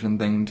subscription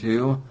thing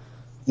too.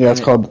 Yeah,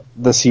 it's called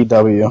the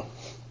CW.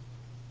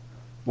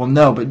 Well,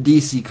 no, but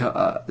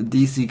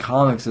DC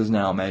Comics is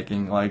now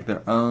making like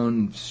their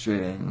own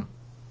streaming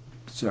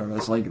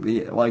service, like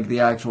the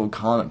actual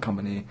comic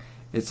company.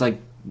 It's like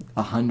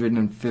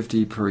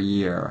 $150 per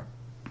year,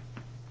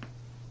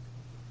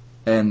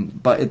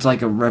 but it's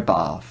like a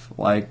ripoff.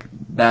 Like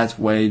that's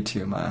way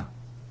too much.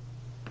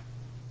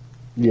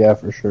 Yeah,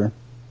 for sure.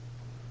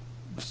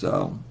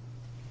 So,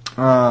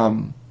 I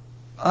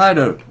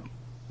don't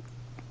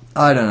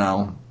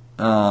know.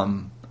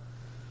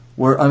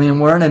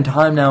 We're in a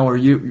time now where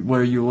you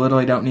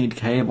literally don't need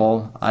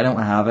cable. I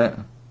don't have it.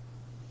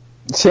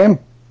 Same.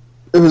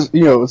 It was,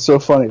 it's so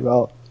funny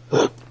about,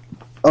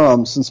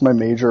 since my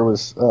major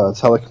was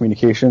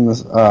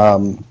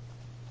telecommunications,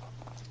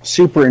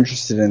 super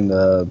interested in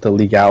the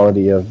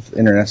legality of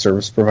internet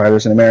service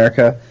providers in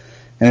America.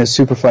 And it's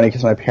super funny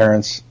because my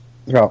parents,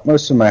 throughout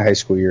most of my high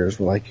school years,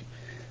 were like,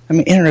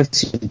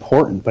 internet's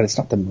important, but it's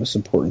not the most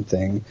important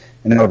thing.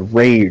 And I would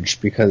rage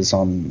because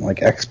on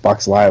like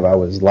Xbox Live I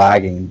was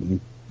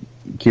lagging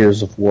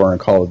Gears of War and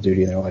Call of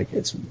Duty, and they're like,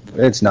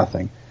 it's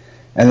nothing.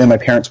 And then my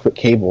parents quit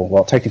cable,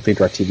 well, technically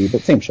DirecTV,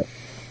 but same shit.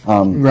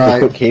 Right. They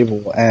quit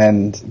cable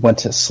and went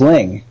to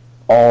Sling,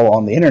 all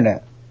on the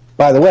internet.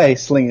 By the way,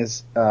 Sling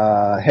is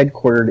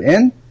headquartered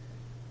in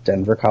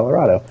Denver,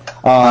 Colorado.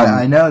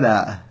 I know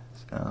that.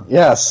 So.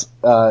 Yes,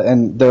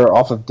 and they're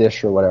off of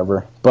Dish or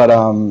whatever. But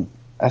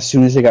as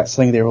soon as they got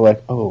Sling, they were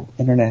like, oh,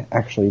 internet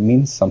actually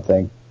means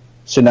something.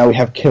 So now we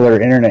have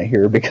killer internet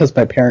here because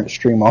my parents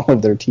stream all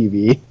of their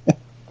TV.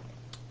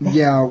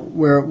 Yeah,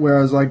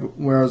 whereas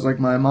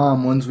my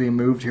mom, once we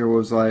moved here,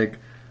 was like,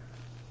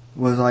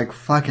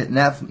 fuck it,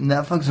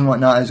 Netflix and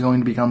whatnot is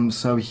going to become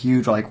so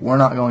huge, like, we're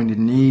not going to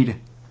need,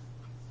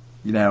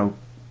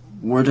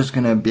 we're just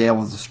going to be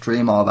able to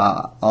stream all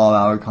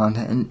our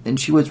content. And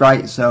she was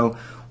right, so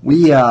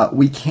we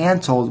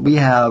canceled, we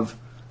have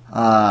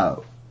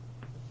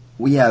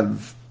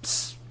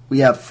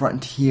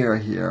Frontier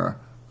here,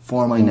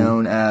 formerly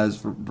known as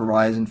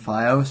Verizon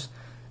Fios.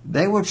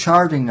 They were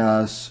charging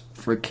us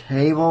for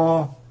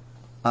cable,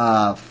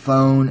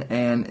 phone,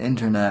 and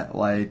internet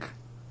like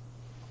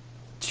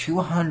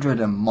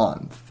 $200 a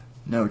month.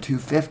 No,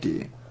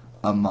 $250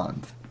 a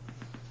month.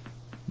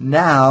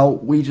 Now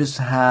we just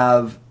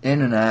have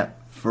internet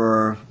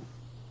for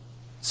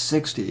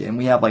 $60, and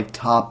we have like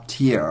top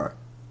tier.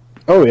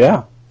 Oh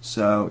yeah.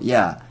 So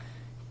yeah.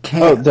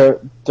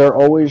 They're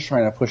always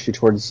trying to push you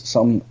towards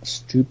some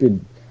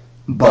stupid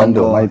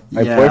bundle.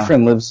 My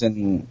boyfriend lives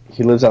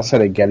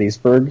outside of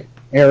Gettysburg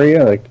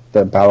area, like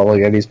the Battle of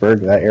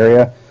Gettysburg, that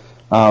area.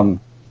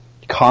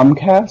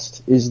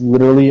 Comcast is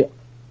literally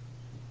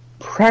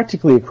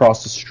practically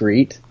across the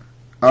street.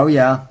 Oh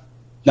yeah.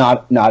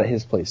 Not at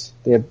his place.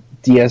 They have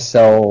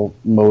DSL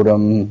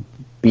modem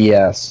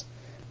BS,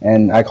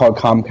 and I called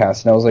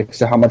Comcast and I was like,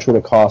 so how much would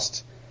it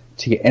cost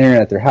to get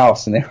internet at their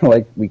house? And they were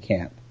like, we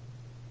can't.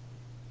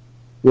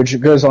 Which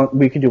goes on,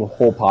 we could do a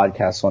whole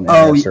podcast on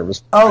internet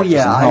service. Oh,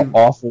 yeah. And how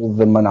awful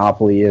the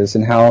monopoly is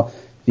and how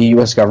the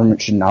U.S.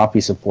 government should not be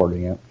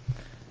supporting it.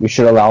 We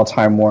should allow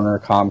Time Warner,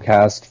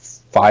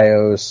 Comcast,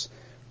 Fios,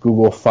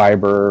 Google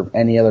Fiber,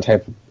 any other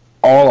type of,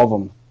 all of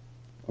them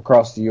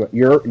across the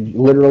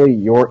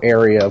your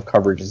area of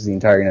coverage is the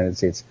entire United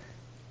States.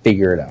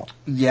 Figure it out.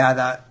 Yeah,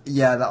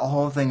 that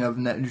whole thing of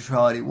net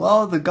neutrality.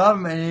 Well, the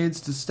government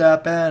needs to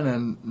step in,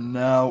 and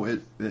now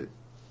it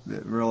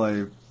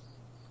really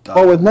does.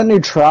 Well, with net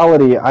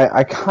neutrality,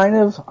 I kind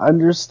of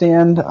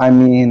understand. I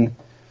mean,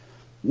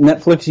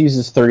 Netflix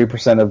uses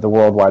 30% of the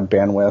worldwide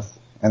bandwidth,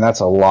 and that's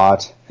a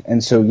lot.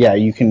 And so, yeah,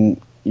 you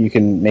can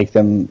make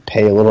them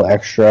pay a little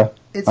extra.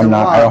 It's a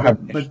lot,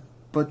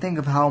 but think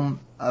of how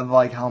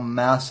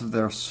massive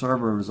their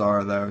servers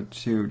are, though,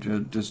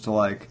 too, just to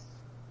like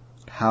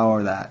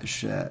power that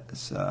shit.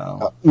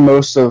 So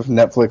most of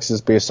Netflix is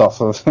based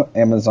off of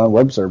Amazon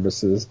Web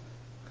Services.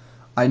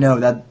 I know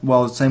that.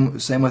 Well, same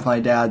with my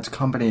dad's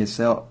company,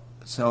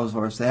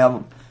 Salesforce. They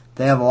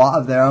have a lot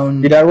of their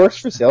own. Your dad works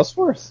for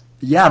Salesforce?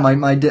 Yeah,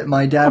 my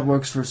dad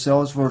works for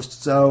Salesforce.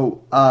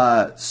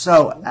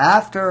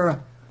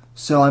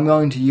 So I'm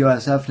going to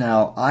USF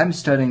now. I'm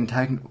studying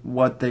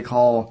what they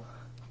call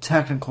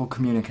technical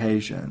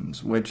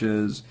communications, which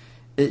is,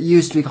 it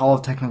used to be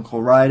called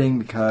technical writing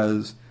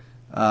because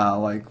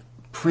like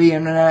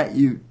pre-internet,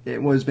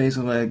 it was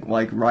basically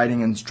like writing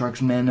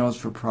instruction manuals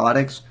for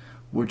products,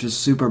 which is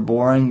super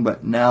boring.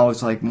 But now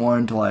it's like more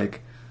into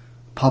like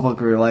public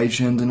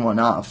relations and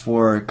whatnot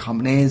for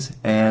companies.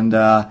 And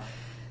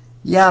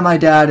yeah, my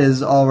dad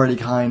is already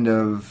kind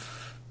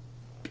of,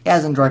 he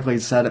hasn't directly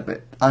said it,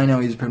 but I know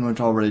he's pretty much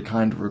already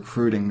kind of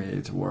recruiting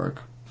me to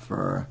work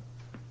for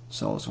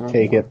Souls War.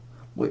 Take it.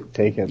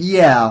 Take it.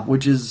 Yeah,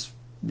 which is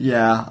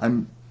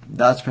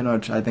that's pretty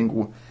much. I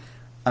think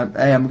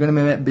I'm going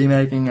to be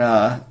making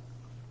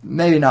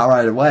maybe not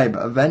right away,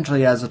 but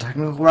eventually as a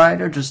technical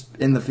writer, just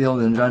in the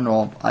field in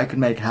general, I could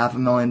make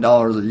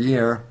 $500,000 a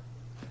year,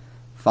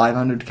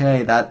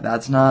 $500K.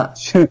 That's not.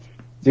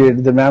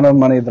 Dude, the amount of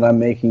money that I'm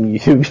making,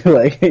 you'd be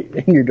like,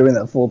 and you're doing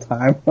that full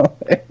time.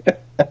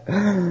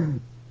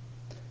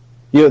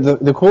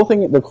 The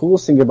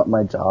coolest thing about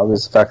my job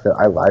is the fact that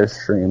I live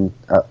stream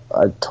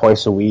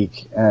twice a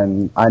week,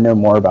 and I know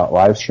more about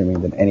live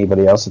streaming than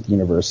anybody else at the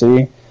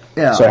university.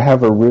 Yeah. So I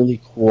have a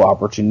really cool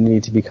opportunity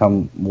to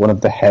become one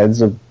of the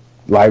heads of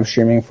live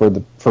streaming for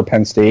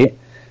Penn State.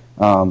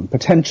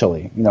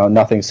 Potentially,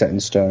 nothing's set in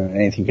stone,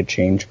 anything could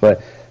change,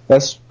 but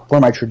that's where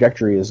my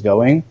trajectory is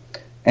going,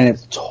 and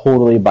it's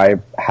totally by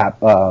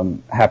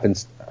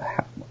happens.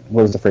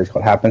 What is the phrase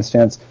called?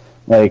 Happenstance.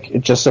 Like,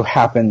 it just so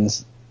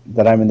happens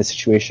that I'm in this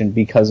situation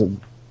because of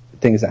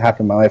things that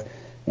happen in my life,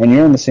 and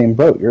you're in the same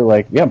boat. You're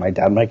like, yeah, my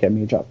dad might get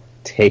me a job.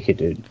 Take it,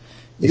 dude.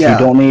 If you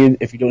don't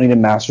need a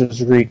master's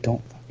degree,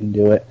 don't fucking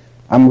do it.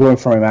 I'm going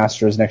for my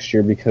master's next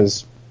year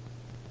because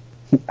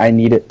I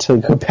need it to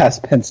go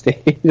past Penn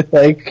State.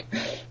 Like,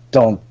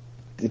 don't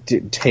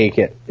take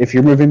it. If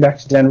you're moving back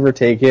to Denver,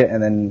 take it,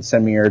 and then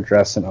send me your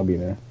address, and I'll be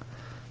there.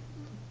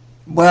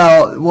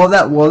 Well,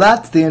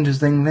 that's the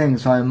interesting thing.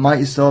 So I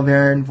might still be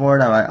in for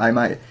it. I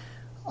might.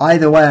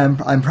 Either way,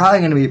 I'm probably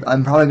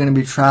gonna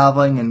be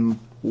traveling and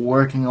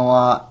working a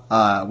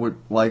lot. With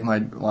like my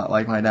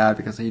dad,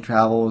 because he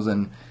travels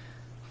and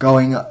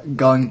going.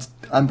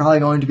 I'm probably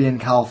going to be in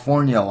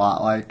California a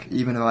lot. Like,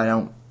 even if I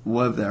don't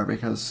live there,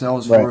 because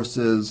Salesforce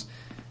is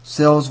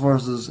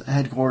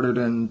headquartered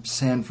in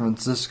San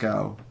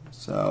Francisco.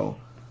 So,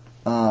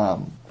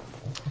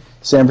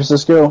 San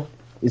Francisco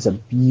is a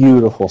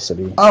beautiful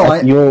city.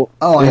 Have you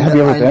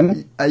ever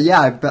been?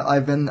 Yeah,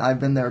 I've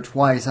been there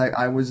twice.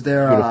 I was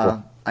there.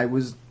 Beautiful. I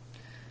was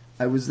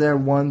there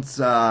once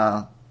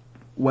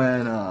when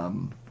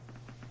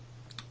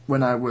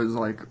I was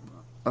like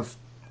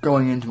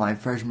going into my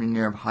freshman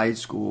year of high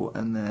school,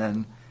 and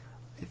then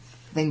I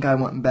think I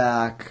went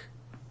back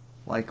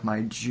like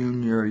my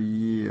junior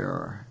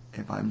year,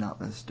 if I'm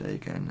not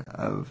mistaken,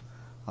 of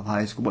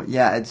high school. But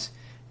yeah, it's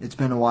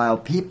been a while.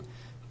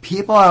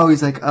 People are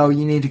always like, "Oh,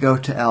 you need to go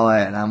to LA,"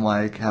 and I'm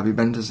like, "Have you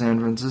been to San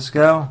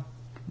Francisco?"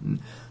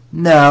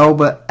 No,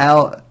 but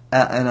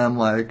and I'm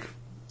like,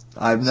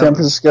 I've never. San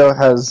Francisco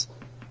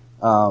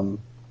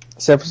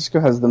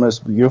has the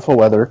most beautiful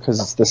weather because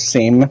it's the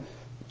same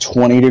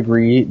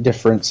 20-degree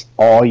difference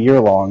all year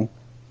long.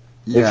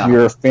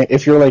 Yeah.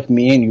 If you're like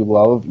me and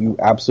you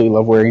absolutely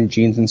love wearing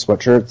jeans and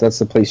sweatshirts, that's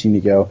the place you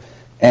need to go.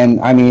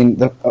 And I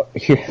mean,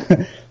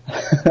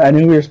 I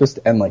knew we were supposed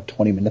to end like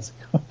 20 minutes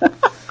ago.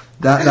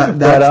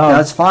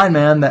 That's fine,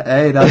 man.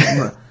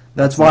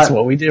 That's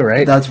what we do,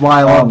 right? That's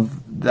why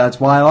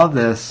I love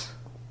this.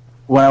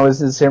 When I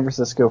was in San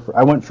Francisco,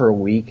 I went for a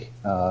week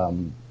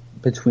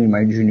between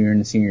my junior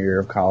and senior year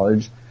of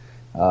college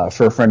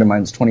for a friend of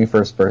mine's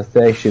 21st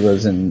birthday. She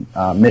lives in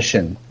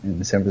Mission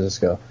in San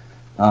Francisco,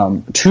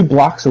 2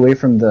 blocks away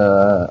from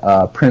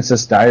the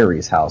Princess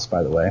Diaries house,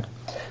 by the way.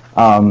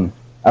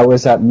 I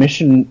was at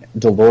Mission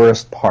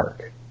Dolores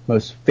Park,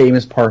 most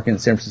famous park in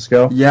San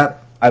Francisco. Yep.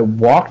 I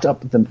walked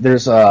up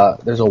there's a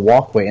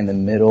walkway in the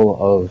middle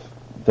of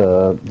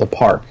the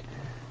park.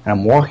 And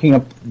I'm walking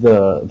up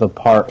the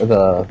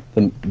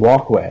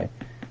walkway,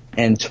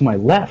 and to my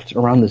left,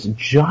 around this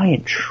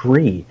giant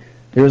tree,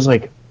 there's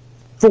like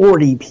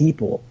 40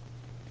 people,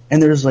 and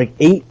there's like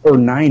 8 or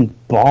 9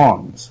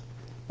 bongs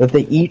that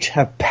they each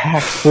have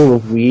packed full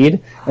of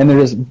weed, and they're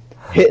just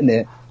hitting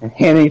it and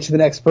handing it to the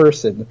next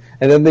person,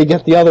 and then they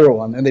get the other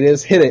one, and they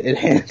just hit it and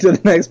hand it to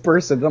the next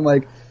person. And I'm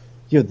like,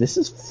 yo, this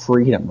is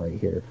freedom right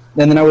here.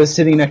 And then I was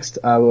sitting next,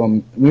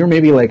 we were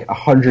maybe like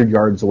 100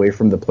 yards away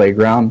from the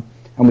playground,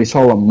 and we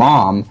saw a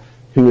mom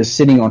who was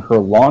sitting on her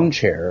lawn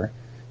chair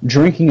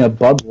drinking a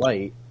Bud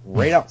Light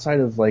right outside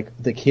of like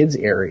the kids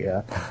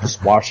area,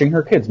 just watching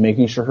her kids,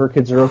 making sure her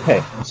kids are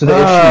okay, so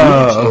that if she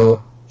needs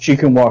to, she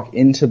can walk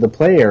into the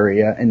play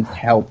area and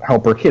help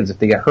her kids if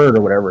they get hurt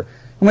or whatever.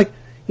 I'm like,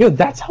 yo,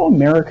 that's how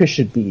America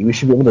should be. We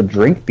should be able to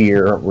drink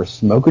beer or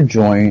smoke a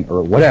joint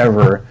or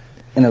whatever,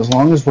 and as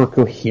long as we're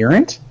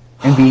coherent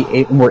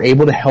and we're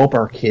able to help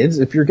our kids.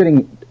 If you're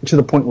getting to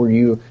the point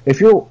where if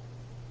you're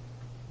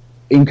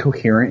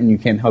incoherent and you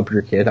can't help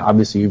your kid,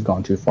 obviously you've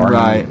gone too far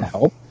and you need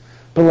help.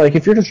 But like,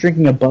 if you're just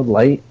drinking a Bud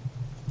Light,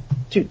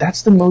 dude,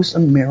 that's the most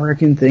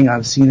American thing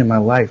I've seen in my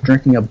life.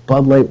 Drinking a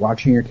Bud Light,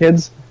 watching your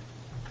kids.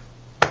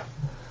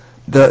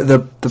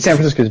 The San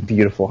Francisco is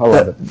beautiful. I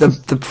love it.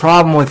 The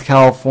problem with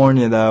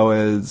California, though,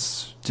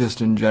 is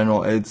just in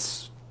general,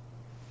 it's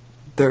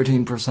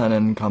 13%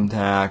 income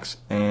tax,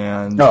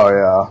 and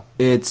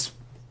it's,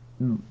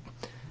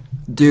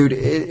 dude,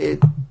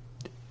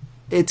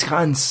 it's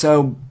gotten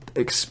so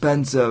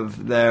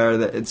expensive there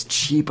that it's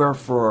cheaper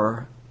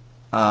for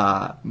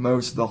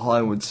most of the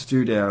Hollywood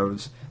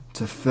studios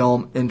to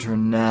film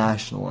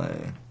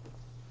internationally.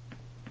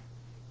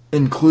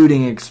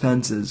 including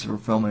expenses for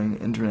filming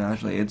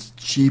internationally. It's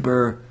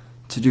cheaper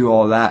to do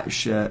all that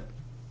shit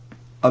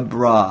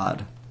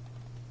abroad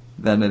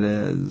than it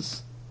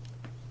is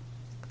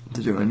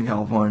to do in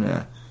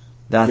California.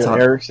 That's how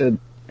Eric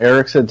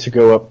said to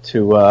go up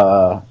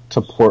to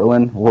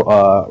Portland,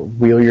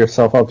 wheel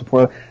yourself up to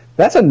Portland.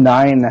 That's a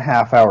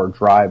 9.5 hour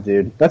drive,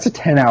 dude. That's a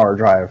 10-hour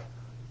drive.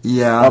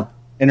 Yeah. Up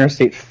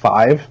Interstate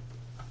 5.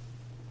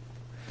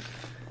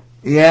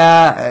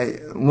 Yeah.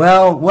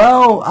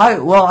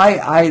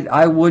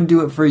 I would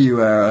do it for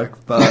you, Eric,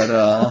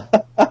 but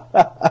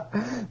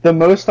The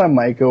most I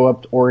might go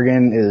up to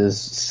Oregon is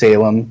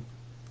Salem.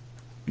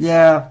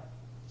 Yeah.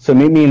 So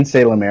meet me in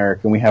Salem,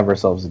 Eric, and we have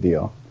ourselves a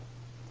deal.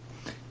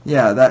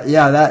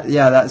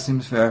 That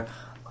seems fair.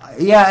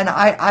 Yeah, and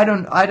I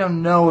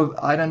don't know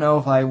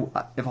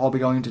if I'll be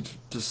going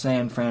to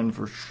San Fran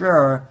for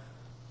sure,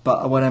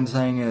 but what I'm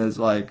saying is,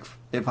 like,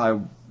 if I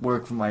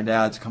work for my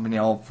dad's company,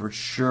 I will for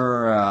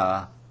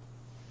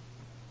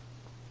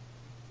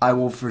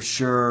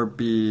sure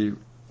be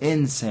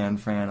in San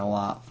Fran a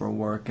lot for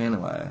work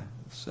anyway.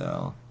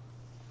 So,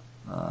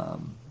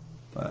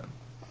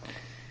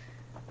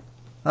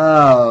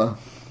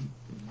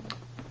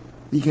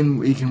 he can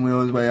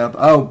wheel his way up.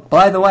 Oh,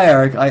 by the way,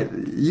 Eric,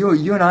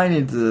 you and I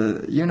need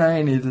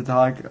to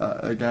talk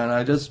again.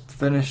 I just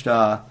finished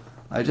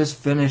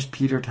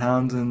Peter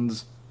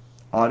Townsend's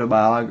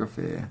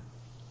autobiography,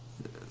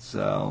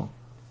 so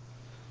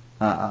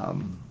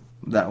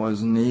that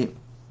was neat.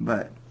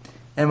 But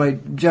anyway,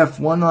 Jeff,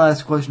 one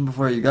last question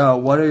before you go.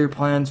 What are your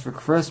plans for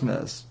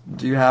Christmas?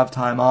 Do you have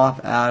time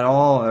off at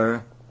all,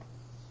 or?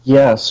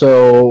 Yeah,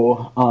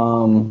 so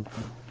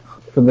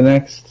for the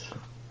next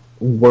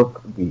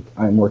work week,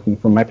 I'm working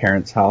from my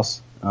parents'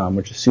 house,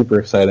 which is super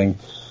exciting.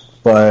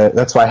 But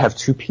that's why I have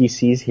 2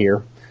 PCs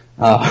here,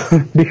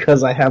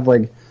 because I have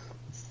like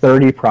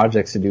 30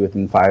 projects to do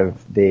within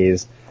 5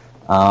 days.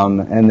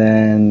 And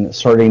then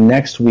starting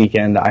next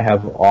weekend, I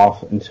have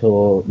off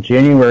until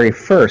January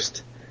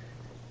 1st.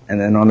 And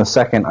then on the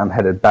 2nd, I'm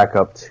headed back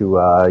up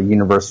to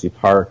University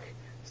Park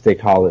State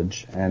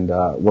College and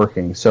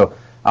working. So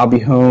I'll be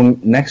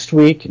home next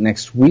week.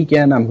 Next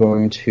weekend, I'm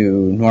going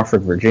to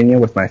Norfolk, Virginia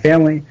with my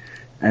family,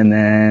 and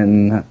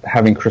then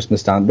having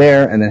Christmas down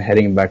there, and then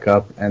heading back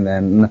up. And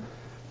then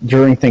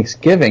during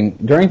Thanksgiving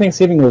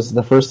was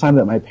the first time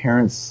that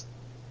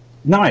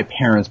not my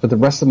parents, but the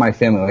rest of my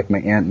family, like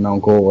my aunt and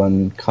uncle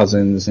and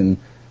cousins and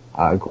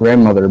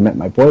grandmother, met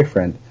my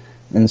boyfriend.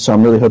 And so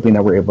I'm really hoping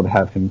that we're able to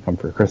have him come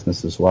for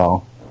Christmas as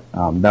well.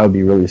 That would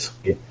be really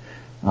sweet.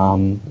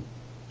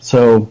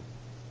 So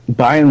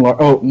by and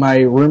large, my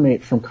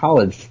roommate from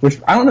college, which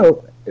I don't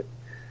know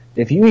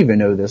if you even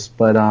know this,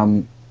 but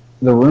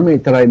the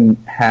roommate that I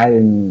had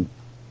in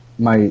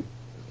my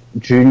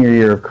junior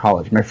year of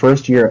college, my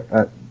first year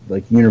at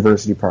like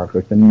University Park,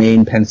 like the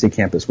main Penn State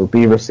campus where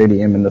Beaver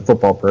Stadium and the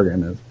football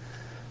program is.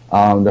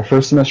 The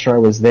first semester I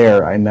was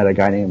there, I met a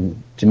guy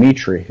named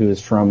Dimitri, who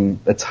is from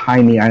a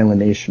tiny island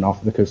nation off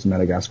of the coast of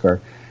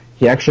Madagascar.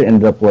 He actually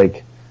ended up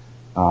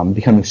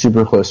becoming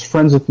super close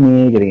friends with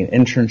me, getting an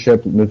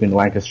internship, moving to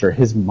Lancaster.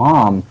 His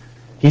mom,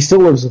 he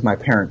still lives with my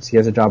parents. He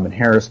has a job in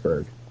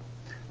Harrisburg.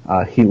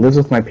 He lives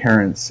with my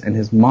parents, and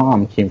his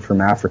mom came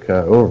from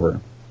Africa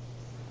over.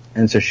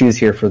 And so she's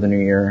here for the new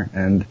year,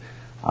 and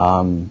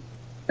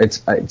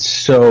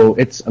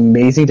it's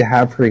amazing to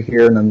have her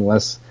here,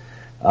 nonetheless.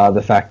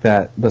 The fact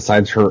that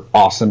besides her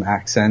awesome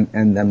accent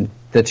and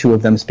the two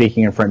of them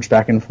speaking in French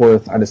back and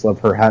forth, I just love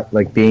her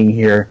being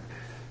here.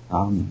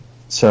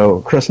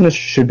 So Christmas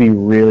should be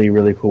really,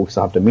 really cool because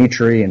I'll have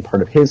Dimitri and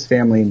part of his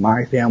family,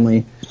 my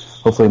family,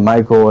 hopefully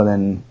Michael, and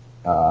then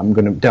I'm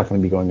going to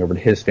definitely be going over to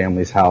his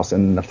family's house.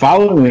 And the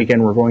following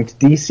weekend, we're going to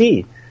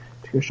D.C.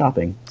 to go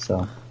shopping.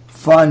 So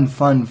fun,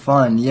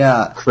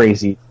 yeah.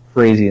 Crazy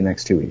the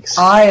next 2 weeks.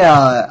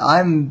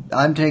 I'm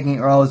taking it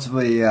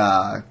relatively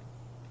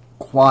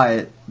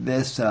quiet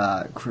this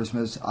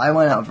Christmas. I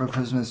went out for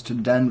Christmas to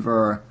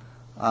Denver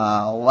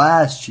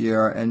last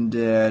year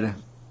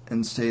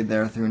and stayed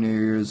there through New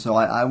Year's. So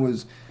I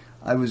was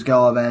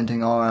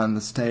gallivanting all around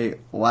the state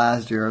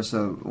last year.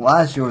 So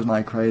last year was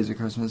my crazy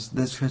Christmas.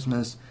 This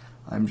Christmas,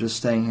 I'm just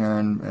staying here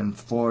in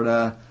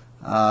Florida.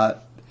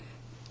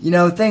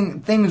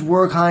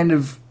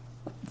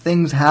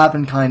 Things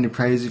happened kind of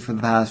crazy for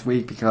the past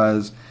week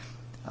because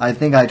I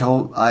think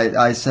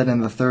I said in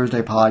the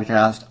Thursday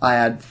podcast, I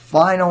had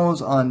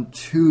finals on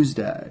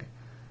Tuesday,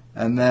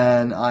 and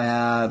then I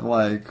had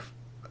like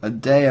a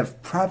day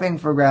of prepping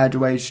for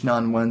graduation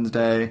on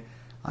Wednesday.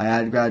 I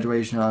had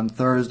graduation on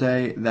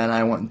Thursday, then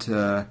I went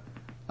to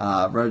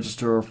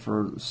register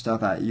for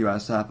stuff at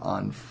USF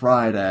on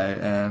Friday,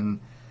 and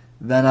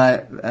then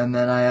I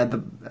had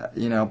the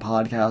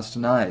podcast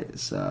tonight.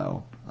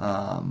 So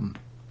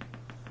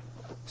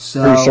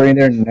are you starting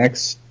there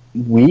next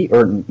week,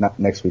 or not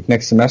next week,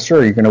 next semester, or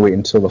are you going to wait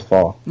until the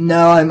fall?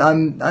 No,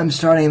 I'm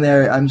starting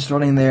there. I'm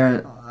starting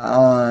there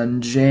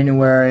on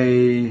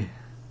January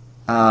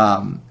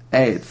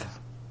 8th.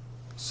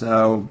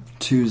 So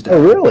Tuesday.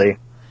 Oh, really?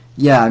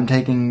 Yeah, I'm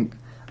taking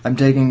I'm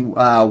taking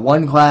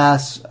one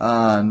class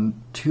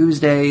on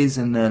Tuesdays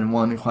and then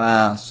one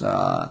class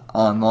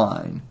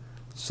online.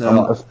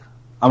 So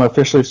I'm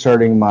officially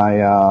starting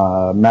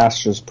my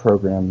master's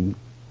program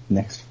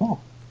next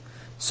fall.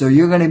 So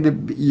you're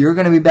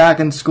gonna be back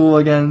in school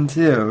again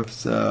too.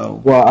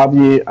 So well,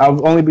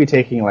 I'll only be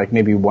taking like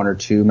maybe 1 or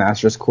 2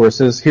 master's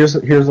courses. Here's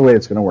the way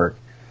it's going to work.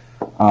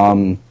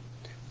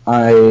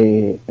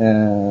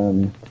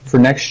 For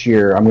next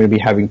year, I'm going to be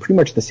having pretty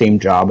much the same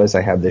job as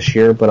I have this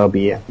year, but I'll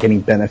be getting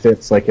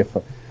benefits. Like if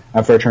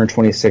after I turn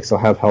 26, I'll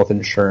have health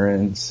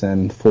insurance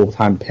and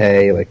full-time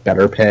pay, like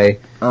better pay.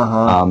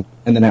 And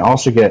then I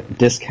also get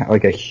discount,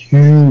 like a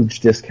huge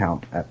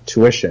discount at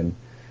tuition.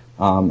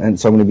 And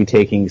so I'm going to be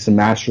taking some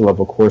master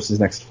level courses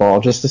next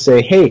fall just to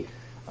say, hey,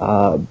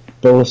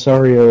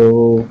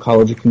 Belisario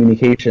College of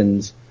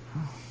Communications,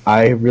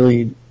 I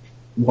really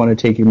want to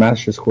take your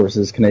master's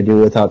courses. Can I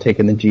do it without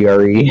taking the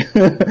GRE?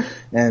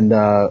 And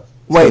so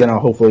then I'll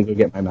hopefully go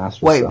get my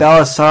master's. Wait,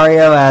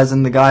 Belisario, as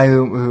in the guy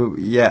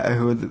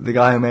the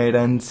guy who made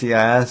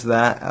NCIS.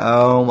 That,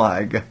 oh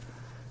my god,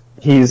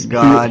 his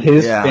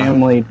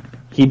family.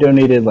 He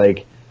donated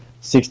like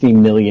 $60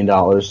 million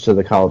to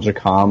the College of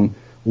Com.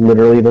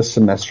 Literally the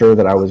semester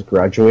that I was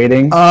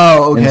graduating.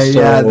 Oh, okay,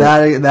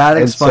 that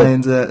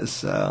explains it.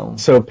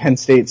 So Penn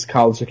State's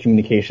College of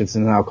Communications is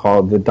now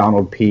called the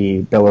Donald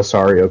P.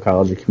 Belisario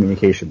College of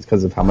Communications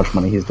because of how much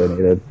money he's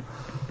donated.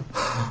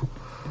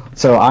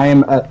 So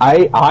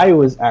I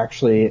was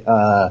actually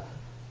one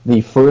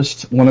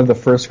of the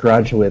first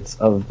graduates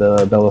of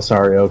the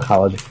Belisario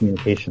College of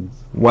Communications.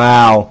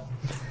 Wow.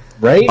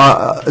 Right?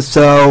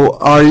 So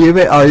are you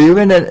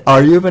even an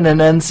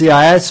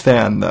NCIS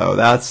fan though?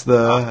 That's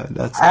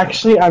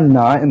Actually, I'm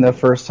not. And the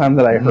first time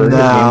that I heard his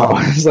name,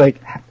 I was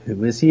like,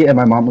 "Who is he?" And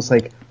my mom was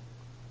like,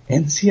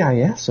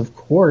 "NCIS, of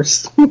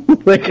course."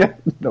 Like, I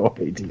have no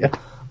idea.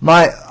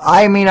 I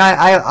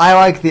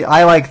like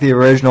the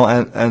original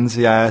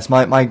NCIS.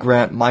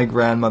 My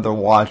grandmother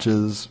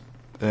watches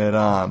it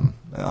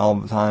all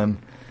the time.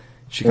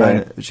 She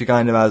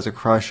kind of has a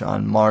crush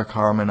on Mark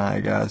Harmon, I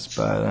guess,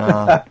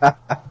 but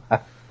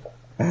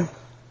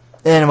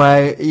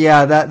anyway,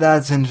 yeah,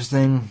 that's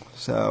interesting.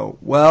 So,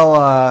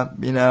 well,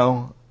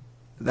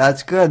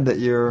 that's good that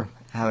you're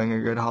having a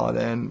good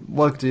holiday. And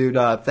look, dude,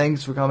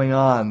 thanks for coming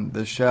on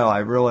the show. I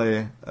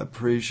really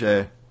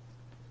appreciate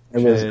it.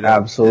 It was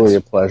absolutely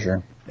a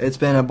pleasure. It's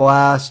been a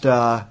blast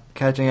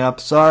catching up.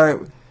 Sorry,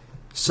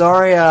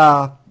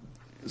 my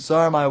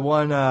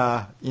one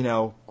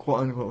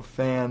quote unquote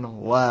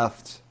fan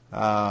left.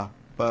 But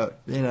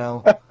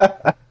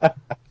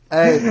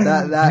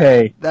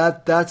hey,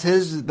 that's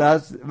his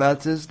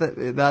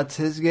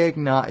gig,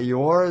 not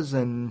yours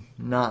and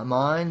not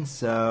mine.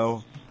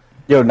 So,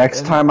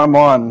 next time I'm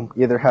on,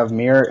 either have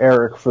me or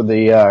Eric for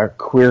the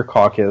queer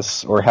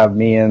caucus, or have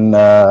me and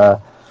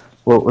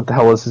what the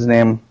hell was his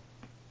name,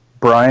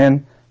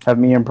 Brian. Have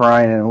me and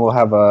Brian, and we'll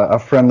have a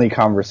friendly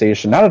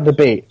conversation, not a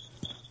debate.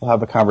 We'll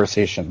have a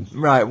conversation.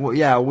 Right. Well,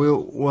 yeah,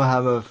 we'll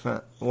have a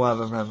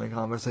friendly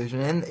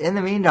conversation. In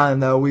the meantime,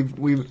 though,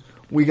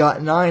 we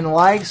got 9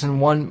 likes and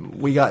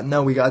we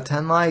got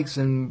 10 likes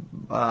and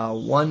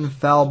 1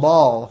 foul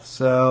ball.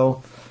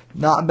 So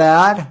not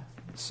bad.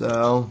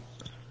 So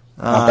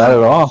not bad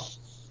at all.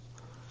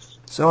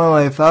 So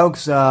anyway,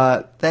 folks,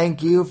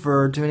 thank you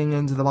for tuning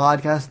into the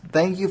podcast.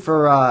 Thank you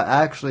for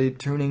actually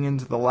tuning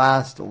into the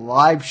last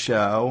live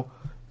show.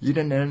 You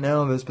didn't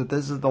know this, but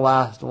this is the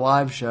last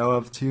live show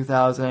of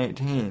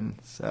 2018.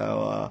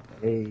 So,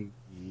 I'm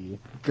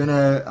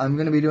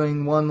gonna be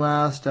doing one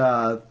last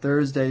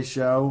Thursday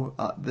show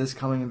this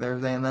coming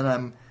Thursday, and then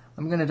I'm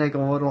gonna take a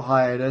little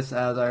hiatus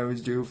as I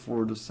always do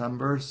for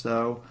December.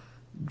 So,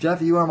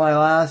 Jeff, you are my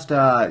last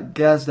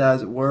guest,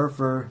 as it were,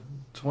 for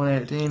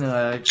 2018,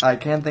 and I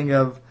can't think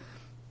of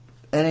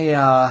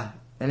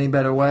any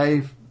better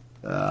way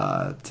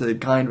to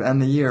kind of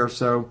end the year.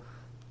 So,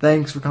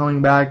 thanks for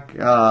coming back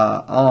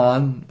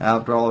on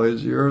after all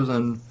these years,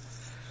 and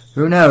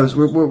who knows?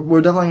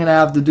 We're definitely gonna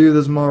have to do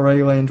this more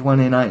regularly in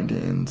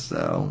 2019.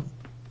 So,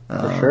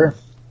 for sure.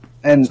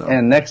 And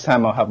next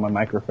time I'll have my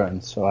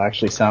microphone, so I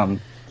actually sound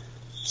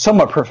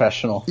somewhat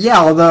professional. Yeah.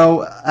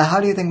 Although,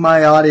 how do you think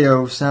my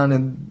audio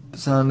sounded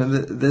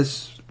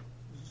this?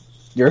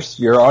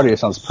 Your audio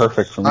sounds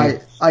perfect for me.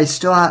 I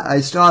still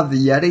have the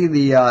Yeti.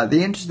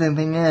 The interesting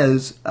thing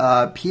is,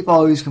 people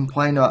always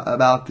complain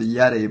about the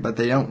Yeti, but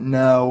they don't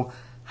know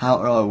how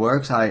it really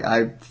works.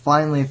 I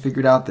finally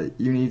figured out that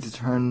you need to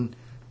turn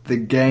the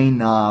gain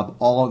knob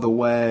all the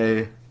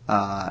way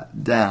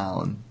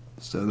down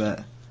so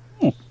that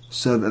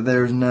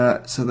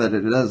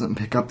it doesn't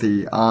pick up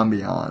the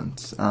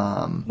ambiance.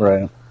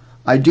 Right.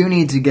 I do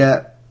need to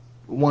get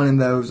one of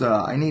those.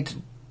 I need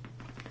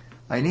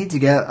to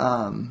get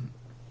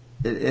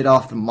it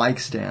off the mic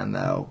stand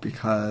though,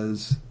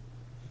 because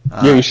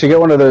you should get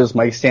one of those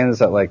mic stands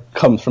that like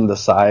comes from the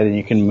side and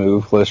you can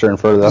move closer and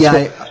further.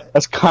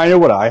 That's kind of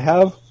what I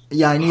have.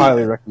 Yeah, I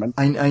highly recommend.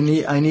 I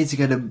need to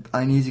get a boom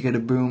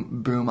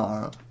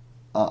arm.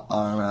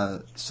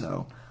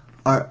 So,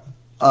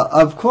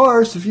 of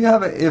course, if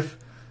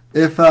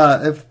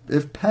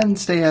if Penn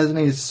State has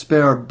any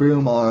spare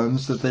boom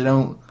arms that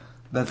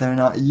they're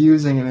not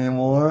using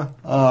anymore,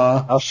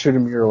 I'll shoot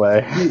them your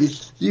way.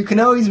 you can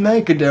always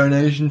make a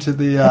donation to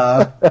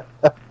the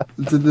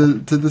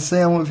to the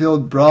Sam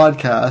Whitfield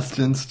Broadcast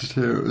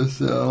Institute.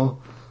 So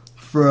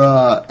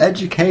for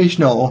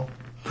educational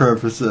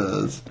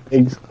purposes,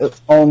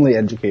 It's only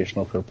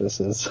educational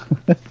purposes.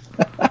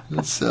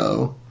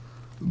 so.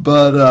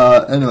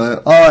 But anyway,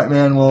 all right,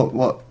 man.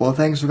 Well,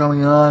 thanks for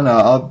coming on.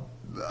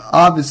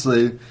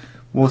 Obviously,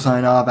 we'll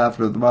sign off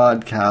after the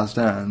broadcast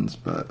ends.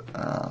 But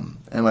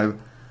anyway,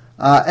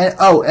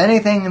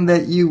 anything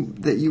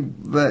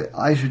that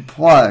I should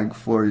plug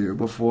for you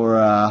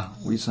before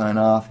we sign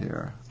off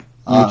here?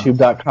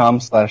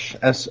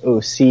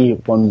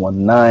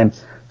 YouTube.com/SOC119,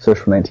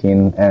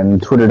 Social19,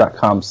 and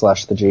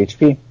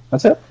Twitter.com/TheJHP.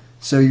 That's it.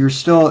 So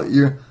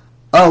you're.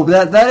 Oh,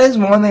 that is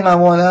one thing I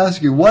want to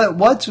ask you.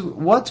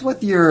 What's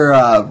with your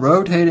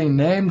rotating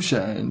name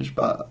change?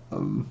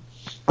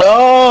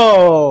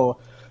 Oh,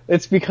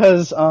 it's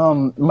because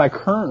my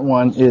current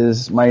one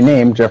is my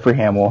name, Jeffrey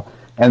Hamill,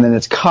 and then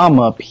it's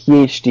comma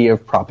PhD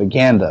of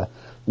Propaganda.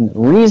 And the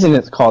reason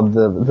it's called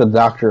the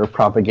Doctor of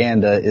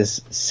Propaganda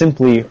is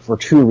simply for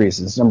two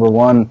reasons. Number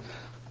one,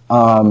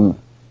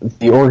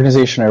 the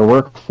organization I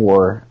work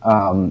for,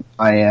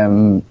 I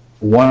am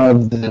one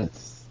of the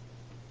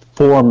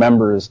 4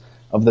 members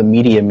of the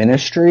media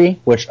ministry,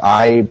 which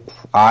I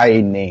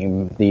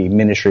name the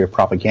Ministry of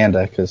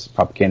Propaganda, because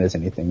propaganda is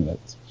anything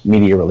that's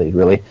media related,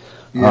 really.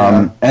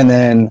 Yeah. And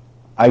then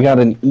I got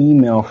an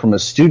email from a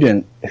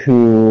student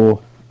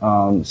who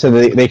said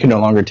that they could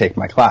no longer take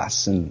my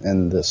class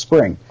in the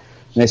spring.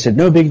 And I said,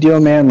 no big deal,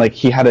 man. Like,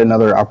 he had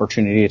another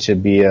opportunity to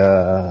be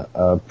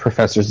a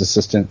professor's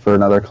assistant for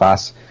another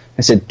class.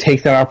 I said,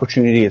 take that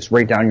opportunity. It's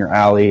right down your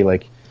alley.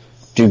 Like,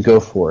 go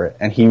for it.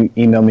 And he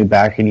emailed me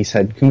back and he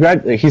said,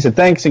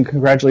 thanks and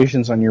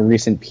congratulations on your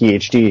recent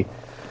PhD.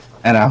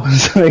 And I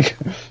was like,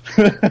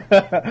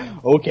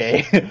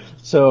 okay.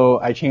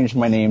 So I changed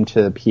my name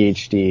to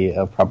PhD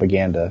of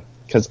Propaganda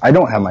because I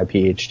don't have my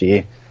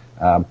PhD.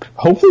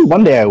 Hopefully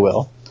one day I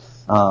will.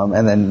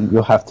 And then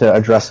you'll have to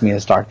address me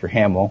as Dr.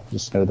 Hamill.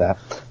 Just know that.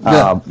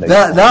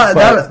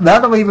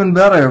 That'll be even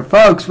better,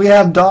 folks. We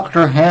have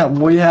Dr. Hamill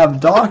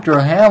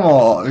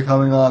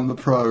coming on the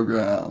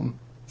program.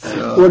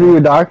 So. What are you,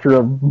 a doctor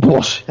of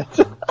bullshit?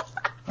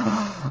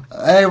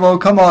 Hey, well,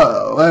 come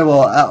on. Hey,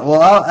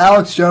 well,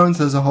 Alex Jones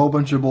has a whole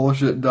bunch of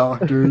bullshit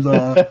doctors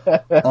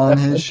on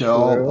his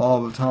show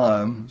all the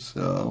time.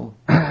 So,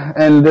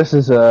 and this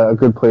is a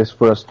good place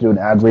for us to do an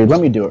ad read.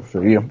 Let me do it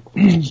for you.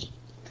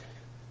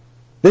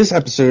 This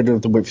episode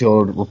of the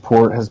Whitfield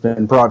Report has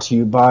been brought to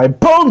you by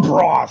Bone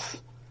Broth.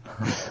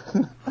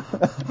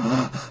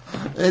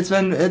 It's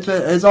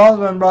also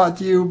been brought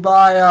to you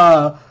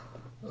by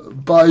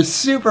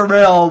Super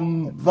Rail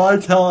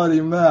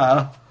Vitality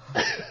Math.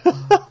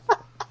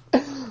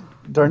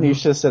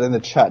 Darnisha said in the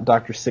chat,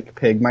 Dr. Sick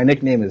Pig. My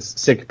nickname is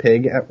Sick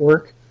Pig at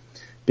work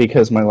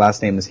because my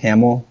last name is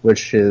Hamill,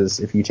 which is,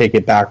 if you take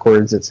it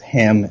backwards, it's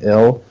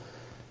Ham-ill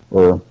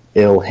or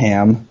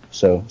ill-ham,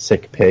 so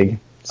Sick Pig.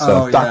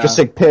 So Dr.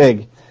 Sick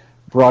Pig,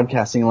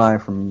 broadcasting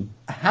live from...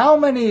 How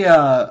many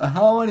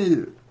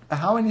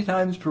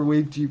times per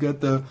week do you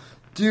get the...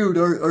 Dude,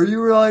 are you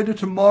related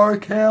to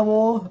Mark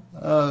Hamill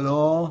at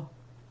all?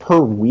 Per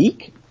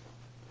week?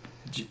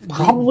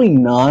 Probably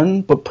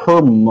none, but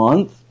per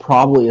month,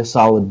 probably a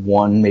solid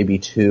 1, maybe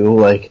 2.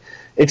 Like,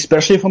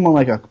 especially if I'm on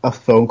like a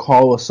phone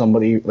call with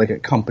somebody, like a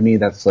company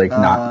that's like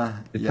not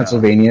in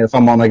Pennsylvania. If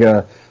I'm on like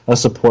a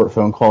support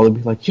phone call, they'd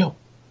be like, "Yo,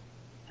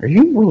 are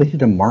you related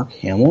to Mark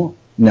Hamill?"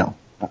 No,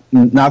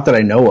 not that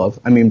I know of.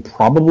 I mean,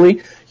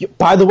 probably.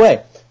 By the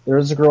way, there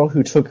is a girl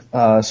who took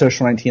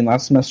Social 19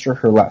 last semester.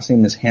 Her last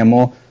name is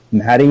Hamill.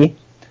 Maddie,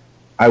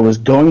 I was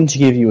going to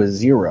give you a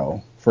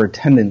 0 for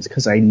attendance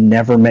because I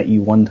never met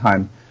you one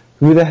time.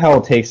 Who the hell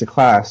takes a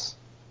class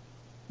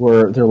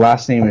where their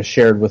last name is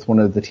shared with one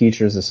of the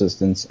teacher's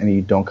assistants and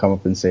you don't come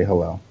up and say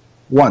hello?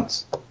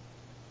 Once.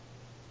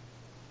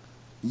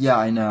 Yeah,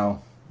 I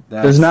know.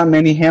 There's not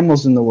many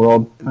Hamills in the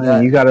world.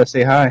 You gotta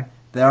say hi.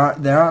 There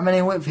aren't many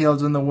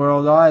Whitfields in the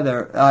world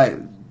either.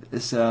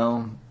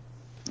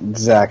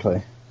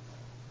 Exactly.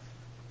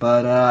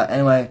 But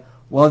anyway,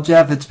 well,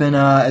 Jeff, it's been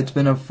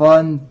a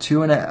fun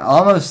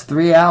almost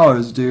 3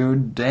 hours,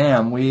 dude.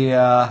 Damn, we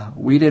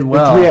did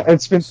well.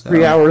 It's been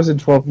 3 hours and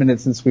 12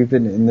 minutes since we've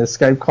been in this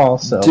Skype call.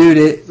 So,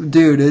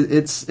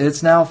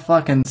 it's now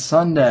fucking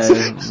Sunday.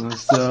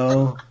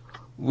 So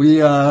we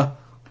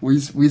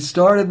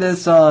started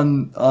this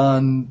on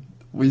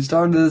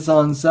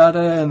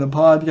Saturday, and the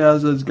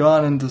podcast has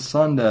gone into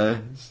Sunday.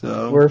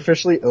 So we're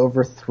officially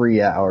over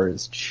 3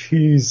 hours.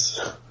 Jeez.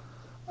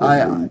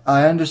 I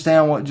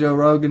understand what Joe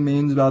Rogan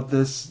means about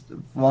this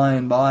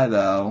flying by,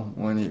 though,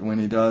 when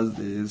he does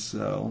these.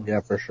 So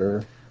yeah, for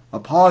sure.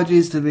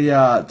 Apologies to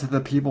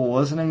the people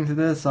listening to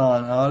this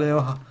on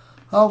audio.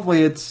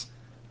 Hopefully it's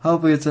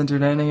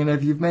entertaining, and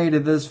if you've made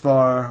it this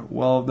far,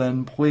 well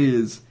then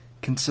please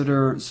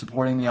consider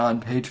supporting me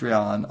on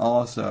Patreon,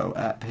 also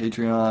at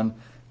patreon.com/SOC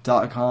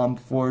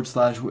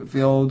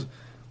patreon.com/Whitfield.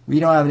 We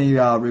don't have any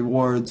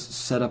rewards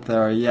set up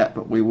there yet,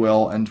 but we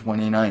will in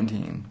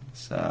 2019.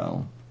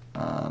 So,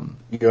 And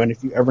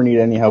if you ever need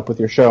any help with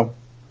your show,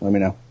 let me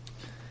know.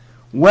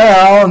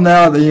 well,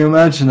 now that you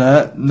mention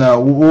it, no,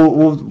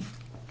 we'll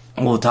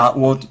talk.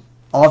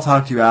 I'll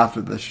talk to you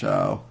after the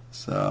show.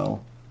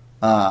 So,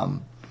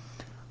 alrighty.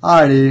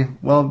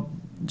 Well,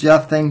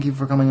 Jeff, thank you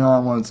for coming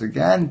on once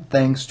again.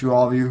 Thanks to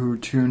all of you who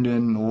tuned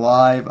in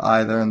live,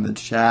 either in the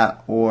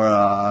chat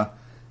or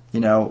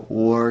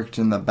lurked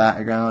in the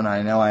background.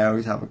 I know I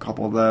always have a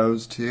couple of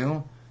those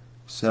too.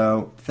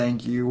 So,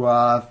 thank you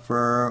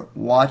for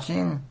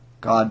watching.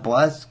 God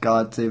bless.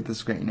 God save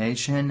this great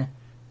nation.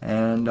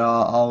 And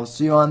I'll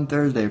see you on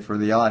Thursday for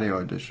the audio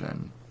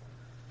edition.